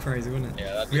be crazy, wouldn't it?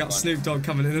 Yeah, that'd be We got fun. Snoop Dogg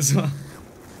coming in as well.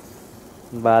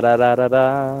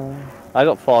 Ba-da-da-da-da. I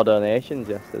got 4 donations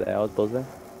yesterday. I was buzzing.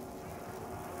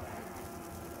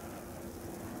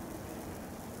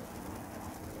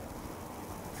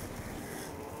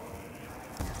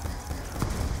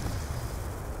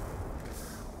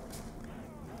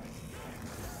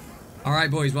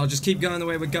 Alright, boys, well, just keep going the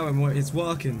way we're going. It's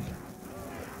working.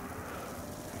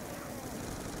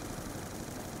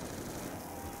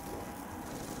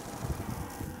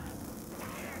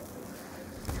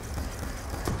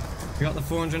 We got the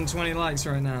 420 likes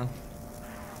right now.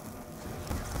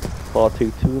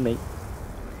 422, mate.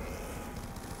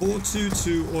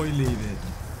 422, oi, leave it.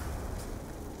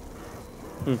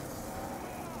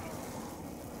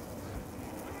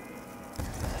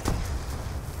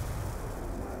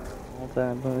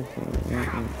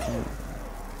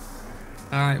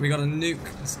 Alright, we got a nuke.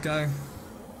 Let's go.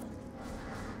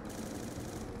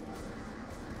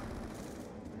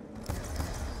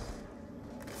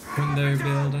 Window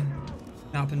builder.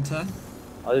 Carpenter.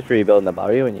 I was just rebuilding the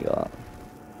barrier when you got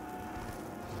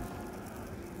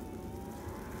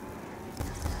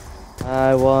that.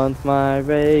 I want my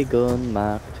ray gun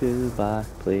Mark II back,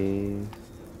 please.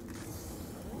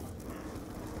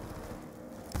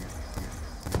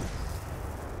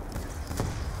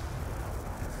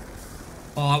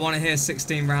 Oh, I want to hear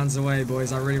 16 rounds away,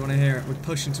 boys. I really want to hear it. We're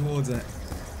pushing towards it.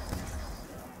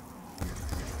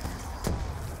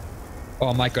 Oh,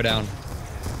 I might go down.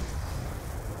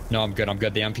 No, I'm good.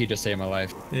 The MP just saved my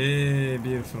life. Yeah,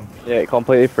 beautiful. Yeah, it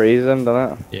completely freezes them,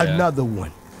 doesn't it? Yeah. Another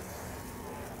one.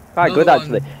 Quite good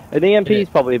Another actually. An EMP is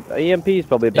probably better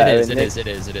in this. It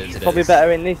is. It's probably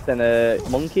better in this than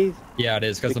monkeys. Yeah, it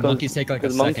is because the monkeys take like a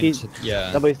monkeys, second.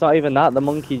 Yeah. No, but it's not even that. The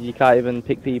monkeys you can't even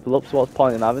pick people up. So what's the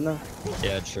point in having them?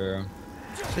 Yeah, true.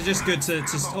 It's just good to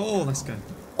oh, let's go.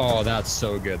 Oh, that's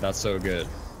so good. That's so good.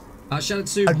 Shout out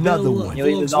to Another Bill one. You'll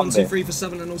eat the Vlogs zombie. 123 for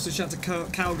 7, and also shout out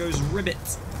to Cow Goes Ribbit.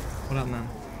 What up, man?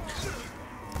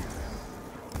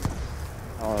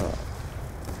 Oh,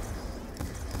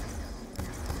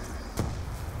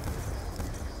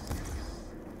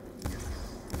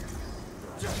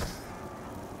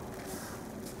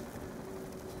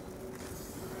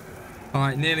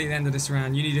 Alright, nearly the end of this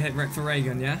round. You need to hit rec for ray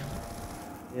gun, yeah?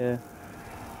 Yeah.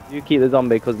 You keep the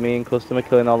zombie, because me and Custom are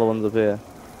killing all the ones up here.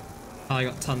 Oh, I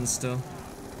got tons still.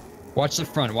 Watch the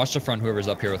front, whoever's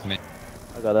up here with me.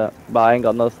 I got it. But I ain't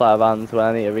got no sleight of hand, so when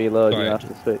I need to reload, you have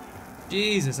to switch.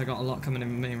 Jesus, I got a lot coming in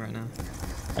with me right now.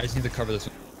 I just need to cover this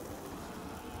one.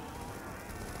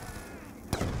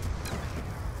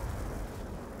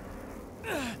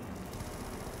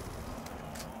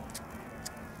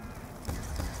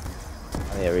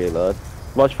 I need to reload.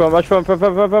 Watch front.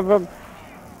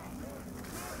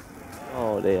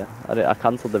 Oh dear, I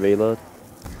cancelled the reload.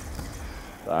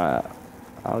 Alright,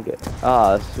 I'll get...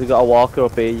 Ah, so we got a walker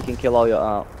up here, you can kill all your...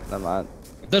 Oh, never mind.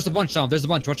 There's a bunch, Tom, there's a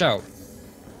bunch, watch out.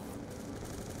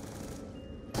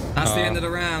 That's the end of the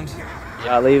round.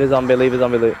 Yeah, leave a zombie,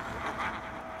 loot.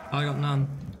 I got none.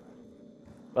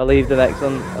 I'll leave the next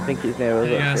one, I think it's near us.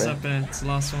 Yeah, it's up there, it's the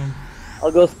last one.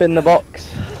 I'll go spin the box.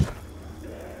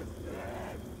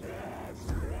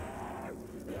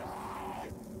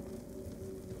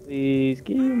 Please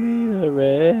give me the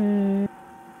red.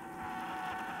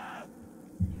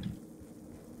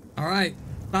 Alright,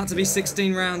 about to be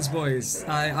 16 rounds, boys.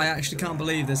 I actually can't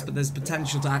believe this, but there's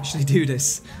potential to actually do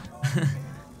this.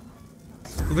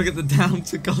 Look at the down,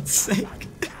 for God's sake.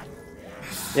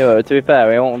 Yeah, but to be fair,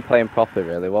 we weren't playing properly,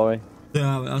 really, were we?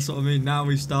 Yeah, that's what I mean. Now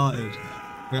we've started.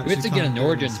 We have to get on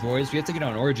Origins, boys. We have to get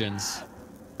on Origins.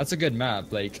 That's a good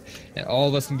map. Like, all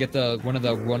of us can get one of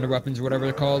the wonder weapons or whatever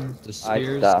they're called. The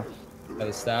spears. Yeah,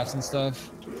 the staffs and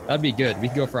stuff. That'd be good. We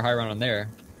could go for a high round on there.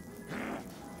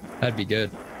 That'd be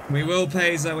good. We will,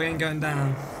 Paizo. We ain't going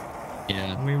down.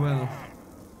 Yeah. We will.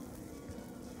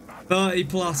 30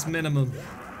 plus minimum.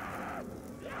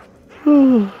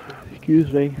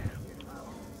 Excuse me.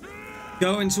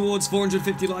 Going towards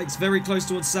 450 likes, very close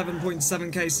towards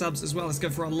 7.7k subs as well. Let's go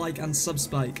for a like and sub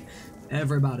spike.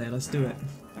 Everybody, let's do it.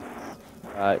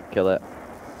 Alright, kill it.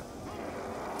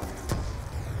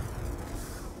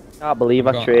 Can't believe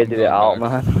I traded it out,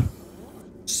 man.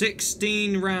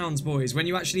 16 rounds, boys. When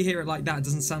you actually hear it like that, it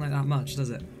doesn't sound like that much,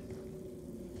 does it?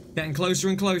 Getting closer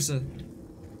and closer.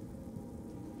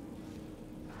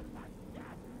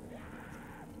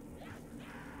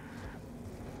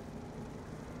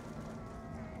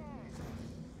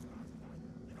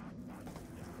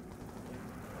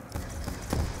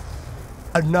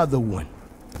 Another one.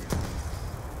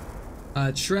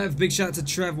 Trev, big shout out to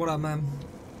Trev. What up, man?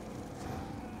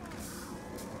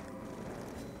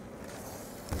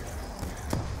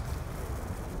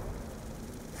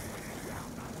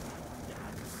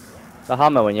 The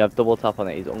hammer, when you have double tap on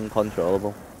it, is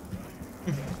uncontrollable.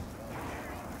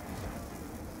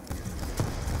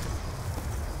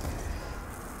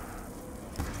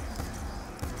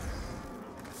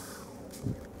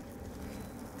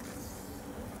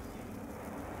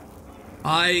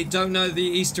 I don't know the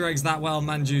Easter eggs that well,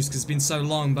 Manjuice, because it's been so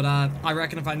long, but I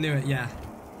reckon if I knew it, yeah.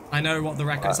 I know what the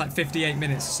record, it's like 58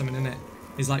 minutes or something in it.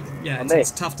 He's like, yeah,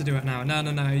 it's tough to do it now. No,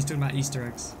 he's talking about Easter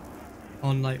eggs.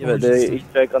 On like, yeah, but the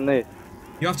Easter egg on this?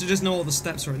 You have to just know all the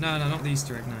steps for it. No, not the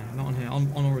Easter egg, no. Not on here,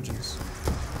 on Origins.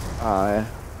 Oh, yeah.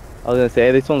 I was gonna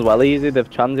say, this one's well easy, the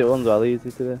transit one's well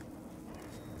easy to do.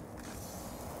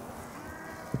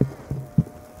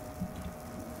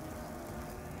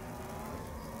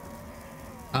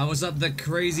 What's up, the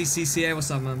crazy CCA?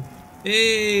 What's up, man?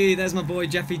 Hey, there's my boy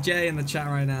Jeffy J in the chat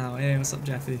right now. Hey, what's up,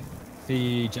 Jeffy?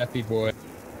 Hey, Jeffy boy.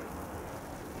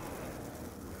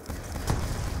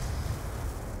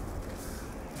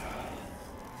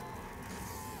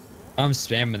 I'm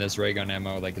spamming this ray gun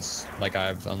ammo like it's like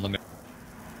I've unlimited.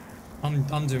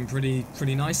 I'm doing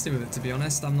pretty nicely with it, to be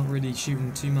honest. I'm not really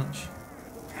shooting too much.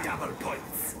 Double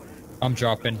points. I'm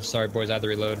dropping. Sorry, boys. I had to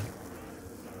reload.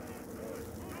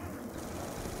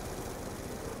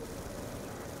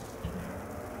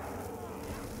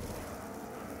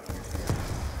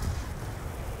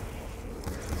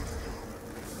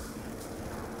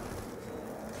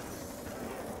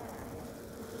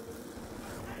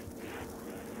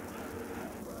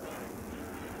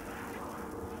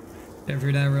 Get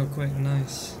through there real quick,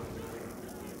 nice.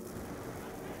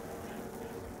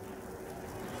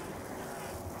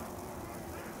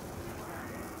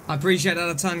 I appreciate that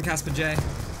a ton, Casper J.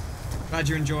 Glad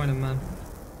you're enjoying them, man.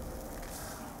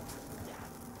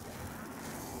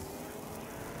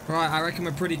 Right, I reckon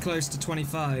we're pretty close to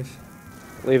 25.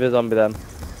 Leave a zombie then.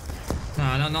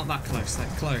 No, not that close.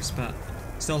 Like close, but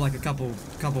still like a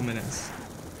couple minutes.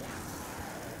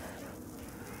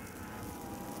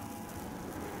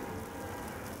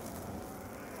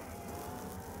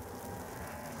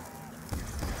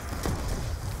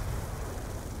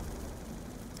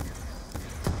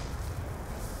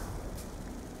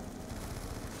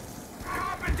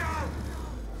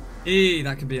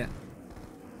 That could be it.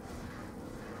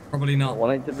 Probably not. I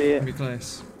want it to be it. Could be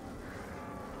close.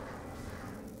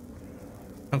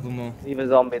 Couple more. Leave a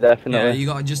zombie, definitely. Yeah, you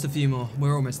got just a few more.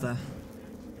 We're almost there.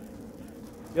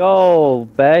 Yo,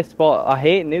 bear spot. I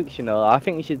hate nukes, you know. I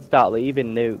think you should start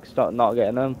leaving nukes, not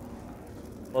getting them.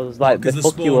 Well, it's like, they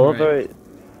fuck you over. Right?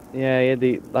 Yeah,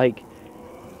 they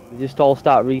just all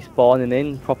start respawning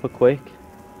in proper quick.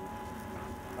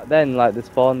 But then, like, they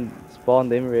spawned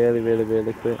in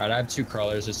really quick. Alright, I have 2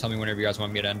 crawlers. Just tell me whenever you guys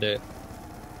want me to end it.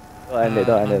 Don't end it.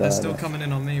 They're still coming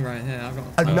in on me right here. I've got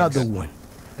Another one.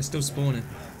 They're still spawning.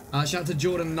 Shout out to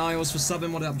Jordan Nyholm for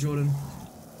subbing. What up, Jordan?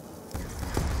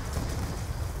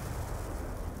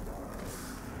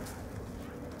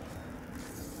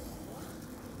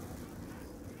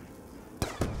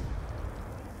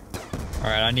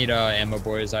 Alright, I need ammo,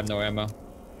 boys. I have no ammo.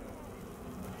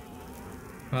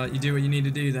 Well, you do what you need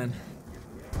to do then.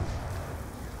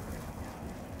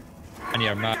 I need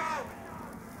a map.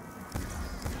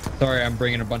 Sorry, I'm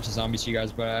bringing a bunch of zombies to you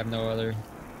guys, but I have no other.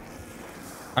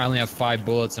 I only have 5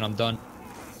 bullets and I'm done.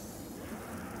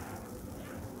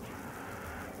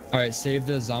 Alright, save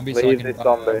the zombies so I can...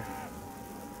 zombie.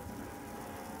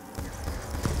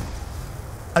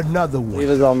 Another one. Leave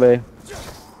a zombie.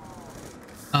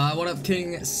 What up,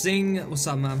 King Sing? What's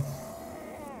up, man?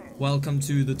 Welcome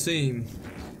to the team.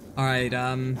 Alright,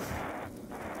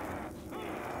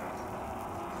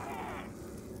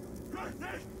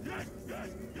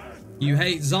 you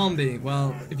hate zombie.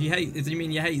 Well, if you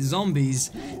mean you hate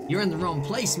zombies, you're in the wrong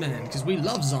place, man, because we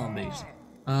love zombies.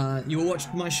 You will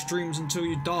watch my streams until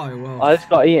you die. Well, I just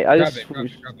got I got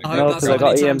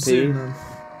EMPs.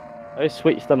 I just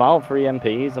switched them out for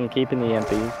EMPs. I'm keeping the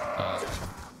EMPs.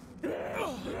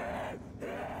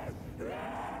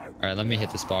 Alright, let me hit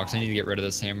this box. I need to get rid of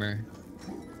this hammer.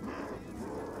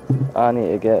 I need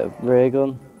to get a ray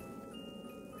gun.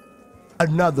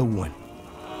 Another one.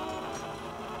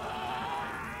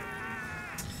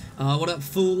 What up,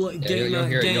 Fool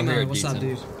Gamer? What's up,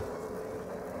 dude?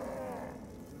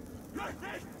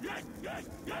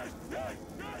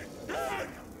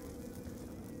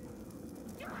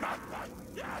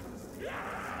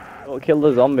 Don't kill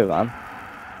the zombie, man.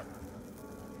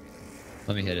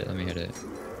 Let me hit it.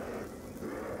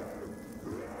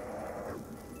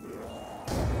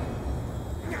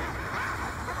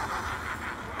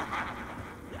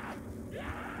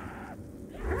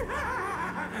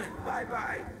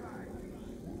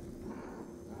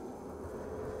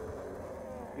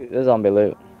 The zombie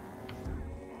loot.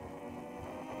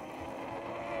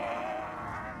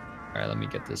 Alright, let me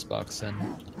get this box in.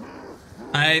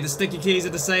 Hey, the sticky keys are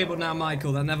disabled now,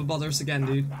 Michael. They'll never bother us again,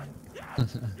 dude.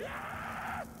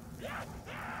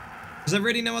 Is there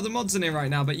really no other mods in here right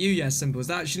now but you, yes, Simple? Is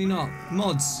that actually not?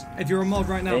 Mods, if you're a mod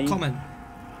right now, comment.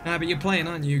 Nah, but you're playing,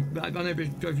 aren't you? I know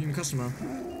you're a customer.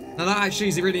 Now that actually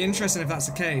is really interesting if that's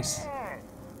the case.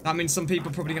 That means some people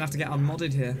are probably gonna have to get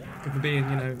unmodded here. People being,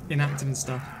 you know, inactive and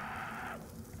stuff.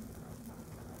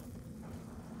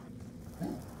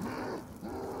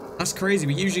 That's crazy.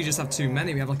 We usually just have too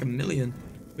many. We have like 1 million.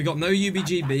 We got no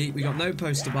UBGB. We got no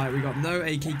Poster Bite. We got no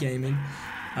AK Gaming.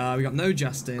 We got no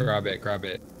Justin. Grab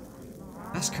it.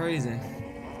 That's crazy.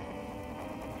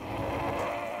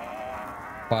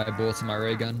 5 bullets in my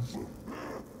ray gun.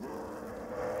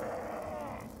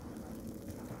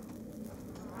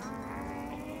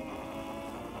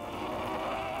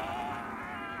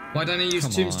 Why don't you use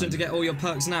Tombstone to get all your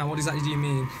perks now? What exactly do you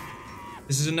mean?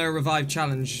 This is a no revive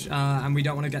challenge, and we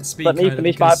don't want to get speed. Let me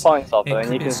finish my points off,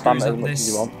 and you can spam it as much as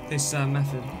you want. This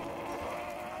method.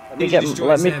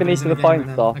 Let me finish the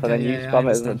points off, and then you spam it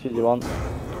as much as you want.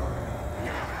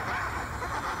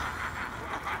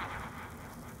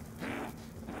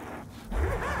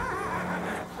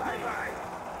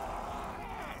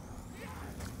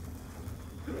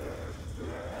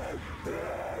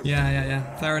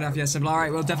 Yeah. Fair enough. Yeah, simple. All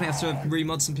right, we'll definitely have to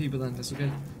remod some people then. That's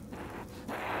okay.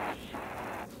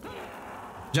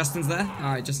 Justin's there?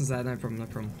 Alright, Justin's there, no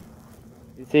problem.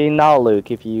 You see now,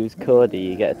 Luke, if you use Cody,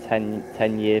 you get a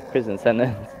 10-year prison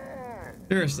sentence.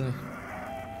 Seriously?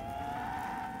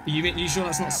 You sure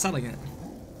that's not selling it?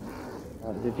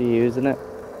 If you're using it.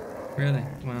 Really?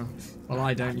 Well,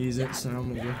 I don't use it, so I'm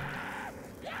with you.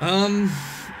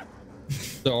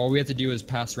 So all we have to do is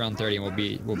pass round 30 and we'll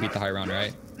beat the high round,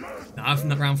 right? No, I'm from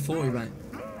round 40, mate.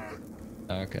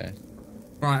 Okay.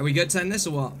 Right, are we good to end this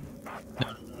or what?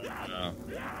 No.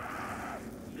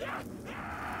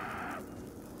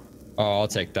 Oh, I'll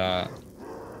take that.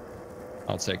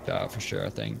 I'll take that for sure, I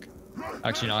think.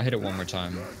 Actually, no, I'll hit it one more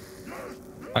time.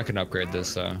 I can upgrade this,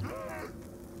 so.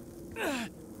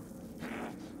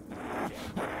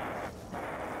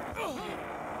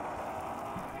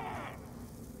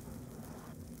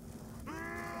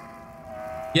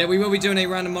 Yeah, we will be doing a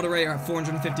random moderator at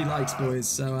 450 likes, boys.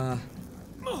 So,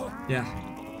 yeah.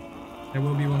 There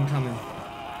will be one coming.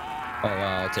 Oh,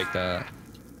 wow, I'll take that.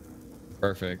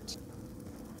 Perfect.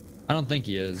 I don't think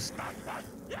he is.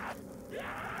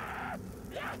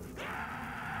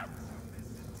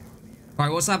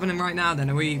 Alright, what's happening right now then?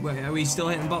 Are we still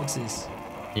hitting boxes?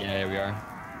 Yeah, we are.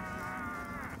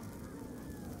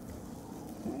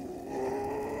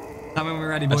 That when we're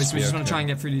ready, boys. We just want to try and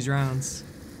get through these rounds.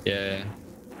 Yeah.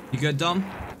 You good, Dom?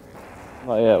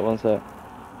 Oh yeah, one sec.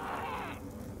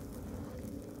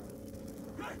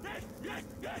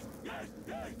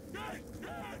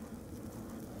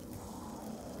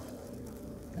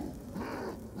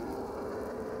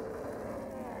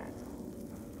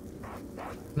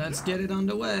 Let's get it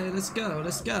underway. Let's go.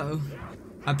 Let's go.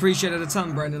 I appreciate it a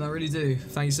ton, Brendan. I really do.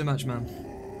 Thank you so much, man.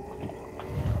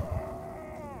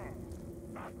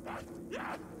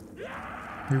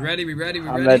 We ready? We ready? We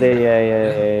ready? I'm ready.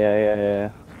 Yeah.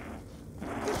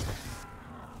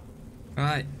 All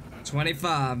right.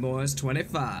 25, boys.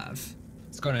 25.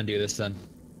 Let's go and do this then.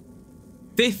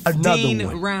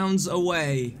 15 rounds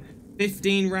away.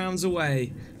 15 rounds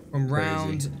away from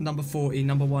round number 40,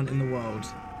 number 1 in the world.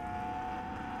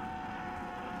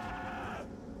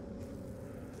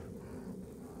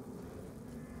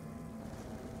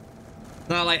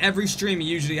 Now, like, every stream you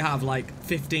usually have, like,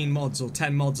 15 mods or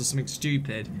 10 mods or something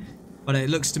stupid. But it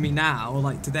looks to me now,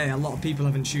 like today, a lot of people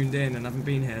haven't tuned in and haven't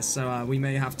been here. So we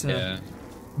may have to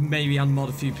maybe unmod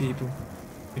a few people.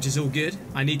 Which is all good.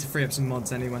 I need to free up some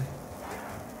mods anyway.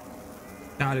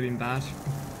 That would have been bad.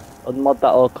 Unmod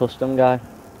that OhCustom guy.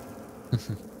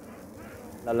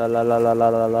 La la la la la la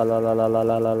la la la la la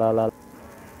la la la la.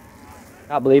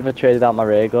 Can't believe I traded out my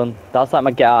ray gun. That's like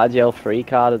my get out of jail free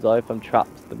card as well. If I'm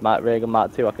trapped with my ray gun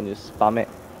Mark 2, I can just spam it.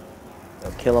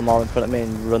 It'll kill them all in front of me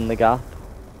and run the gap.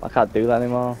 I can't do that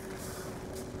anymore.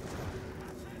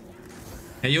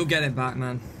 Yeah, you'll get it back,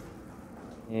 man.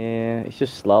 Yeah, it's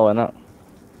just slow, isn't it?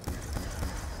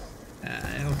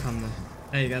 Yeah, it'll come though.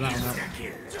 There you go, that'll help.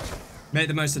 Make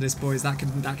the most of this, boys. That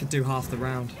could do half the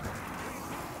round.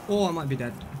 Or I might be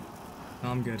dead.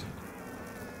 No, I'm good.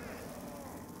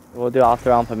 We'll do half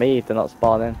the round for me if they're not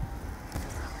spawning.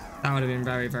 That would have been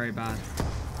very, very bad.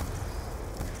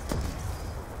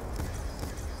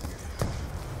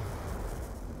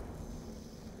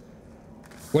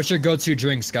 What's your go-to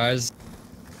drinks, guys?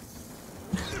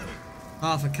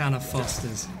 Half a can of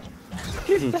Foster's.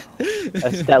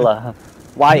 A Stella.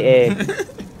 White egg.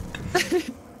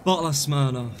 Bottle of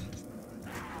Smirnoff.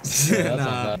 Yeah,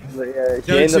 nah. You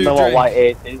don't know what white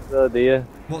egg is though, do you?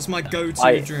 What's my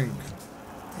go-to drink?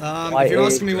 If you're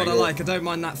asking me what I like, I don't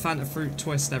mind that Fanta fruit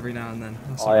twist every now and then.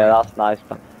 That's yeah, that's nice.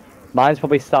 Mine's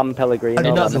probably San Pellegrino.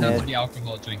 It doesn't have to be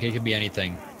alcohol drink, it could be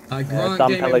anything. San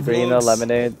Pellegrino,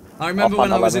 lemonade. I remember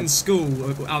when I was in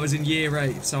school, I was in year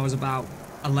 8, so I was about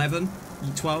 11,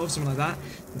 12, something like that.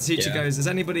 The teacher goes, has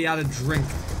anybody had a drink?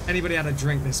 Anybody had a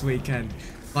drink this weekend?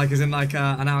 Like, as in like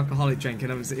an alcoholic drink,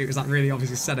 and it was like really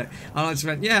obviously said it. And I just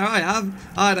went, yeah, I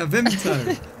have. I had a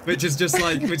Vimto, which is just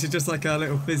like a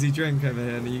little fizzy drink over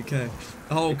here in the UK.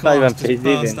 The whole class just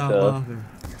burst out laughing.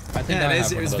 I think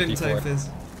it was Vimto fizz.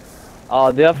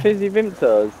 Oh, they have fizzy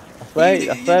Vimtos. I swear,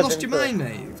 you lost your mind,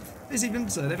 mate. Fizzy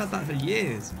Vimto, they've had that for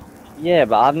years. Yeah,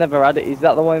 but I've never had it. Is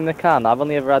that the one in the can? I've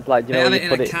only ever had like, you know, they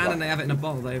have it in a can and they have it in a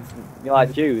bottle. You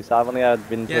like juice? I've only had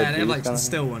Vimto. Yeah, they have like the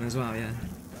still one as well. Yeah.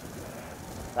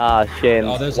 Ah, Shane.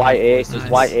 White Ace. Nice.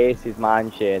 White Ace is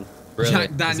mine, Shane. Really?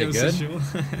 Jack Daniels is sure.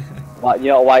 What, you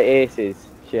know what White Ace is,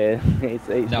 Shane? it's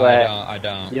no, where I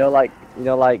don't. You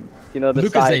know the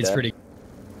Lucas's cider. pretty.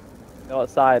 You know what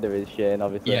cider is, Shane?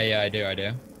 Obviously. Yeah, I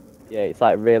do. Yeah, it's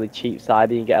like really cheap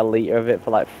cider. You can get a litre of it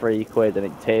for like £3, and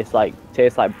it tastes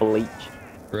like bleach.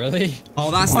 Really? Oh,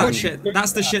 that's that shit.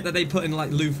 That's the shit that they put in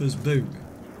like Luther's boot.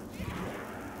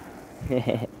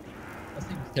 That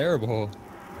seems terrible.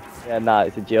 Yeah, nah,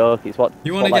 it's a joke. It's what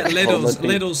you want to get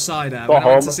Lidl's cider. When I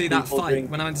went to see that fight,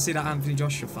 when I went to see that Anthony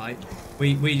Joshua fight,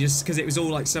 we just, because it was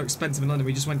all like so expensive in London,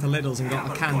 we just went to Lidl's and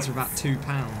got a can for about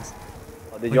 £2.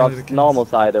 Did you have normal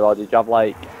cider, or did you have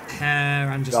like pear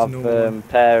and just a normal one?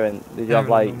 Pear and did you have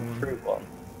like fruit one?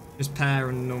 Just pear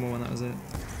and a normal one. That was it.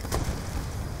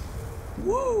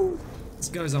 Woo! Let's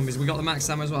go, zombies. We got the max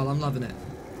ammo as well. I'm loving it.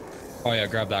 Oh yeah,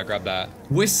 grab that.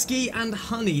 Whiskey and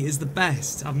honey is the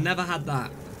best. I've never had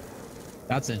that.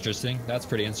 That's interesting. That's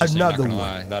pretty interesting. Not gonna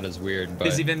lie. That is weird. But...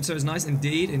 Busy Vimto is nice,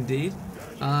 indeed.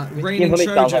 Rain and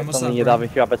Trojan, what's up, you'd have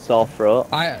if you have a sore throat.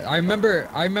 I remember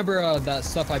that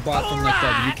stuff I bought from like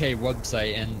the UK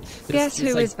website, and guess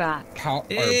who like is back?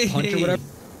 Punch or whatever.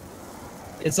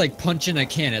 It's like punch in a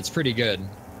can. It's pretty good.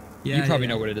 Yeah, you probably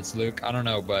know what it is, Luke. I don't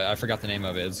know, but I forgot the name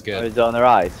of it. It's good. Oh, is it on the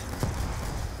rise?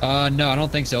 No, I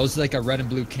don't think so. It was like a red and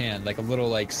blue can, like a little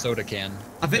like soda can.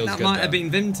 I think that might have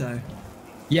been Vito.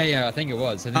 Yeah, I think it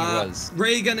was. I think it was.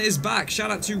 Reagan is back.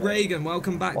 Shout out to Reagan.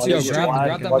 Welcome back to Yo, the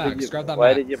grab that max. Grab that Where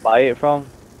max. did you buy it from?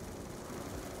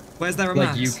 Where's there a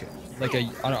like max?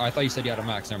 I thought you said you had a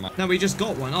max. Never mind. No, we just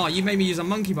got one. Oh, you made me use a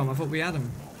monkey bomb. I thought we had them.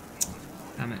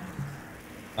 Damn it.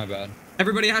 My bad.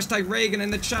 Everybody hashtag Reagan in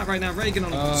the chat right now. Reagan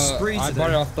on a spree today. I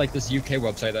bought it off like this UK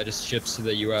website that just ships to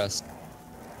the US.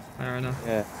 Fair enough.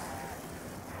 Yeah.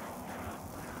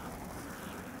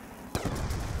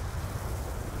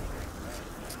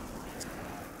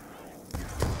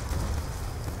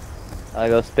 I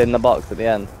go spin the box at the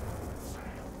end.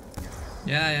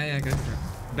 Yeah, go for it.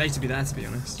 Basically there, to be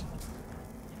honest.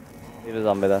 Leave a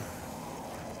zombie there.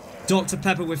 Dr.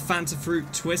 Pepper with Fanta Fruit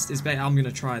Twist is better. I'm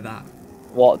gonna try that.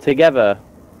 What, together?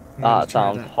 I'm That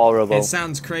sounds horrible. It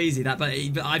sounds crazy, that, but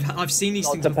I've seen these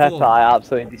things Dr. before. Pepper, I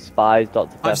absolutely despise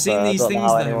Dr. Pepper. I've seen these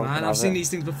things though, man. I've seen these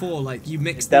things before. Like you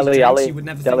mix these drinks, you would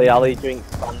never think. Deli Ali drinks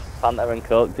Fanta and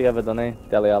Coke together, doesn't he?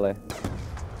 Deli Ali.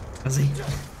 Does he?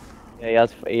 Yeah,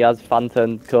 he has Fanta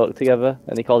and Coke together,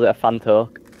 and he calls it a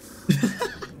Fantoke.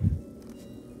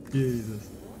 Jesus.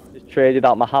 Just traded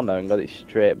out my hammer and got it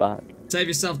straight back. Save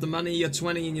yourself the money. You're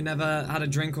 20 and you never had a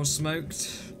drink or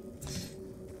smoked.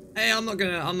 Hey, I'm not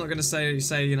gonna say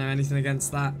you know anything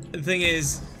against that. The thing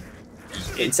is,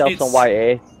 Get yourself some white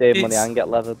A, save money and get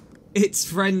levered. It's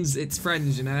friends,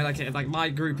 you know, like my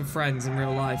group of friends in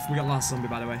real life. We got last zombie,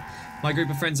 by the way. My group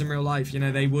of friends in real life, you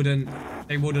know, they wouldn't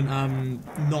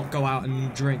not go out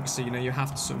and drink. So you know, you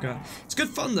have to sort of go. It's good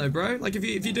fun though, bro. Like if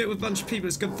you do it with a bunch of people,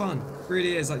 it's good fun. It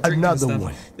really is. Like drinking and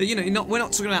stuff. But, you know, we're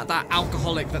not talking about that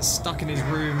alcoholic that's stuck in his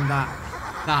room that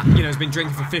you know has been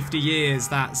drinking for 50 years,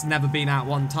 that's never been out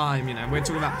one time. You know, we're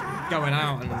talking about going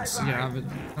out and you know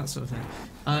that sort of thing.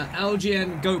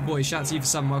 LGN Goat Boy, shout out to you for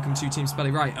some. Welcome to Team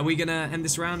Spelly. Right, are we gonna end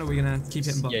this round or are we gonna keep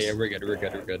hitting bucks? Yeah, we're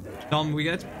good. Dom, we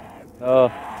good?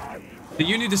 Oh. But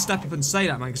you need to step up and say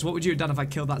that, man, because what would you have done if I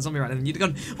killed that zombie right then? You'd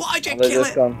have gone, why'd you kill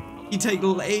it? You take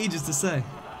little ages to say.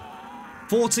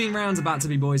 14 rounds about to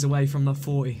be, boys, away from the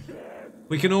 40.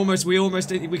 We can almost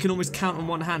count on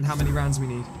one hand how many rounds we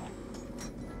need.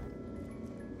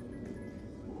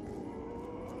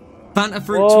 Fanta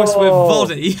Fruit Twist with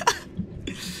body.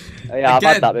 Yeah, I've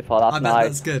had that before. That's nice. I bet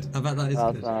that's good. I bet that is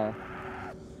good. Nice.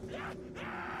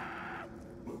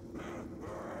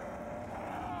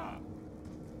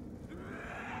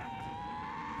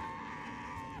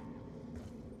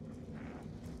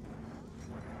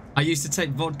 I used to take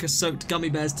vodka-soaked gummy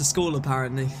bears to school,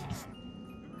 apparently.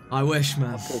 I wish,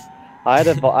 man. I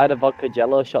had a vodka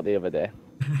jello shot the other day.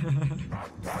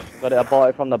 But I bought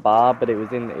it from the bar, but it was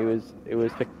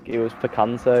for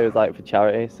cancer. It was like for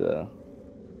charity. So,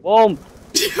 whoa!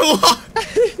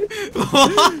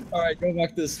 Alright, go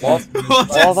back to this. The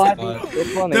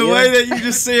way that you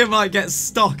just see him like get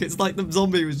stuck, it's like the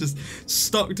zombie was just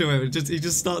stuck to him. He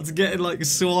just starts getting like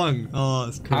swung. Oh,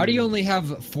 it's crazy. How do you only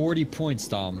have 40 points,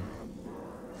 Dom?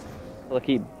 I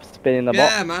keep spinning the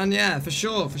box. Yeah, man. Yeah, for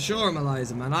sure, I'm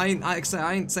Eliza, man.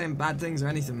 I ain't saying bad things or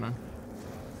anything, man.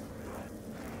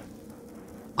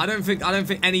 I don't think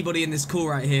anybody in this call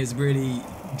right here is really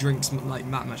drinks like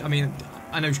that much. I mean,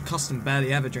 I know Custom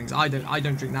barely ever drinks. I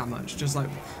don't drink that much. Just like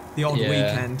the odd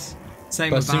weekend. Same.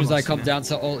 But as soon as I come down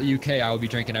to Alt UK, I will be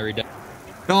drinking every day.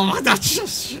 Oh my, that's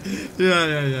just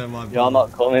yeah. My bad. You're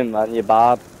not coming, man. You're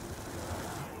bad.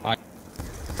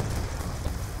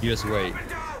 You just wait.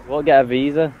 You won't get a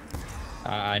visa.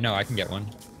 I know. I can get one.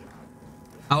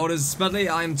 How old is Spuddley?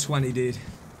 I'm 20, dude.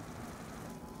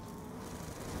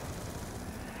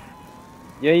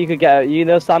 Yeah, you could get. You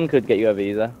know, Sam could get you a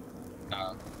visa.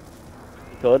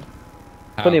 He could.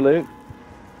 Funny, Luke.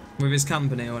 With his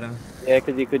company or whatever. Yeah,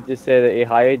 because you could just say that he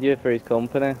hired you for his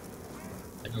company.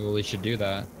 Well, we should do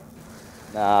that.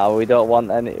 Nah, we don't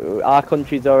want any. Our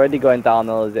country's already going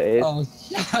downhill as it is. Oh,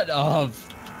 shut up!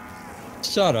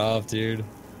 Shut up, dude.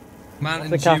 Man,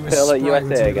 the capital at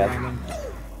USA again?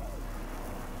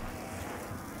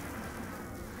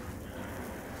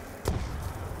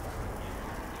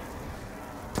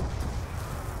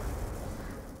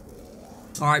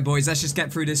 Alright, boys, let's just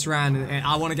get through this round.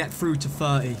 I want to get through to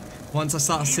 30. Once I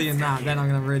start seeing that, then I'm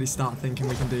going to really start thinking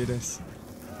we can do this.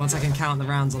 Once I can count the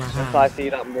rounds on a hand. If I see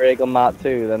that ray gun Mark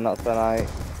 2, then that's when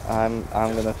I'm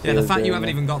gonna feel. Yeah, the fact you haven't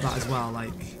even got that as well,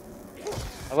 like.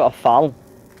 I've got a foul.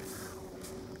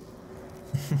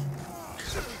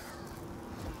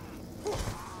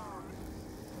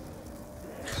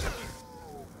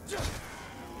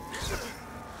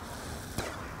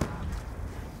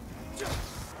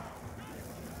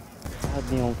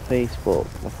 me on Facebook.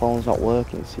 My phone's not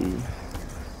working, see.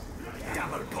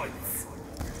 Double points.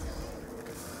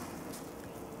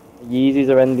 Yeezys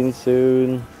are ending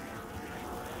soon.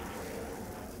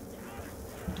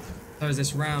 So is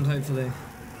this round, hopefully.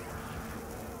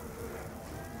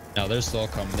 No, they're still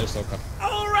coming. They're still coming.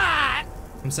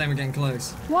 I'm saying we're getting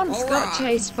close. Once got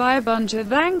chased by a bunch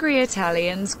of angry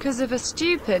Italians because of a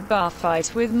stupid bar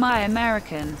fight with my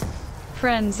American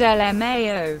friends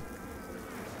LMAO.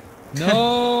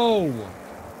 No!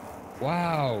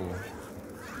 Wow.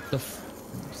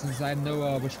 Since I have no,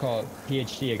 what you call it,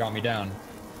 PhD, it got me down.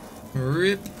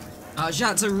 Rip.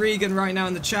 Shout to Regan right now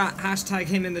in the chat. Hashtag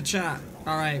him in the chat.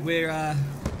 Alright, we're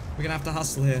gonna have to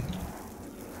hustle here.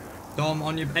 Dom,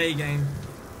 on your A game.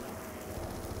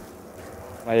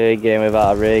 My A game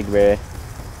without a rig, Ray.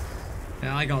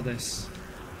 Yeah, I got this.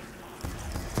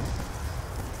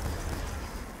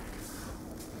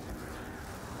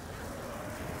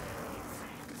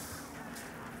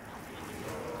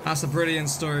 That's a brilliant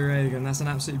story, Reagan. That's an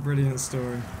absolutely brilliant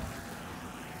story.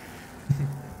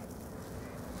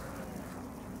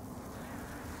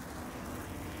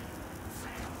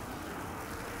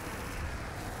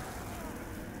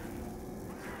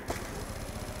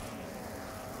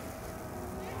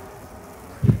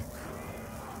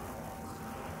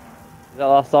 Is that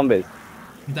last zombies?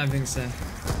 I don't think so.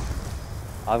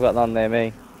 I've got none near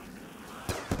me.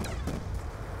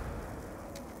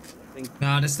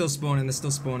 Nah, they're still spawning, they're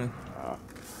still spawning. Oh.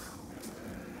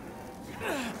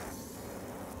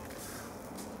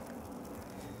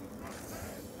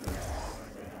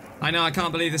 I know, I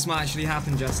can't believe this might actually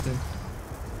happen, Justin.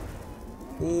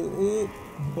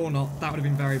 Or not. That would have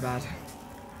been very bad.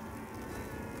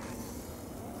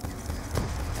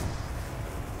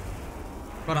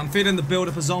 But I'm feeling the build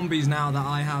up of zombies now that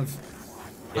I have.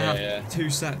 I have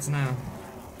 2 sets now.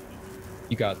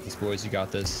 You got this, boys. You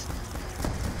got this.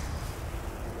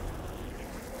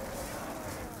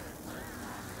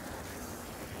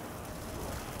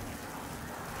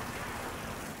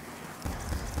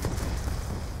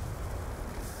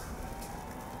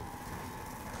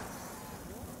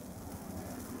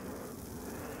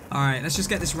 Alright, let's just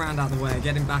get this round out of the way,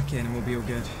 get him back in and we'll be all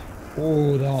good.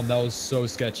 Oh, that was so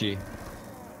sketchy.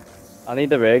 I need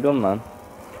the ray gun, man.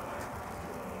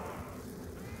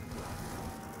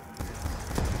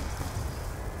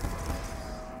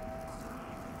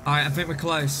 Alright, I think we're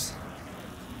close.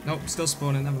 Nope, still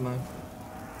spawning, never mind.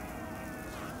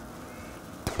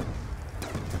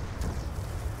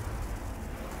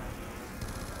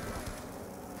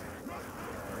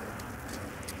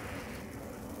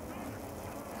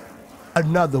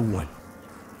 Another one.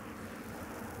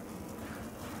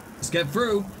 Let's get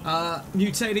through.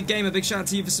 Mutated Gamer, big shout out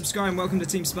to you for subscribing. Welcome to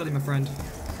Team Spuddley, my friend.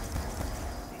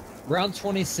 Round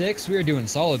 26, we are doing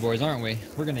solid, boys, aren't we?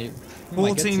 We're gonna.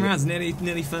 14 rounds, nearly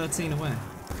 13 away.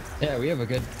 Yeah, we have a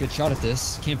good shot at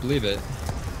this. Can't believe it.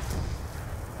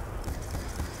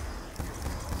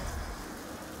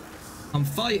 I'm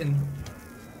fighting.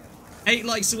 8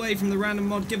 likes away from the random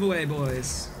mod giveaway,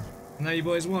 boys. I know you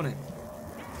boys want it.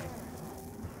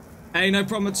 Hey, no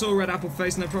problem at all, Red Apple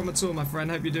Face, no problem at all, my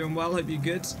friend. Hope you're doing well, hope you're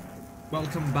good.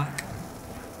 Welcome back.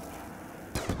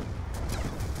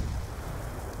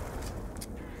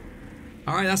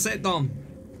 Alright, that's it, Dom. Do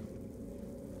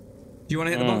you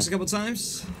want to hit the box a couple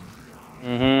times?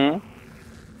 Mm-hmm.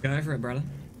 Go for it, brother.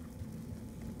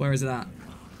 Where is it at?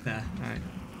 There, alright.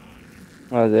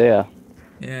 Oh dear.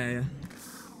 Yeah.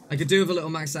 I could do with a little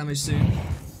max damage soon.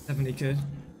 Definitely could.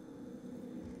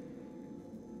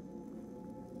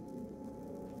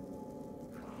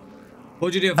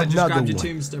 What'd you do if I just grabbed your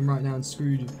tombstone right now and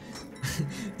screwed you?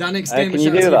 Danix Gamer shout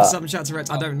out to you for sub and shout to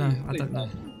Rex. I don't know. I don't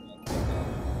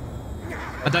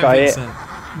think so.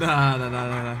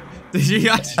 No. Did you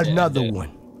actually? Another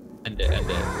one. End it.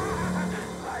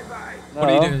 What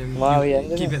are you doing? Why are we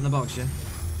ending Keep it? it in the box, yeah?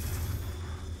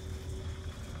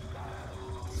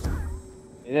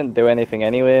 You didn't do anything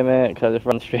anyway, mate, because I just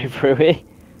ran straight through it.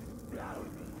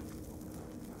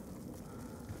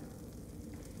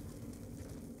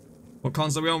 What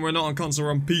console are we on? We're not on console,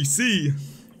 we're on PC.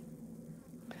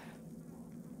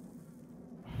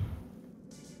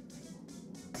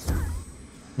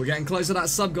 We're getting close to that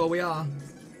sub goal, we are.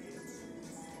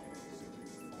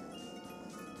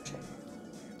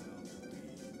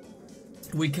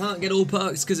 We can't get all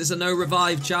perks because it's a no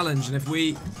revive challenge, and if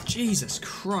we... Jesus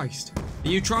Christ. Are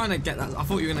you trying to get that? I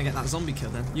thought you were going to get that zombie kill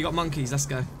then. You got monkeys, let's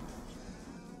go.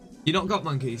 You not got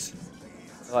monkeys?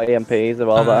 Got EMPs, they're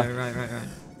all there. Right.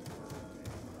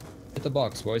 Hit the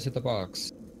box, boys. Hit the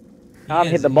box. Can't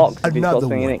hit the box if he's got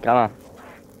something in it, can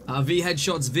I? V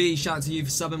Headshots V, shout out to you for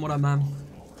subbing. What up, man?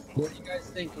 What do you guys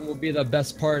think will be the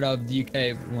best part of the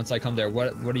UK once I come there?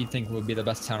 What do you think will be the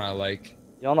best town I like?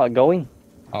 You're not going.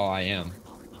 Oh, I am.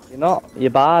 You're not.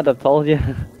 You're bad. I've told you.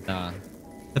 Nah.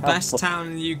 The best town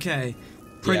in the UK.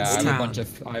 Princetown. Yeah,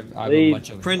 I have a bunch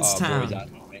of Princetown. boys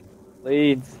at me.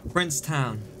 Leeds.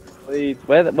 Princetown. Leeds.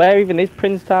 Where even is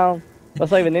Princetown?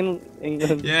 That's not even in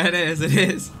England. Yeah, it is. It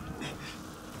is.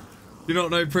 You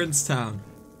don't know Princetown?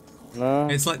 No.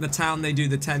 It's like the town they do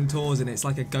the 10 tours in. It's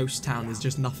like a ghost town. There's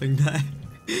just nothing there.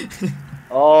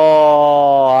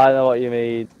 Oh, I know what you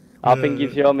mean. I think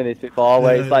you've shown me this before,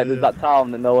 where it's like there's that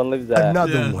town that no one lives there.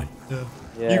 Another one.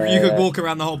 Yeah. You could walk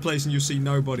around the whole place and you see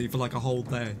nobody for like a whole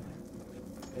day.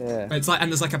 Yeah. It's like,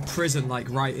 and there's like a prison like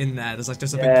right in there. There's like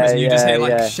just a big prison. You just hear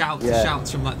like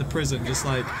shouts from like the prison, just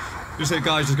hear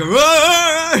guys just go,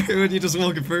 "Aah!" when you're just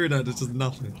walking through there. There's just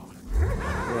nothing.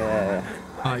 Yeah.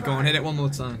 All right, go on, hit it one more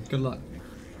time. Good luck.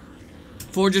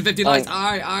 450 likes. All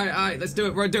right. Let's do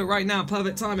it. We're do it right now.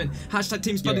 Perfect timing. Hashtag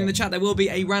Team Spuddley in the chat. There will be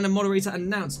a random moderator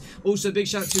announced. Also, big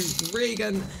shout out to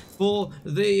Regan for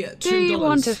the $2. Do you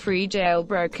want a free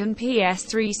jailbroken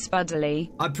PS3 Spuddley?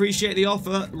 I appreciate the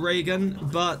offer, Regan,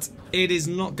 but it is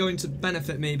not going to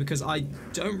benefit me because I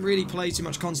don't really play too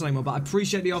much console anymore. But I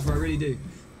appreciate the offer. I really do.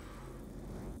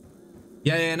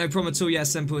 Yeah, no problem at all. Yeah,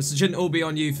 simple. It shouldn't all be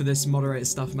on you for this moderator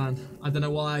stuff, man. I don't know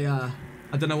why.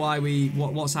 I don't know why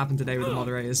what's happened today with the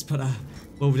moderators, but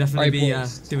we'll definitely be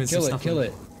doing some stuff. Kill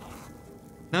it.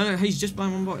 No, he's just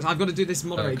buying one box. I've got to do this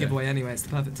moderator giveaway anyway. It's the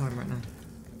perfect time right now.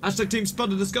 Hashtag Team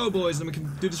Spuddley, let's go, boys, and we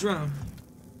can do this round.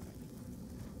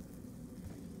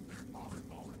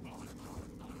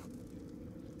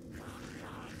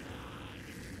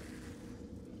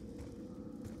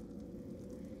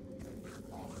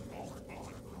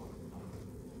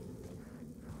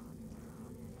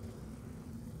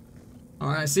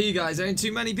 Alright, I see you guys. There ain't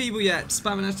too many people yet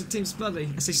spamming hashtag Team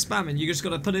Spuddley. I say spamming, you just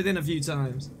gotta put it in a few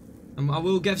times. And I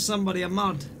will give somebody a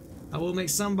mod. I will make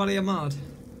somebody a mod.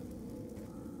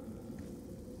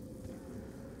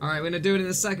 Alright, we're gonna do it in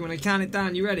a second. We're gonna count it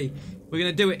down. You ready? We're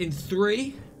gonna do it in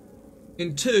 3,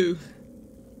 in 2,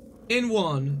 in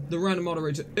 1. The random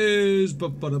moderator is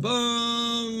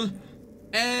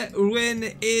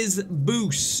Erwin is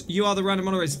Boos. You are the random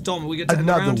moderator. Dom, we get to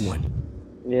another one.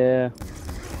 Yeah.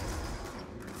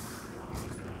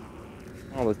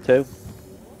 Oh, there's 2.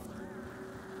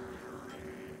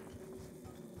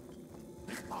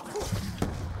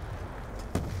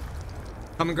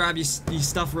 Come and grab your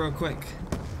stuff real quick.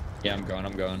 Yeah, I'm going.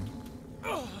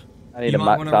 I need a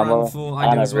max ammo.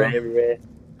 I do as well.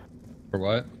 For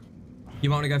what? You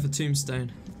might want to go for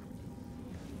Tombstone.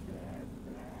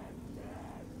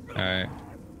 Alright.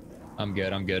 I'm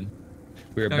good.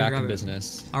 We're back in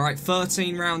business. Alright,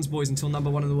 13 rounds, boys, until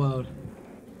 #1 in the world.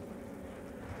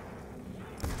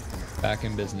 Back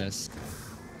in business.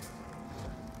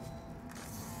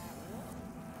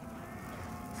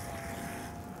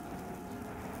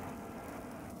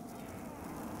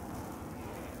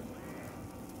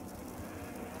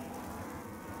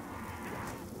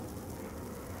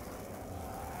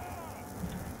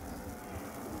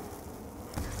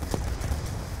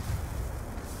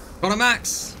 Got a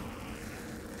max.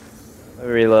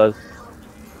 Reload.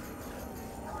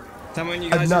 Tell me when you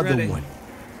guys are ready. One.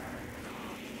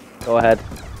 Go ahead.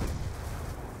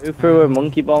 Who threw a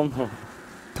monkey bomb?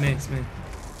 It's me.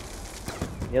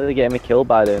 You're really getting me killed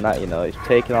by doing that, you know. It's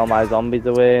taking all my zombies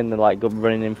away and they're like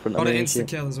running in front of me. Got an instant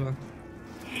kill as well.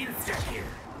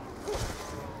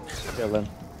 Kill him.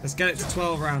 Let's get it to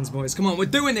 12 rounds, boys. Come on, we're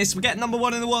doing this. We're getting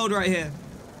 #1 in the world right here.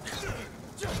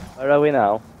 Where are we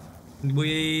now? I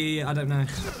don't know.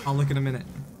 I'll look in a minute.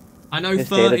 I know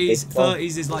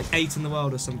 30s is like 8 in the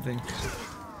world or something.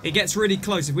 It gets really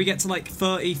close. If we get to like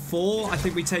 34, I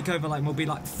think we take over, like, we'll be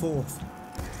like 4th.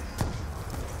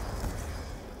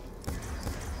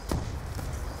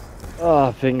 Oh,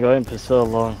 I've been going for so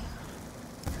long.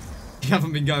 You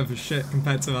haven't been going for shit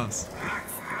compared to us.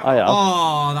 I have.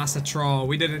 Oh, that's a troll.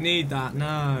 We didn't need that.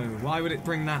 No. Why would it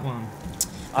bring that one?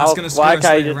 That's gonna screw why us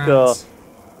can't you just go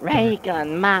Ray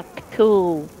gun Mark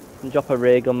 2 and drop a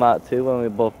ray gun Mark 2 when we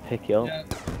both pick you up? Yeah.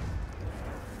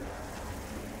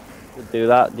 Do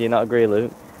that. Do you not agree,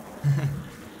 Luke?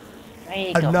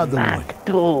 Another Mark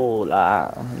 2,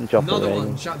 like, and drop Another a ray one.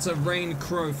 gun. Shout out to Rain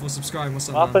Crow for subscribing. What's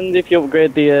up, What happens if you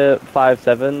upgrade the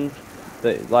 5.7s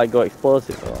that like go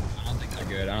explosive though?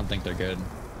 I don't think they're good.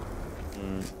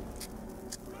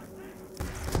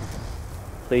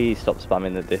 Please stop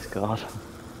spamming the Discord.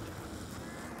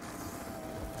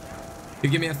 You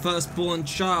give me a firstborn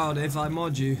child if I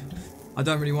mod you. I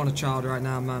don't really want a child right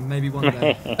now, man. Maybe one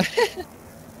day.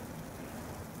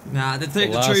 Nah, the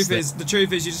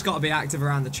truth is you just got to be active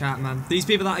around the chat, man. These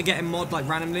people that are getting mod like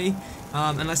randomly,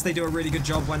 unless they do a really good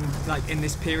job when like in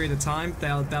this period of time,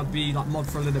 they'll be like mod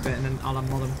for a little bit and then I'll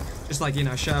unmod them. Just like, you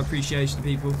know, show appreciation to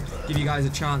people, give you guys a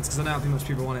chance, because I know how much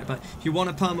people want it. But if you want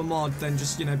a perma mod, then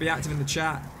just, you know, be active in the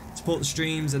chat, support the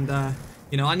streams, and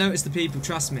you know, I notice the people,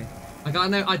 trust me. Like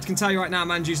I can tell you right now,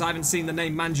 Manjuice, I haven't seen the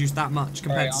name Manjuice that much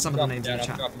compared to some of the names in the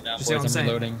chat. Just see what I'm saying?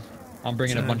 Reloading. I'm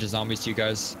bringing a bunch of zombies to you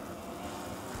guys.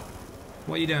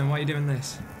 What are you doing? Why are you doing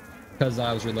this? Because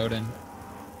I was reloading.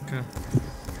 Okay.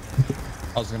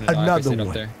 I was gonna die if I stayed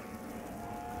up there.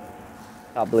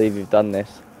 Can't believe you've done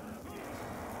this.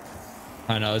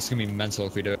 I know, it's gonna be mental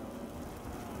if we do it.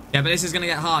 Yeah, but this is gonna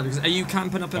get hard, because are you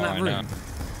camping up in that room? Know.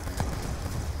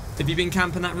 Have you been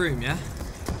camping that room, yeah?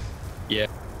 Yeah.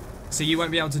 So you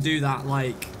won't be able to do that,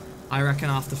 like, I reckon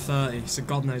after 30, so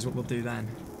God knows what we'll do then.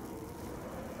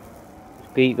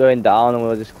 Beat going down and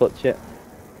we'll just clutch it.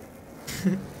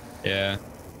 Yeah.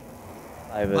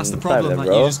 That's the problem, like,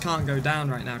 you just can't go down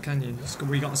right now, can you?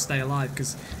 We got to stay alive,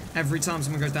 because every time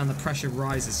someone goes down, the pressure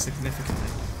rises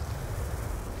significantly.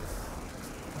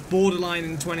 Borderline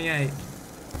in 28.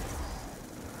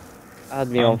 Add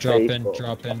me on dropping.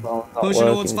 Pushing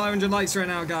towards 500 likes right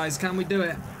now, guys. Can we do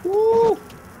it? Woo!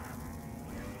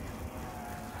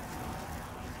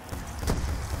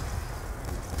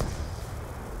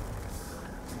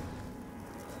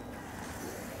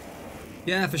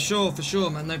 Yeah, for sure,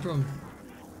 man. No problem.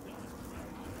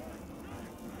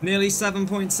 Nearly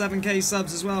 7.7k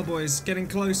subs as well, boys. Getting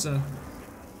closer.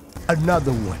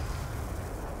 Another one.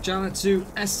 Shout out to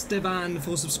Esteban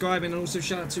for subscribing, and also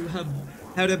shout out to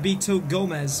Vito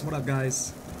Gomez. What up,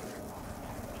 guys?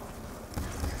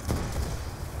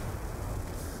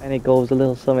 And it goes a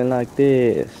little something like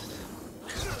this.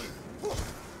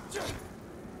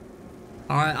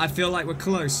 Alright, I feel like we're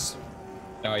close.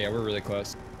 Oh yeah, we're really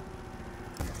close.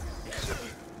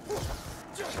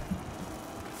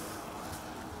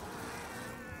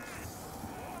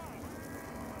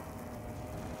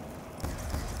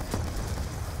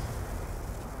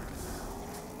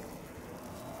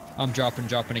 I'm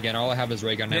dropping again. All I have is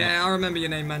ray gun now. Yeah, I remember your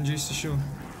name, man, Juice, for sure.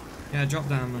 Yeah, drop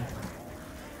down, man.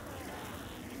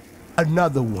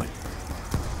 Another one.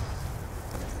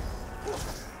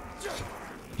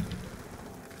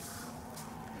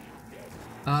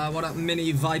 What up,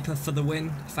 Mini Viper, for the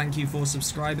win. Thank you for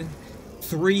subscribing.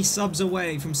 3 subs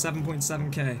away from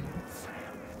 7.7k.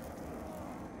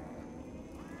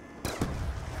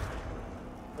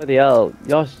 Bloody hell,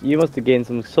 Josh, you must have gained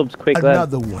some subs quick then.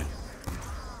 Another one.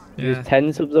 You was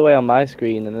 10 subs away on my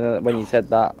screen, and then when you said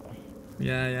that.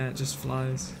 Yeah, it just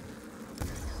flies.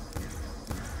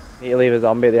 Need to leave a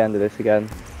zombie at the end of this again.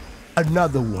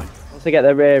 Another one. Once I get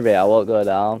the rare rate, I won't go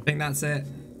down. I think that's it.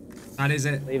 That is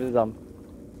it. Leave the zombie.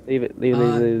 Leave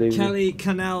it. Kelly,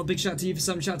 Canal, big shout out to you for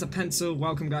some. Shout out to Pencil.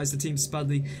 Welcome, guys, to Team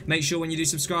Spuddley. Make sure when you do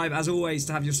subscribe, as always,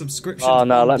 to have your subscription. Oh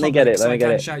no, let me get it. Let me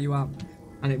get it. Shout you out,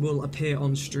 and it will appear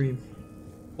on stream.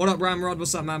 What up, Ramrod?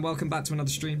 What's up, man? Welcome back to another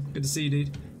stream. Good to see you,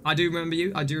 dude. I do remember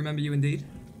you. I do remember you indeed.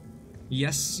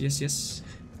 Yes.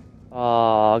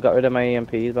 Oh, I got rid of my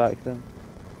EMPs back then.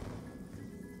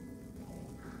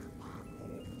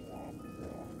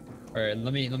 Alright,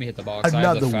 let me hit the box. I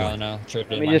have the file now. Let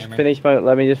me just finish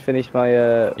my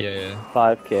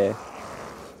 5k.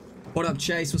 What up,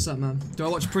 Chase? What's up, man? Do I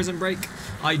watch Prison Break?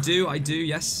 I do,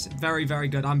 yes. Very, very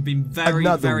good. I'm being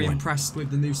very impressed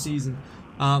with the new season.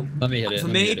 Let me hit it. For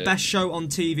me, best show on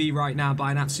TV right now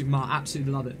by an absolute mark.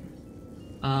 Absolutely love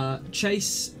it.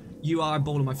 Chase, you are a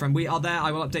baller, my friend. We are there.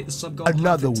 I will update the sub goal.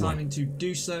 Perfect timing to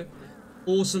do so.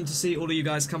 Awesome to see all of you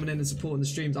guys coming in and supporting the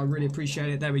streams. I really appreciate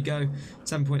it. There we go.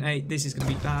 7.8. This is going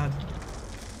to be bad.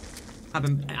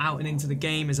 Having out and into the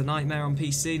game is a nightmare on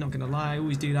PC. Not going to lie. I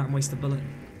always do that and waste a bullet.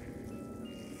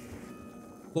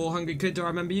 Poor Hungry Kid, do I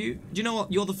remember you? Do you know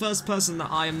what? You're the first person that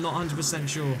I am not 100%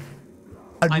 sure.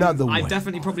 I've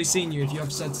definitely probably seen you if you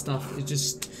have said stuff. It's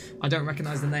just, I don't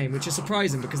recognise the name, which is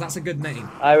surprising because that's a good name.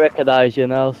 I recognise you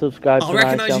now. Subscribe to my channel.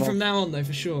 I'll recognise you from now on, though,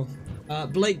 for sure.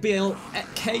 Blake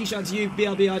BLK, shout out to you.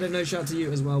 BLB, I don't know, shout out to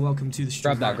you as well. Welcome to the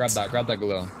stream. Grab that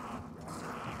glow.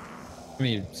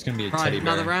 It's gonna be a teddy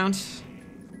bear. Another round?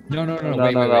 No,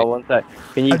 wait. One sec.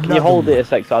 Can you hold it a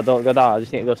sec so I don't go down? I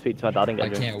just need to go speak to my dad and get a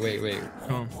drink. I can't, wait.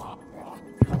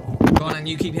 Go on, and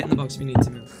you keep hitting the box if you need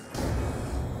to, man.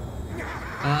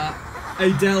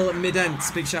 Adele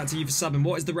Mident, big shout out to you for subbing.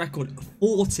 What is the record?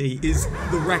 40 is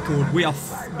the record. We are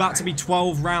about to be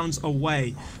 12 rounds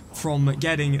away from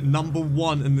getting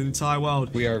 #1 in the entire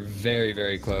world. We are very,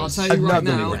 very close. I'll tell you right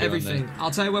now, everything.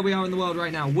 I'll tell you where we are in the world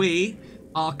right now. We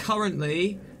are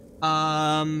currently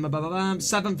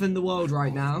 7th in the world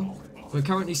right now. We're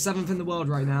currently 7th in the world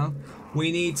right now.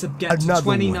 We need to get to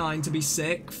 29 to be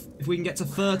 6th. If we can get to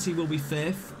 30, we'll be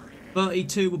 5th.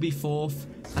 32 will be 4th.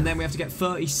 And then we have to get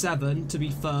 37 to be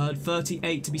 3rd,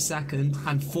 38 to be 2nd,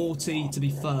 and 40 to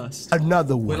be 1st.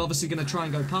 Another one. We're obviously going to try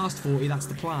and go past 40, that's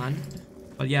the plan.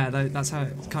 But yeah, that's how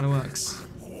it kind of works.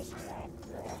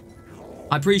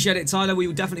 I appreciate it, Tyler.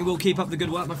 We definitely will keep up the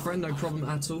good work, my friend. No problem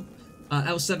at all.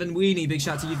 L7 Weenie, big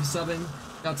shout out to you for subbing.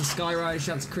 Shout out to Skyrise,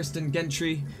 shout out to Kristen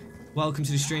Gentry. Welcome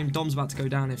to the stream. Dom's about to go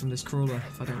down here from this crawler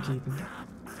if I don't keep him.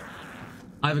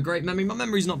 I have a great memory. My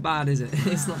memory's not bad, is it?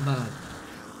 It's not bad.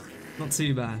 Not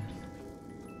too bad.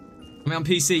 I mean, on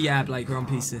PC, yeah, Blake, we're on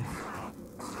PC.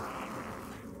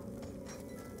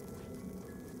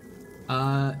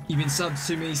 You've been subbed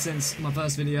to me since my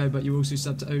first video, but you also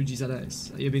subbed to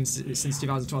OhCustom. You've been since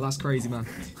 2012. That's crazy, man.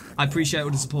 I appreciate all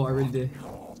the support. I really do.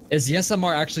 Is the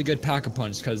SMR actually good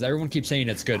pack-a-punch? Because everyone keeps saying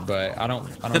it's good, but I don't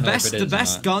know if it is. The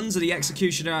best guns are the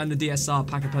Executioner and the DSR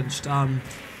pack-a-punched.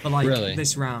 For like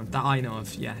this round that I know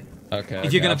of, yeah. Okay.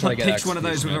 If you're gonna pitch one of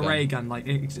those with a ray gun, like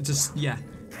just yeah,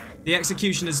 the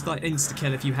Executioner is like insta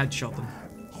kill if you headshot them.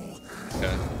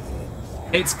 Okay.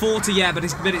 It's 40, yeah, but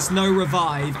it's no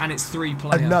revive and it's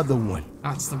 3-player. Another one.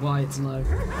 That's why it's low.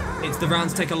 It's the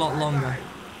rounds take a lot longer.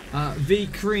 V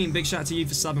Cream, big shout out to you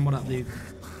for subbing. What up, dude?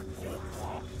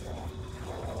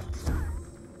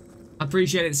 I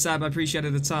appreciate it, Seb. I appreciate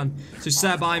it a ton. So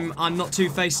Seb, I'm not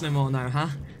two-faced no more now, huh?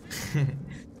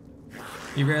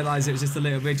 You realise it was just a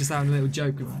little bit, just having a little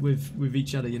joke with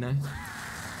each other, you know?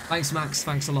 Thanks, Max.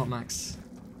 Thanks a lot, Max.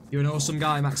 You're an awesome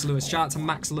guy, Max Lewis. Shout out to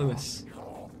Max Lewis.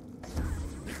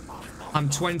 I'm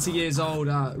 20 years old,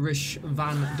 Rish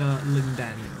van der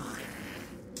Linden.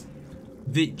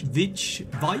 Vich?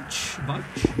 I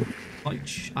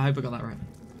hope I got that right.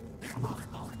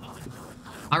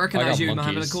 I recognise you,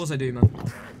 man, but of course I do, man.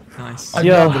 Nice.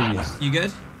 Yo. You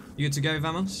good? You good to go,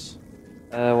 Vamos?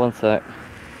 1 sec.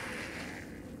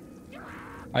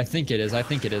 I think it is.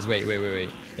 Wait.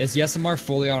 Is the SMR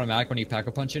fully automatic when you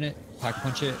pack-a-punch it? I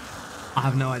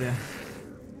have no idea.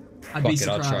 I'd be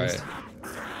surprised. I'll try it.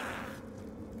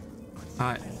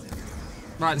 Alright.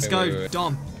 Right, let's go. Wait.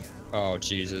 Dom. Oh,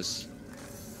 Jesus.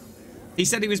 He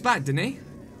said he was back, didn't he?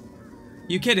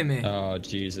 You kidding me? Oh,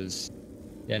 Jesus.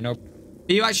 Yeah, no.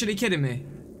 Are you actually kidding me?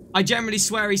 I generally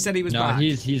swear he said he was back. No,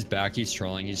 he's back. He's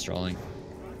trolling.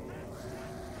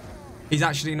 He's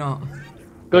actually not.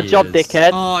 Good job,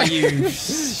 dickhead. Oh, you.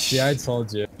 Yeah, I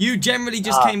told you. You generally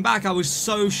just came back. I was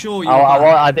so sure you were back.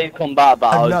 I did come back,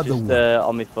 but I was just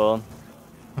on my phone.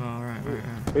 Oh, right.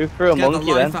 Who threw a monkey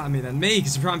the then? life out of me then. Me,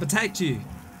 because I'm trying to protect you.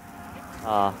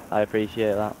 Ah, I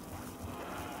appreciate that.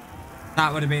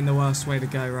 That would have been the worst way to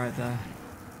go right there.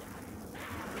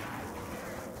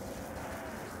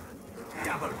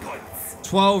 Double points.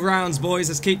 12 rounds, boys.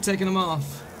 Let's keep taking them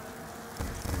off.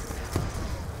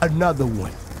 Another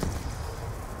one.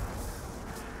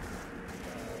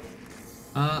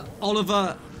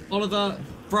 Oliver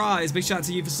Fries, big shout out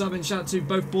to you for subbing. Shout out to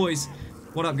both boys.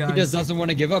 What up, guys? He just doesn't want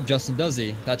to give up, Justin, does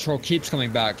he? That troll keeps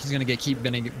coming back. He's gonna keep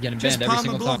getting banned every single time.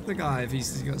 Just block the guy if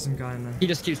he's got some guy in there. He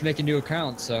just keeps making new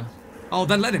accounts, so. Oh,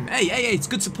 then let him. Hey, it's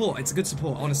good support. It's good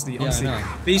support, honestly.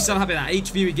 Yeah, Be so happy that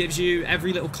each view he gives you,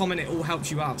 every little comment, it all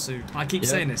helps you out. So I keep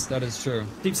saying this. That is true.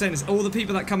 Keep saying this. All the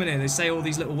people that come in here, they say all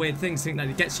these little weird things, think that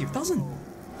it gets you. It doesn't.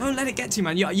 Don't let it get to you,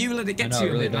 man. You let it get to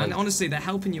you a bit, man. Honestly, they're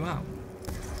helping you out.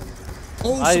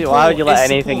 Why would you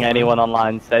let anyone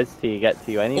online says to you get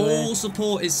to you anyway? All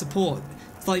support is support.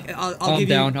 It's like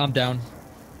I'm down.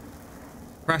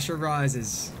 Pressure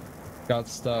rises. Got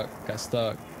stuck.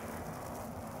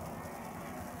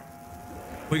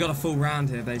 We got a full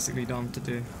round here, basically, Dom, to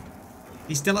do.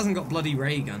 He still hasn't got bloody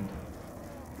ray gun.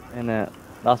 Innit?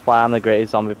 That's why I'm the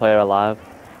greatest zombie player alive.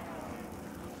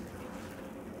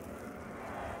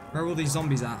 Where are all these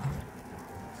zombies at?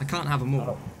 I can't have them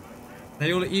all.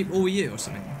 They all you or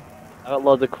something? I got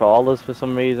loads of crawlers for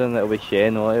some reason. It'll be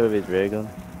Shane, won't it, with his ray gun.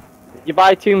 Did you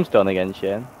buy Tombstone again,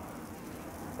 Shane?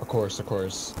 Of course.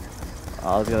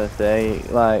 I was gonna say,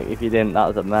 like, if you didn't, that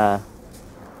was a mare.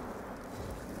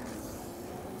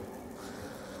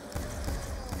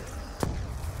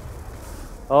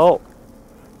 Oh!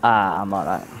 I'm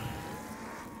alright.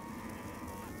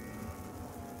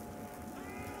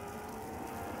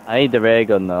 I need the ray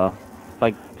gun though.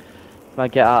 If I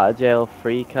get out of jail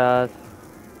free card.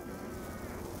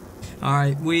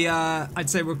 Alright, I'd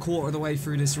say we're a quarter of the way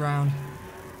through this round.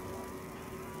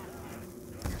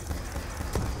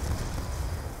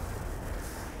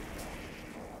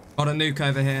 Got a nuke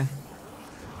over here.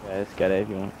 Yeah, let's get it if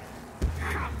you want.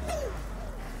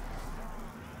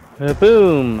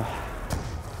 Boom!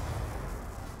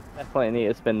 Definitely need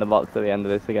to spin the box at the end of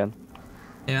this again.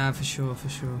 Yeah, for sure, for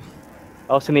sure.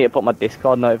 I also need to put my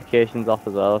Discord notifications off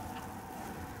as well.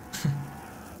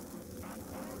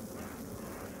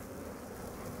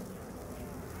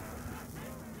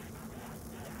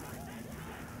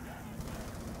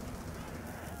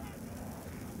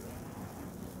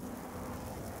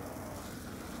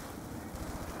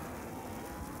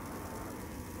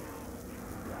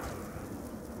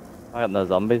 I got no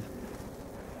zombies.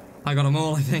 I got them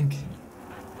all, I think.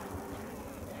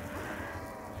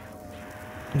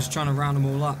 I'm just trying to round them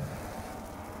all up.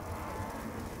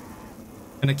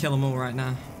 Gonna kill them all right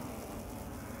now.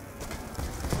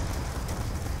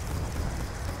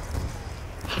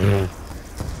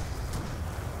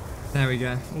 There we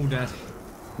go, all dead.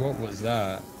 What was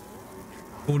that?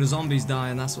 All the zombies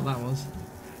dying, that's what that was.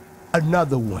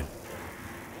 Another one.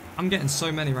 I'm getting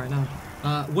so many right now.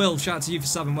 Will, shout out to you for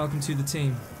subbing, welcome to the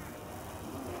team.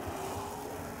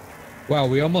 Wow,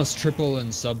 we almost triple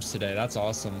in subs today, that's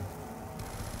awesome.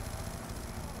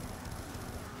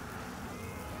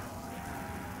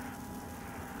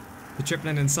 You're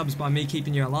tripling in subs by me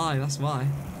keeping you alive, that's why.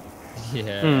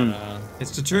 Yeah.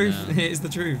 It's the truth, it is the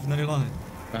truth, no lie.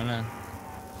 I know.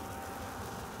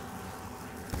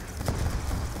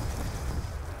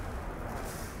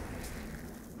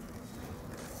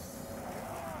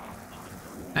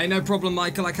 Hey, no problem,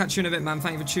 Michael. I'll catch you in a bit, man.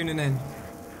 Thank you for tuning in.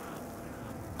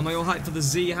 Am I all hyped for the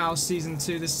Z House Season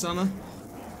 2 this summer?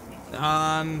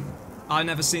 I've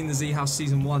never seen the Z House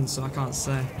Season 1, so I can't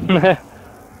say.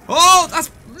 Oh,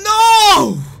 that's...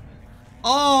 No!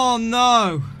 Oh,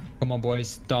 no. Come on,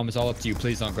 boys. Dom, it's all up to you.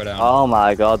 Please don't go down. Oh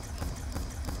my god.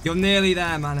 You're nearly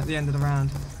there, man, at the end of the round.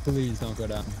 Please don't go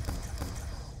down.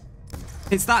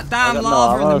 It's that damn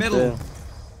lava in the middle.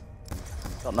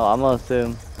 Got no ammo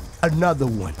soon. Another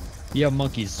one. You have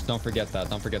monkeys. Don't forget that.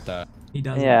 Don't forget that. He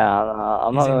does. Yeah,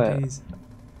 I'm not gonna...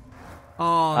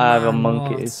 Oh, I have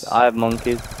monkeys. I have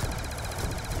monkeys.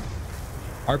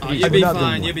 Oh, you'll be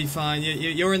fine. You'll be fine.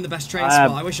 You're in the best train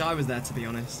spot. I wish I was there, to be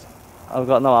honest. I've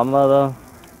got no ammo though.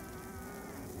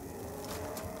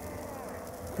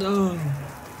 No.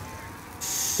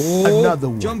 Oh, another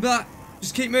one. Jump back.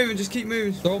 Just keep moving. Just keep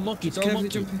moving. Throw a monkey. Throw a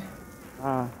monkey.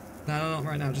 No, not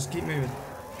right now. Just keep moving.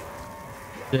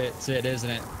 It's it, isn't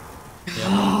it?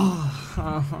 Yeah.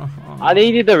 I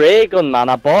needed the ray gun, man.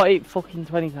 I bought it fucking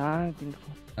 20 times.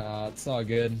 It's all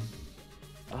good.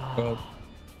 Well,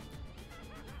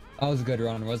 that was a good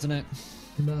run, wasn't it?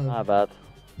 No. Not bad.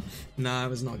 No, it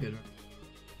was not good.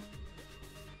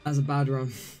 That was a bad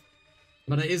run.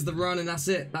 But it is the run, and that's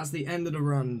it. That's the end of the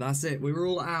run. That's it. We were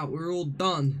all out. We were all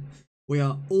done. We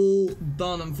are all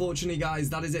done, unfortunately, guys.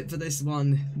 That is it for this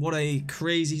one. What a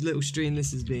crazy little stream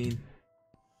this has been.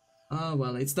 Oh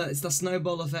well, it's the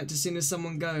snowball effect. As soon as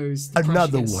someone goes, the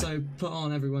another one. So put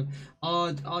on everyone.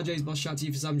 RJ's boss, shout out to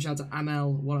you for some. Shout out to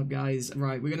Amel. What up, guys?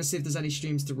 Right, we're gonna see if there's any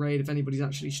streams to raid. If anybody's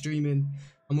actually streaming,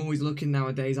 I'm always looking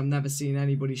nowadays. I'm never seeing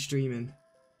anybody streaming.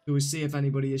 So we'll see if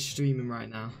anybody is streaming right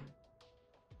now.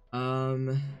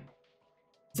 Is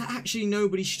that actually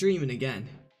nobody streaming again?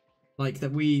 Like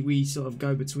that we sort of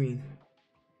go between.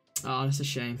 Oh, that's a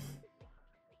shame.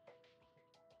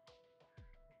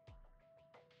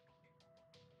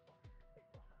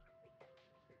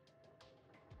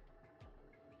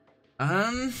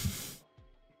 I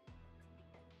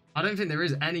don't think there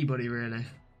is anybody really.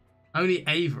 Only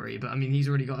Avery, but I mean he's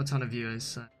already got a ton of viewers.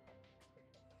 So.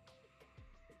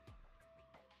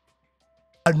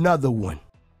 Another one.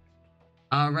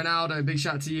 Ronaldo, big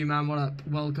shout out to you, man. What up?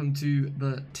 Welcome to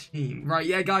the team. Right,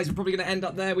 yeah, guys, we're probably going to end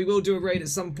up there. We will do a raid at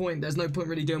some point. There's no point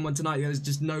really doing one tonight. There's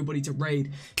just nobody to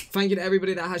raid. Thank you to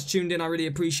everybody that has tuned in. I really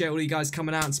appreciate all you guys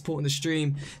coming out and supporting the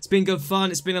stream. It's been good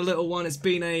fun. It's been a little one. It's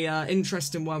been a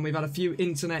interesting one. We've had a few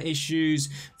internet issues,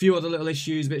 a few other little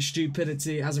issues, a bit of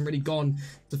stupidity. It hasn't really gone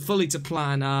fully to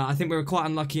plan. I think we were quite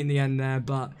unlucky in the end there,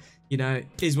 but... You know, it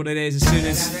is what it is. As soon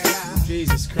as...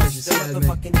 Jesus Christ, you scared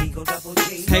me.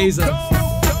 Hazer.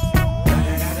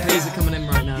 Hazer coming in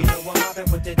right now.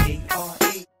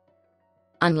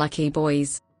 Unlucky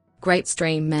boys. Great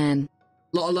stream, man.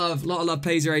 Lot of love,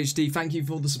 Pazer HD. Thank you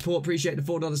for the support. Appreciate the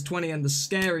 $4.20 and the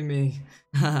scaring me.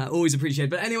 Always appreciate it.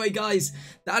 But anyway, guys,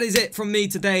 that is it from me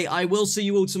today. I will see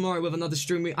you all tomorrow with another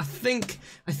stream. I think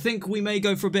we may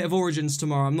go for a bit of Origins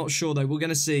tomorrow. I'm not sure though. We're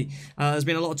gonna see. There's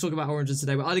been a lot of talk about Origins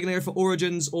today. We're either gonna go for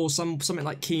Origins or something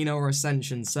like Kino or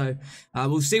Ascension. So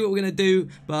we'll see what we're gonna do.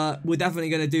 But we're definitely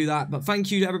gonna do that. But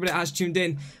thank you to everybody that has tuned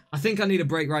in. I think I need a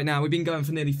break right now. We've been going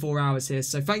for nearly 4 hours here.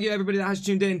 So thank you to everybody that has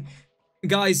tuned in,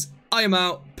 guys. I am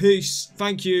out. Peace.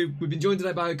 Thank you. We've been joined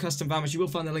today by OhCustom, which you will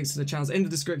find the links to the channels in the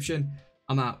description.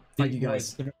 I'm out. Thank you, guys.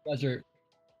 It's been a pleasure.